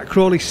now. Zak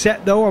Crawley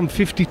set though on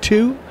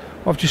 52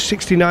 of just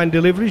 69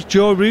 deliveries.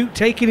 Joe Root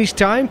taking his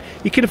time.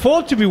 He can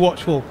afford to be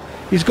watchful.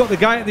 He's got the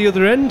guy at the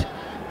other end,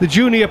 the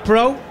junior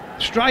pro,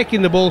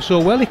 striking the ball so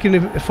well. He can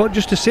afford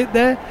just to sit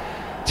there,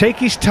 take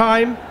his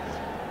time,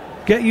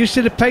 get used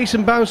to the pace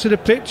and bounce of the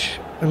pitch,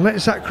 and let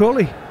Zak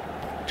Crawley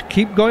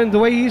keep going the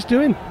way he's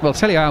doing. Well, I'll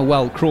tell you how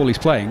well Crawley's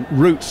playing.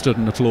 Root stood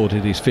and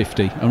applauded his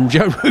 50, and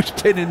Joe Root's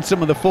been in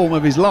some of the form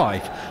of his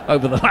life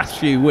over the last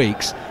few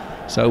weeks.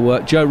 So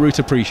Joe Root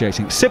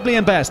appreciating. Sibley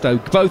and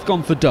Bairstow both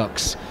gone for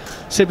ducks.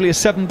 Sibley a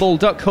 7-ball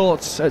duck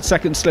caught at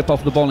second slip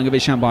off the bowling of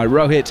Ishan-Bhai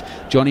Rohit.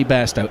 Johnny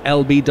Bairstow,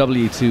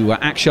 LBW to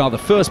Akshar, the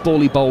first ball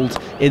he bowled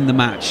in the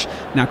match.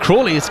 Now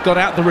Crawley has got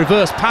out the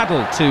reverse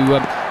paddle to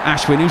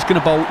Ashwin, who's going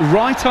to bowl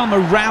right arm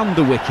around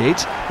the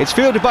wicket. It's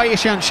fielded by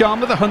Ishant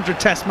Sharma, the 100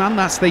 test man.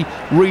 That's the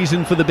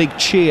reason for the big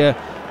cheer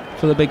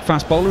for the big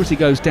fast bowler as he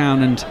goes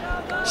down and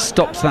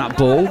stops that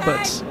ball.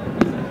 But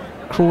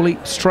Crawley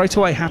straight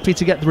away happy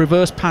to get the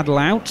reverse paddle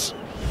out.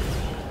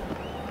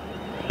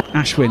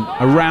 Ashwin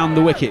around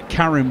the wicket,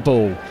 carrying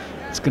ball.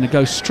 It's going to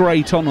go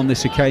straight on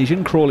this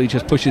occasion. Crawley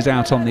just pushes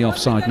out on the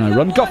offside, no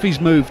run.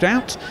 Goffey's moved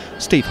out.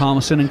 Steve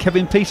Harmison and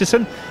Kevin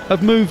Peterson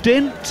have moved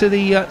in to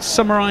the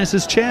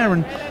summariser's chair.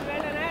 And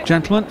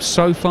gentlemen,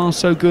 so far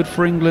so good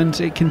for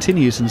England. It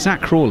continues, and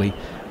Zak Crawley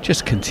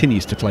just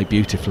continues to play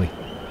beautifully.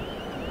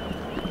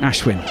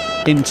 Ashwin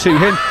into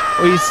him.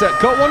 He's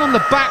got one on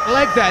the back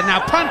leg there.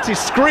 Now Pant is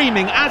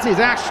screaming, as is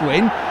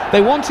Ashwin.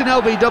 They want an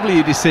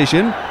LBW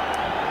decision.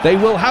 They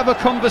will have a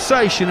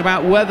conversation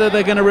about whether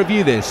they're going to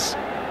review this.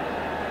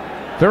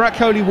 Virat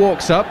Kohli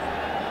walks up,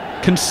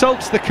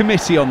 consults the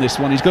committee on this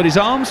one. He's got his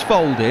arms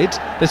folded.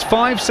 There's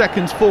 5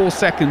 seconds, 4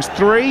 seconds,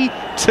 3,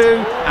 2,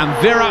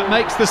 and Virat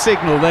makes the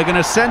signal. They're going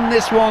to send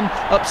this one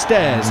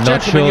upstairs.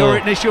 Not Gentlemen, sure. your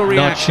initial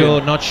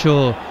reaction? Not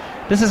sure.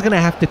 This is going to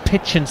have to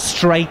pitch and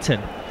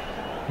straighten.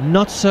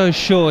 Not so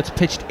sure. It's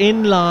pitched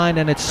in line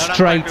and it's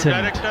straightened.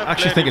 I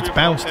actually think it's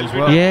bounced as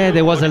well. Yeah,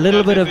 there was a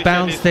little bit of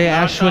bounce there.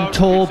 Ashwin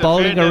tall,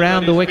 bowling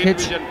around the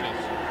wicket.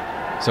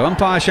 So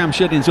umpire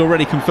Shamshuddin's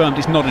already confirmed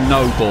it's not a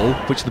no ball,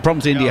 which the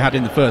problems India had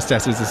in the first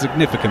test is a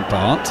significant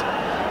part.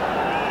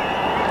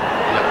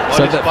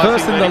 So the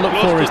first thing they'll look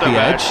for is the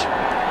edge.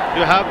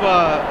 You have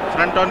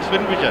front on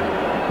spin vision.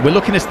 We're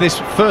looking at this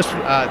first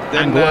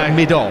angle at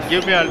mid-off,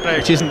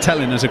 which isn't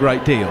telling us a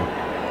great deal.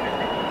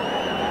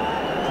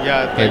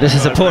 Yeah, this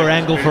is a poor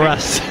angle for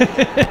us.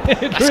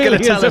 That's going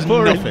to tell us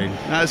nothing.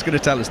 That's going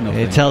to tell us nothing.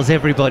 It tells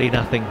everybody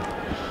nothing.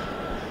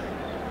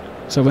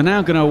 So we're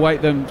now going to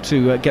await them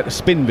to get the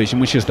spin vision,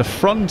 which is the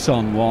front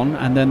on one,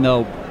 and then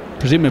they'll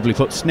presumably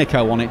put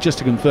Snicko on it just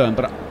to confirm.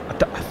 But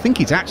I think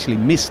he's actually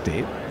missed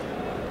it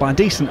by a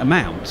decent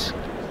amount.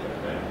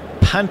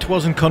 Pant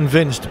wasn't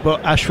convinced,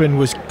 but Ashwin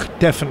was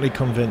definitely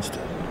convinced.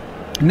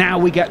 Now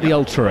we get the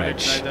ultra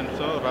edge.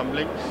 So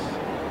rumblings,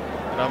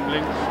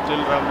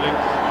 still rumblings.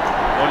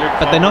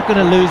 But they're not going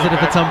to lose it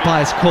if it's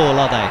umpire's call,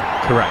 are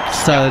they? Correct.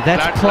 So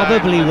that's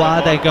probably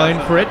why they're going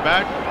for it.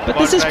 But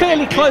this is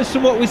fairly close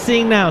from what we're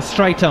seeing now,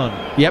 straight on.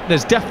 Yep,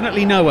 there's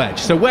definitely no edge.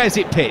 So where's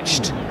it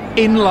pitched?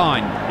 In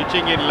line.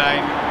 Pitching in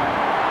line.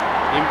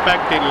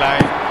 Impact in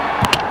line.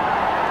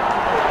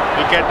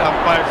 Wicket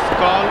umpire's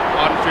call.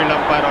 On-field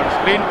umpire on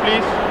screen,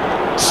 please.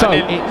 So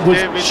it was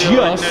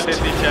just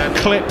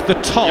clip the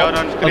top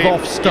of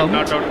off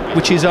stump,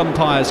 which is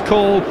umpire's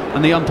call,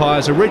 and the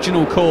umpire's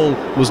original call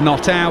was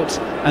not out,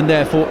 and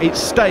therefore it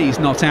stays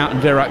not out,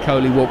 and Virat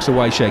Kohli walks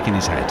away shaking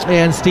his head.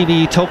 Yeah, and Stevie,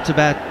 you talked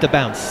about the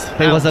bounce.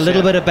 There was a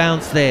little bit of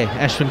bounce there.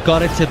 Ashwin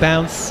got it to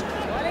bounce,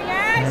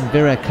 and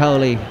Virat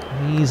Kohli,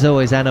 he's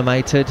always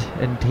animated,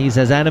 and he's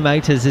as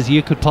animated as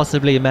you could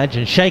possibly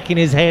imagine, shaking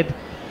his head.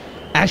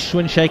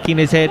 Ashwin shaking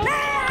his head.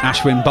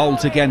 Ashwin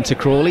bowls again to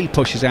Crawley,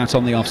 pushes out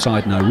on the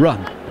offside, no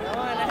run.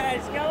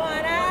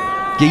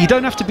 Yeah, you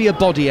don't have to be a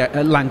body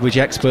language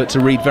expert to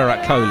read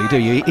Virat Kohli, do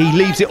you? He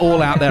leaves it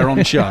all out there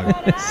on show.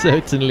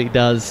 Certainly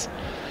does.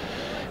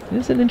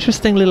 There's an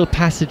interesting little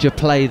passage of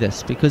play,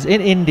 this, because in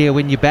India,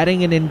 when you're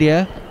batting in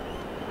India,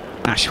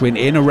 Ashwin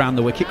in around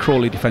the wicket,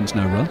 Crawley defends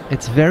no run.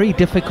 It's very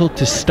difficult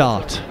to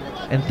start,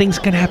 and things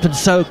can happen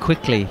so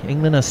quickly.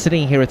 England are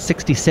sitting here at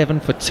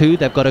 67 for 2.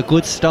 They've got a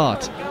good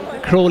start.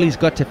 Crawley's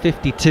got to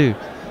 52.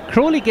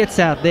 Crawley gets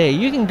out there,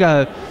 you can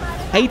go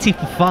 80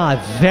 for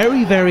 5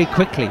 very, very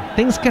quickly.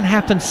 Things can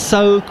happen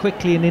so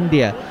quickly in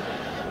India.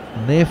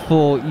 And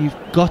therefore, you've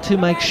got to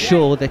make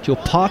sure that your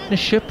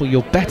partnership or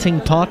your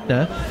batting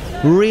partner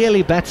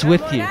really bats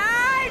with you.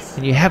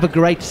 And you have a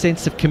great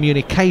sense of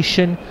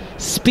communication,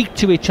 speak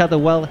to each other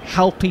well,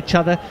 help each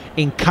other,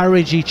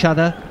 encourage each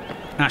other.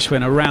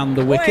 Ashwin around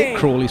the wicket.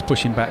 Crawley's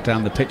pushing back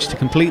down the pitch to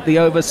complete the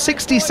over.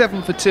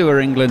 67 for 2 are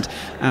England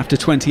after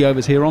 20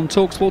 overs here on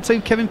TalkSport 2.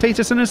 Kevin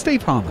Peterson and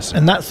Steve Harmison.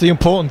 And that's the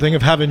important thing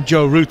of having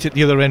Joe Root at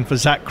the other end for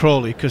Zach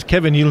Crawley, because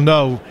Kevin, you'll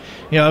know,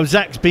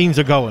 Zach's beans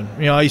are going.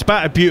 He's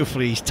batted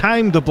beautifully. He's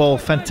timed the ball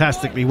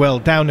fantastically well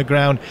down the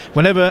ground.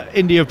 Whenever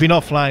India have been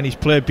offline, he's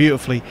played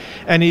beautifully.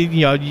 And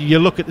you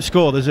look at the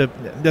score.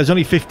 There's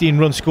only 15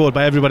 runs scored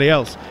by everybody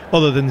else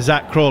other than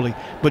Zach Crawley.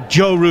 But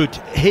Joe Root,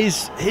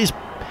 his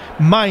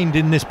mind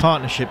in this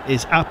partnership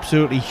is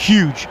absolutely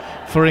huge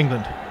for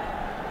England.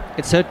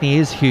 It certainly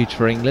is huge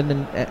for England,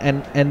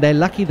 and they're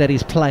lucky that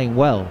he's playing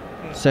well.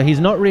 So he's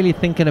not really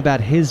thinking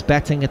about his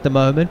batting at the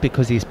moment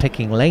because he's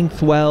picking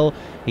length well,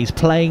 he's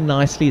playing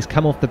nicely, he's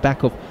come off the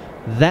back of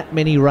that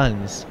many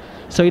runs.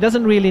 So he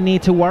doesn't really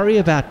need to worry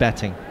about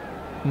batting.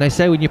 And they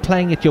say when you're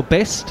playing at your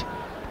best,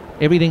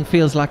 everything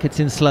feels like it's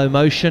in slow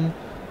motion.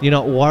 You're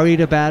not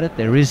worried about it,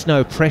 there is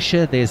no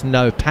pressure, there's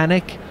no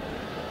panic.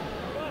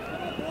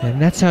 And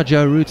that's how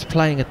Joe Root's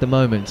playing at the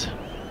moment.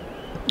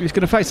 He's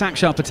going to face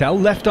Akshar Patel,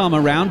 left arm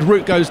around.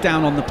 Root goes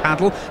down on the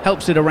paddle,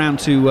 helps it around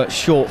to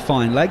short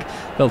fine leg.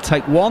 They'll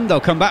take one, they'll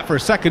come back for a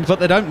second,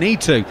 but they don't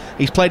need to.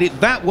 He's played it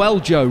that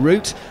well, Joe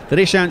Root, that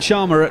Ishant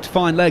Sharma at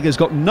fine leg has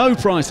got no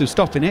price of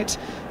stopping it,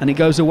 and he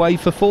goes away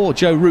for 4.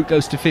 Joe Root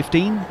goes to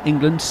 15,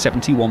 England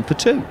 71 for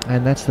 2.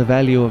 And that's the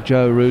value of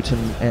Joe Root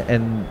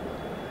and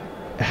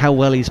how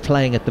well he's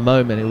playing at the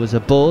moment. It was a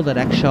ball that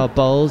Akshar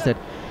bowls that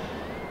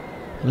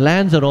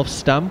lands on off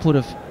stump, would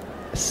have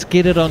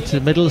skidded onto the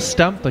middle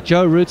stump, but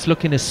Joe Root's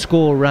looking to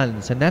score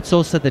runs, and that's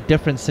also the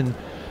difference in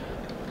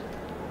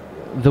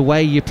the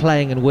way you're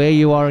playing and where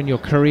you are in your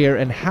career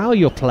and how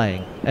you're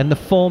playing and the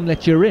form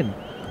that you're in.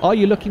 Are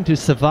you looking to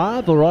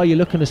survive or are you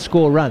looking to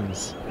score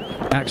runs?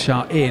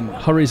 Akshar in,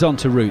 hurries on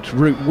to Root.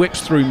 Root whips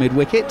through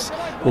mid-wicket.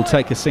 Will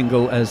take a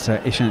single as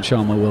Ishant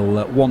Sharma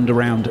will wander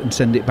round and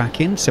send it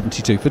back in.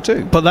 72 for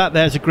 2. But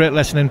there's a great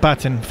lesson in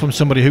batting from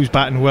somebody who's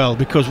batting well,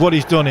 because what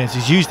he's done is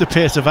he's used the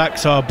pace of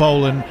Akshar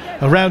bowling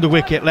around the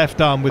wicket,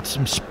 left arm with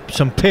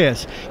some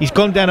pace. He's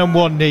gone down on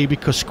one knee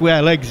because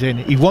square legs in.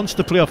 He wants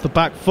to play off the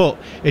back foot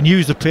and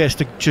use the pace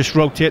to just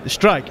rotate the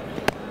strike.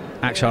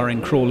 Akshar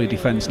in, Crawley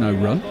defends no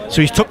run.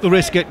 So he's took the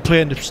risk at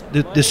playing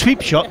the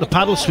sweep shot, the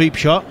paddle sweep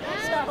shot,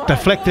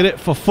 deflected it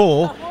for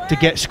 4 to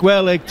get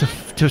square leg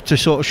to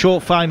sort of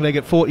short fine leg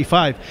at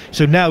 45.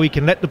 So now he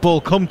can let the ball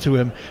come to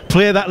him,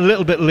 play that a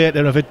little bit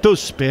later if it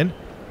does spin.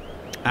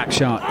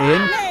 Akshar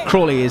in.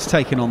 Crawley is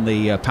taking on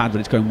the pad, but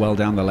it's going well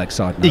down the leg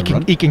side.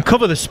 He can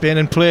cover the spin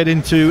and play it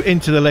into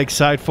the leg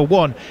side for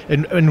one,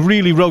 and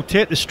really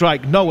rotate the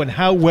strike, knowing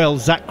how well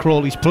Zak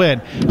Crawley's playing.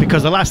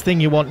 Because the last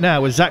thing you want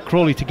now is Zak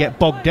Crawley to get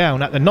bogged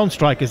down at the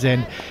non-striker's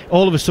end,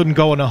 all of a sudden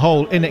go on a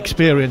hole,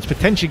 inexperienced,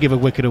 potentially give a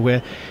wicket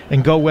away,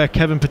 and go where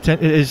Kevin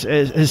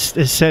has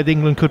said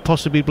England could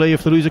possibly play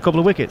if they lose a couple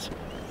of wickets.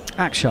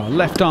 Akshar,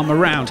 left arm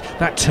around,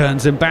 that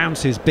turns and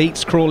bounces,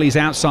 beats Crawley's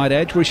outside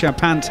edge. Rishabh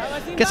Pant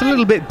gets a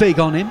little bit big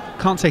on him,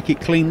 can't take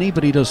it cleanly,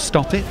 but he does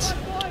stop it.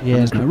 Yeah,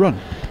 there's no run.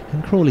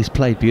 And Crawley's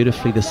played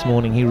beautifully this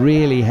morning. He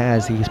really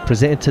has. He's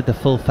presented the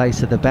full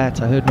face of the bat.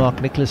 I heard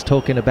Mark Nicholas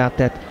talking about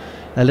that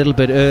a little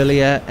bit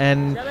earlier,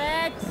 and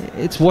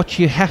it's what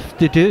you have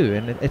to do,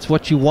 and it's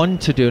what you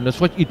want to do, and it's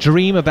what you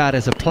dream about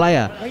as a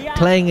player,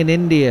 playing in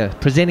India,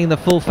 presenting the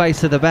full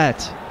face of the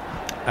bat.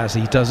 As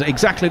he does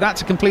exactly that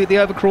to complete the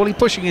over. Crawley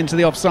pushing into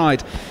the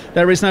offside.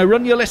 There is no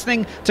run. You're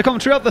listening to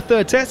commentary of the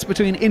third test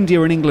between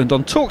India and England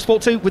on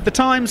TalkSport 2 with the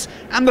Times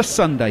and the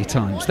Sunday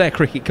Times. Their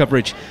cricket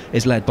coverage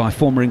is led by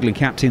former England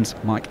captains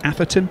Mike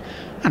Atherton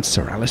and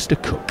Sir Alistair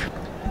Cook.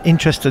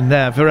 Interesting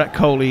there, Virat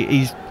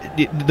Kohli,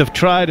 they've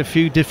tried a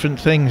few different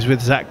things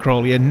with Zak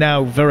Crawley, and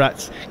now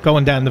Virat's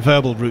going down the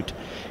verbal route.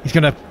 He's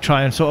going to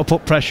try and sort of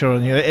put pressure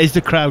on you. Is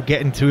the crowd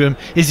getting to him?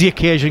 Is the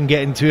occasion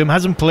getting to him?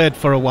 Hasn't played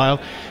for a while.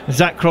 And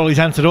Zak Crawley's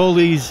answered all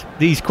these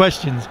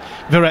questions.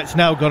 Virat's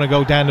now going to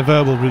go down the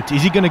verbal route.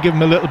 Is he going to give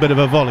him a little bit of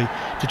a volley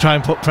to try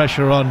and put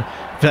pressure on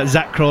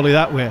Zak Crawley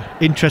that way?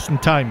 Interesting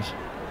times.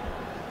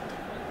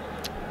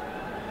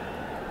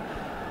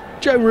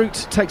 Joe Root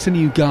takes a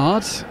new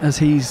guard as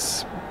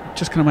he's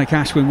just going to make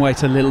Ashwin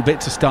wait a little bit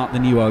to start the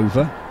new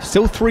over.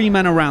 Still 3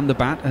 men around the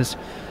bat as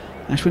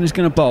Ashwin is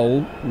going to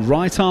bowl,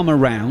 right arm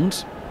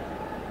around,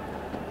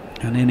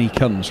 and in he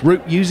comes.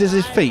 Root uses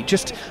his feet,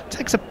 just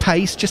takes a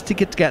pace just to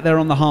get there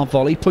on the half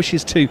volley,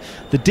 pushes to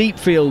the deep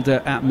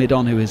fielder at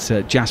mid-on, who is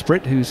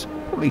Jasprit, who's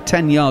probably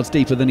 10 yards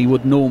deeper than he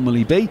would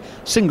normally be.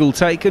 Single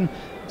taken,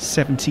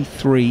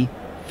 73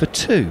 for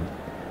 2.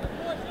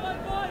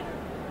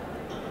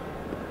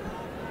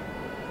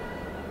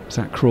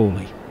 Zak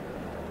Crawley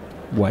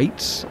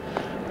waits,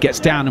 gets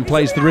down and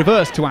plays the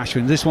reverse to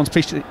Ashwin. This one's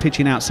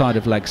pitching outside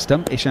of leg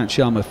stump. Ishant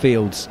Sharma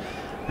fields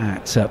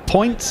at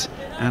point,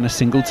 and a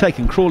single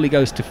taken. Crawley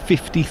goes to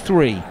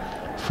 53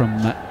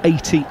 from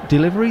 80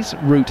 deliveries.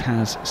 Root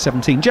has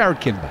 17.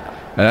 Jared Kimber.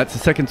 That's the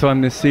second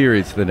time this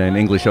series that an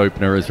English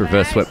opener has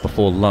reverse swept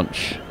before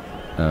lunch.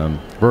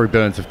 Rory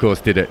Burns, of course,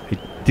 did it. He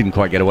didn't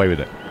quite get away with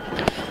it.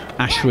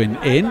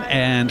 Ashwin in,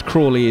 and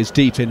Crawley is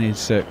deep in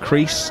his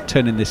crease,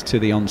 turning this to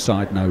the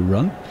onside no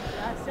run.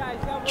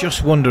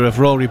 Just wonder if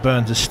Rory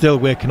Burns is still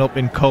waking up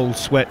in cold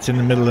sweats in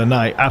the middle of the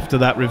night after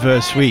that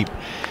reverse sweep,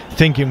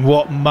 thinking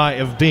what might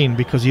have been,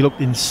 because he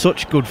looked in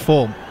such good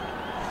form.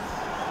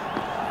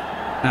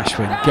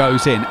 Ashwin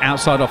goes in,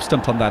 outside off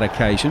stump on that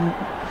occasion.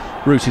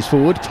 Root is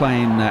forward,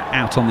 playing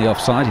out on the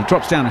offside. He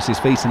drops down at his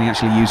feet and he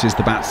actually uses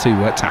the bat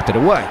to tap it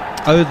away.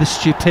 Oh, the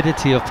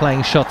stupidity of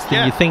playing shots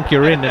that you think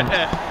you're in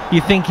and you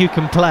think you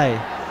can play.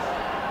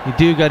 You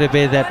do go to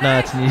bed that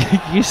night,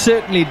 and you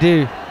certainly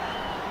do.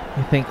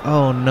 You think,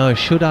 oh no,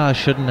 should I,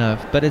 shouldn't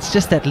have? But it's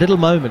just that little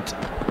moment.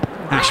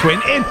 Ashwin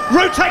in,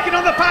 Root taking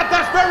on the pad,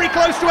 that's very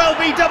close to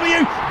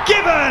LBW.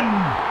 Given!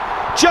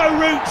 Joe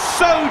Root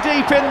so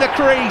deep in the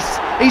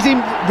crease. He's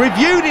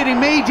reviewed it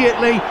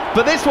immediately,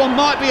 but this one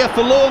might be a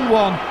forlorn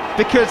one,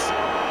 because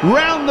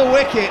round the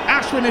wicket,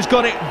 Ashwin has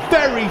got it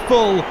very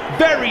full,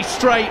 very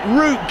straight.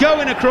 Root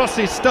going across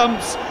his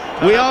stumps.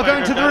 We are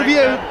going to the review.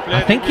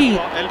 I think he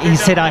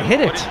said I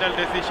hit it.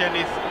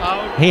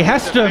 He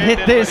has to have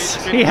hit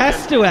this. He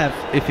has to have.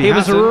 If he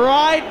was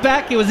right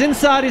back. He was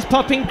inside his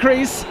popping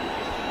crease.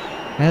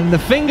 And the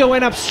finger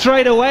went up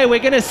straight away. We're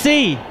going to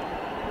see.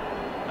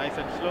 Nice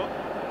and slow.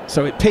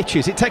 So it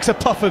pitches. It takes a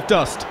puff of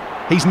dust.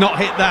 He's not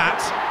hit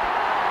that.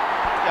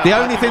 The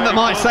only thing that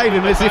might save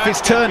him is if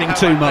it's turning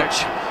too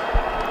much.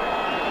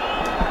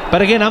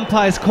 But again,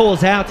 umpire's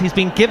call's out. He's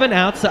been given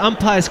out, so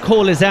umpire's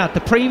call is out.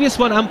 The previous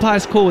one,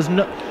 umpire's call was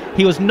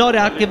he was not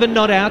out, given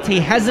not out.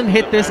 He hasn't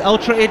hit this.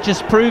 Ultra Edge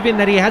is proving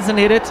that he hasn't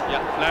hit it. Yeah,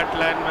 flat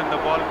line when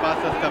the ball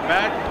passes the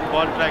bat,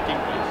 ball tracking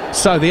please.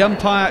 So the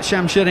umpire,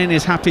 Shamshuddin,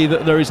 is happy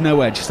that there is no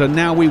edge. So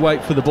now we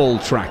wait for the ball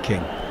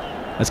tracking.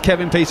 As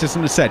Kevin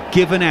Peterson has said,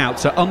 given out.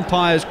 So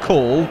umpire's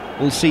call,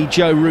 we'll see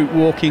Joe Root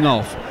walking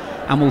off.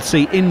 And we'll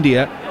see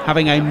India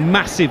having a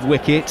massive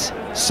wicket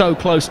so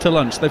close to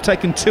lunch. They've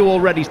taken 2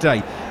 already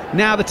today.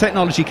 Now the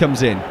technology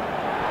comes in.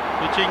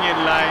 Pitching in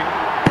line,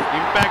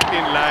 impact in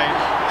line,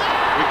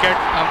 wicket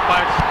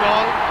umpire's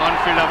call,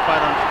 on-field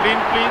umpire on screen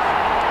please.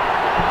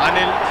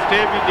 Anil,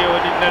 stay with the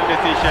original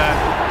decision.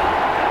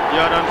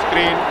 You're on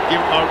screen,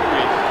 give out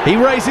please. He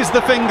raises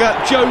the finger,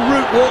 Joe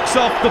Root walks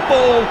off, the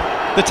ball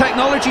The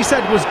technology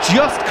said was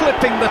just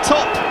clipping the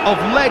top of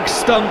leg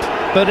stump,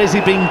 but as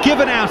he'd been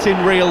given out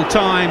in real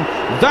time,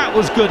 that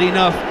was good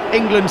enough.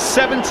 England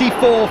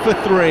 74 for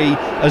 3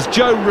 as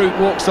Joe Root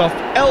walks off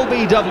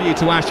LBW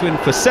to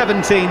Ashwin for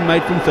 17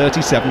 made from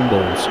 37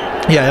 balls.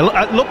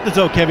 Yeah, it looked as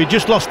though Kevin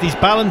just lost his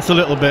balance a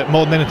little bit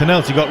more than anything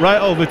else. He got right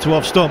over to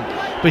off stump.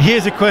 But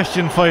here's a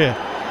question for you.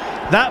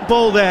 That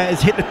ball there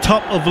has hit the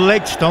top of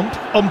leg stump.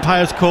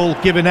 Umpire's call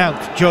given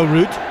out, Joe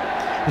Root.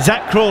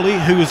 Zach Crawley,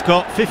 who has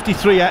got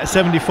 53 out of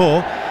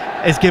 74,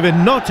 is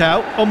given not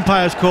out.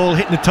 Umpire's call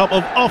hitting the top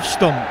of off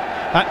stump.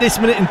 At this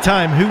minute in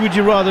time, who would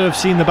you rather have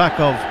seen the back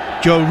of?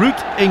 Joe Root,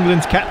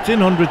 England's captain,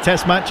 100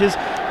 test matches,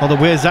 or the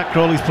way Zach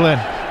Crawley's playing?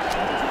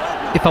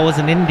 If I was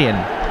an Indian.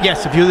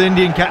 Yes, if you're the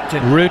Indian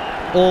captain. Root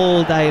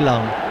all day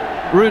long.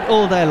 Root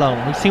all day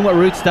long. We've seen what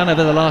Root's done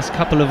over the last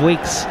couple of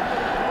weeks,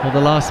 or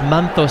the last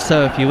month or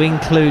so, if you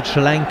include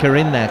Sri Lanka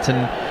in that.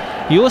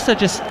 And you also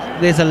just,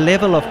 there's a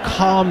level of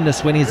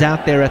calmness when he's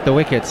out there at the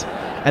wickets,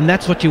 and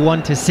that's what you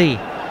want to see.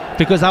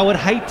 Because I would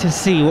hate to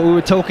see what we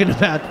were talking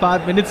about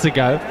 5 minutes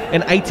ago,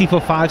 an 80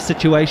 for 5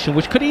 situation,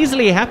 which could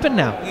easily happen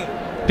now.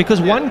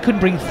 Because one could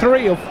bring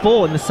 3 or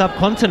 4 in the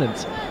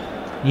subcontinent.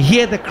 You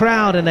hear the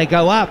crowd and they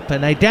go up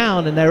and they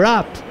down and they're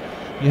up.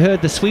 You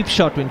heard the sweep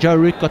shot when Joe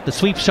Root got the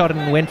sweep shot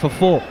and went for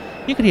 4.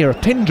 You could hear a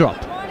pin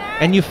drop.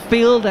 And you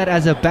feel that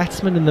as a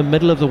batsman in the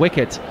middle of the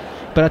wicket.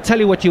 But I tell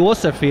you what you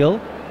also feel,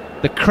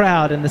 the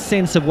crowd and the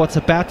sense of what's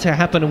about to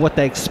happen and what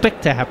they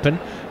expect to happen,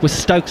 with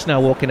Stokes now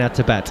walking out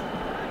to bat.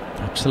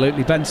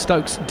 Absolutely, Ben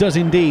Stokes does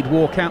indeed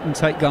walk out and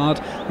take guard.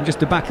 And just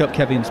to back up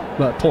Kevin's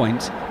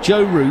point,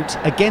 Joe Root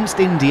against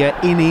India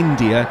in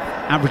India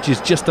averages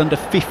just under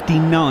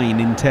 59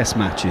 in test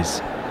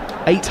matches.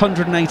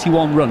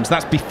 881 runs,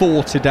 that's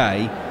before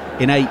today,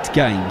 in 8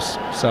 games.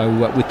 So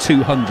with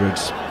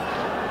 200s,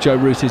 Joe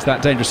Root is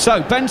that dangerous.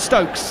 So Ben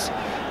Stokes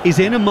is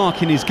in and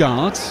marking his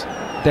guards.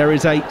 There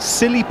is a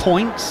silly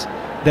point.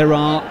 There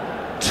are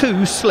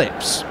 2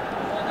 slips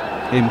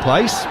in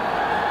place.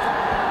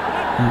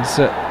 And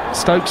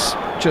Stokes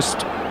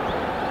just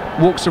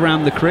walks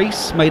around the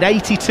crease, made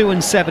 82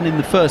 and 7 in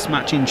the first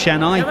match in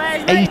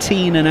Chennai,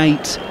 18 and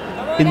 8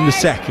 in the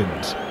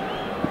second.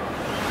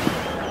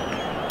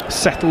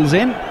 Settles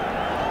in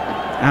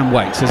and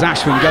waits as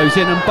Ashwin goes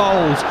in and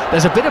bowls.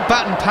 There's a bit of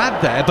bat and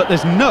pad there, but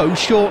there's no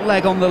short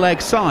leg on the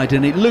leg side,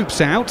 and it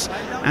loops out,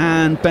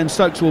 and Ben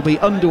Stokes will be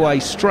underway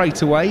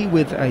straight away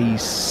with a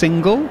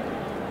single.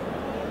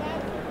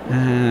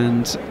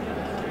 And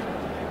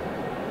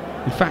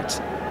in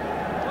fact,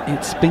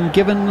 it's been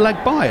given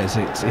leg by as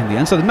it's in the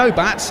end, so there's no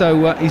bat,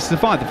 so he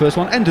survived the first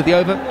one. End of the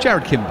over,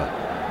 Jared Kimber.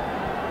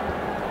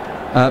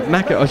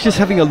 Macca, I was just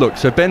having a look.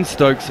 So Ben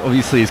Stokes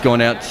obviously has gone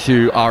out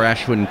to R.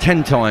 Ashwin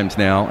 10 times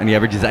now, and he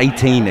averages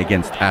 18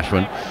 against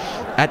Ashwin.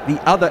 At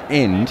the other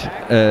end,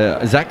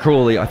 Zach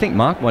Crawley, I think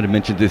Mark might have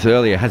mentioned this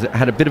earlier, has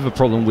had a bit of a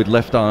problem with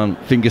left arm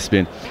finger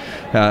spin.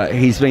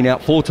 He's been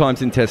out 4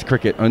 times in Test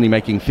cricket, only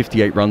making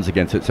 58 runs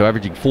against it, so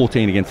averaging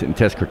 14 against it in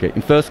Test cricket.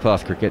 In first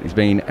class cricket, he's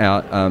been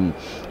out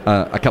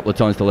a couple of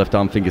times to left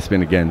arm finger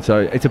spin again, so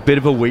it's a bit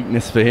of a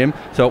weakness for him.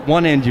 So at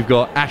one end you've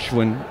got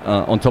Ashwin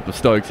on top of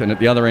Stokes, and at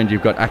the other end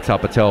you've got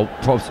Axar Patel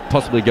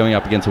possibly going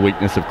up against a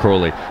weakness of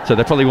Crawley. So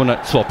they probably want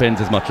to swap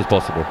ends as much as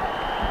possible.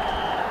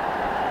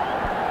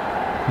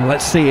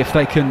 Let's see if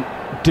they can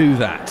do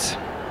that.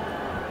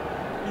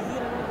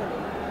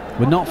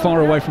 We're not far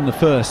away from the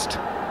first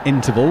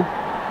interval.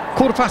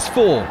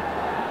 4:15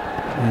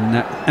 in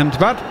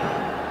Ahmedabad,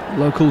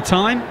 local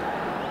time.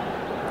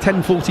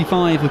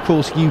 10:45, of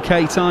course,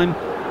 UK time.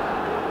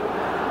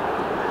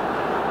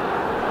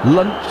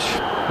 Lunch.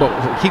 Well,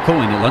 we keep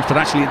calling it lunch, but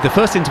actually the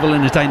first interval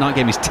in a day-night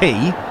game is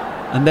tea,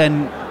 and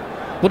then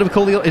what do we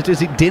call the?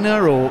 Is it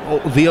dinner or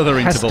the other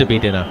interval? Has to be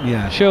dinner.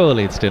 Yeah,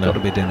 surely it's dinner. Got to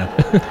be dinner.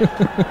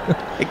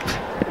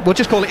 We'll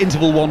just call it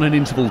interval 1 and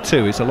interval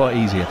 2. It's a lot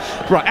easier.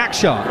 Right,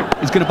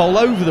 Axar is going to bowl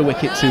over the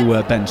wicket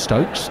to Ben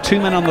Stokes. 2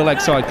 men on the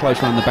leg side,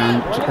 close around the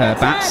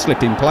bat,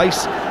 slip in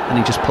place, and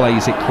he just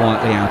plays it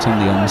quietly out on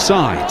the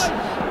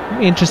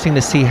onside. Interesting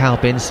to see how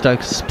Ben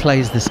Stokes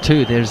plays this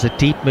too. There's a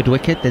deep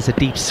mid-wicket, there's a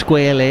deep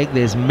square leg,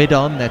 there's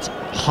mid-on that's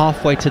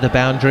halfway to the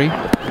boundary.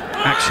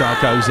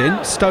 Axar goes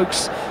in.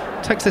 Stokes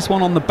takes this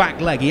one on the back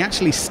leg. He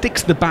actually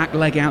sticks the back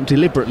leg out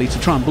deliberately to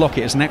try and block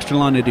it as an extra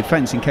line of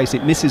defence in case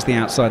it misses the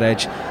outside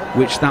edge,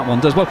 which that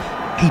one does. Well,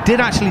 he did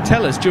actually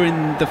tell us during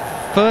the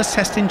first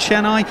test in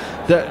Chennai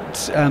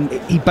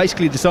that he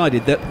basically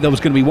decided that there was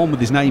going to be one with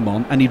his name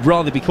on, and he'd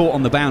rather be caught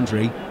on the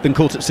boundary than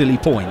caught at silly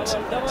point. So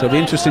it'll be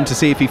interesting to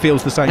see if he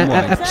feels the same way.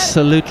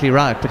 Absolutely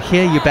right. But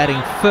here you're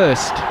batting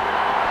first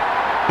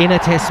in a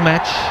test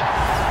match.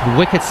 The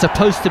wicket's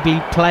supposed to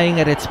be playing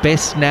at its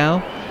best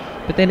now.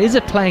 But then is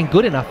it playing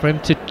good enough for him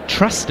to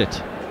trust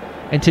it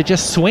and to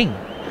just swing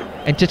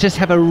and to just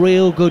have a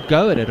real good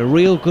go at it, a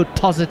real good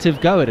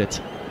positive go at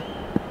it?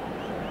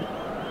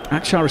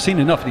 Akshar has seen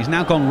enough, and he's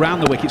now gone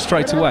round the wicket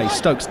straight away.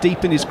 Stokes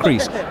deep in his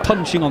crease,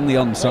 punching on the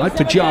onside.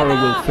 Pujara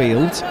will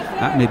field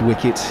at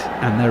mid-wicket,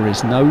 and there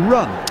is no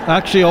run. I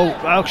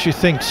actually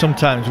think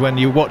sometimes when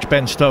you watch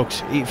Ben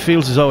Stokes, it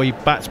feels as though he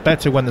bats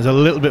better when there's a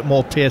little bit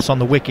more pace on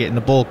the wicket and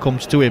the ball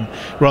comes to him,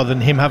 rather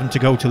than him having to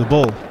go to the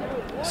ball.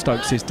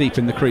 Stokes is deep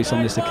in the crease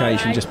on this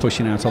occasion, just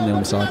pushing out on the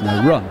onside,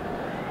 no run.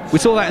 We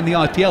saw that in the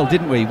IPL,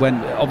 didn't we, when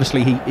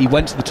obviously he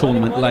went to the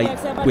tournament late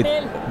with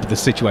the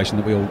situation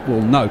that we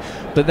all know,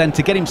 but then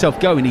to get himself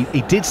going,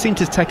 he did seem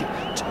to take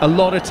a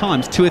lot of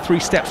times 2 or 3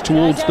 steps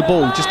towards the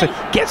ball just to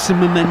get some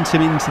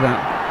momentum into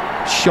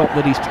that shot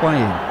that he's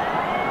playing.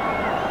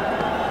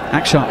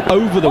 Akshar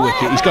over the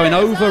wicket, he's going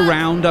over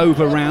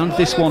round.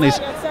 This one is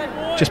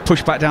just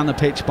pushed back down the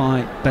pitch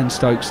by Ben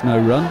Stokes, no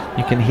run.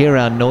 You can hear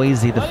how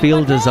noisy the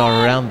fielders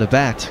are around the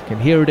bat. You can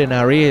hear it in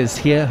our ears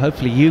here.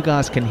 Hopefully you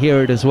guys can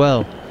hear it as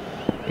well.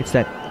 It's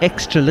that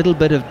extra little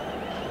bit of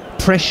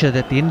pressure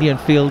that the Indian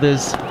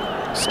fielders...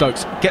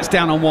 Stokes gets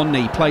down on one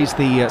knee, plays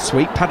the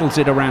sweep, paddles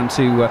it around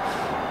to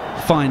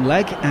fine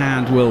leg,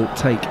 and will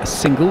take a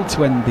single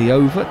to end the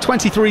over.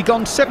 23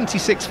 gone,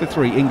 76 for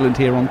 3. England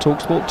here on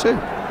TalkSport 2.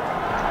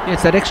 Yeah,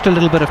 it's that extra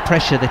little bit of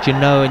pressure that you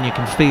know and you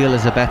can feel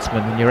as a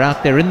batsman when you're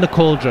out there in the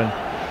cauldron.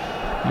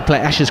 You play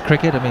Ashes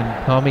cricket,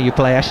 you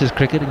play Ashes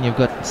cricket and you've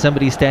got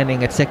somebody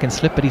standing at second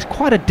slip, but he's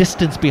quite a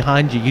distance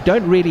behind you. You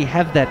don't really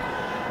have that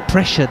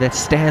pressure that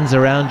stands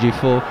around you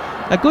for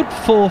a good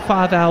 4 or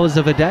 5 hours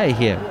of a day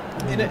here.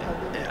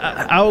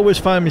 I always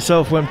find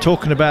myself when I'm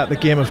talking about the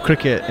game of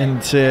cricket,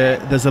 and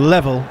there's a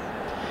level,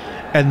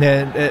 and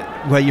then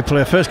where you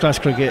play first-class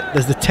cricket,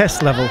 there's the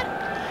test level,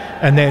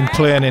 and then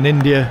playing in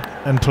India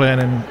and playing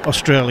in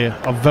Australia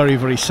are very,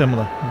 very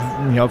similar.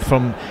 You know,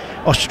 from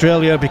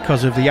Australia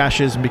because of the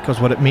Ashes and because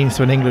what it means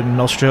to an England and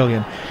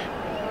Australian.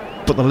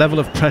 But the level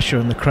of pressure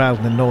and the crowd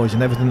and the noise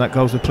and everything that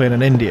goes with playing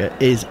in India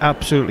is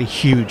absolutely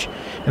huge.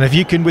 And if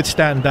you can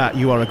withstand that,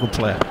 you are a good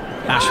player.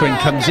 Ashwin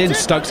comes in,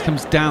 Stokes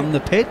comes down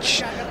the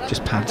pitch,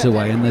 just pads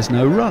away and there's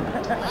no run.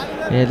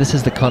 Yeah, this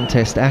is the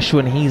contest.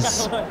 Ashwin,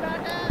 he's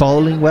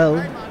bowling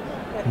well,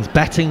 he's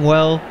batting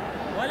well,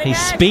 he's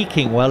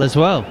speaking well as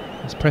well.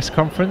 His press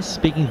conference,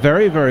 speaking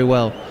very, very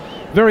well.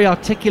 Very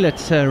articulate,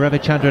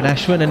 Ravichandran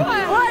Ashwin.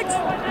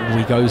 And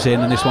he goes in,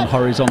 and this one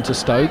hurries on to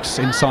Stokes,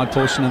 inside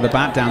portion of the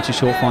bat, down to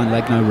short fine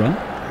leg, no run.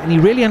 And he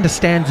really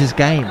understands his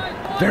game.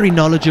 Very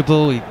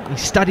knowledgeable. He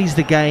studies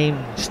the game,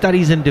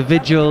 studies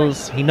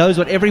individuals. He knows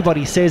what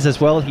everybody says as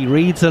well. He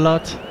reads a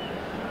lot.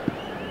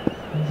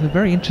 He's a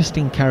very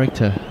interesting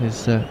character,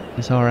 is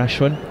our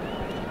Ashwin.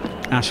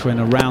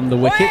 Ashwin around the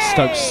wicket,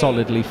 Stokes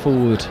solidly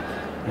forward.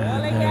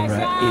 And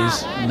there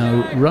is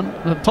no run.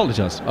 I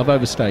apologise, I've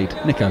overstayed.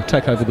 Nico,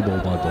 take over the ball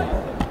by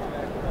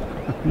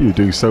ball. You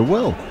do so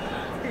well.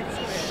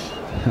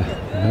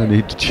 No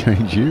need to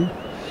change you.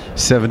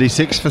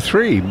 76 for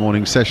 3.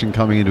 Morning session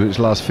coming into its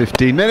last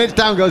 15 minutes.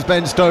 Down goes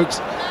Ben Stokes,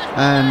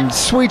 and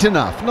sweet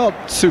enough, not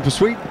super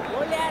sweet,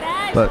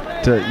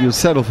 but you'll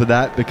settle for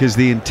that because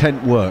the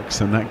intent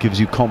works, and that gives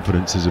you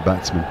confidence as a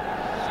batsman.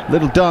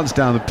 Little dance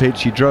down the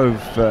pitch. He drove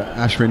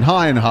Ashwin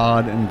high and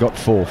hard and got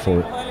 4 for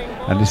it,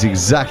 and it's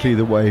exactly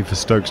the way for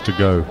Stokes to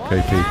go.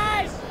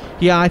 KP.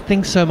 Yeah, I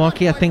think so,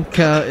 Marky. I think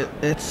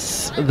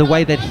it's the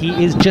way that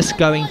he is just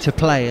going to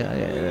play.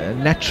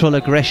 Natural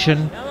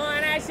aggression,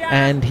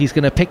 and he's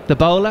going to pick the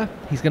bowler,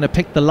 he's going to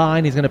pick the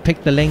line, he's going to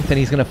pick the length, and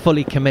he's going to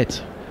fully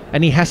commit.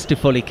 And he has to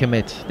fully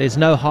commit. There's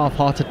no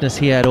half-heartedness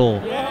here at all.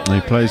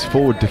 He plays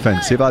forward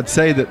defensive. I'd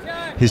say that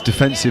his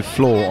defensive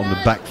flaw on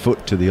the back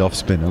foot to the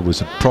off-spinner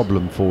was a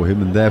problem for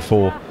him, and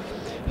therefore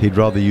he'd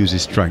rather use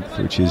his strength,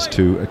 which is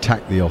to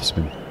attack the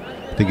off-spin.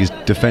 I think his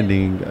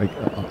defending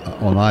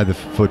on either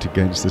foot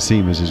against the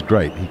seamers is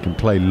great. He can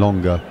play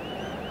longer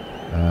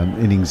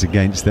innings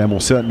against them, or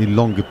certainly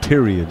longer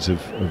periods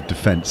of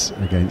defence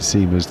against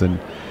seamers than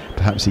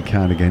perhaps he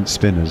can against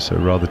spinners. So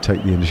rather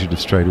take the initiative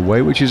straight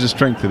away, which is a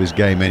strength of his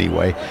game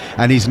anyway.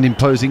 And he's an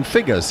imposing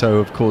figure, so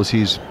of course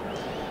he's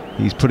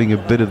putting a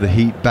bit of the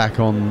heat back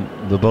on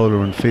the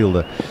bowler and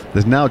fielder.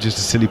 There's now just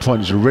a silly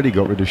point. He's already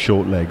got rid of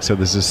short leg, so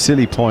there's a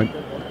silly point,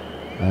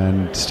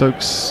 and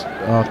Stokes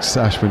asks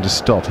Ashwin to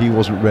stop. He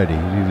wasn't ready.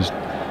 He was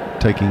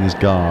taking his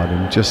guard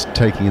and just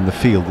taking in the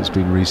field that's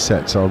been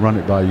reset. So I'll run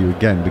it by you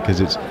again because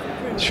it's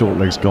short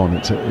leg's gone.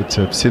 It's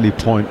a silly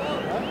point,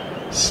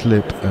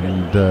 slip,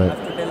 and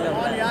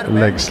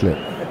leg slip.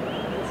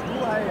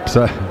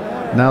 So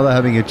now they're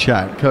having a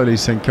chat.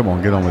 Kohli's saying, come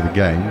on, get on with the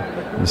game,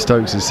 and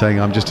Stokes is saying,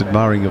 I'm just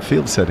admiring your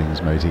field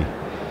settings, matey.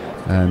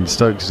 And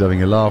Stokes is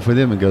having a laugh with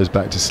him and goes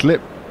back to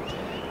slip,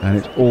 and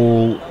it's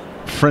all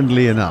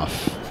friendly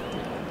enough.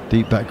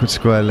 Deep backward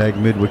square leg,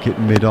 mid-wicket,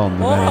 mid-on,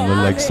 the man on the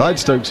leg side.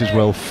 Stokes is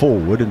well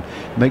forward and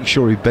makes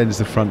sure he bends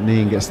the front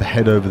knee and gets the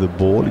head over the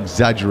ball,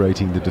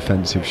 exaggerating the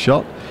defensive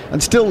shot.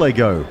 And still they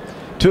go.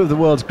 Two of the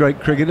world's great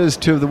cricketers,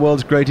 two of the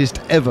world's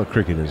greatest ever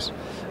cricketers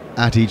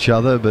at each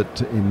other,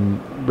 but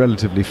in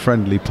relatively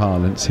friendly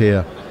parlance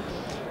here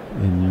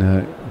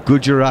in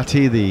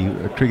Gujarati,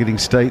 the cricketing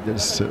state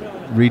that's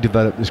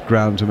redeveloped this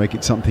ground to make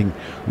it something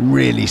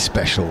really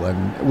special,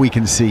 and we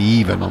can see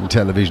even on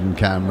television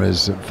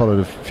cameras, followed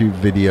a few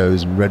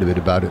videos and read a bit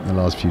about it in the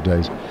last few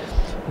days.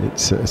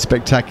 It's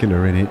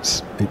spectacular in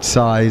its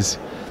size,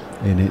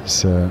 in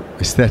its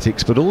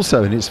aesthetics, but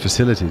also in its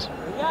facilities.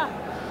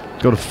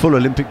 Got a full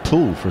Olympic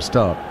pool for a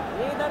start.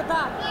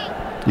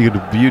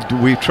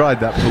 We've tried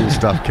that pool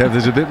stuff, Kev.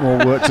 There's a bit more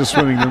work to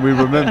swimming than we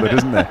remembered,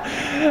 isn't there?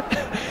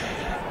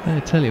 I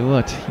tell you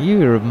what,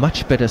 you are a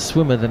much better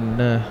swimmer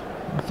than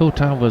I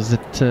thought I was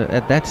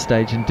at that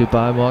stage in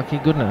Dubai, Marky.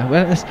 Goodness,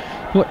 well,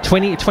 what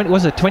 20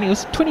 was it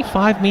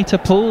 25-meter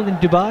pool in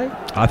Dubai?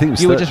 I think it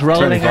was you were just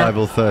rolling 25 out,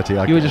 or 30.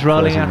 You were just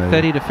rolling out maybe.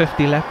 30 to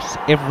 50 laps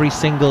every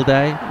single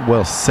day.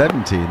 Well,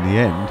 70 in the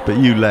end, but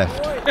you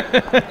left.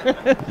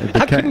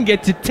 I couldn't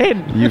get to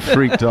 10. You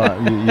freaked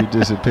out. You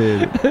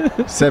disappeared.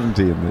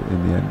 70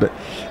 in the end. But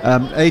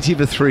 80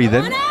 for 3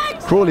 then.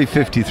 Crawley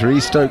 53,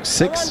 Stokes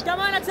 6.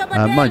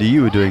 Mind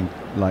you were doing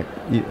like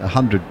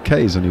 100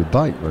 Ks on your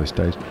bike most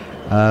days.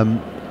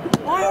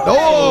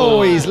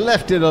 He's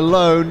left it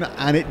alone,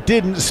 and it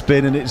didn't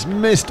spin, and it's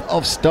missed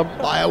off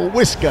stump by a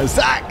whisker.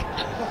 Zach!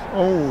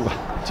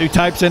 Oh. Two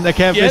types in there,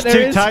 Kev. Yeah, There's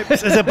two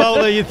types. As a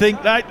bowler, you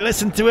think, right,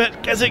 listen to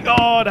it. Has it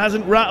gone?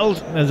 Hasn't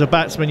rattled. As a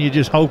batsman, you're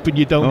just hoping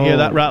you don't hear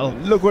that rattle.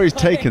 Look where he's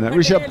taken that.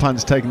 Rishabh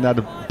Pant's taken that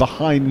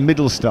behind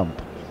middle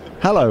stump.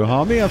 Hello,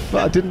 Harmy.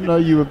 I didn't know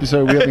you were.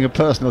 So we're having a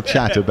personal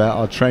chat about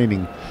our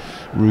training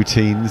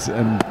routines,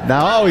 and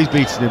now he's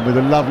beaten him with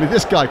a lovely.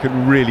 This guy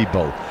can really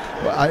bowl.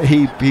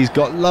 He's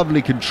got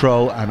lovely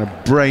control and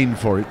a brain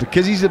for it.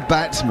 Because he's a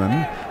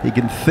batsman, he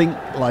can think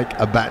like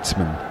a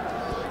batsman,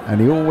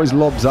 and he always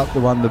lobs up the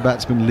one the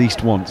batsman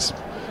least wants.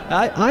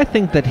 I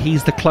think that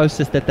he's the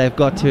closest that they've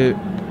got to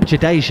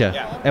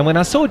Jadeja. And when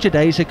I saw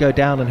Jadeja go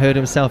down and hurt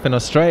himself in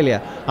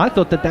Australia, I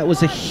thought that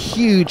was a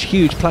huge,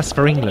 huge plus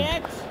for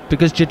England,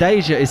 because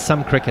Jadeja is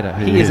some cricketer.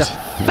 He is a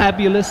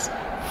fabulous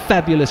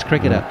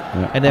cricketer.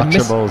 And they've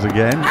missed balls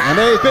again, and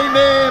he's beaten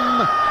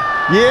him.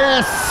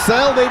 Yes,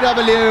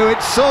 LBW,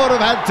 it sort of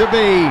had to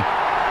be.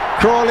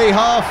 Crawley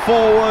half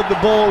forward, the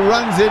ball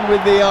runs in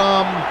with the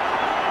arm,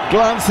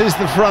 glances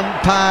the front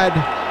pad,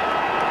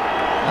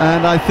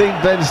 and I think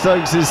Ben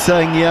Stokes is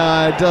saying,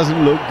 yeah, it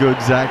doesn't look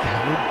good, Zach.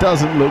 It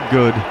doesn't look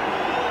good.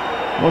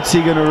 What's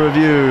he going to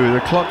review?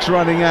 The clock's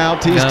running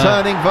out. He's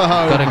turning for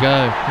home. Got to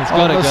go. He's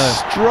got to go. On the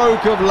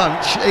stroke of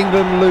lunch,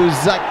 England lose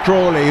Zach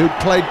Crawley, who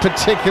played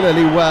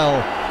particularly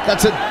well.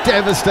 That's a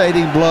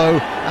devastating blow,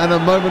 and a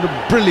moment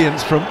of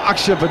brilliance from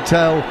Akshar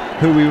Patel,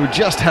 who we were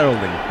just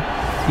heralding.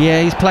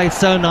 Yeah, he's played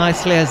so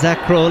nicely as Zach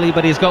Crawley,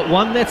 but he's got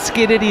one that's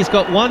skidded, he's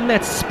got one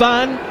that's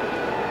spun,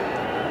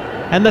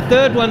 and the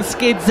third one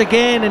skids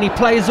again, and he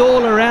plays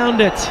all around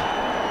it.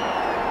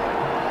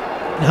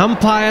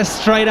 Umpire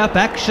straight up,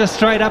 Akshar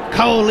straight up,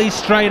 Kohli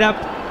straight up,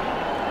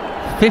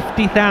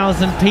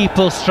 50,000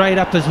 people straight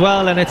up as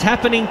well, and it's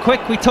happening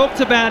quick. We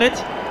talked about it.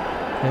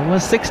 It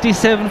was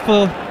 67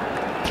 for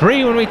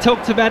 3 when we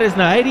talked about it. It's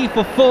now 80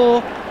 for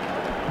 4.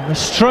 And the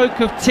stroke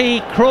of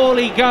tea,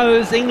 Crawley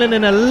goes. England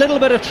in a little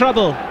bit of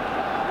trouble.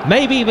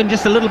 Maybe even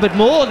just a little bit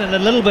more than a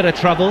little bit of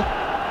trouble.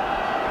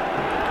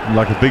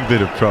 Like a big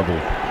bit of trouble.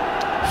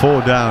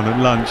 4 down at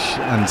lunch,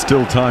 and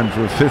still time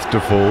for a 5th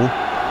to fall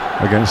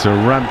against a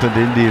rampant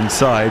Indian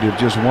side who've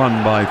just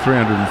won by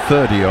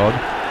 330 odd.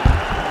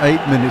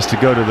 8 minutes to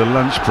go to the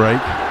lunch break.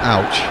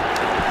 Ouch.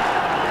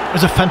 It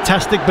was a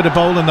fantastic bit of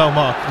bowling though,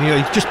 Mark. You know,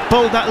 he just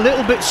bowled that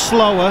little bit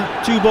slower,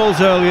 2 balls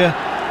earlier,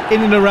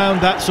 in and around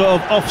that sort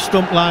of off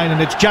stump line,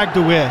 and it's jagged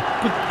away.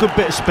 Good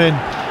bit of spin.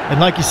 And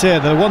like you say,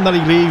 the one that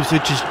he leaves,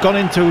 which has gone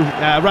into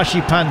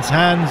Rishabh Pant's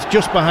hands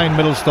just behind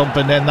middle stump,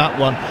 and then that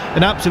one,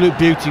 an absolute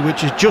beauty,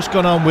 which has just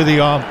gone on with the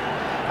arm.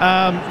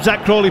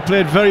 Zach Crawley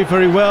played very,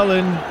 very well,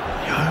 and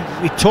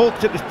we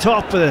talked at the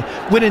top of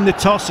winning the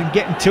toss and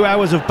getting 2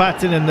 hours of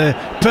batting and the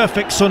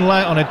perfect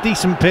sunlight on a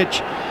decent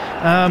pitch.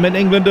 And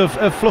England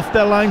have fluffed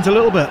their lines a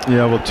little bit.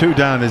 Yeah, well, 2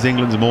 down is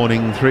England's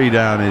morning, 3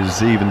 down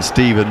is even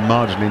Steven,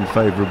 marginally in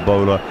favour of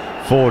bowler,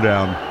 4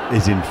 down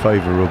is in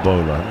favour of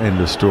bowler. End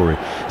of story.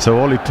 So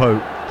Ollie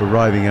Pope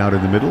arriving out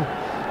in the middle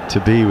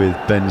to be with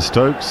Ben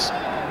Stokes,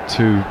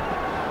 2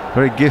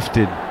 very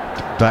gifted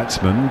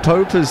batsmen.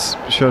 Pope has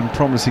shown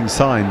promising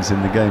signs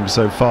in the game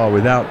so far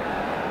without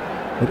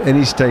at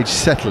any stage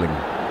settling.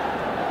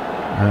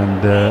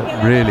 And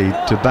really,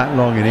 to bat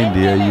long in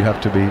India, you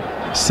have to be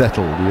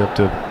settled. You have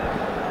to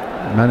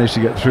manage to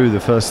get through the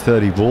first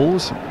 30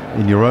 balls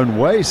in your own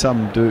way.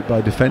 Some do it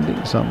by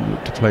defending, some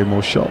look to play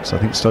more shots. I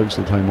think Stokes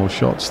will play more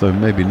shots, though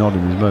maybe not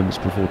in his moments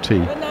before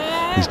tea.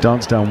 He's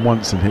danced down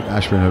once and hit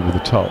Ashwin over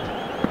the top.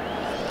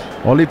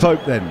 Ollie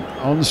Pope then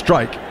on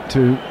strike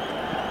to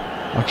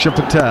Akshar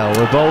Patel,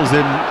 who bowls in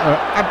an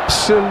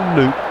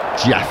absolute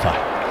jaffa.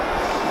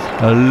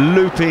 A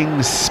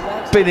looping,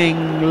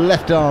 spinning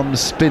left arm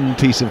spin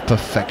piece of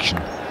perfection.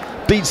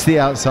 Beats the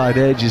outside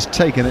edge, is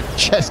taken at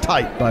chest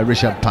height by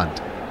Rishabh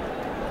Pant.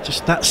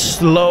 Just that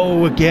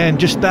slow again,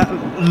 just that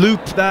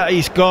loop that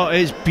he's got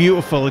is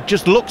beautiful. It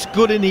just looks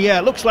good in the air.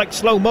 It looks like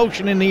slow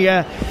motion in the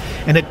air,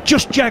 and it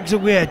just jags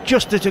away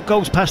just as it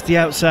goes past the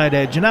outside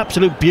edge. An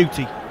absolute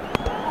beauty.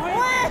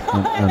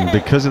 And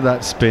because of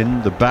that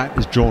spin, the bat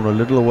is drawn a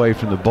little away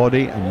from the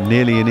body and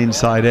nearly an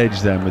inside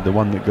edge then with the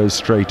one that goes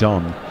straight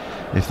on.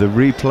 If the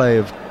replay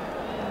of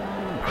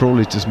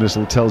Crawley's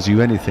dismissal tells you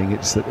anything,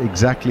 it's that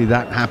exactly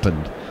that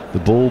happened. The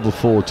ball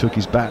before took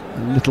his bat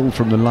a little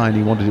from the line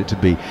he wanted it to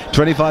be.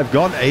 25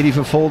 gone, 80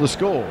 for 4 the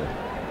score.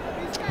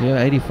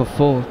 Yeah, 80 for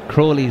 4.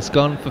 Crawley's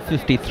gone for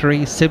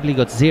 53. Sibley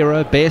got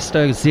 0.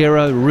 Bairstow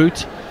 0.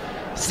 Root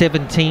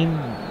 17.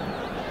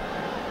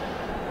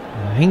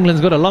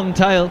 England's got a long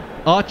tail.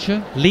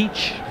 Archer,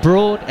 Leach,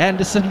 Broad,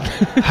 Anderson.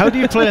 How do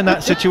you play in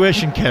that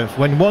situation, Kev,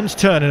 when one's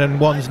turning and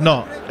one's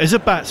not? As a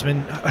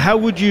batsman, how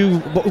would you?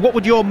 What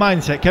would your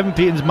mindset, Kevin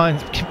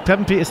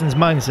Peterson's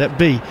mindset,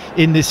 be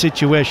in this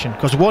situation?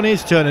 Because one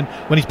is turning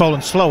when he's bowling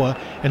slower,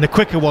 and the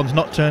quicker one's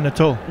not turning at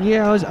all.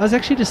 Yeah, I was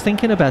actually just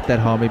thinking about that,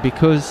 Harmy,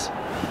 because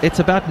it's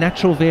about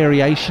natural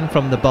variation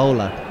from the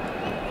bowler.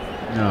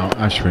 Now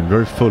Ashwin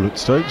very full at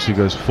Stokes, who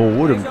goes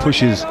forward and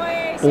pushes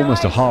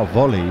almost a half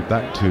volley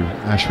back to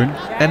Ashwin.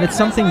 And it's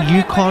something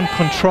you can't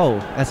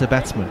control as a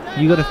batsman.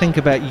 You got to think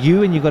about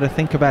you, and you got to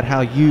think about how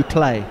you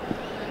play.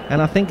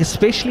 And I think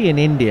especially in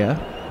India,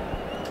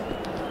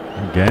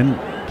 again,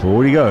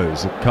 forward he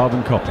goes, a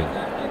carbon copy.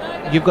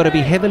 You've got to be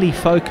heavily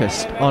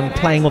focused on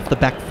playing off the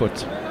back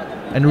foot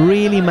and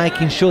really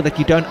making sure that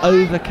you don't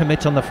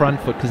overcommit on the front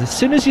foot, because as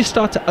soon as you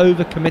start to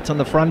overcommit on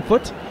the front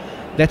foot,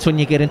 that's when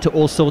you get into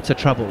all sorts of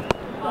trouble.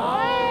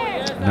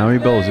 Now he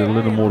bowls it a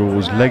little more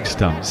towards leg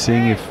stump,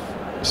 seeing if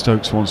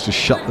Stokes wants to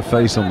shut the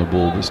face on the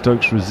ball, but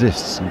Stokes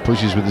resists and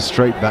pushes with a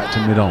straight bat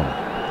to mid-on.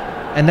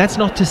 And that's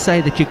not to say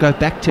that you go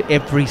back to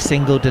every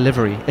single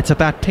delivery. It's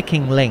about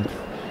picking length,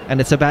 and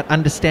it's about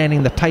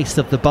understanding the pace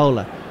of the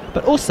bowler.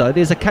 But also,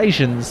 there's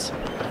occasions...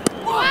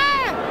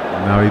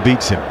 Now he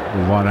beats him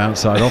with one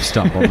outside off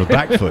stump on the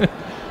back foot.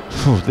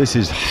 Oh, this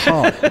is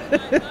hard.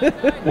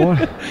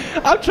 What?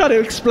 I'm trying to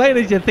explain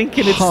it. You're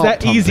thinking it's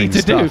that easy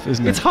to stuff, do.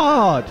 Isn't it? It's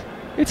hard.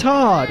 It's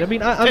hard. I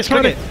mean, I'm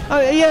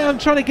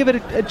trying to give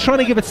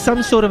it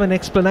some sort of an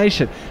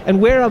explanation. And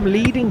where I'm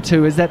leading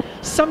to is that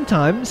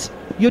sometimes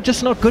you're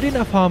just not good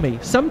enough, Harmy.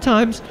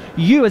 Sometimes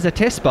you, as a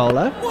test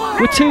bowler,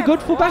 were too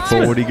good for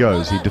batsmen. Forward he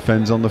goes. He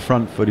defends on the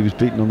front foot. He was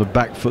beaten on the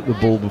back foot the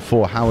ball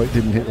before. How it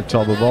didn't hit the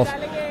top of off,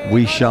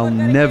 we shall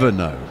never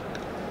know.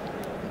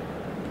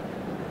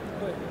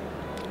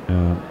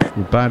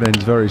 The bat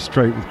ends very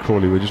straight with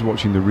Crawley. We're just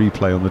watching the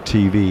replay on the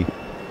TV.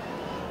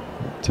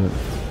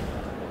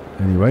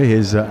 Anyway,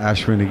 here's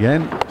Ashwin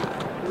again,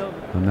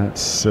 and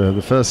that's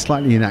the first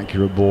slightly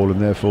inaccurate ball, and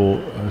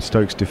therefore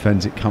Stokes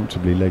defends it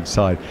comfortably leg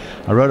side.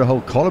 I wrote a whole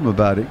column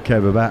about it,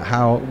 Kev,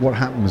 about what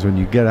happens when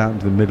you get out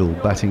into the middle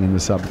batting in the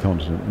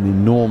subcontinent, and the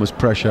enormous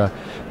pressure,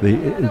 the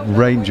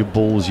range of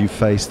balls you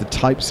face, the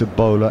types of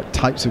bowler,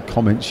 types of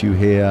comments you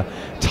hear,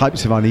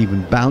 types of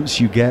uneven bounce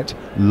you get,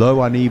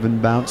 low uneven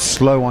bounce,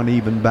 slow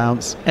uneven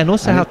bounce, and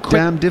also how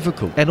damn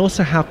difficult. And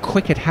also how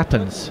quick it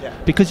happens,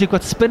 because you've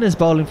got spinners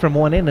bowling from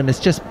one end, and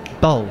it's just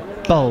bowl,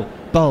 bowl,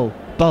 bowl,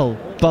 bowl,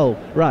 bowl.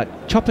 Right,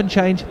 chop and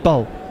change,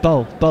 bowl,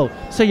 bowl, bowl.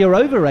 So your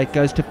over rate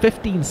goes to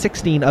 15,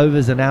 16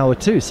 overs an hour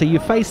too. So you're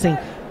facing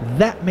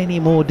that many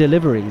more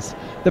deliveries.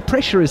 The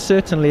pressure is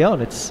certainly on.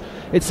 It's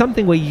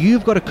something where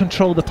you've got to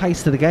control the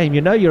pace of the game.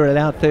 You know you're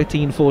allowed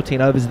 13, 14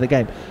 overs in the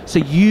game. So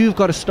you've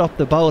got to stop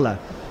the bowler.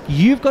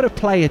 You've got to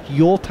play at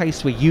your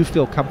pace where you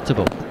feel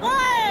comfortable.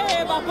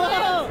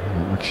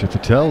 Akshar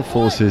Patel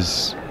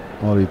forces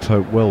Ollie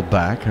Pope well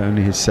back,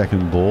 only his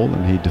second ball,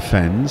 and he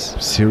defends.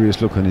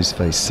 Serious look on his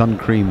face, sun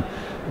cream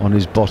on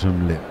his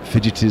bottom lip,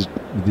 fidgeted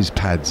with his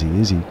pads. He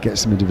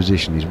gets them into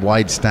position. His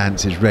wide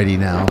stance is ready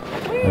now,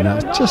 and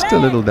that's just a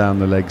little down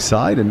the leg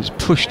side, and it's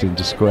pushed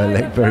into square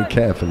leg very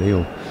carefully,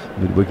 or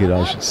mid wicket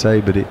I should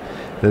say, but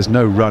there's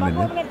no run in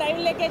it.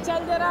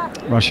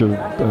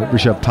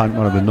 Rishabh Pant,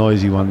 one of the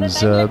noisy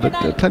ones,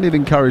 but plenty of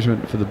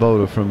encouragement for the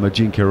bowler from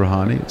Ajinkya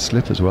Rahane. It's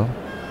slip as well.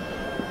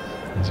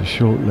 There's a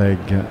short leg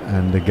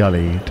and a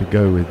gully to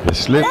go with the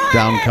slip.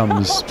 Down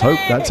comes Pope.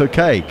 That's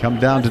okay. Come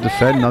down to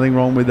defend. Nothing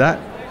wrong with that.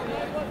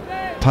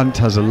 Pant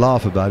has a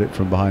laugh about it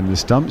from behind the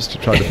stumps to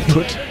try to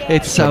put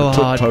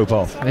put Pope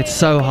off. It's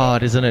so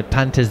hard, isn't it?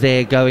 Pant is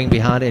there going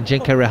behind it.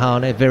 Ajinkya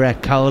Rahane,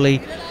 Virat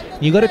Kohli.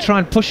 You've got to try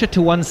and push it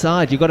to one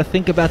side. You've got to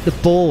think about the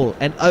ball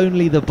and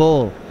only the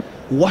ball.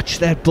 Watch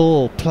that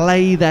ball.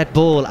 Play that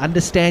ball.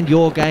 Understand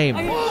your game.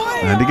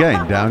 And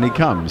again, down he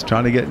comes,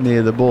 trying to get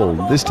near the ball.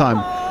 This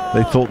time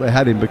they thought they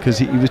had him because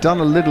he was done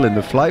a little in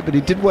the flight, but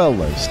he did well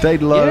though.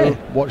 Stayed low,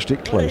 watched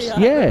it close.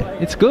 Yeah,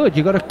 it's good.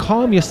 You've got to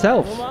calm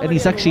yourself. And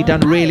he's actually done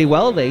really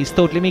well there. He's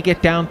thought, let me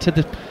get down to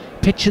the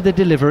pitch of the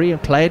delivery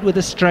and play it with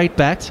a straight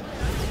bat.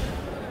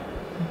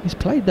 He's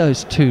played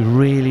those two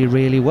really,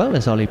 really well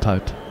as Ollie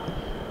Pope.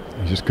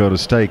 You just got to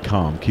stay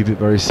calm, keep it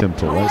very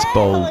simple. Let's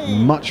bowl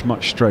much,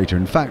 much straighter.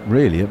 In fact,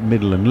 really, at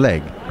middle and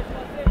leg.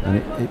 And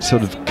it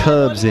sort of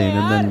curves in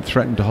and then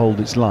threatened to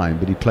hold its line,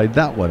 but he played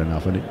that well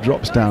enough, and it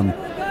drops down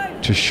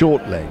to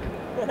short leg.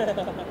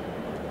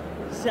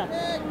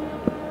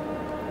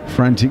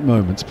 Frantic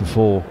moments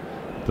before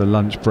the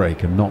lunch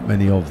break, and not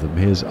many of them.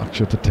 Here's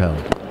Akshay Patel.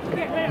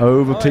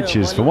 Over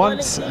pitches for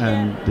once,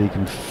 and he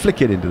can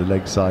flick it into the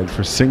leg side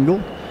for a single,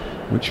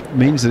 which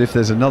means that if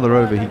there's another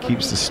over he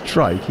keeps the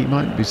strike. He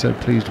mightn't be so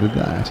pleased with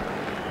that.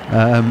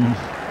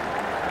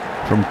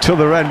 From to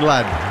the end,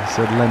 lad,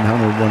 said Len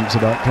Hunnell once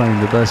about playing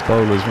the best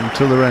bowlers. From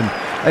to the end.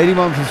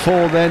 81 for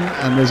 4 then,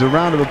 and there's a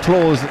round of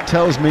applause that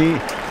tells me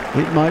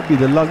it might be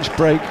the lunch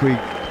break. We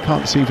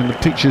can't see from the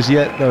pictures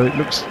yet, though it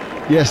looks,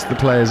 yes, the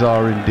players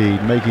are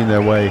indeed making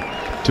their way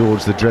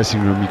towards the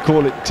dressing room. You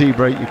call it tea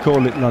break, you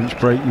call it lunch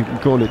break, you can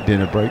call it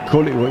dinner break,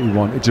 call it what you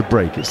want. It's a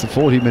break. It's the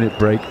 40-minute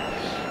break,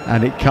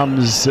 and it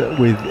comes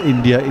with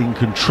India in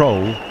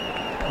control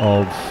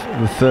of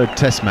the third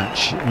test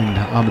match in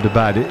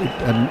Ahmedabad.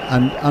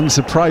 And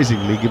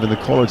unsurprisingly, given the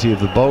quality of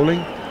the bowling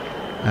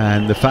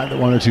and the fact that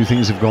one or two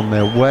things have gone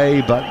their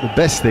way, but the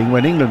best thing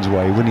went England's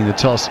way, winning the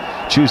toss,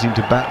 choosing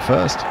to bat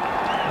first.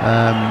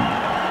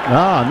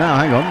 Now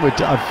hang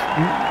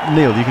on,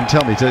 Neil, you can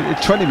tell me, it's a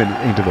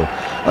 20-minute interval.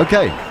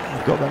 Okay,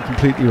 I've got that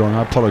completely wrong,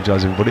 I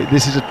apologise everybody.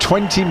 This is a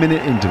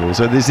 20-minute interval,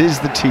 so this is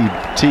the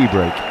tea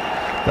break.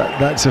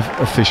 That's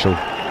official.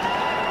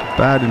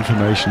 Bad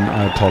information,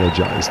 I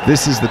apologise.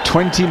 This is the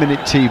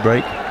 20-minute tea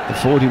break. The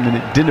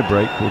 40-minute dinner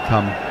break will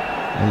come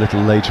a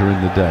little later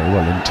in the day,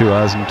 well, in 2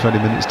 hours and 20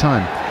 minutes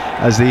time.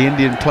 As the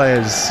Indian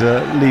players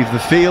leave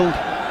the field,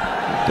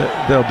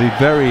 they'll be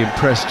very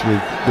impressed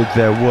with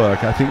their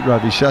work. I think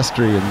Ravi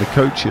Shastri and the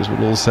coaches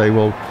will all say,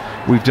 well,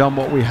 we've done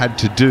what we had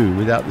to do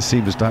without the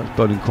seamers perhaps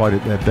bowling quite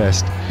at their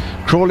best.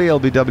 Crawley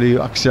LBW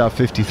Akshar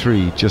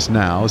 53 just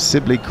now.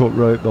 Sibley caught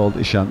Rohit bowled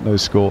Ishant, no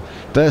score.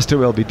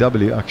 Bairstow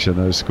LBW Akshar,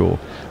 no score.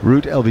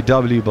 Root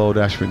LBW bowled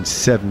Ashwin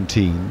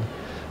 17.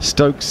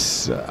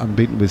 Stokes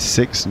unbeaten with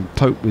 6 and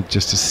Pope with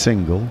just a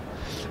single.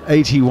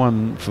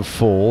 81 for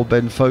 4.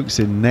 Ben Foakes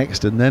in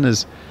next, and then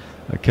as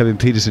Kevin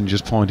Peterson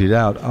just pointed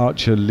out,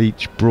 Archer,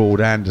 Leach,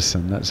 Broad,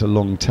 Anderson. That's a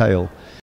long tail.